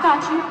 I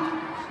got you.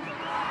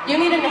 You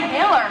need an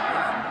inhaler.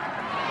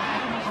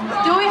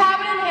 Do we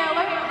have an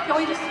inhaler? Can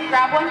we just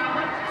grab one?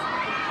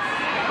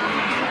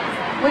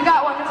 We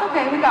got one. It's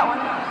okay. We got one.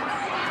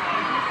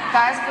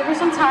 Guys, give her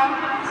some time.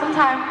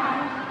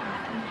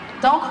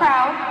 Don't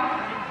crowd.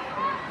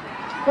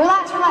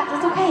 Relax.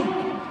 It's okay.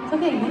 It's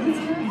okay.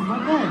 Nothing's happening.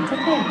 We're good. It's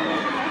okay.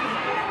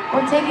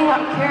 We're taking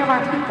care of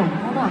our people.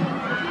 Hold on.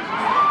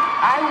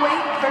 I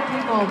wait for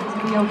people to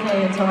be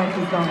okay until I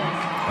keep going.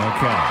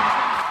 Okay.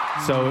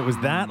 So it was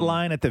that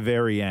line at the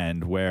very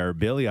end where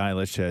Billie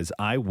Eilish says,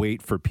 I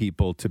wait for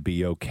people to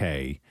be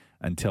okay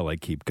until I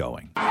keep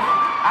going.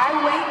 I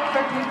wait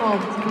for people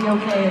to be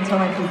okay until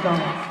I keep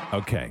going.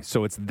 Okay,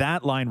 so it's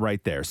that line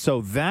right there.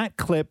 So that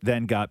clip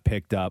then got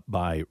picked up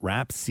by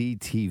Rap-C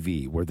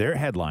TV, where their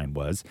headline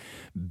was,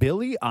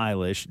 Billie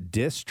Eilish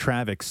dissed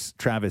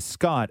Travis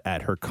Scott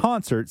at her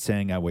concert,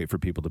 saying, I wait for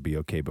people to be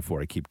okay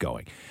before I keep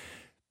going.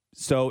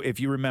 So if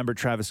you remember,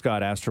 Travis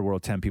Scott,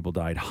 Astroworld, 10 people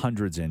died,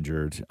 hundreds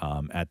injured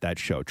at that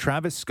show.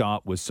 Travis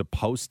Scott was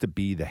supposed to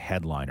be the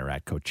headliner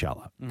at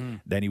Coachella. Mm-hmm.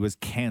 Then he was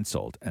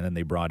canceled. And then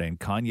they brought in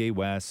Kanye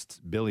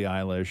West, Billie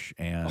Eilish,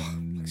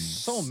 and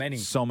so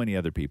many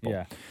other people.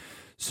 Yeah.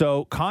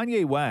 So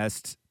Kanye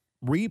West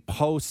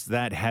reposts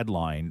that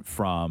headline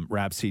from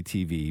Rap-C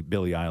TV,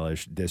 Billie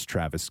Eilish dissed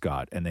Travis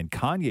Scott. And then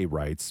Kanye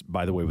writes,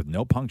 by the way, with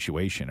no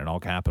punctuation in all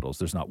capitals,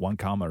 there's not one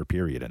comma or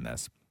period in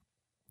this.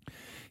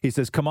 He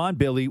says, come on,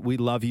 Billie, we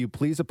love you.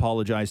 Please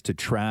apologize to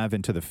Trav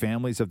and to the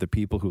families of the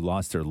people who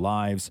lost their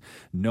lives.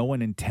 No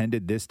one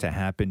intended this to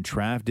happen.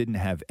 Trav didn't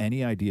have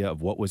any idea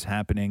of what was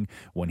happening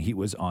when he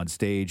was on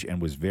stage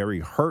and was very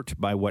hurt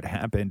by what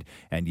happened.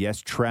 And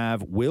yes,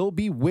 Trav will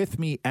be with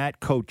me at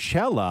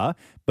Coachella,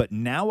 but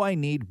now I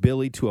need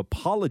Billie to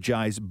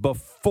apologize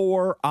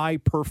before I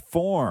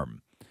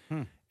perform.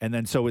 And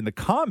then so in the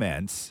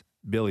comments,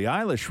 Billie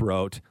Eilish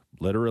wrote,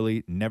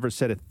 literally never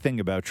said a thing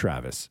about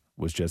Travis,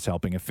 was just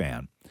helping a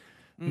fan.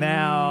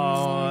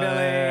 Now,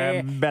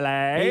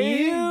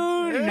 Billie,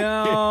 you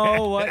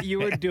know what you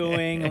were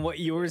doing and what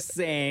you were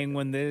saying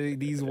when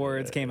these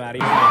words came out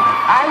of your mouth.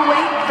 I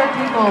wait for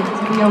people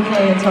to be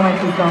okay until I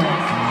keep going.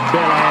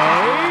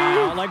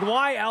 Billie. Like,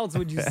 why else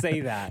would you say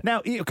that?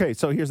 Now, okay,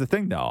 so here's the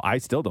thing, though. I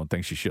still don't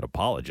think she should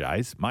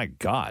apologize. My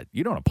God,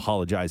 you don't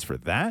apologize for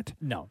that?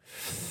 No.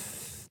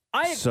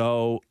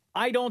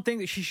 I don't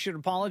think that she should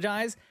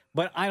apologize,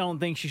 but I don't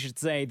think she should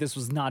say this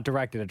was not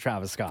directed at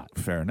Travis Scott.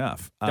 Fair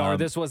enough. Or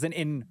this wasn't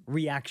in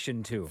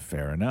reaction to.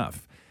 Fair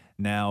enough.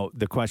 Now,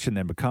 the question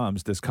then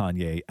becomes, does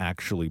Kanye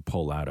actually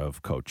pull out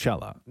of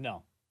Coachella?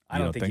 No. I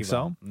don't think he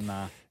so. will.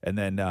 Nah. And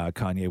then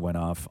Kanye went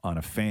off on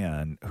a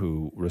fan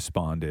who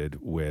responded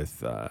with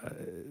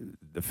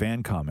the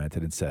fan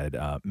commented and said,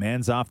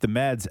 "Man's off the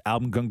meds,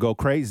 album gonna go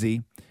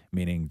crazy,"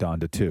 meaning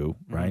Donda 2,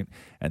 right?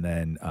 And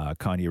then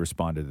Kanye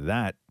responded to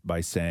that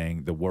by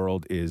saying, "The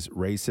world is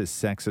racist,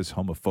 sexist,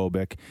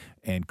 homophobic,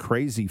 and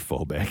crazy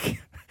phobic.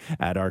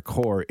 At our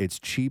core, it's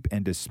cheap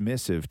and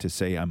dismissive to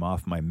say I'm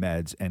off my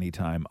meds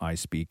anytime I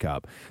speak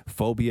up.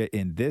 Phobia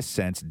in this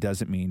sense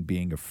doesn't mean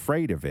being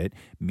afraid of it,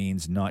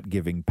 means not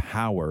giving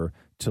power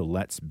to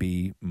let's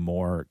be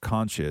more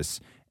conscious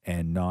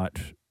and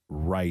not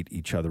write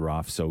each other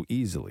off so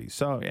easily."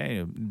 So,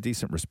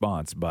 decent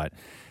response, but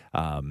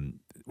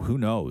who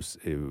knows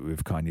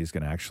if Kanye's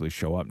going to actually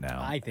show up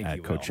now I think at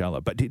he will.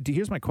 Coachella. But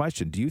here's my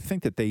question. Do you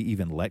think that they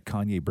even let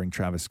Kanye bring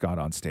Travis Scott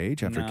on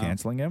stage after No.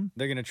 canceling him?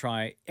 They're going to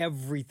try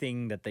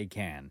everything that they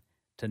can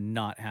to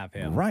not have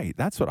him. Right.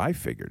 That's what I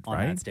figured, On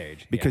right? that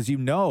stage, Because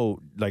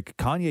like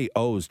Kanye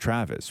owes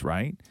Travis,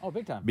 right? Oh,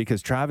 big time.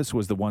 Because Travis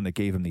was the one that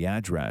gave him the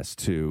address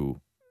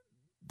to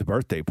the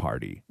birthday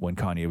party when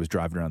Kanye was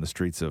driving around the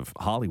streets of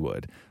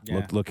Hollywood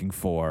looking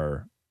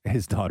for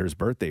his daughter's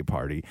birthday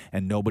party,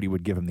 and nobody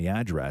would give him the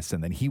address.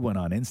 And then he went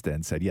on Insta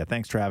and said, "Yeah,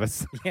 thanks,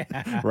 Travis."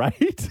 Yeah.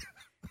 Right?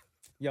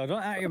 Yo,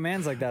 don't act your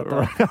man's like that,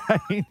 though.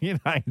 Right?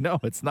 I know,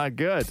 it's not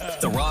good.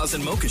 The Roz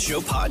and Mocha Show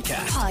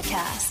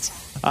podcast.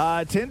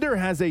 Tinder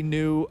has a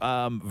new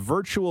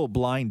virtual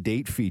blind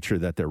date feature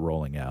that they're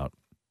rolling out.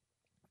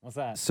 What's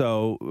that?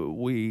 So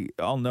we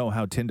all know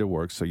how Tinder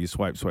works. So you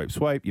swipe, swipe,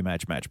 swipe, you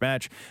match, match,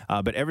 match.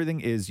 But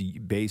everything is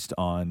based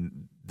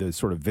on the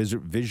sort of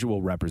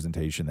visual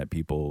representation that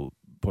people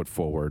put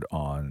forward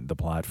on the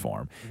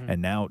platform.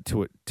 And now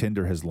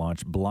Tinder has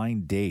launched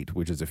Blind Date,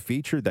 which is a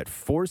feature that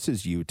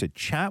forces you to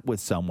chat with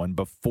someone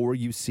before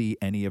you see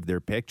any of their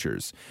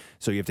pictures.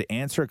 So you have to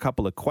answer a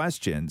couple of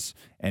questions,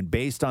 and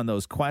based on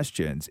those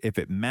questions, if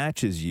it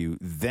matches you,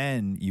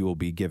 then you will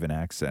be given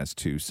access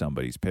to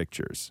somebody's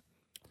pictures.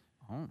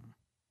 Oh.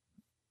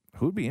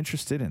 Who'd be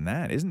interested in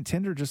that? Isn't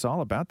Tinder just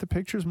all about the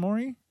pictures,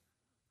 Maury?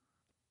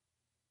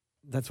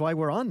 That's why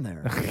we're on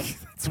there.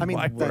 That's why we're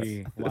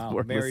married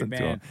listening to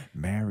man. him.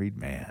 Married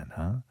man,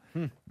 huh?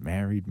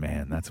 Married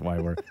man. That's why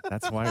we're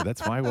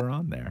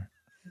on there.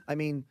 I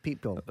mean,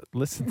 people.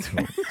 Listen to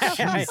him. You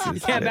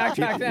Jesus. can't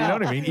backtrack You now. know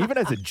what I mean? Even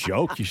as a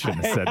joke, you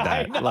shouldn't have said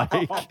I that. know. Like,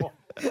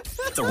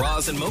 The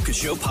Roz and Mocha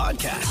Show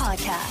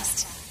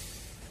podcast.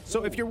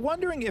 so if you're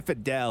wondering if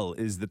Adele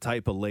is the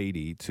type of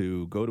lady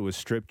to go to a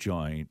strip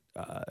joint,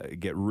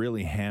 get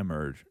really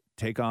hammered,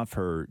 take off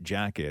her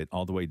jacket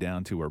all the way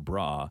down to her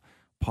bra,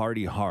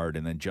 party hard,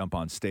 and then jump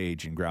on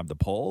stage and grab the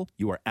pole,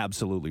 you are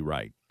absolutely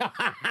right.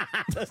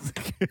 It's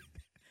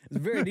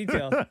very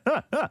detailed. It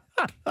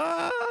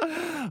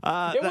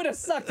would have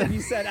sucked if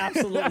you said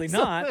absolutely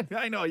not.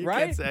 I know, you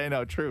right? can't say, I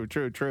know, true.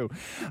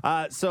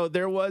 So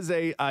there was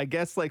I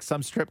guess like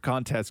some strip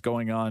contest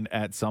going on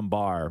at some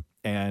bar,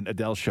 and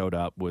Adele showed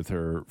up with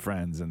her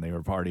friends, and they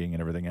were partying and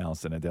everything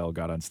else, and Adele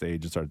got on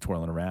stage and started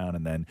twirling around,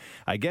 and then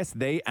I guess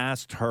they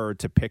asked her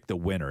to pick the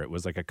winner. It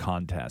was like a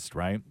contest,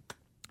 right?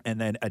 And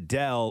then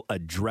Adele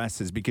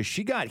addresses, because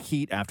she got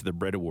heat after the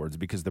Brit Awards,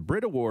 because the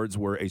Brit Awards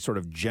were a sort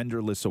of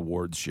genderless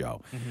awards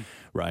show,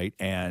 right?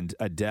 And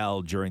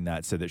Adele during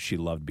that said that she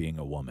loved being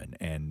a woman.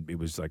 And it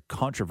was like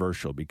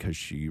controversial because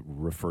she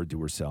referred to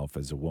herself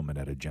as a woman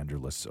at a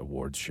genderless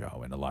awards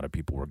show. And a lot of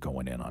people were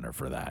going in on her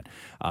for that.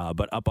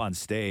 But up on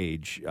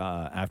stage,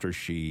 after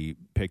she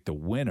picked the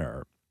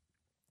winner,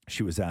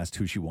 she was asked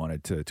who she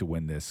wanted to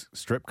win this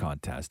strip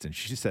contest, and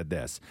she said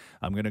this: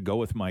 "I'm going to go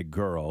with my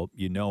girl.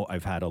 You know,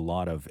 I've had a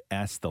lot of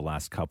S the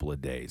last couple of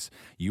days.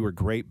 You were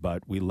great,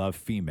 but we love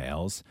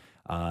females.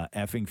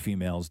 Effing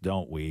females,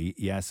 don't we?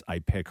 Yes, I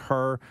pick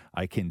her.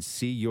 I can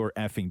see you're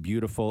effing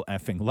beautiful,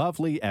 effing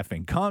lovely,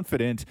 effing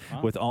confident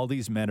with all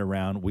these men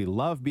around. We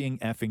love being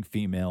effing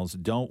females,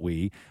 don't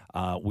we?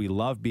 We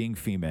love being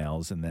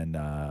females." And then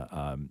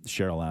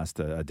Cheryl asked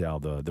Adele,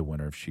 the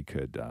winner, if she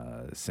could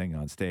sing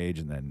on stage.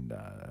 And then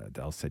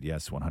Adele said,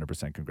 "Yes,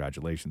 100%.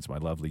 Congratulations, my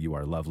lovely. You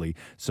are lovely."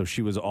 So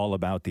she was all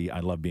about the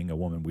I love being a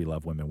woman. We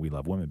love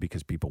women,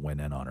 because people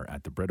went in on her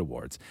at the Brit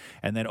Awards.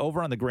 And then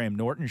over on the Graham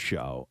Norton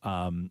show,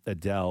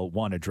 Adele,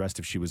 addressed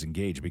if she was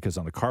engaged, because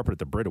on the carpet at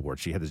the Brit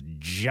Awards, she had this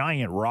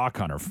giant rock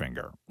on her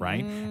finger,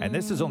 right? And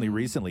this is only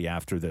recently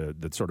after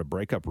the sort of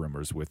breakup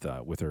rumors with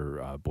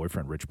her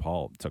boyfriend, Rich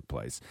Paul, took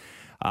place.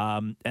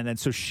 And then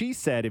so she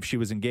said if she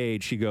was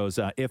engaged, she goes,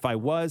 if I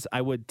was,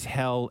 I would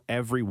tell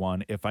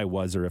everyone if I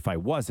was or if I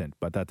wasn't,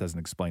 but that doesn't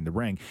explain the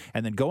ring.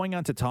 And then going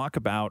on to talk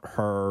about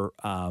her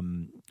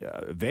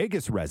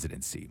Vegas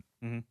residency.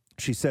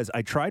 She says,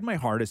 I tried my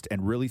hardest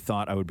and really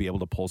thought I would be able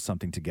to pull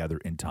something together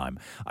in time.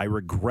 I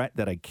regret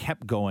that I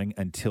kept going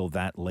until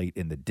that late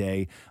in the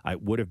day.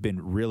 It would have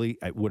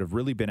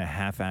really been a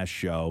half-ass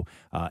show,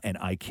 and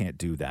I can't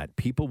do that.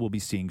 People will be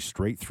seeing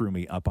straight through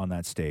me up on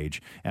that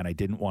stage, and I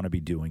didn't want to be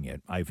doing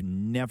it. I've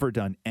never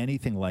done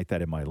anything like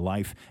that in my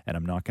life, and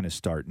I'm not going to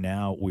start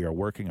now. We are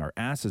working our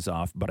asses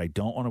off, but I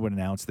don't want to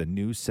announce the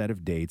new set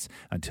of dates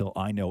until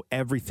I know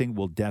everything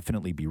will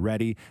definitely be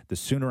ready. The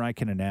sooner I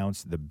can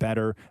announce, the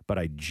better, but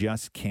I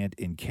just can't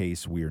in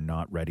case we are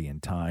not ready in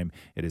time.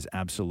 It is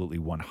absolutely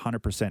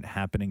 100%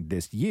 happening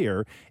this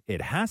year.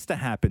 It has to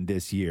happen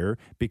this year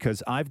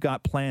because I've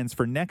got plans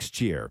for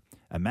next year.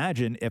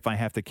 Imagine if I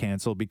have to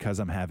cancel because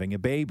I'm having a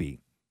baby.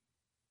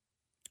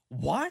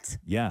 What?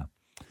 Yeah.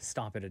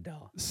 Stop it,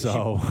 Adele.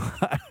 So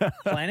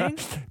Planning?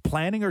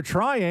 Planning or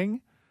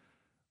trying,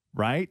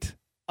 right?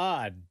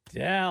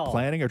 Adele.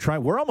 Planning or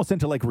trying. We're almost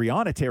into like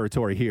Rihanna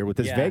territory here with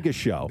this Vegas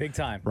show. Big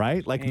time.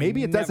 Right? Like Ain't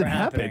maybe it doesn't never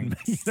happen.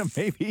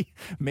 happening.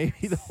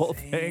 Maybe the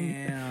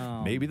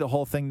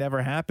whole thing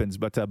never happens.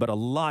 But a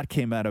lot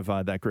came out of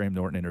that Graham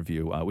Norton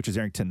interview, which is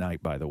airing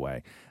tonight, by the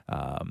way,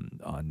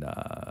 on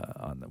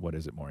what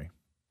is it, Maury?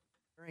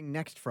 Airing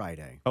next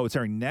Friday. Oh, it's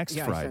airing next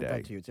Yeah, Friday. I sent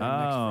that to you. It's airing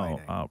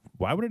next Friday.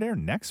 Why would it air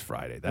next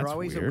Friday? That's They're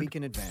always weird. a week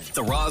in advance.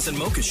 The Roz and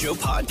Mocha Show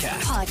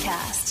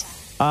podcast.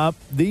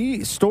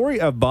 The story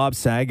of Bob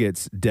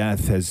Saget's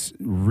death has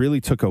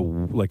really took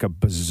a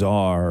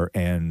bizarre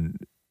and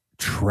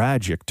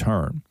tragic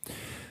turn.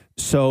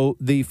 So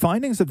the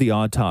findings of the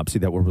autopsy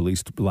that were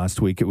released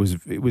last week, it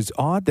was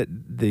odd that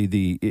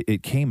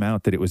it came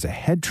out that it was a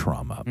head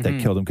trauma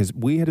that killed him, because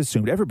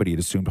everybody had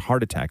assumed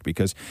heart attack,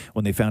 because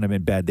when they found him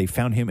in bed, they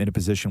found him in a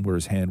position where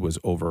his hand was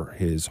over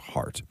his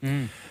heart.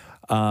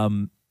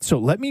 So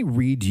let me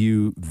read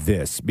you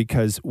this,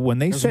 because when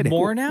they There's said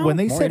more now? when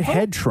they More said info?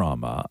 head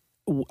trauma,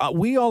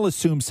 we all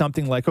assume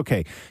something like,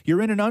 okay,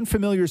 you're in an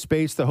unfamiliar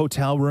space, the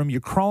hotel room, you're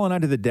crawling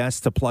under the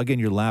desk to plug in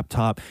your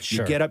laptop,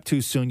 Sure. you get up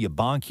too soon, you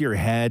bonk your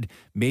head,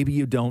 maybe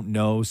you don't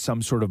know,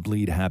 some sort of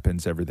bleed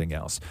happens, everything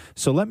else.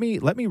 So let me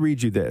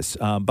read you this.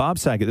 Bob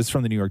Saget, this is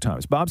from the New York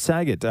Times. Bob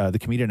Saget, the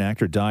comedian and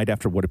actor, died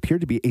after what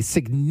appeared to be a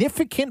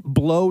significant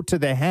blow to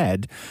the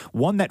head,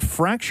 one that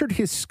fractured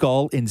his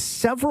skull in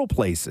several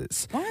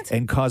places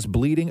and caused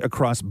bleeding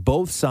across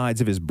both sides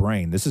of his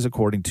brain. This is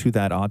according to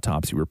that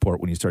autopsy report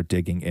when you start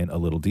digging in a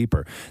little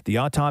deeper. The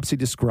autopsy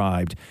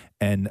described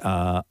an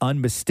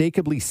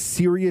unmistakably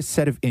serious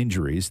set of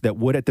injuries that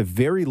would at the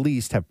very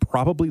least have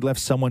probably left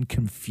someone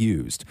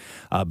confused.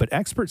 But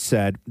experts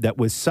said that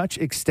with such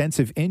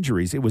extensive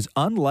injuries, it was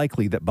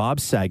unlikely that Bob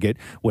Saget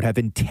would have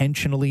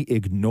intentionally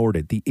ignored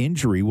it. The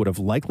injury would have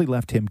likely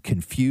left him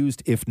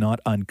confused, if not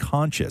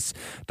unconscious.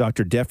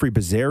 Dr. Jeffrey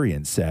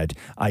Bazarian said,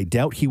 I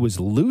doubt he was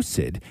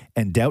lucid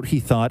and doubt he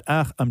thought,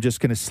 I'm just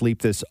going to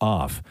sleep this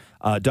off.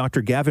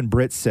 Dr. Gavin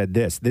Britt said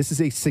this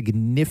is a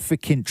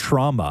significant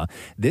trauma.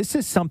 This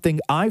is something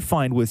I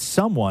find with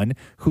someone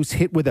who's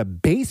hit with a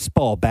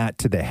baseball bat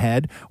to the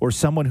head or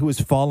someone who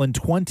has fallen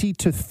 20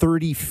 to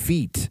 30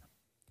 feet.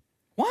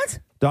 What?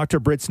 Dr.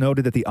 Britz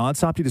noted that the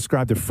autopsy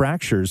described the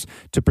fractures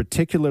to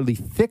particularly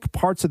thick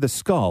parts of the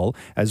skull,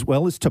 as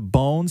well as to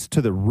bones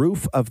to the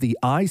roof of the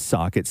eye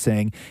socket,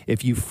 saying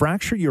if you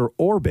fracture your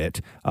orbit,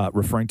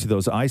 referring to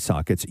those eye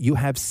sockets, you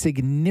have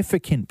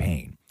significant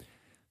pain.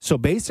 So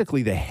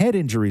basically, the head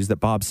injuries that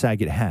Bob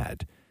Saget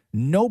had,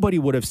 nobody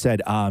would have said,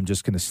 I'm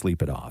just going to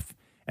sleep it off.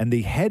 And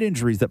the head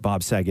injuries that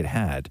Bob Saget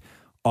had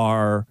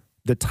are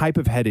the type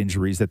of head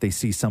injuries that they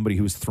see somebody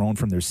who was thrown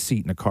from their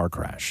seat in a car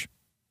crash.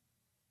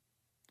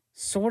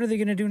 So what are they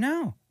going to do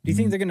now? Do you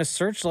think they're going to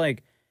search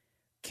like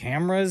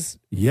cameras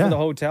Yeah. for the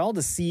hotel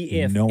to see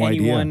if No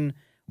idea. anyone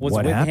was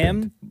What with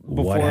happened? him What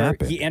before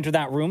happened? he entered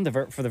that room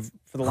for the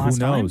last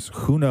time?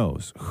 Who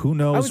knows? Who I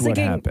knows was what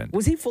thinking, happened?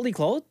 was he fully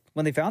clothed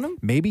when they found him?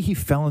 Maybe he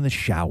fell in the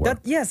shower.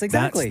 Yes,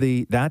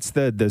 exactly. That's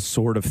the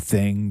sort of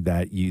thing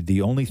that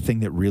the only thing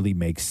that really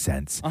makes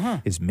sense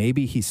is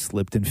maybe he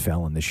slipped and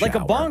fell in the shower. Like a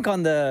bonk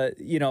on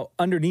the,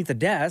 underneath the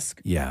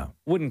desk Yeah.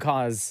 wouldn't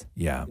cause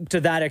Yeah. to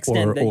that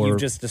extent that Or you've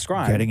just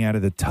described. Getting out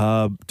of the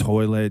tub,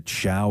 toilet,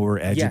 shower,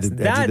 edge Yes, of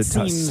the that edge of the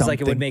tub. seems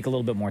like it would something. make a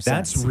little bit more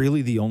That's sense.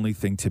 really the only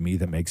thing to me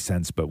that makes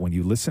sense. But when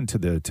you listen to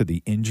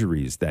the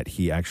injuries that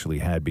he actually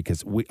had,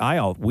 because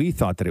we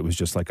thought that it was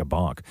just like a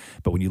bonk,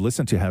 but when you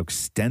listen to how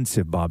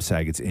extensive Bob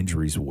Saget's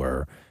injuries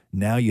were,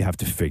 now you have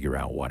to figure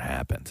out what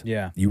happened.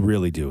 Yeah. You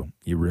really do.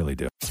 You really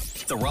do.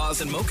 The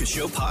Roz and Mocha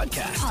Show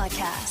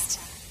podcast.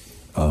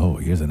 Oh,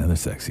 here's another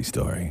sexy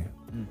story.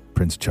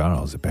 Prince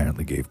Charles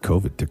apparently gave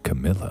COVID to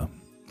Camilla.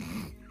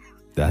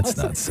 That's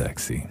not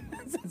sexy.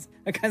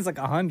 That guy's like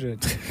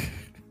 100.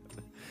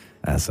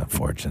 That's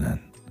unfortunate.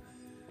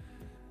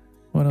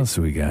 What else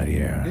do we got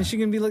here? Isn't she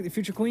going to be like the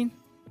future queen?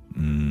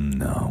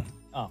 No.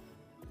 Oh.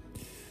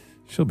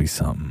 She'll be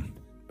something,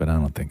 but I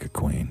don't think a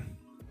queen.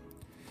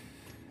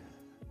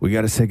 We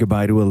got to say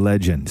goodbye to a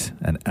legend,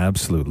 an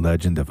absolute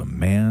legend of a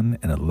man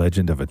and a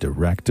legend of a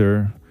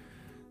director.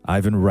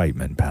 Ivan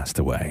Reitman passed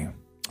away.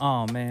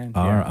 Oh, man.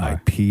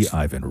 R.I.P.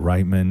 Ivan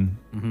Reitman.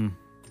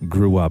 Mm-hmm.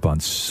 Grew up on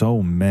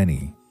so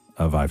many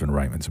of Ivan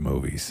Reitman's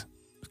movies.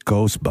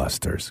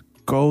 Ghostbusters.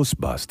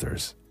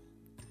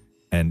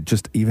 And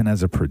just even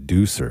as a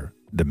producer,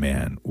 the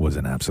man was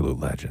an absolute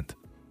legend.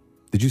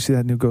 Did you see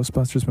that new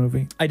Ghostbusters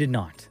movie? I did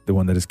not. The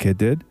one that his kid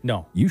did?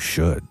 No. You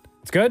should.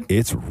 It's good?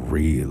 It's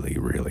really,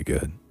 really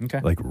good. Okay.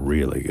 Like,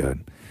 really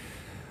good.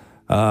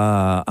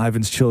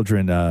 Ivan's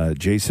children,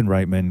 Jason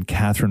Reitman,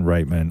 Catherine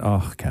Reitman.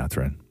 Oh,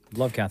 Catherine.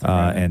 Love Catherine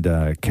Reitman.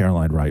 And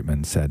Caroline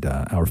Reitman said,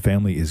 our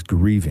family is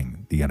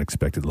grieving the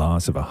unexpected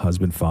loss of a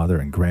husband, father,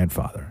 and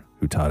grandfather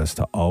who taught us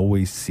to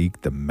always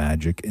seek the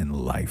magic in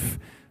life.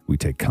 We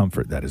take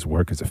comfort that his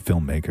work as a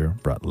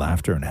filmmaker brought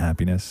laughter and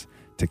happiness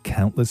to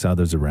countless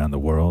others around the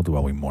world.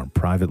 While we mourn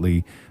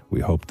privately, we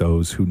hope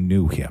those who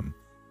knew him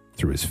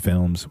through his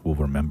films will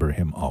remember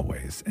him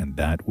always. And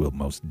that will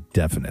most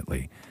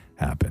definitely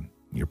happen.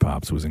 Your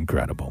pops was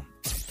incredible.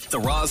 The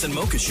Roz and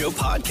Mocha Show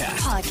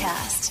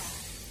podcast.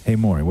 Hey,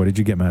 Maury, what did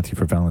you get Matthew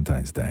for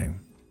Valentine's Day?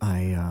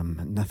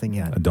 Nothing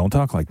yet. Don't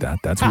talk like that.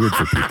 That's weird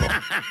for people.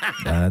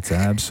 That's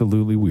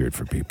absolutely weird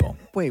for people.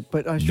 Wait,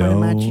 but I was trying to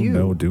match you.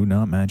 No, do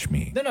not match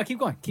me. No, keep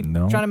going. Keep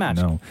No, trying to match.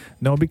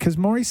 No, because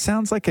Maury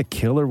sounds like a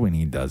killer when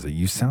he does it.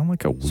 You sound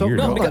like a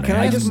weirdo. So, can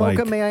I just, like,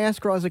 Mocha, may I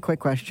ask Roz a quick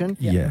question?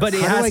 Yes. But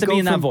it How do has I to go be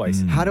in that from-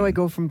 voice. How do I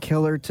go from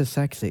killer to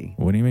sexy?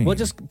 What do you mean? Well,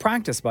 just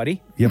practice,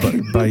 buddy. Yeah,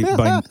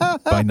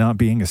 but by not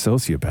being a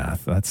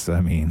sociopath. That's,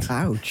 I mean,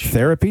 ouch.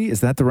 Therapy,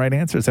 is that the right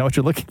answer? Is that what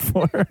you're looking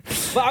for?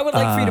 But I would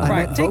like for you to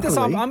practice. Take this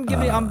off.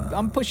 vocally.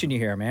 I'm pushing you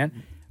here,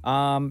 man.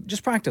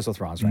 Just practice with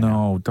Roz right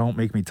now. No, don't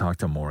make me talk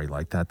to Maury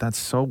like that. That's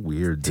so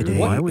weird, dude. Today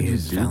Why would you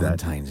is do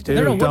Valentine's that? Day.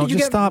 Dude, No, what don't did you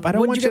just get- stop. I don't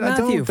what want did you you get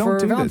to Matthew don't for do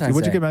this. Valentine's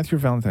What'd you Day? get Matthew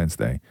for Valentine's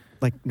Day?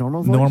 Like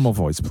normal voice? Normal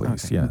voice,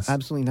 please. Okay. Yes.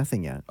 Absolutely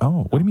nothing yet.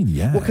 Oh, what do you mean,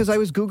 yeah? Well, because I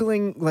was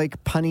Googling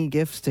like punny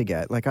gifts to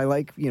get. Like I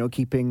like,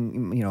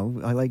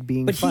 keeping, I like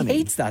being But funny. he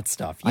hates that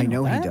stuff. You I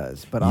know he that?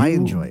 does, but I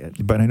enjoy it.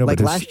 But I know, Like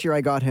but last year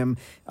I got him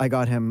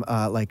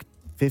like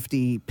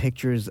 50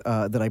 pictures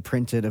that I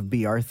printed of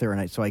B. Arthur,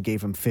 and so I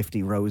gave him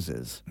 50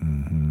 roses.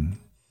 Mm-hmm.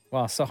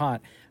 Wow, so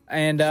hot.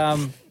 And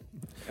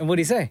what did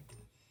he say?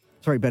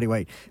 Sorry, Betty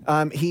White.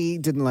 He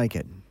didn't like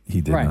it. He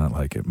did Right. not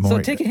like it.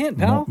 So take a hint,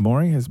 pal.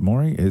 Maury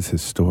is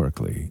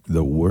historically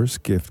the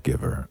worst gift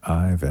giver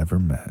I've ever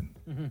met.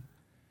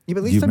 Yeah, but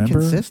at least I'm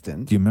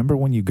consistent. Do you remember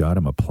when you got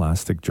him a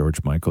plastic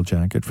George Michael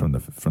jacket from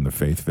the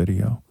Faith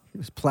video? It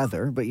was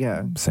pleather, but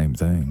yeah. Same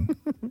thing.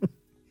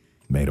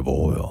 Made of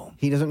oil.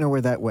 He doesn't know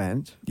where that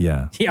went.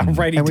 Yeah. Yeah,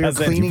 right. He And we were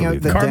doesn't. cleaning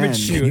out the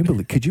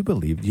den. Could you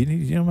believe? You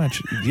know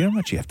how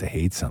much you have to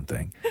hate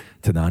something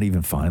to not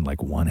even find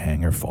like one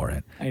hanger for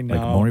it. I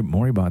know. Like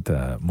Maury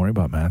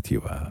bought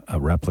Matthew a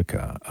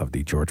replica of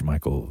the George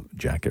Michael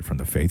jacket from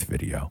the Faith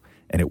video,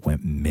 and it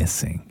went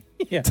missing.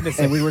 Yeah,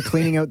 And we were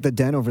cleaning out the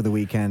den over the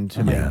weekend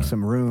to make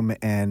some room,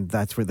 and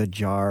that's where the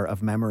jar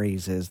of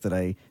memories is that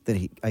I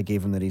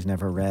gave him that he's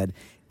never read.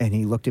 And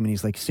he looked at me and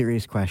he's like,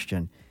 serious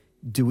question.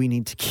 Do we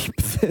need to keep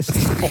this?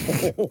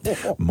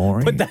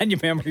 Maury, Put that in your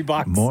memory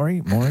box.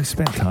 Maury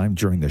spent time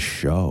during the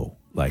show.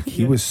 Like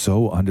he was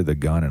so under the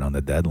gun and on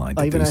the deadline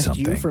to I even do asked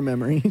something. you for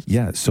memories.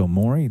 Yeah, so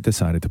Maury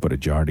decided to put a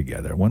jar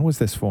together. When was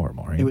this for,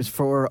 Maury? It was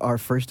for our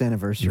first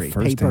anniversary. Your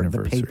first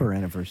anniversary. The paper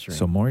anniversary.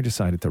 So Maury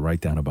decided to write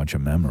down a bunch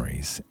of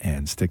memories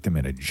and stick them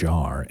in a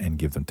jar and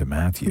give them to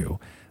Matthew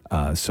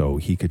so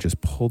he could just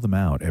pull them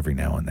out every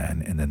now and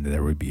then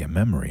there would be a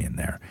memory in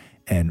there.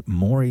 And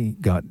Maury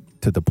got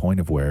to the point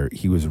of where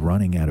he was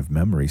running out of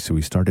memories, so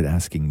he started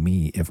asking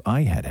me if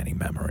I had any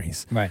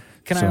memories. Right.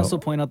 Can I also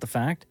point out the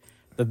fact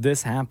that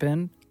this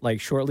happened like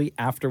shortly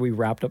after we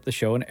wrapped up the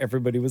show and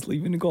everybody was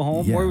leaving to go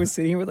home? Yeah. Maury was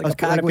sitting here with like A a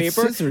pad bag of with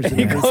paper. scissors and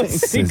and he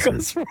goes,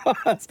 everything.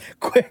 Roz,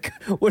 quick,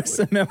 what are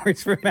some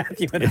memories for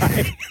Matthew and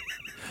I?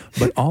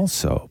 But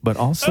also,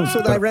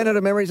 so I ran out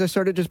of memories. I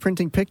started just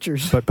printing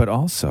pictures. But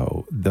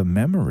also, the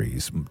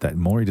memories that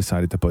Maury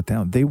decided to put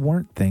down, they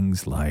weren't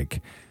things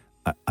like,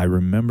 I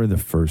remember the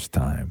first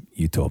time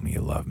you told me you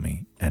loved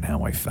me and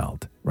how I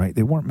felt, right?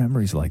 They weren't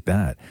memories like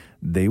that.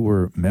 They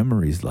were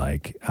memories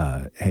like,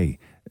 hey,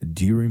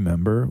 do you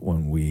remember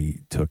when we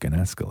took an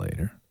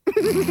escalator?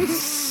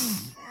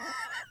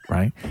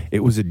 Right?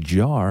 It was a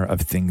jar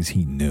of things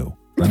he knew.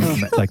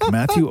 Like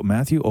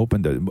Matthew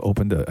opened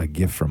a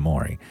gift for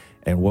Maury,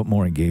 and what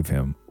Maury gave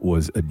him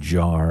was a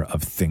jar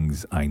of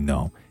things I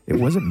know. It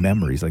wasn't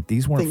memories. Like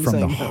these weren't Things from I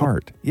the know.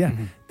 heart. Yeah,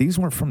 these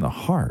weren't from the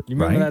heart. You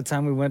remember right? that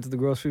time we went to the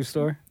grocery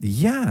store?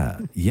 Yeah.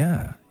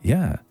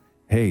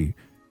 Hey,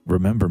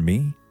 remember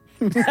me?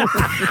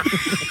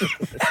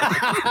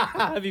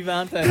 Happy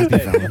Valentine's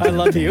Day. I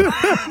love you.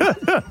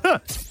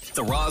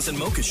 The Roz and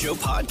Mocha Show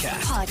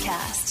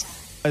podcast.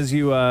 As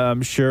you,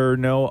 I'm sure,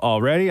 know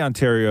already,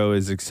 Ontario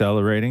is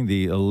accelerating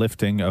the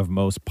lifting of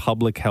most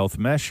public health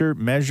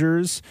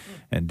measures.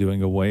 and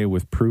doing away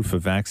with proof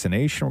of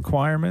vaccination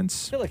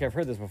requirements. I feel like I've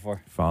heard this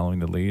before. Following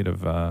the lead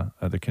of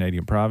other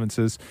Canadian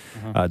provinces.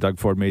 Doug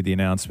Ford made the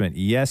announcement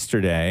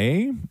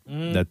yesterday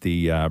that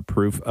the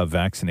proof of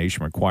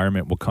vaccination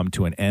requirement will come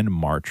to an end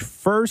March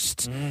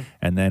 1st.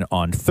 And then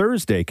on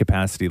Thursday,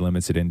 capacity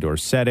limits at indoor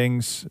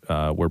settings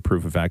where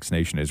proof of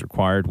vaccination is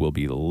required will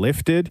be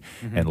lifted.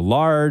 And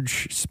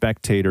large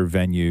spectator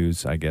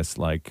venues, I guess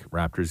like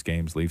Raptors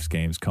games, Leafs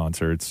games,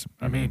 concerts,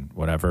 I mean,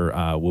 whatever,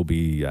 will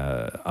be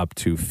up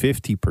to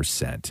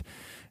 50%.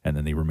 And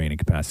then the remaining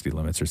capacity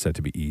limits are set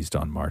to be eased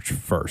on March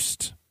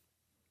 1st.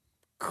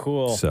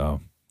 Cool.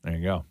 So there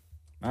you go.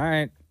 All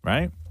right.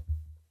 Right?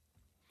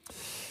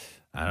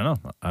 I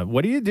don't know.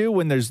 What do you do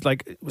when there's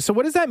like, so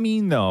what does that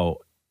mean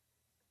though?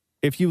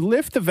 If you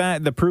lift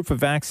the proof of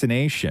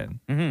vaccination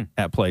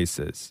at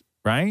places,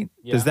 right?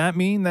 Yeah. Does that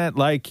mean that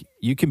like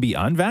you can be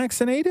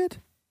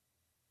unvaccinated?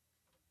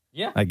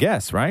 Yeah. I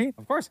guess, right?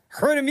 Of course.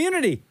 Herd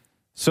immunity.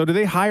 So do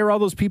they hire all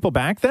those people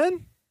back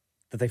then?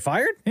 That they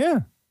fired?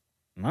 Yeah.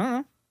 I don't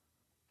know.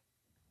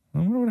 I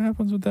wonder what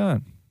happens with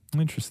that.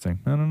 Interesting.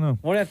 I don't know.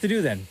 What do they have to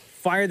do then?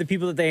 Fire the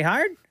people that they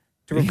hired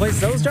to replace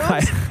those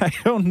jobs? I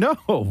don't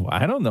know.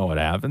 I don't know what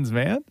happens,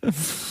 man.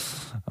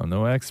 I'm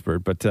no expert,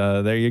 but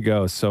there you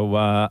go. So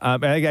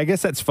I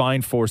guess that's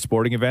fine for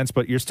sporting events,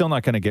 but you're still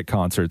not going to get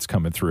concerts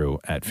coming through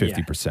at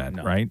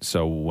 50%, right?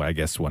 So I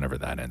guess whenever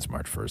that ends,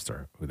 March 1st,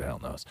 or who the hell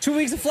knows. 2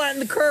 weeks to flatten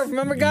the curve,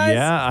 remember, guys?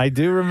 Yeah, I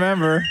do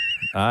remember.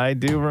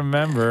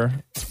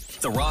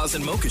 The Roz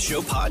and Mocha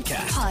Show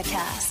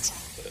podcast.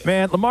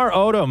 Man, Lamar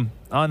Odom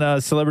on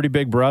Celebrity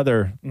Big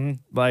Brother.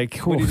 Like,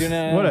 What'd he do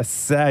now? what a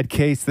sad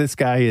case this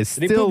guy is.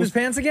 Did he poop his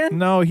pants again?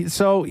 No.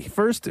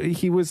 First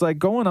he was like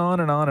going on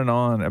and on and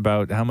on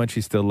about how much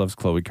he still loves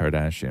Khloe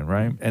Kardashian,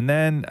 right? And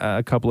then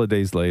a couple of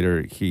days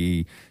later,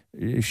 he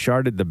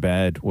sharded the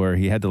bed where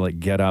he had to like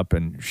get up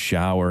and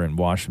shower and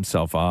wash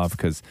himself off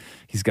because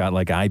he's got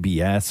like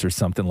IBS or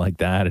something like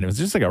that. And it was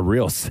just like a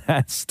real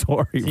sad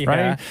story,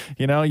 right?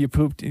 You know, you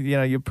poo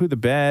the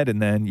bed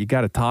and then you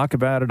got to talk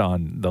about it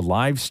on the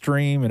live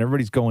stream and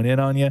everybody's going in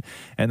on you.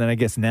 And then I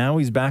guess now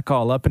he's back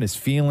all up in his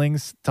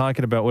feelings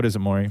talking about, what is it,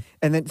 Maury?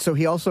 And then, so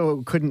he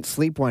also couldn't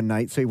sleep one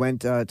night. So he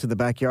went to the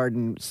backyard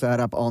and sat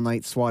up all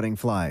night swatting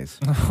flies.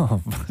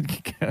 Oh,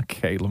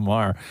 okay,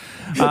 Lamar.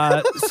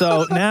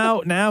 So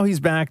now he's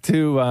back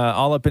to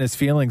all up in his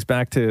feelings,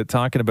 back to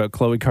talking about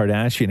Khloe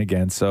Kardashian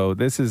again. So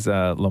this is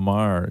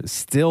Lamar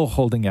still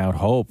holding out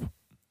hope.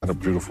 I had a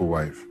beautiful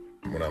wife.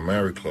 When I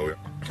married Khloe,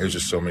 there's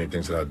just so many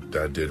things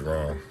that I did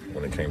wrong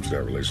when it came to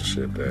that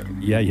relationship that...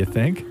 Yeah, you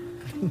think?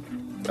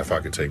 If I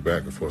could take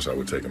back, of course I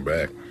would take them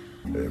back.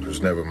 It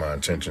was never my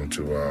intention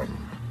to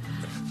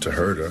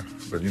hurt her.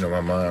 But, you know,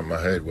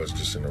 my head was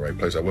just in the right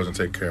place. I wasn't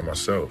taking care of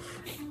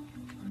myself.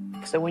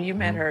 So when you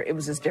met her, it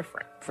was just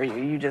different for you.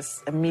 You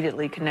just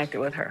immediately connected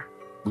with her.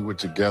 We were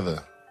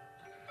together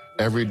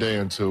every day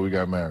until we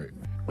got married.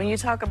 When you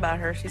talk about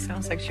her, she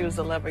sounds like she was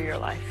the love of your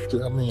life.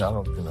 I mean, I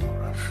don't, you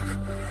know,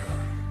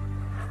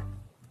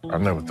 I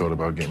never thought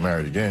about getting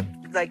married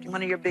again. Like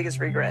one of your biggest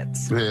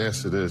regrets.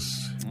 Yes, it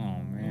is. Oh,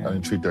 man. I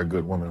didn't treat that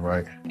good woman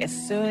right. As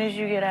soon as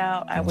you get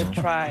out, I would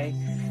try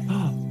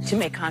to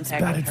make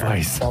contact with her.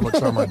 I'm going to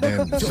try my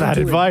damnest. Bad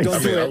advice. I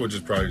mean, I would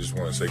just probably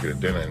want to take her to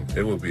dinner, and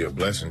it would be a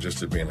blessing just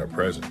to be in her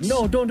presence.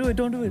 No, don't do it.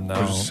 Don't do it. I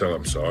would just tell her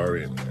I'm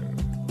sorry and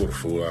what a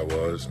fool I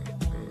was.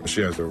 And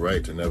she has the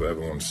right to never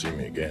ever want to see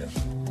me again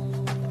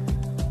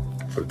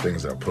for the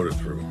things I put her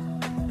through.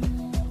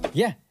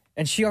 Yeah,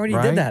 and she already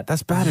Right? did that.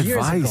 That's bad years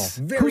advice.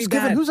 ago. Very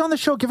bad. Who's on the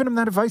show giving him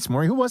that advice,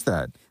 Maury? Who was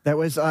that? That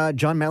was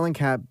John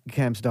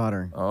Mellencamp's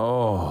daughter.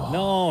 Oh.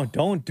 No,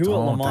 don't do it,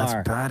 Lamar.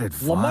 That's bad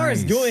advice. Lamar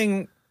is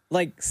doing,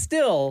 like,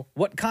 still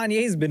what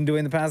Kanye's been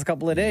doing the past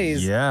couple of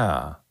days.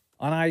 Yeah.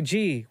 On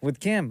IG with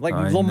Kim. Like,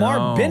 I Lamar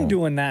know. been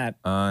doing that.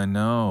 I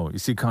know. You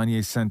see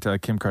Kanye sent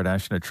Kim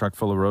Kardashian a truck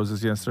full of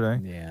roses yesterday?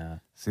 Yeah.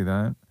 See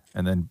that?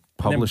 And then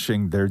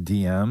publishing their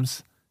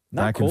DMs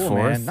Not back cool, and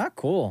forth. man. Not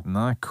cool.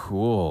 Not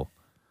cool.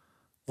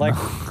 Like,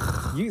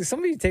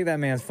 somebody take that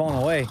man's phone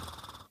away.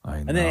 I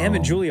know. And then him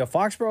and Julia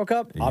Fox broke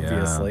up,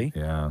 obviously.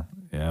 Yeah,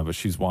 but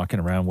she's walking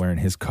around wearing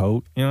his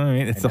coat. You know what I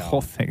mean? It's the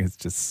whole thing is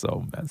just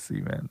so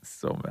messy, man.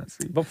 So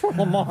messy. But poor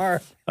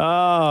Lamar.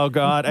 Oh,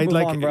 God. Move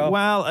on, bro.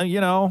 Well, you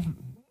know,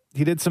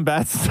 he did some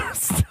bad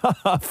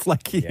stuff.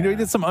 Like, he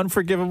did some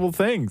unforgivable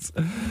things.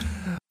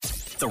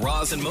 The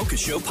Roz and Mocha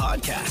Show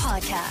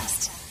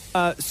podcast.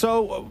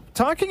 So,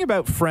 talking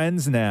about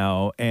Friends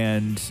now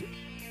and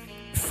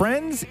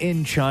Friends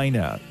in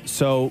China.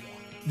 So,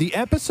 the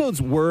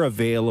episodes were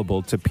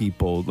available to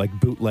people, like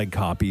bootleg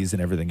copies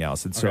and everything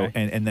else. And so,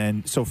 and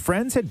then, so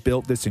Friends had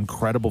built this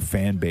incredible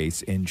fan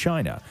base in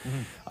China.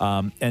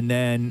 And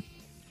then,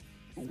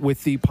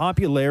 with the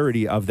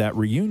popularity of that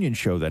reunion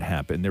show that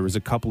happened, there was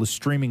a couple of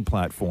streaming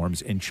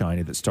platforms in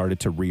China that started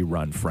to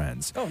rerun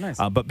Friends. Oh, nice.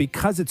 But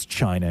because it's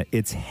China,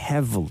 it's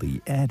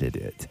heavily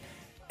edited.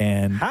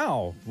 And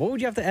how? What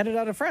would you have to edit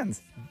out of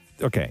Friends?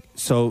 Okay,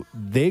 so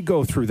the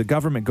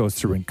government goes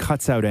through and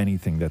cuts out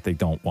anything that they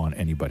don't want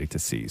anybody to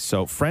see.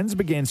 So Friends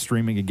began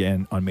streaming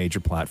again on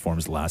major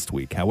platforms last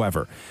week.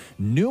 However,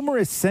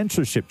 numerous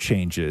censorship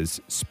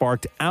changes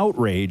sparked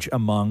outrage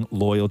among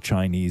loyal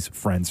Chinese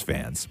Friends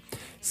fans.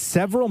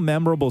 Several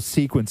memorable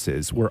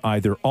sequences were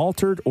either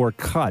altered or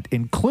cut,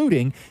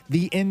 including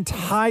the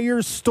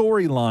entire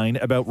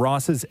storyline about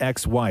Ross's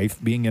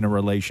ex-wife being in a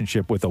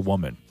relationship with a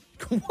woman.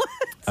 What?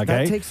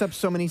 Okay. That takes up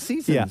so many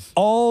seasons. Yeah,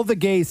 all the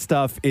gay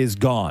stuff is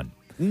gone.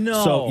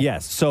 No. So,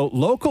 yes. So,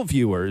 local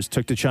viewers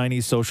took to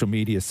Chinese social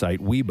media site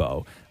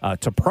Weibo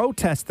to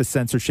protest the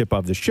censorship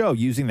of the show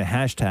using the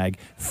hashtag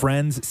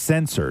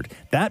 #FriendsCensored.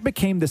 That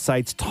became the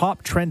site's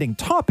top trending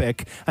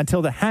topic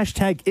until the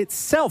hashtag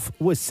itself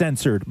was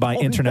censored by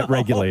internet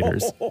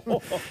regulators.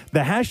 The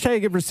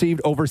hashtag had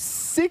received over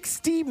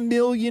 60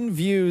 million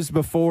views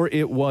before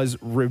it was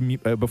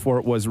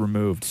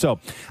removed. So,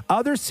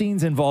 other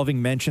scenes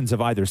involving mentions of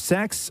either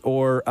sex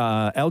or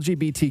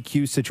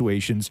LGBTQ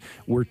situations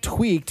were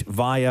tweaked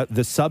via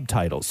the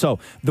subtitles. So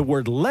the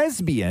word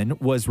lesbian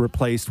was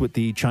replaced with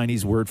the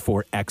Chinese word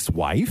for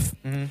ex-wife,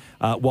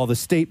 while the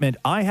statement,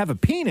 "I have a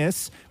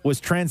penis," was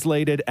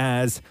translated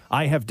as,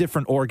 "I have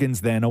different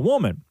organs than a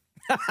woman."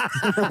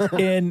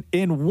 In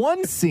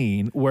one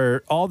scene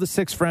where all the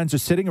 6 friends are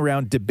sitting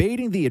around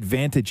debating the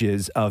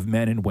advantages of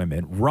men and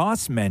women,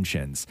 Ross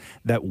mentions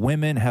that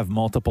women have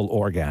multiple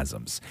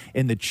orgasms.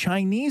 In the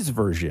Chinese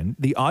version,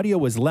 the audio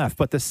was left,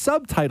 but the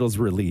subtitles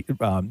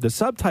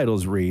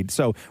read.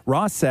 So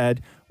Ross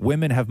said,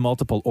 "Women have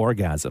multiple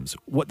orgasms."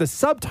 What the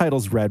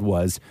subtitles read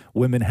was,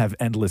 "Women have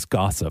endless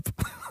gossip."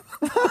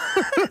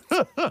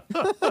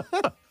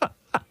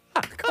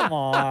 Come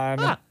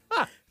on.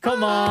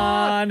 Come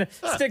on.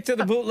 Stick to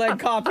the bootleg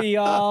copy,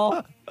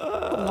 y'all. Come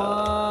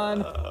on.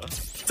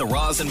 The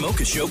Roz and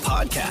Mocha Show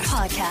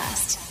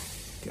podcast.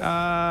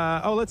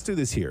 Let's do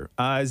this here.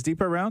 Is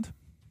Deepa around?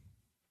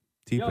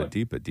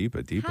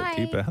 Deepa.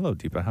 Hi. Hello,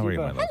 Deepa. How are you,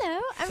 my love?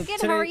 Hello, I'm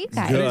good. How are you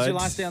guys? Today's your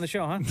last day on the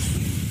show, huh?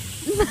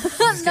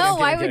 No,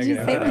 why would you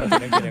say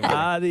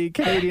that? The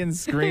Canadian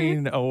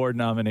Screen Award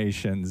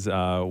nominations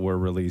were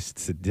released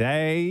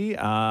today.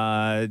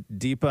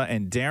 Deepa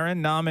and Darren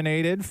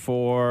nominated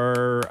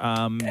for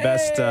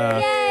Best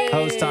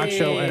Host Talk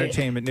Show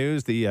Entertainment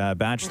News, the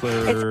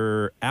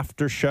Bachelor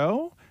After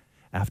Show,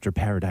 After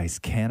Paradise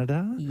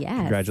Canada. Yes.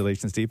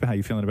 Congratulations, Deepa. How are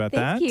you feeling about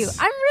that? Thank you.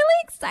 I'm really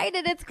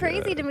excited. It's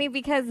crazy to me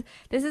because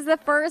this is the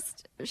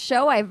first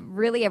show I've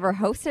really ever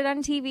hosted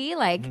on TV.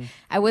 Like,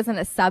 I wasn't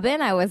a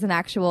sub-in. I was an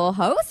actual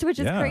host, which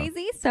is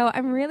crazy. So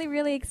I'm really,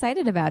 really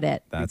excited about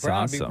it. That's be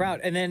proud, awesome. Be proud.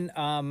 And then,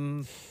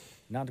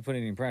 not to put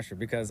any pressure,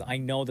 because I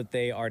know that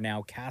they are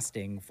now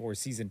casting for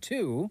season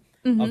 2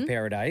 of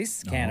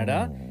Paradise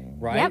Canada,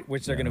 right? Yep.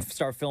 Which they're going to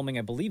start filming,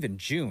 I believe, in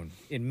June,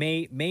 in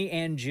May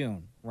and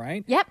June,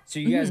 right? Yep. So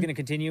you guys going to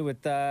continue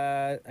with,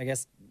 I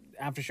guess,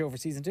 after show for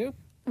season 2?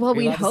 Well,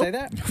 we'd say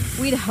that?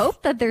 We'd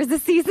hope that there's a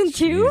season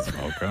 2.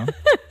 Okay.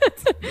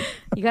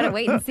 You got to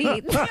wait and see.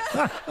 Maury,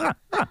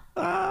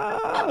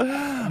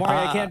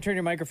 I can't turn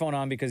your microphone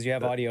on because you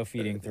have audio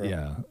feeding through.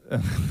 Yeah.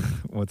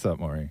 What's up,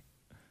 Maury?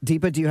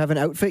 Deepa, do you have an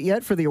outfit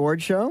yet for the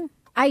award show?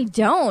 I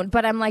don't,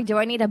 but I'm like, do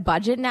I need a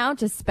budget now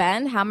to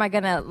spend? How am I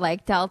going to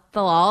tell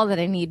the law that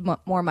I need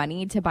more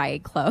money to buy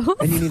clothes?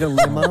 And you need a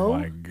limo? Oh,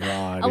 my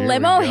God. A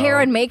limo, hair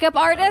and makeup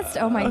artist?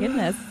 Oh, my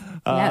goodness.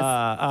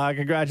 Yes.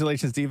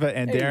 Congratulations, Deepa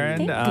and Darren.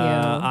 Thank you.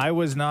 I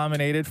was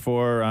nominated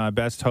for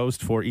Best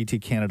Host for ET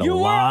Canada You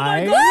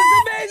Live. are!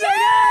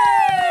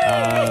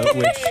 Oh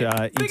my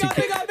God, which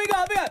big up.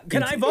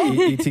 Can I vote?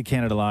 ET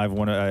Canada Live.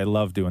 I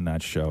love doing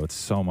that show. It's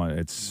so much.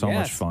 It's so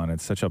much Yes. fun.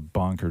 It's such a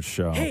bonkers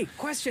show. Hey,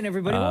 question,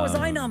 everybody. What was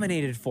I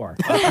nominated for?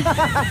 Did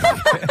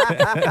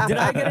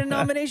I get a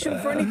nomination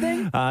for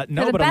anything?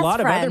 No, the but a best lot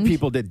of friend. other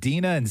people did.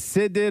 Dina and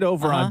Sid did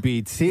over on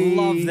BT.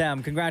 Love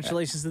them.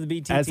 Congratulations to the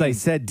BT As team. I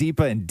said,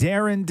 Deepa and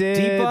Darren did.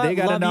 Deepa, they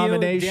got love a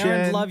nomination. You.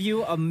 Darren, love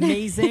you.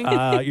 Amazing.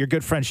 Your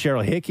good friend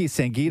Cheryl Hickey,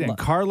 Sangeeta, and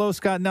Carlos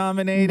got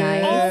nominated.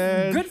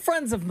 All good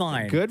friends of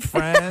mine. Good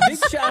friends. Big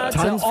shout out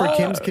Tons to for all.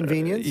 Kim's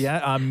convenience.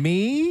 Yeah,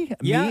 me,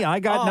 I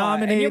got Oh,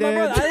 nominated. And you're my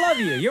brother. I love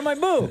you. You're my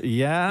boo.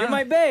 Yeah. You're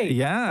my bae.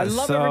 Yeah, I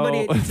love so-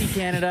 everybody at ET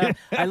Canada.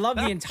 I love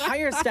the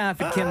entire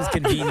staff at Kim's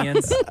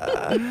Convenience.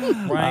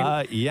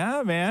 Right?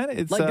 Yeah, man.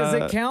 It's Does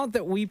it count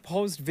that we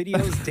post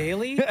videos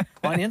daily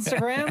on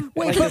Instagram?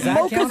 Wait, Like, but does that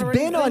Mocha's count or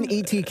been on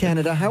anything? ET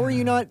Canada. How are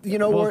you not,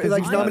 Well, 'cause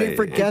he's nominated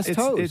for guest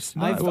host? It's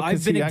not, I've- well, 'cause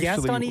I've been he a guest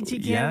actually- on ET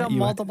Canada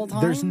multiple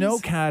There's no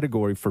times.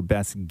 category for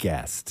best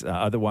guest.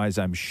 Otherwise,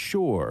 I'm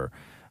sure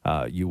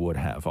you would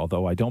have.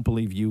 Although I don't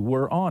believe you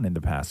were on in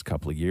the past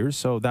couple of years,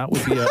 so that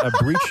would be a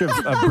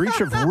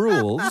breach of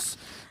rules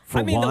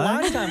I mean, the what?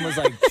 last time was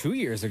like 2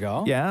 years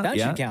ago. Yeah, that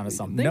yeah. should count as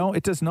something. No,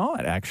 it does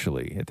not.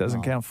 Actually, it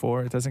doesn't count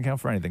for. It doesn't count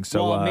for anything.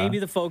 So well, maybe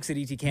the folks at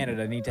ET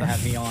Canada need to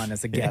have me on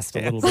as a guest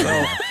a little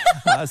bit.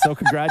 So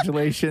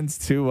congratulations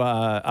to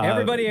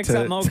Everybody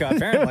except Mocha,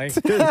 apparently.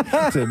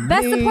 to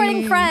Best me,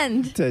 supporting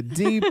friend. to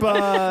Deepa.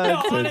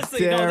 No, to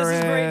honestly, no, this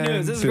is great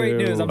news. This is great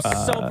Darren, news. I'm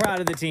to, so proud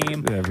of the team.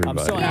 I'm so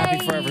everybody.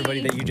 happy for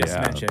everybody that you just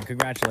Yeah. mentioned.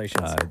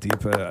 Congratulations.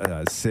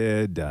 Deepa,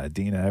 Sid,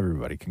 Dina,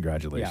 everybody.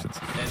 Congratulations.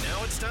 And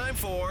now it's time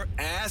for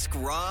Ask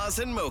Roz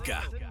and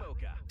Mocha.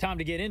 Time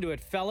to get into it,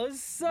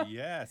 fellas.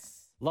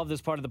 Yes. Love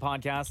this part of the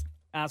podcast.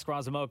 Ask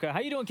Roz and Mocha. How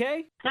you doing,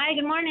 Kay? Hi,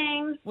 good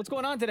morning. What's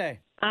going on today?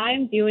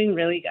 I'm doing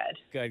really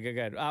good.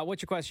 Good.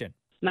 What's your question?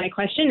 My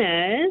question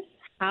is,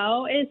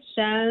 how is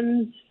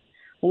Shem's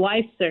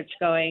wife search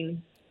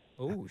going?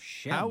 Oh,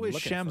 Shem. How is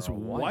looking Shem's for a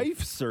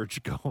wife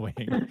search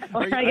going?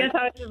 Or I guess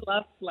how is his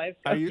love life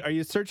Are going?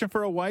 you searching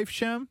for a wife,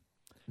 Shem?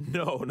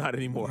 No, not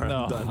anymore.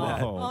 No. I've done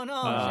that. Oh,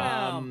 no,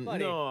 Shem,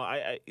 buddy. No,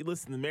 I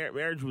listen. The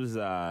marriage was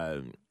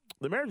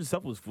the marriage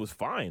itself was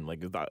fine.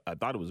 Like I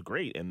thought it was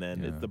great, and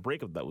then the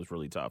breakup that was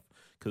really tough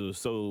because it was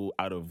so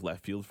out of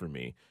left field for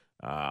me.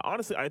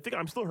 Honestly, I think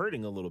I'm still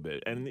hurting a little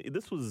bit, and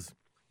this was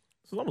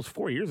almost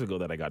 4 years ago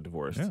that I got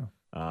divorced.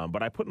 Yeah.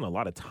 But I put in a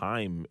lot of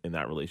time in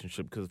that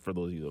relationship because for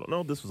those of you that don't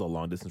know, this was a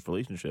long distance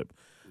relationship.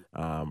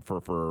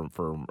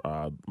 For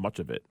much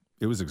of it,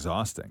 it was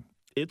exhausting.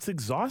 It's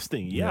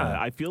exhausting. Yeah.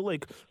 I feel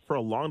like for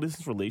a long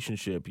distance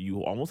relationship,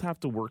 you almost have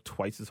to work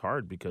twice as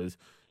hard because,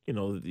 you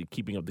know,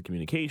 keeping up the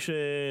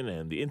communication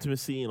and the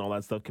intimacy and all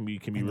that stuff can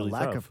be And really the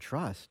lack tough. of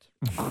trust.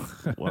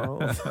 Well,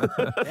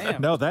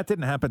 No, that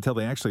didn't happen until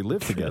they actually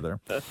lived together.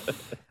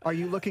 Are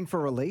you looking for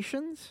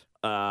relations?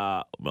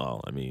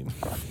 well, I mean,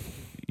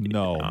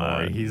 no,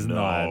 Maury, he's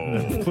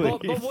not.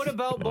 But what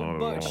about,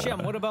 but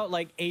Shem, what about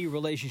like a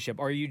relationship?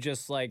 Are you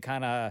just like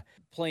kind of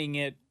playing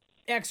it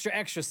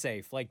extra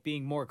safe, like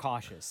being more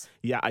cautious?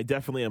 yeah, I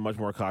definitely am much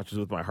more cautious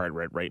with my heart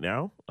right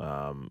now.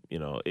 You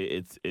know,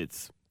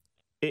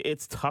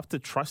 it's tough to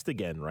trust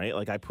again, right?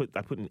 Like I put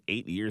in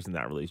 8 years in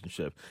that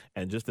relationship,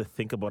 and just to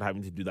think about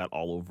having to do that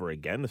all over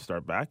again to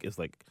start back is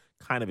like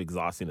kind of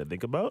exhausting to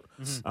think about.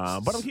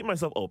 Mm-hmm. But I'm keeping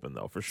myself open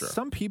though, for sure.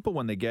 Some people,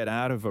 when they get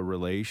out of a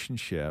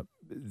relationship,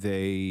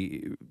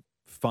 they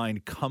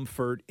find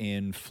comfort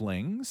in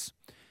flings.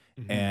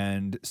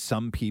 And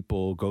some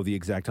people go the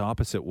exact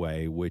opposite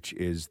way, which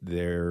is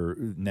they're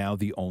now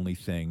the only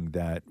thing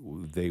that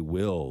they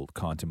will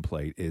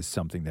contemplate is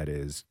something that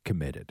is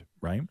committed,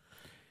 right?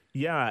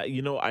 Yeah,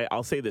 you know,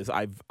 I'll say this: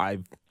 I've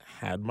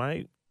had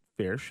my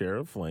fair share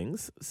of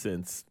flings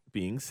since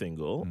being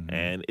single,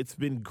 and it's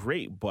been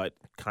great. But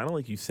kind of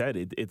like you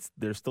said,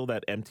 there's still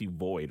that empty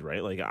void,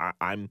 right? Like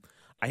I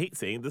hate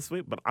saying it this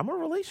way, but I'm a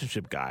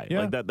relationship guy.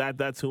 Yeah. Like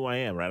that's who I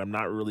am, right? I'm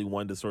not really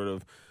one to sort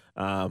of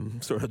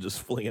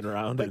just fling it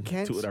around and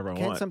do whatever I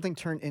Can want. something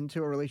turn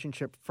into a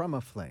relationship from a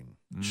fling?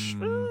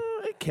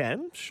 It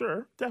can,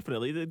 sure,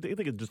 definitely. I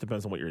think it just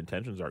depends on what your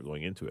intentions are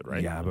going into it,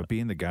 right? Yeah, but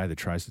being the guy that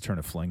tries to turn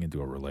a fling into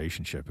a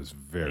relationship is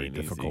very Ain't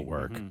difficult easy.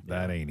 work.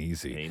 That ain't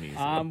easy. Ain't easy.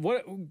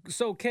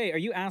 So Kay, are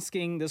you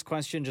asking this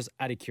question just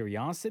out of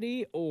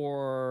curiosity,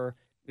 or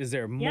is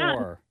there Yeah.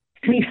 more?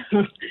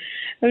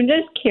 I'm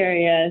just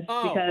curious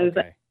Oh, because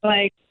okay.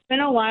 like it's been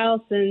a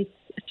while since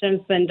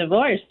Shem's been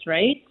divorced,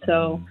 right?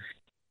 So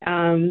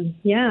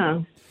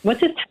yeah. What's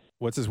his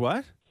What's his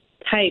what?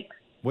 type?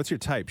 What's your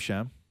type,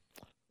 Shem?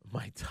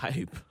 My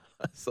type.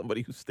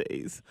 Somebody who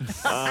stays.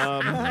 No,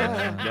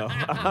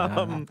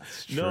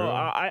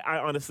 I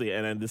honestly,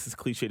 and this is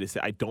cliche to say,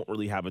 I don't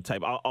really have a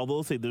type.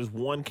 Although say there's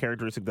one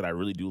characteristic that I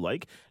really do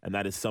like, and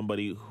that is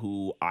somebody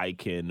who I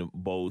can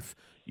both,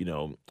 you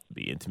know,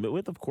 be intimate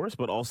with, of course,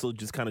 but also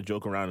just kind of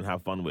joke around and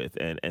have fun with,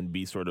 and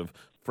be sort of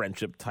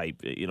friendship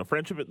type. You know,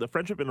 the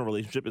friendship in a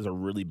relationship is a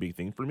really big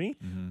thing for me.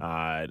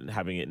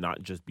 Having it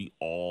not just be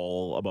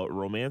all about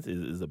romance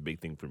is a big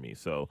thing for me.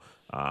 So,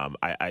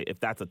 I if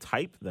that's a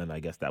type, then I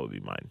guess that would be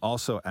mine.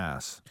 Also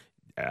ass.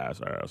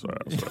 Ass.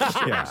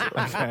 Yeah.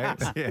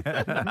 Okay.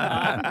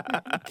 Yeah.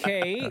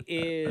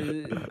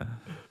 Kay,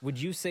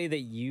 would you say that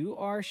you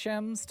are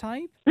Shem's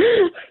type?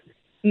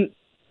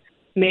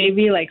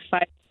 Maybe like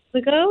 5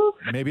 years ago.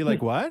 Maybe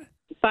like what?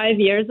 5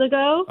 years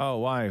ago. Oh,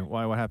 why?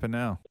 Why? What happened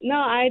now? No,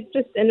 I'm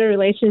just in a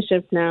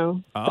relationship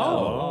now.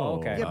 Oh,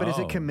 okay. Yeah, but is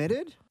it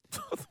committed?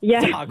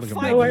 Yeah. Look at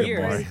 5 Maury.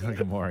 years. Look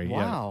at Maury.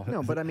 Wow. Yeah.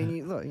 No, but I mean,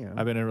 you know.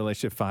 I've been in a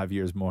relationship 5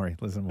 years, Maury.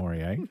 Listen,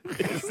 Maury, eh?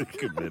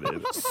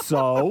 Committed.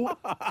 So?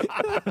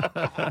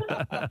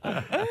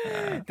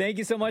 Thank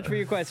you so much for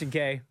your question,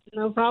 Kay.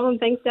 No problem.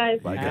 Thanks, guys.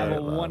 Bye, Have guy.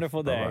 a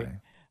wonderful day.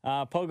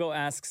 Bye-bye. Pogo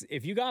asks,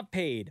 if you got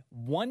paid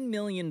 $1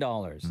 million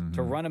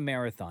to run a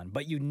marathon,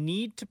 but you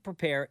need to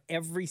prepare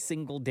every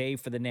single day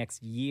for the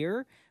next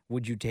year,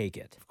 would you take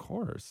it? Of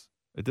course.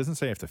 It doesn't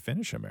say you have to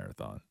finish a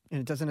marathon.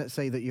 And doesn't it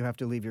say that you have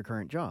to leave your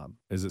current job?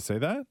 Does it say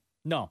that?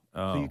 No.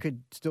 Oh. So you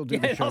could still do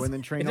Yeah, the it show also- and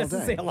then train it all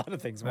doesn't day. say a lot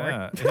of things,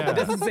 Mark. Yeah. It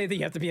doesn't say that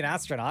you have to be an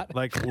astronaut.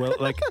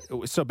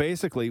 So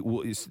basically,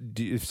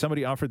 if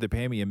somebody offered to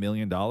pay me $1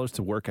 million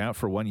to work out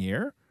for 1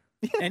 year,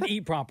 and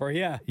eat proper.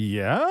 Yeah.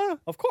 Yeah?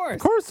 Of course. Of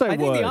course I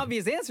think would. the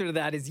obvious answer to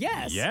that is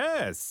yes.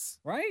 Yes.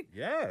 Right?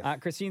 Yes.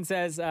 Christine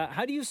says,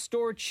 how do you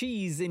store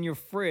cheese in your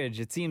fridge?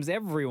 It seems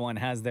everyone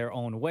has their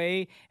own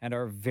way and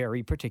are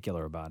very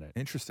particular about it.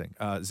 Interesting.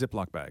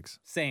 Ziploc bags.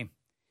 Same.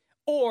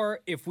 Or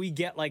if we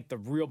get like the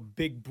real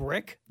big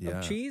brick Yeah,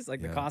 of cheese,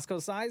 like the yeah.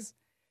 Costco size,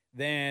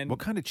 then What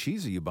kind of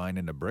cheese are you buying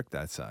in a brick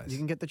that size? You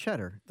can get the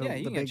cheddar. you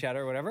can big get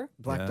cheddar or whatever.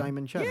 Black Yeah.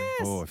 diamond cheddar.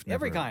 Yes, Oh, I've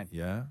every never- kind.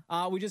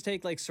 Yeah. We just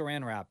take like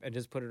saran wrap and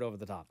just put it over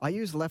the top. I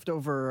use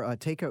leftover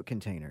takeout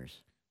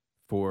containers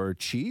For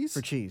cheese?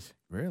 for cheese.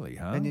 Really,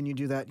 huh? And then you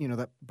do that,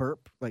 that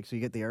burp, like so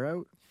you get the air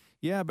out.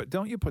 Yeah, but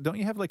don't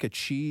you have like a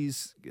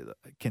cheese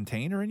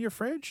container in your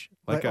fridge?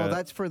 Like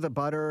that's for the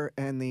butter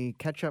and the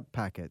ketchup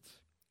packets.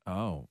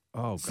 Oh,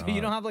 God. So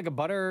you don't have like a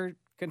butter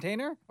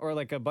container or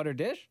like a butter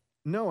dish?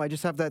 No, I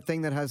just have that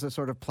thing that has a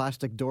sort of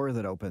plastic door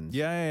that opens.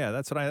 Yeah.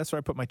 That's where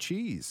I put my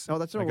cheese. Oh,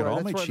 that's I not got where all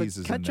that's my where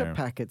cheeses the in ketchup there.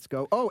 packets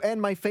go. Oh,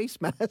 and my face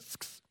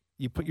masks.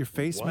 You put your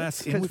face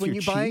mask in Because with when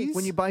your you buy cheese?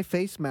 when you buy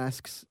face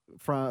masks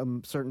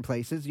from certain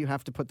places, you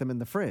have to put them in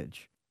the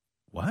fridge.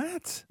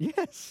 What?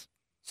 Yes.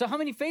 So how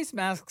many face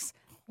masks?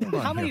 Hold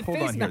on How here, many hold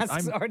on face here.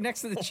 masks I'm- are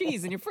next to the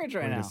cheese in your fridge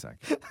right Wait now? a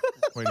second.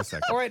 Wait a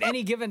second. Or at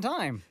any given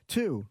time?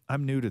 2.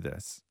 I'm new to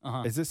this.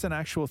 Uh-huh. Is this an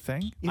actual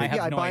thing? I have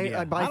I no buy idea.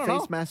 I buy I don't face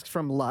know. masks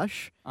from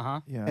Lush,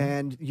 Uh-huh. Yeah.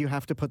 and you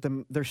have to put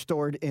them. They're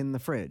stored in the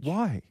fridge.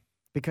 Why?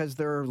 Because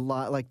they're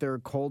they're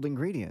cold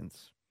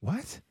ingredients.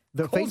 What?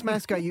 The Cold face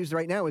mask I use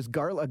right now is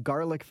a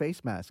garlic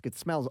face mask. It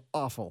smells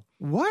awful.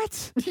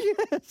 What?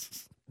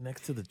 Yes.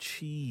 Next to the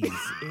cheese.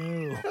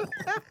 Ew.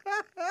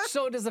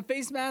 So does the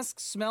face mask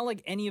smell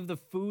like any of the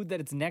food that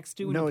it's next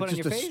to when No, you put it's on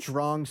just your a face?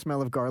 strong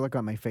smell of garlic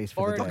on my face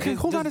for Or the day. Okay,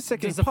 hold on a does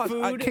second. the Pause.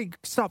 food- Okay,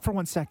 stop for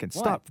 1 second.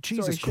 What? Stop.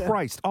 Jesus Sorry, Chef.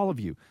 Christ, all of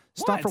you.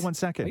 Stop for What? 1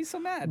 second. Why are you so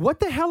mad? What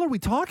the hell are we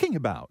talking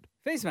about?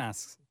 Face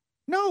masks.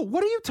 No,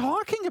 what are you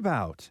talking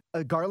about?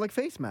 A garlic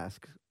face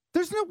mask.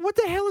 There's no. What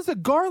the hell is a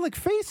garlic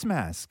face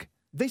mask?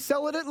 They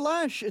sell it at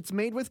Lush. It's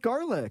made with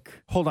garlic.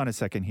 Hold on a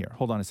second here.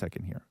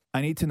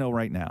 I need to know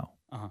right now.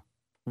 Uh-huh.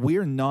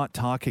 We're not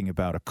talking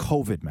about a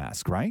COVID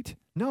mask, right?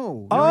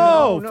 No.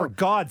 Oh, no. for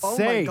God's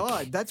sake. Oh my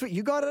God. That's what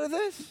you got out of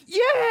this?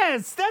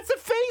 Yes, that's a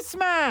face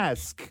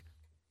mask.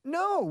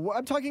 No,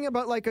 I'm talking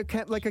about like a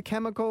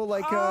chemical,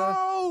 like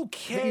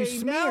Okay, that you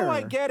smear. now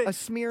I get it. A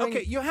smearing.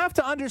 Okay, you have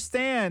to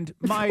understand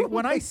my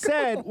when I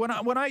said when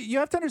I you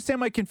have to understand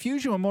my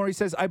confusion when Maury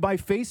says I buy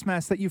face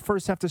masks that you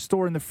first have to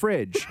store in the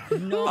fridge.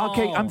 No.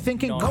 Okay, I'm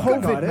thinking No.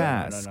 COVID Got it.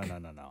 mask.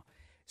 No.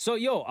 So,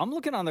 I'm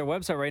looking on their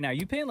website right now.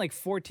 You paying like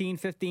 $14,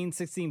 $15,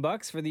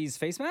 $16 for these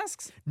face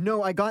masks?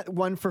 No, I got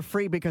one for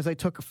free because I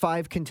took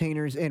 5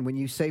 containers in. When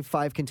you save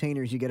 5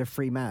 containers, you get a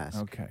free mask.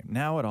 Okay,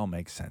 now it all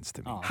makes sense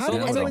to me. How so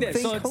did it's anyone like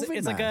this. So think it's, COVID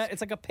it's like mask?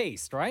 it's like a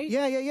paste, right?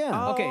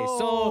 Yeah. Okay,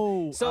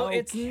 so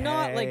it's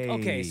not like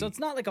okay. so it's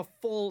not like a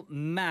full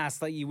mask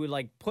that you would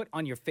like put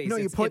on your face. No,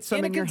 you It's- put it's some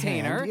in in a your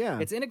container. hand, yeah.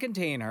 It's in a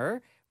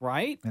container,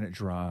 right? And it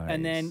dries.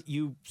 And then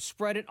you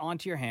spread it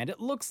onto your hand. It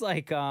looks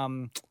like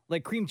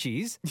cream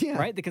cheese, Yeah.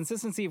 right? The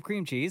consistency of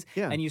cream cheese.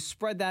 Yeah. And you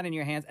spread that in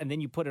your hands, and then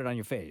you put it on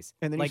your face.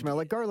 And then you smell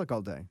like garlic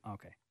all day.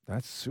 Okay.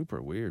 That's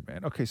super weird,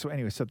 man. Okay, so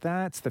anyway, so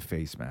that's the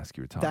face mask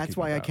you were talking about. That's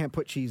why I can't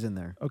put cheese in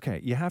there.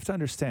 Okay, you have to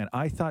understand.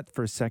 I thought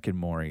for a second,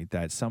 Maury,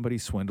 that somebody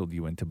swindled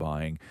you into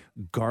buying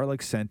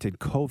garlic-scented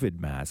COVID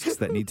masks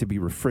that need to be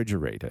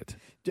refrigerated.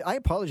 I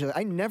apologize.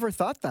 I never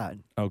thought that.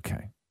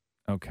 Okay.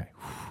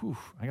 Whew,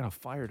 I got all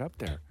fired up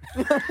there.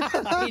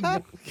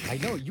 I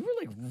know. You were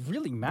like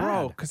really mad.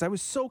 Bro, because I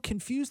was so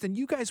confused, and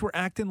you guys were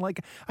acting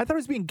like I thought I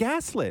was being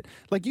gaslit.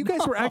 Like you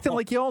guys were acting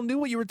like you all knew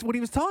what he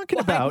was talking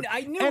about.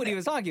 I knew what he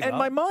was talking and about.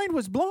 my mind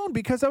was blown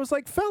because I was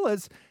like,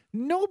 fellas,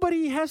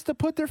 nobody has to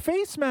put their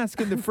face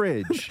mask in the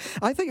fridge.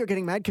 I thought you were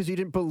getting mad because you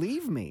didn't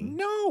believe me.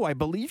 No, I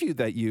believe you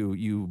that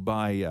you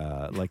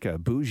buy like a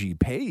bougie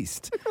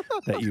paste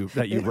that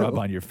you rub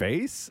on your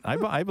face.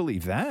 I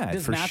believe that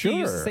Does for Matthew sure.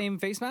 use the same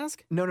face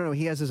mask? No.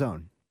 He has his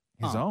own.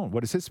 His own. What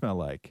does his smell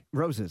like?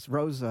 Rose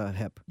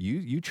hip.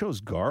 You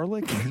chose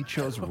garlic and he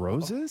chose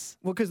roses?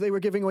 Well, because they were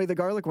giving away the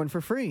garlic one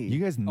for free. You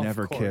guys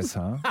never kiss,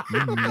 huh?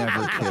 You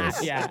never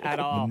kiss. Yeah, at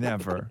all.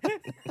 Never.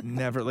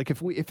 Like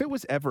if it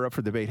was ever up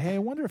for debate, hey, I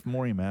wonder if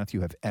Maury and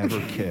Matthew have ever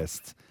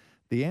kissed.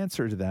 The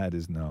answer to that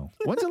is no.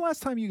 When's the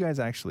last time you guys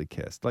actually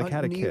kissed? Like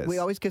had a kiss? We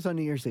always kiss on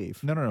New Year's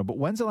Eve. No. But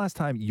when's the last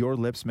time your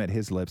lips met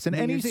his lips? And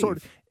New any Year's sort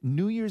Eve. of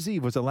New Year's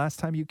Eve was the last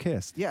time you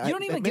kissed. Yeah. You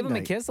don't even at give him a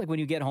midnight. kiss like when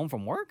you get home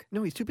from work?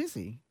 No, he's too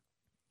busy.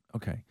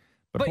 Okay.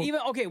 But even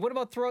okay, what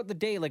about throughout the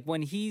day? Like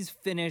when he's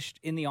finished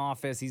in the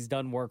office, he's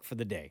done work for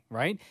the day,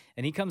 right?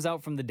 And he comes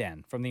out from the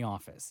den, from the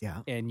office.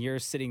 Yeah. And you're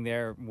sitting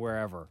there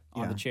wherever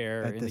on the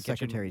chair at in the the kitchen.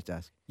 secretary's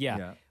desk.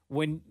 Yeah.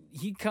 When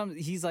he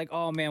comes, he's like,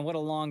 "Oh man, what a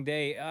long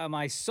day! Am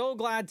I so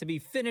glad to be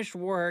finished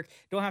work?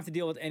 Don't have to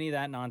deal with any of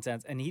that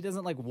nonsense." And he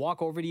doesn't like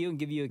walk over to you and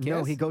give you a kiss.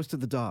 No, he goes to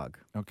the dog.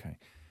 Okay.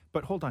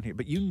 But hold on here.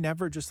 But you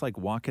never just like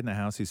walk in the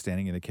house, he's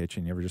standing in the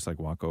kitchen, you ever just like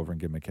walk over and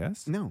give him a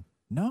kiss? No.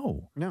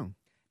 No. No.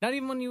 Not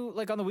even when you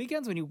like on the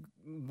weekends when you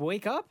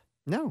wake up.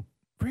 No.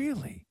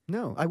 Really?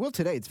 No, I will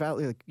today. It's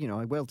like,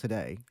 I will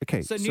today.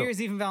 Okay. So New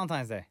Year's Eve and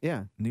Valentine's Day.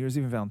 Yeah. New Year's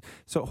Eve and Valentine's.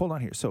 So hold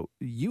on here. So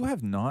you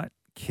have not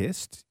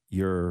kissed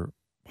your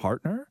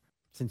partner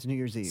since New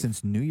Year's Eve.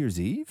 Since New Year's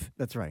Eve?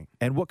 That's right.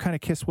 And what kind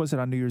of kiss was it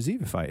on New Year's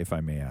Eve, if I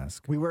may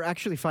ask? We were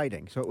actually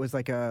fighting, so it was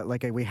like a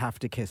we have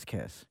to kiss.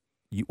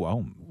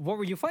 What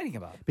were you fighting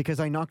about? Because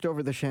I knocked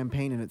over the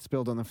champagne and it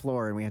spilled on the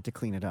floor, and we had to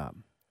clean it up.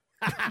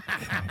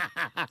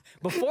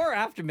 Before or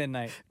after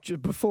midnight?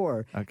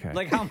 Before. Okay.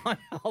 Like how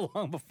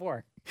long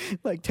before?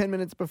 Like 10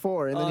 minutes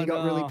before, and then he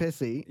got really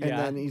pissy, and Yeah.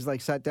 then he's like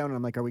sat down, and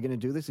I'm like, "Are we going to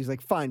do this?" He's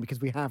like, "Fine, because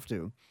we have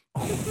to."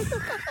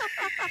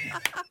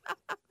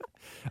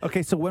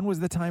 Okay, so when was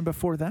the time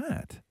before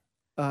that?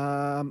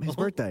 His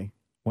birthday.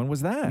 When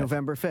was that?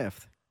 November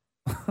 5th.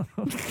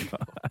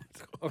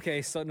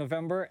 Okay, so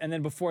November, and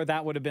then before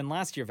that would have been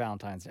last year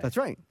Valentine's Day. That's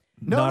right.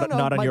 Not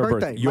on my your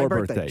birthday. Your My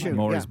birthday. June,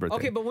 Maury's yeah. birthday.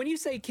 Okay, but when you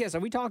say kiss, are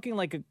we talking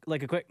like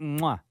a quick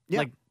mwah? Yeah.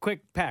 Like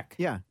quick peck?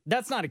 Yeah.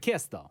 That's not a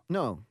kiss though.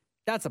 No.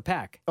 That's a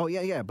peck. Oh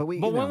yeah. But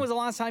when was the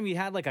last time you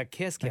had like a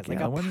kiss, Okay, like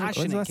a when's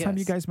passionate the last kiss? time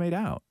you guys made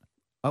out?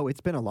 Oh,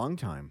 it's been a long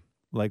time.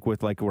 Like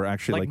we're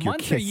actually Like like you're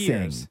months or kissing,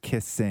 years?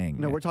 kissing.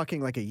 No, we're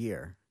talking like a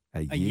year.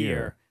 A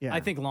year. Yeah. I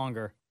think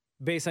longer,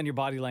 based on your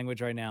body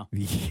language right now.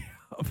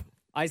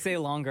 I say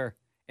longer,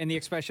 and the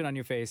expression on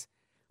your face.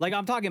 Like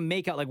I'm talking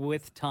make out like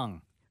with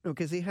tongue. No,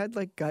 because he had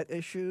like gut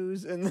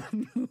issues, and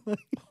then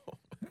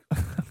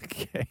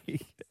Okay.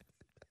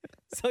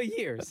 So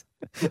years.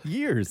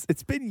 Years.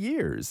 It's been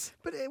years.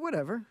 But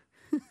whatever.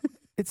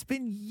 It's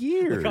been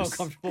years. Look how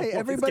comfortable Hey,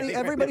 Maury's getting right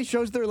everybody now.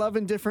 shows their love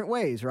in different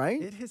ways,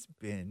 right? It has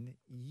been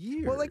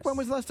years. Well, like when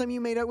was the last time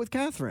you made out with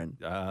Catherine?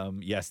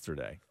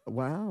 Yesterday.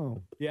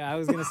 Wow. Yeah, I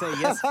was gonna say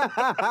yes.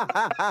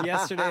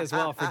 Yesterday as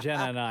well for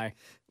Jenna and I.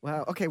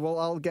 Wow. Okay. Well,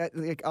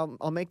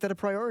 I'll make that a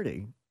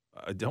priority.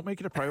 Don't make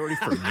it a priority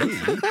for me.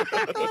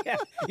 Yeah,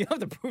 you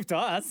don't have to prove to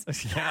us.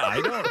 Yeah,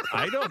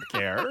 I don't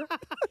care.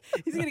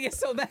 He's gonna get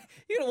so mad.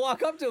 You're gonna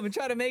walk up to him and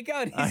try to make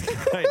out.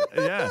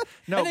 Yeah.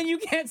 No. And then you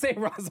can't say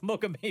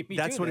Razamoka made me.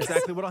 That's do what this.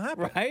 exactly what'll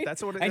happen. Right?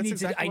 That's what. I That's need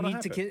exactly to. I what'll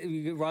need to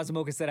happen. kiss.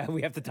 Razamoka said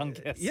we have to tongue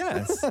kiss.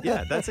 Yes.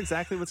 Yeah. That's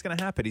exactly what's going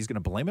to happen. He's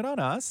going to blame it on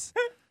us,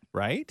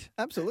 right?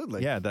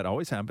 Absolutely. Yeah. That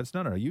always happens.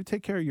 No. You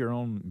take care of your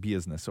own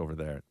business over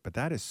there. But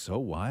that is so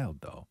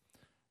wild, though.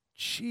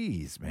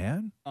 Jeez,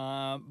 man.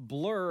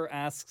 Blur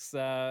asks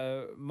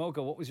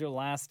Mocha, what was your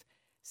last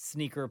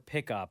sneaker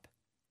pickup?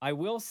 I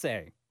will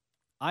say,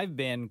 I've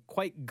been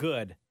quite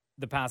good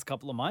the past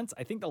couple of months.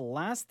 I think the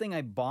last thing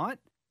I bought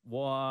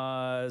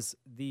was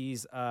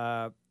these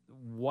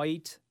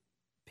white,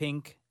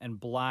 pink, and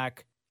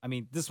black. I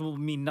mean, this will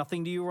mean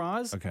nothing to you,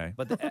 Roz. Okay.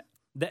 But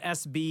the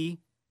SB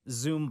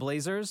Zoom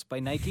Blazers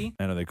by Nike.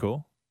 And are they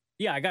cool?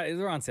 Yeah, I got it.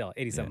 They're on sale,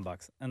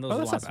 $87, and those Oh, are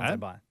the that's last not ones I bad.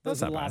 bought. That's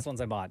Those are not the last bad.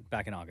 ones I bought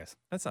back in August.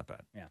 That's not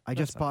bad. Yeah, I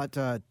just bought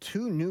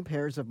 2 new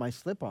pairs of my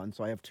slip-ons,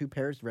 so I have 2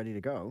 pairs ready to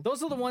go.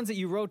 those are the ones that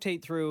you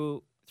rotate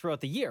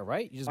throughout the year,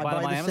 right? You just I buy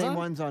them on the Amazon. same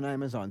ones on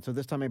Amazon. So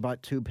this time I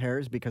bought 2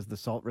 pairs because the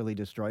salt really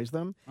destroys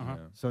them.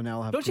 So now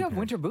I'll have. Don't 2 you have pairs.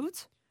 winter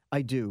boots?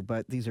 I do,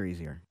 but these are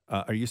easier.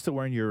 Are you still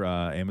wearing your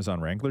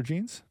Amazon Wrangler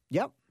jeans?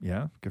 Yep.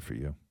 Yeah. Good for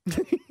you.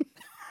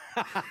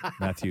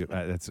 Matthew,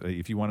 that's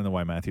if you want to know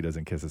why Matthew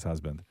doesn't kiss his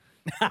husband.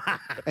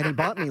 And he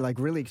bought me like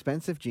really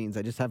expensive jeans.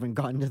 I just haven't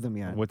gotten to them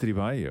yet. What did he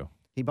buy you?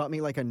 He bought me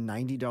like a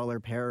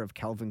 $90 pair of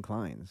Calvin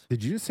Kleins.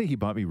 Did you just say he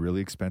bought me really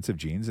expensive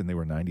jeans and they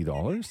were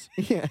 $90?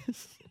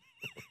 Yes.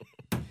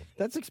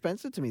 That's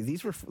expensive to me.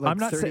 These were like I'm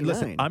not saying. $39.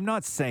 Listen, I'm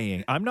not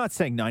saying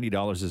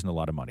 $90 isn't a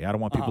lot of money. I don't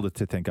want people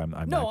to think I'm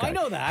No, that guy. I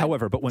know that.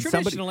 However, but when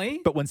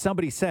Traditionally-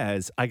 somebody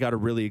says I got a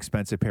really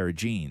expensive pair of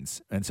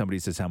jeans, and somebody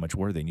says how much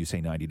were they, and you say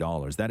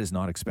 $90, that is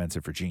not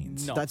expensive for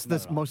jeans. No, That's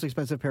the most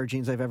expensive pair of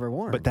jeans I've ever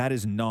worn. But that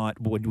is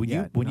not when you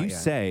Not you yet.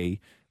 say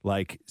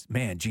like,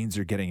 man, jeans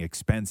are getting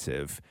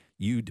expensive.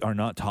 You are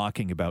not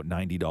talking about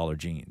 $90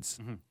 jeans.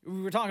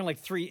 We were talking like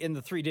 3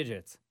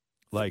 digits.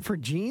 Like for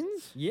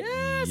jeans?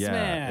 Yes, yeah,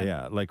 man.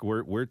 yeah. Like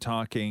we're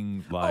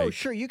talking like Oh,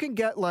 sure. You can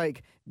get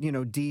like,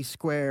 D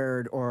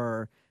squared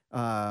or,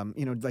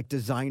 like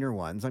designer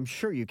ones. I'm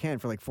sure you can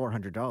for like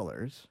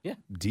 $400. Yeah.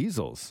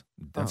 diesels.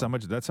 That's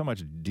how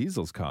much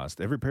diesels cost.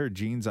 Every pair of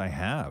jeans I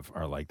have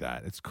are like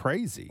that. It's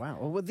crazy. Wow.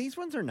 Well, these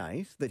ones are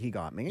nice that he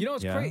got me. You know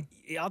what's Yeah.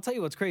 crazy? I'll tell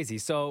you what's crazy.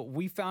 So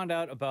we found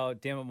out about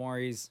Dammit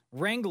Maury's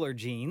Wrangler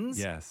jeans,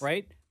 Yes.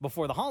 right,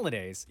 before the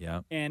holidays.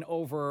 Yeah. And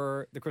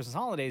over the Christmas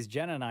holidays,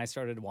 Jenna and I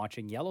started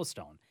watching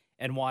Yellowstone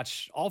and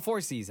watched all 4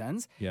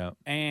 seasons. Yeah.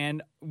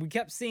 And we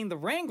kept seeing the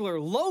Wrangler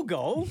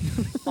logo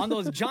on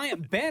those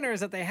giant banners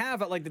that they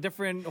have at like the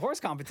different horse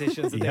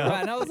competitions that they Yeah.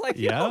 run. And I was like,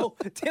 Yeah. yo,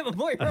 Dammit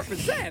Maury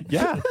represent.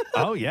 Yeah.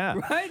 Oh yeah.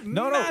 Right?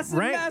 No.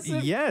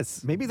 Massive.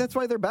 Yes. Maybe that's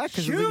why they're back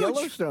because of the Huge.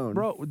 Yellowstone.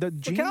 Bro, the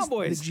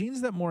Cowboys.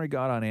 jeans that Maury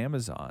got on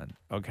Amazon,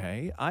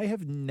 okay? I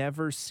have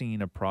never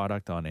seen a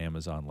product on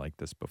Amazon like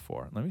this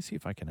before. Let me see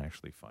if I can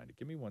actually find it.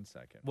 Give me 1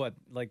 second. What,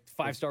 like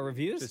 5-star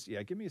reviews?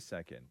 Give me a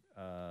second.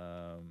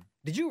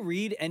 Did you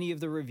read any of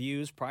the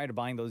reviews prior to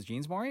buying those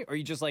jeans, Maury? Or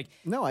you just like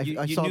No, I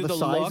you saw knew the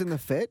size look? and the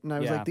fit, and I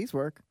was Yeah. like, these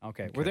work.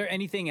 Okay. Were there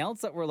anything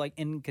else that were like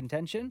in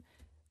contention?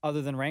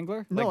 Other than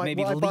Wrangler? No, like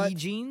maybe I Lee bought,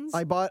 jeans?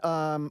 I bought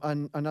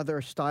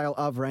another style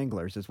of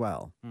Wranglers as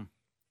well.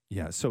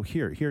 Yeah. So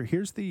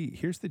here's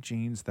the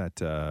jeans that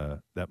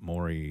that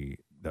Maury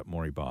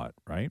bought,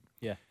 right?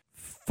 Yeah.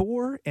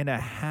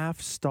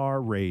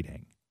 4.5-star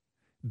rating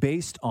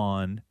based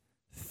on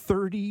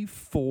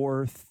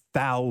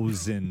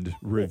 34,000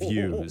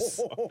 reviews.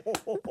 Do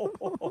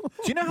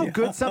you know how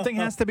good something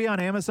has to be on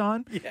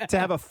Amazon to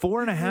have a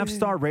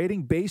 4.5-star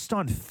rating based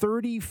on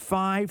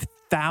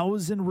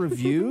 35,000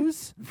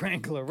 reviews?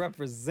 Wrangler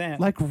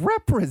represent. Like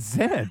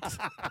represent.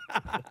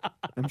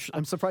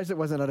 I'm surprised it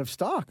wasn't out of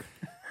stock.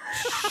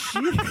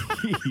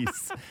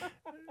 Jeez.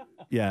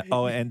 Yeah.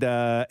 Oh,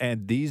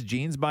 and these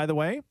jeans, by the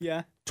way,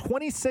 Yeah.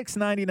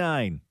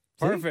 $26.99.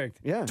 Perfect.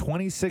 Yeah.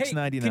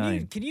 $26.99.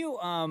 Hey, can you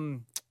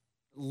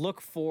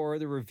look for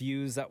the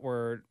reviews that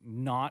were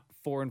not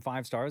 4 and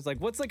 5 stars?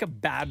 Like, what's like a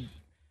bad?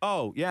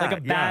 Oh, yeah. Like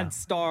a yeah. bad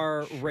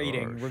star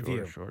rating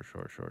review. Sure.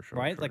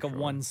 Right? Like a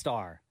 1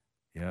 star.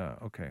 Yeah.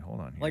 Okay. Hold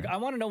on here. Like, I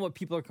want to know what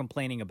people are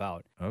complaining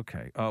about.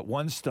 Okay.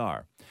 1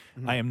 star.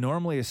 I am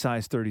normally a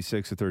size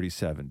 36 or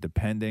 37,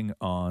 depending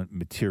on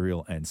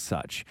material and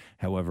such.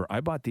 However,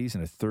 I bought these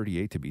in a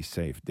 38 to be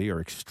safe. They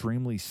are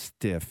extremely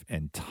stiff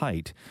and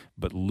tight,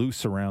 but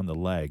loose around the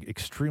leg.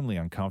 Extremely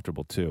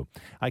uncomfortable, too.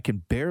 I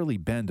can barely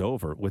bend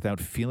over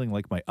without feeling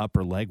like my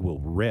upper leg will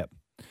rip.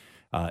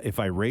 If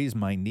I raise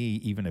my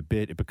knee even a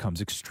bit, it becomes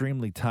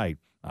extremely tight.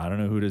 I don't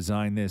know who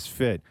designed this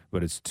fit,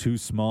 but it's too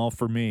small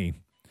for me.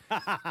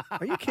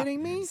 Are you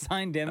kidding me?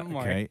 Signed Dammit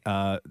Maury.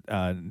 Okay.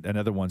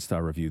 Another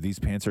 1-star review. These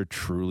pants are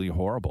truly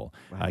horrible.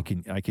 Wow. I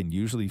can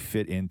usually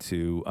fit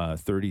into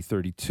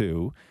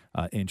 32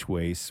 inch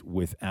waists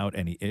without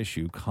any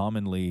issue.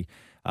 Commonly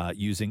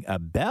using a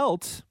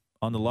belt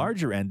on the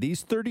larger end.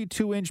 These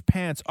 32-inch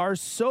pants are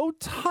so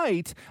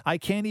tight I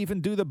can't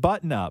even do the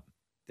button up.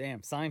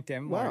 Damn, signed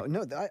Dammit Wow, Maury.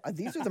 no,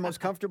 these are the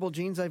most comfortable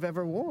jeans I've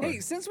ever worn. Hey,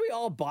 since we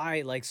all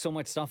buy like so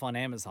much stuff on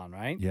Amazon,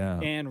 right?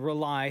 Yeah. And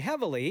rely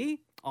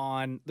heavily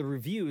on the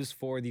reviews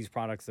for these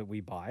products that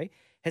we buy,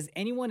 has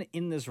anyone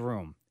in this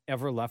room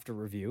ever left a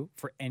review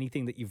for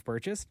anything that you've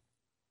purchased?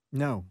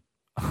 No.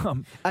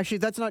 Actually,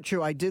 that's not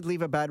true. I did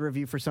leave a bad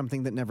review for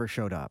something that never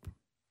showed up.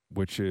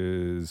 Which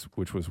was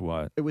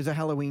what? It was a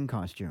Halloween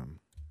costume.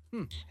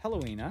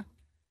 Halloween,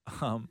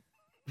 huh?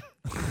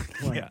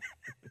 Yeah.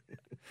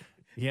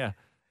 Yeah.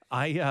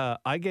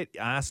 I get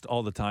asked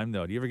all the time,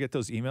 though. Do you ever get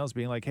those emails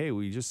being like, "Hey,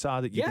 we just saw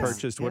that you Yes.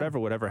 purchased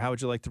whatever. How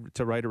would you like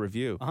to write a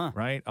review,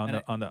 right, on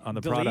the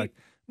delete? product?"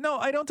 No,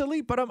 I don't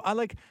delete, but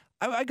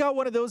I got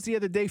one of those the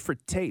other day for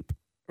tape.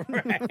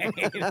 How'd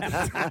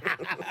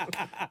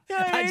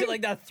you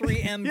like that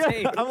 3M Yeah,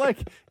 tape? I'm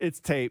like, it's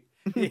tape,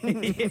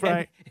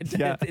 right?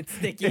 Yeah. It's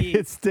sticky.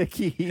 It's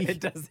sticky. It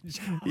does the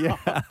job. Yeah.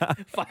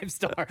 5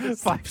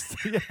 stars.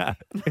 Yeah,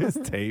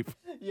 it's tape.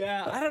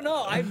 Yeah, I don't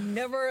know. I've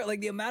never, like,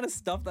 the amount of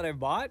stuff that I've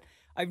bought,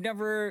 I've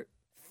never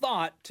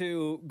thought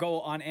to go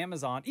on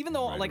Amazon, even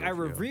though, like, I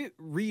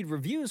read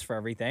reviews for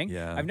everything.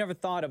 Yeah. I've never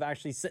thought of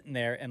actually sitting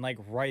there and, like,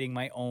 writing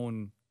my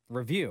own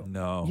review.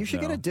 No, You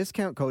should get a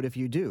discount code if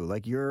you do.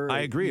 Like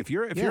I agree. If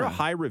you're a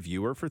high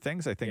reviewer for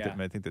things, I think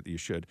that you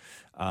should.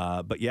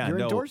 But yeah, You're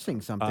no, endorsing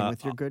something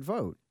with your good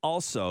vote.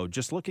 Also,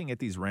 just looking at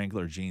these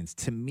Wrangler jeans,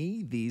 to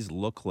me, these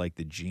look like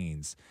the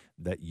jeans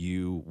that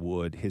you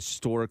would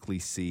historically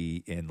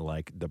see in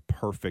like the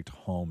perfect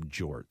home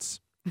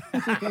jorts.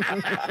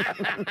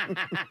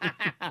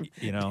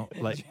 You know,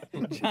 like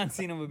John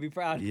Cena would be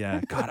proud.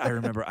 Yeah, God, I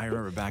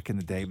remember back in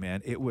the day,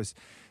 man. It was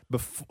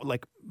before,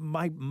 like,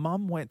 my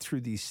mom went through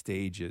these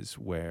stages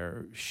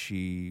where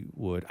she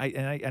would,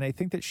 I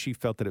think that she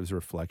felt that it was a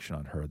reflection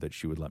on her that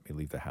she would let me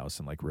leave the house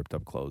in like ripped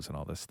up clothes and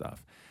all this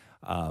stuff.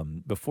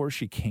 Before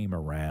she came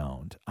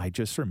around, I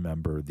just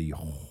remember the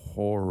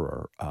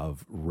horror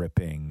of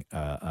ripping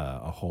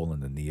a hole in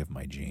the knee of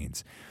my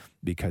jeans,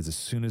 because as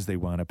soon as they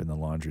wound up in the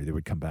laundry, they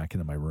would come back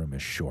into my room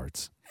as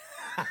shorts.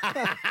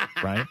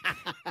 Right?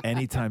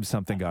 Anytime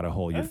something got a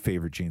hole, your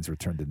favorite jeans were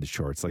turned into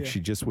shorts. Like, she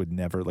just would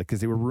never, like,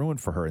 because they were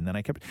ruined for her. And then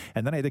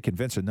I had to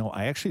convince her, no,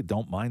 I actually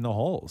don't mind the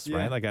holes,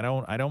 right? Like, I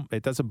don't,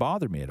 it doesn't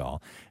bother me at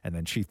all. And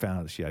then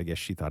I guess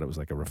she thought it was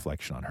like a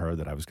reflection on her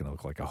that I was going to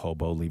look like a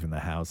hobo leaving the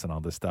house and all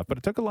this stuff. But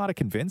it took a lot of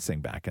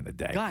convincing back in the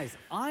day. Guys,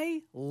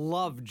 I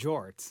love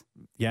jorts.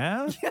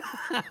 Yeah?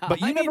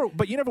 But you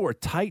never wore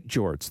tight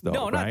jorts, though,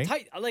 No, right? not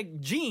tight. Like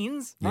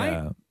jeans, right?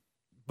 Yeah.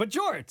 But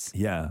jorts.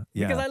 Yeah.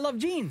 Because I love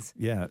jeans.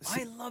 Yeah.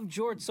 I love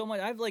jorts so much.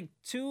 I have like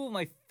 2 of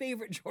my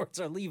favorite jorts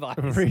are Levi's.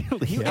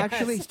 Really? You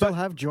actually still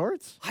have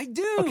jorts? I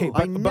do. Okay,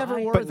 I never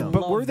wore them.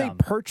 But were they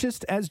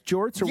purchased as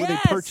jorts, or were they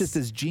Yes! purchased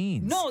as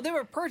jeans? No, they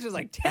were purchased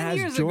like 10 As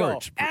years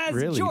jorts. ago as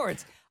Really?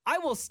 jorts. I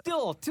will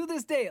still, to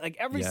this day, like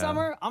every Yeah.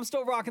 summer, I'm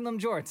still rocking them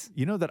jorts.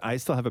 You know that I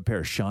still have a pair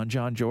of Sean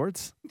John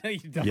jorts? No,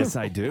 you don't. Yes,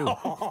 I do.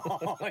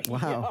 Oh,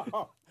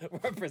 Wow.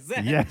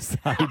 Represent. Yes,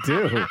 I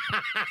do.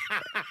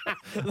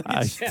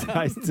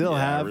 I still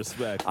have.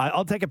 Respect.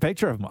 I'll take a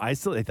picture of them. I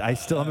still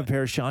have a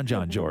pair of Sean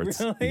John jorts.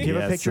 Really? Do you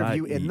have a picture of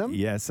you in them?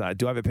 Yes.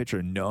 Do I have a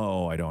picture?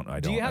 No, I don't.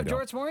 Do you have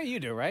jorts, Maury? You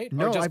do, right?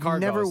 No, or just I've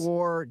never cargos?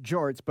 wore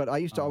jorts, but I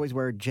used to always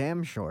wear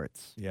jam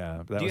shorts. Yeah,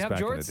 that Do was you have back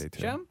jorts, in the day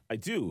too. Jem? I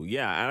do,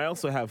 yeah, and I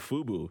also have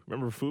FUBU.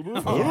 Remember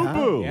FUBU?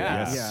 FUBU. Yeah.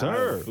 Yes,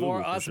 sir.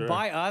 For us, sure.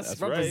 by us,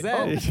 That's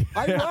represent.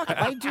 right.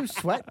 I do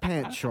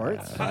sweatpants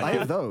shorts. I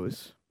have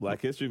those. Black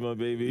History Month,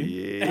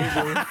 baby.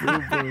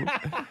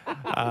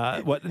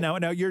 What now?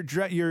 Now your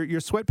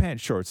sweatpants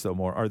shorts though,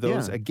 more are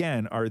those Yeah.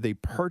 again? Are they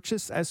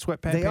purchased as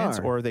sweatpants They pants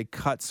are. or are they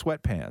cut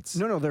sweatpants?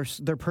 No,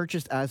 they're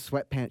purchased as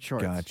sweatpants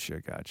shorts.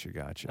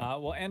 Gotcha.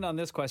 We'll end on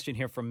this question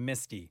here from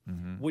Misty.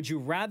 Mm-hmm. Would you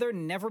rather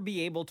never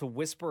be able to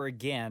whisper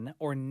again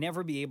or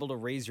never be able to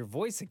raise your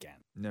voice again?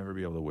 Never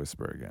be able to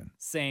whisper again.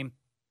 Same.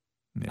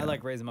 Yeah. I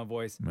like raising my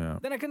voice. Yeah.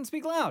 Then I couldn't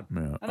speak loud.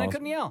 Yeah. And I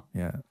couldn't yell.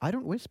 Yeah. I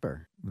don't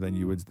whisper. Then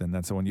you would. Then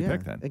that's the one you Yeah,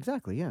 pick. Then.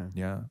 Exactly. Yeah.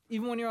 Yeah.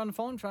 Even when you're on the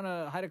phone trying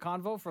to hide a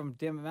convo from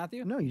Damn It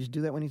Matthew? No, you just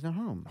do that when he's not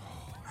home.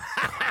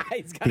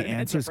 He's got The an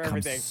answer answers for come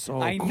everything.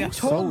 so I know. You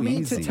told me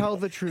easy. to tell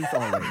the truth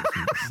always.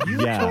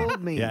 You yeah.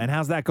 told me. Yeah. And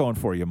how's that going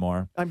for you,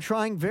 More? I'm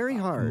trying very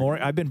hard. Maury,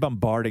 I've been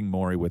bombarding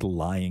Maury with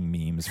lying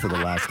memes for the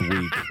last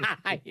week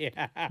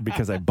Yeah.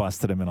 because I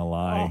busted him in a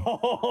lie.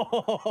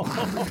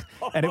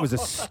 And it was a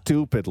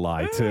stupid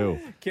lie, too.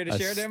 Care to a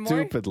share that,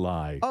 Maury? stupid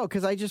lie. Oh,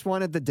 because I just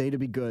wanted the day to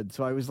be good.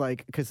 So I was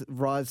like, because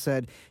Roz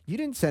said, you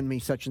didn't send me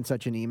such and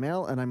such an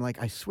email. And I'm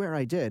like, I swear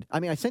I did. I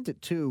mean, I sent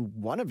it to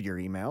one of your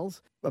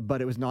emails,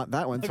 but it was not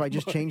that one. So I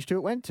just changed who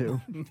it went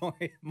to.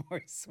 Maury's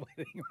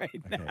sweating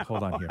right now. Okay,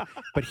 hold on here.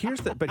 But here's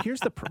the.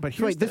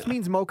 Wait, this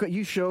means Mocha.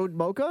 You showed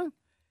Mocha?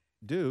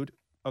 Dude.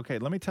 Okay,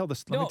 let me tell the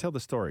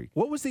story.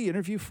 What was the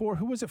interview for?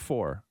 Who was it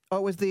for? Oh,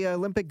 it was the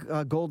Olympic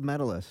gold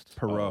medalist.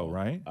 Perot,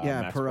 right?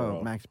 Yeah, Max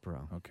Perot. Max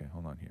Perot. Okay,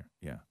 hold on here.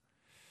 Yeah.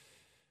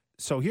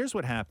 So here's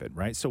what happened,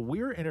 right? So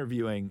we're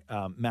interviewing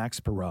Max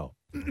Perot.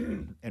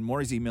 And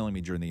Maury's emailing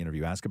me during the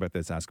interview, ask about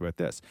this, ask about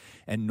this.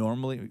 And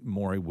normally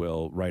Maury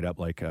will write up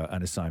like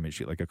an assignment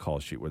sheet, like a call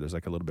sheet where there's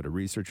like a little bit of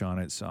research on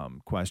it,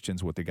 some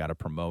questions, what they got to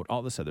promote,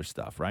 all this other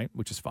stuff, right?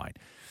 Which is fine.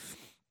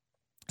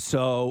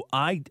 So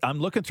I'm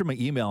looking through my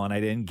email and I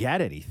didn't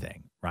get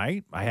anything,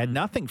 right? I had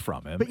nothing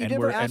from him. But you and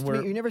never we're- asked and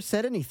we're- me. You never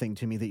said anything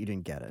to me that you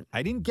didn't get it.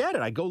 I didn't get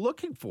it. I go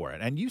looking for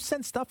it. And you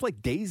send stuff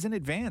like days in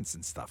advance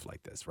and stuff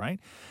like this, right?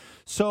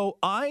 So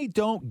I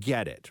don't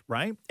get it,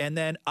 right? And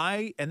then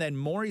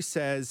Maury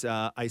says,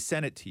 I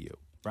sent it to you,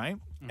 right?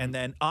 And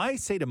then I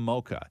say to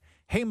Mocha,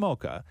 hey,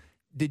 Mocha,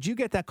 did you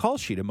get that call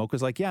sheet? And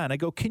Mocha's like, yeah. And I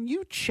go, can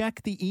you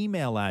check the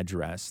email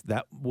address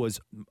that was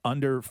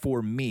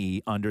for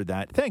me under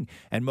that thing?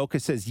 And Mocha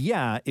says,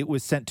 yeah, it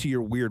was sent to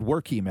your weird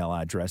work email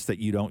address that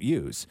you don't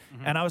use.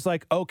 And I was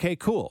like, okay,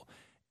 cool.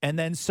 And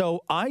then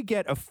so I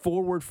get a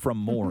forward from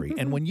Maury.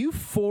 And when you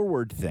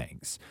forward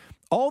things,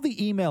 all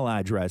the email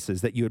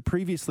addresses that you had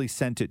previously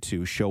sent it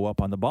to show up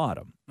on the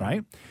bottom,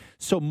 right?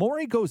 So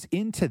Maury goes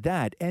into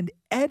that and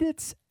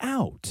edits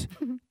out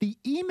the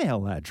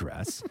email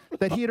address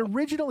that he had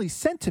originally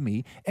sent to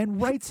me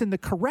and writes in the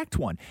correct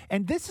one.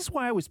 And this is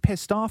why I was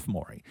pissed off,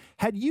 Maury.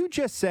 Had you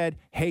just said,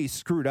 hey,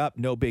 screwed up,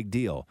 no big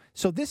deal.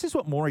 So this is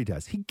what Maury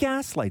does. He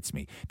gaslights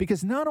me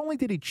because not only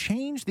did he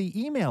change the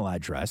email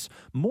address,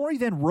 Maury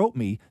then wrote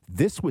me,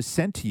 this was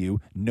sent to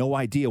you, no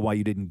idea why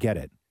you didn't get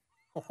it.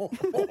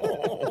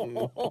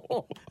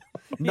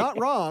 Not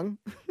wrong.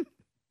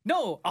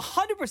 No,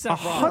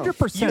 100% wrong.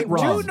 100%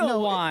 wrong. You do know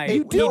why.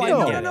 You do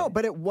know. No.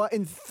 But it was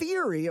in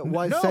theory it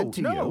was sent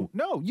to you.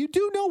 No, you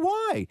do know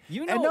why.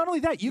 You know, and not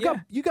only that, you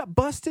got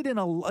busted in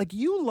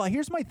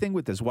here's my thing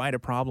with this. Why I had a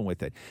problem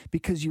with it?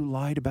 Because you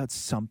lied about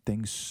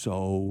something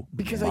so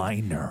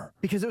minor.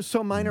 Because it was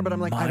so minor, but I'm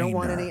like, I don't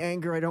want Minor. any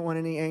anger. I don't want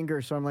any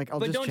anger. So I'm like, I'll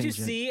But just don't you change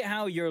it. see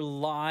how your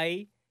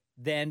lie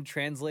then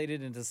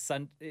translated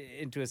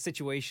into a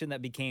situation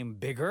that became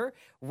bigger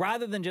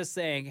rather than just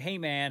saying, hey,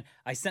 man,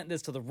 I sent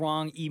this to the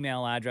wrong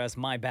email address.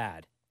 My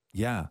bad.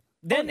 Yeah.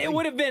 Then it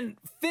would have been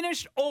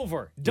finished,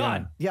 over,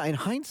 done. Yeah, in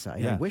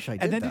hindsight, I wish I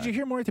did And then that. did you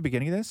hear more at the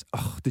beginning of this?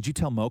 Oh, did you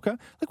tell Mocha?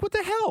 Like, what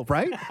the hell,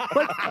 right?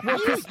 Like, you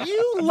lied. You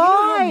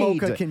know how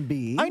Mocha can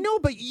be. I know,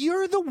 but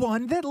you're the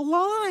one that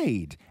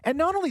lied. And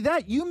not only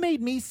that, you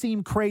made me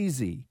seem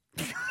crazy.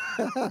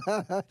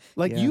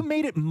 Like, you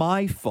made it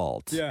my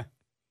fault. Yeah.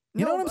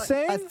 You know what I'm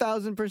saying?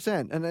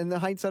 1,000%. And in the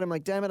hindsight, I'm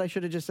like, damn it, I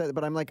should have just said it.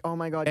 But I'm like, oh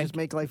my God, just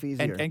make life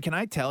easier. And can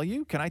I tell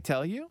you?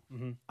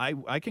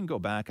 I can go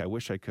back. I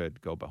wish I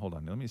could go, but hold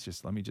on. Let me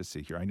just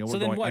see here. I know So we're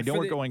then going. what, I know for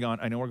we're the- going on.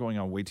 I know we're going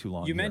on way too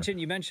long. You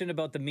here. mentioned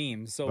about the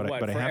memes. So But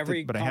what, I for have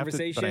every to,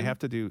 conversation? I have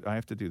to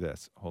do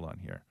this. Hold on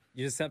here.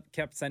 You just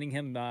kept sending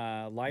him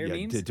liar Yeah,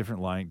 memes?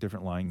 different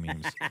lying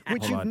memes.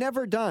 Which Hold you've on.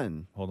 never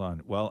done. Hold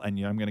on. Well, and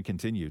I'm going to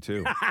continue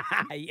too.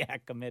 Yeah,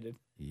 committed.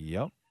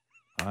 Yep.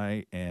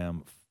 I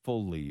am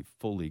fully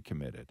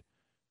committed.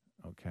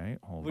 Okay,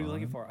 hold on. What are you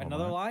looking for? Hold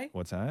Another on. lie?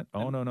 What's that?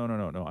 Oh, no.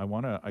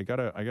 I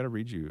gotta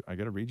read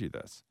you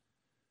this.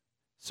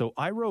 So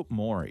I wrote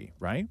Maury,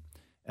 right?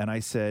 And I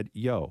said,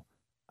 yo,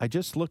 I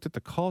just looked at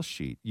the call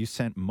sheet you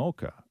sent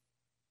Mocha,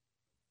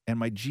 and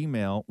my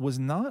Gmail was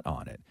not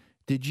on it.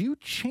 Did you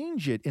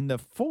change it in the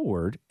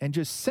forward and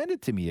just send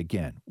it to me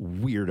again,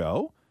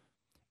 weirdo?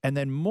 And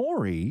then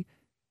Maury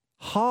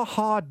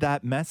ha-ha'd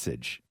that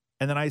message.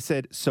 And then I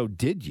said, so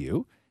did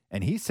you?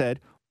 And he said,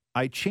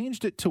 I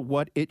changed it to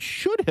what it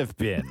should have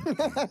been.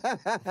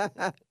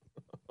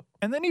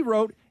 And then he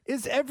wrote,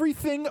 is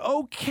everything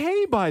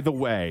okay, by the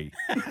way?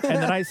 And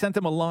then I sent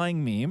him a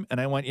lying meme,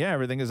 and I went, yeah,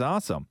 everything is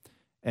awesome.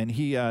 And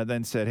he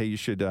then said, hey, you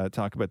should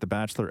talk about The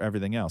Bachelor,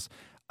 everything else.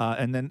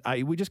 And then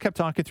we just kept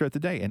talking throughout the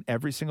day. And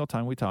every single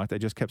time we talked, I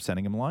just kept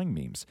sending him lying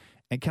memes.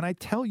 And can I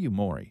tell you,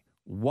 Maury,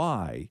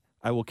 why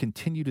I will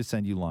continue to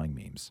send you lying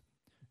memes?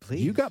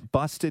 Please. You got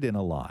busted in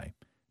a lie.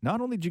 Not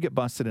only did you get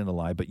busted in a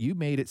lie, but you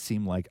made it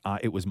seem like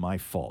it was my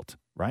fault,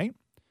 right?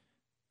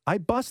 I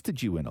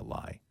busted you in a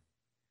lie.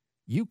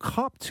 You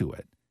copped to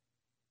it.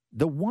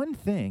 The one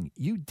thing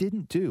you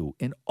didn't do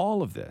in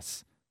all of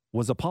this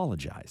was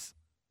apologize.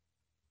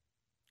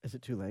 Is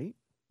it too late?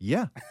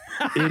 Yeah,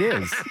 it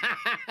is.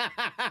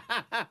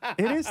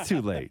 It is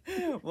too late.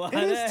 Why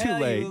It is the too hell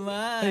late. you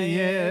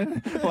lying?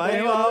 Why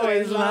you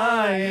always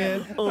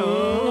lying?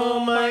 Oh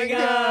my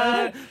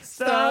God!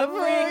 Stop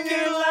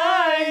freaking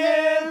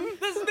lying!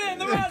 This has been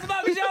the Roz and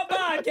Mocha Show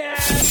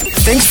podcast.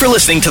 Thanks for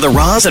listening to the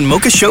Roz and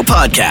Mocha Show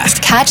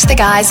podcast. Catch the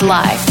guys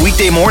live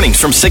Weekday mornings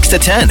from 6 to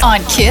 10 on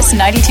Kiss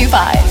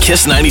 92.5.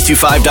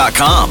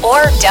 KISS925.com.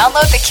 Or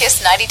download the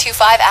Kiss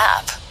 92.5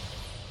 app.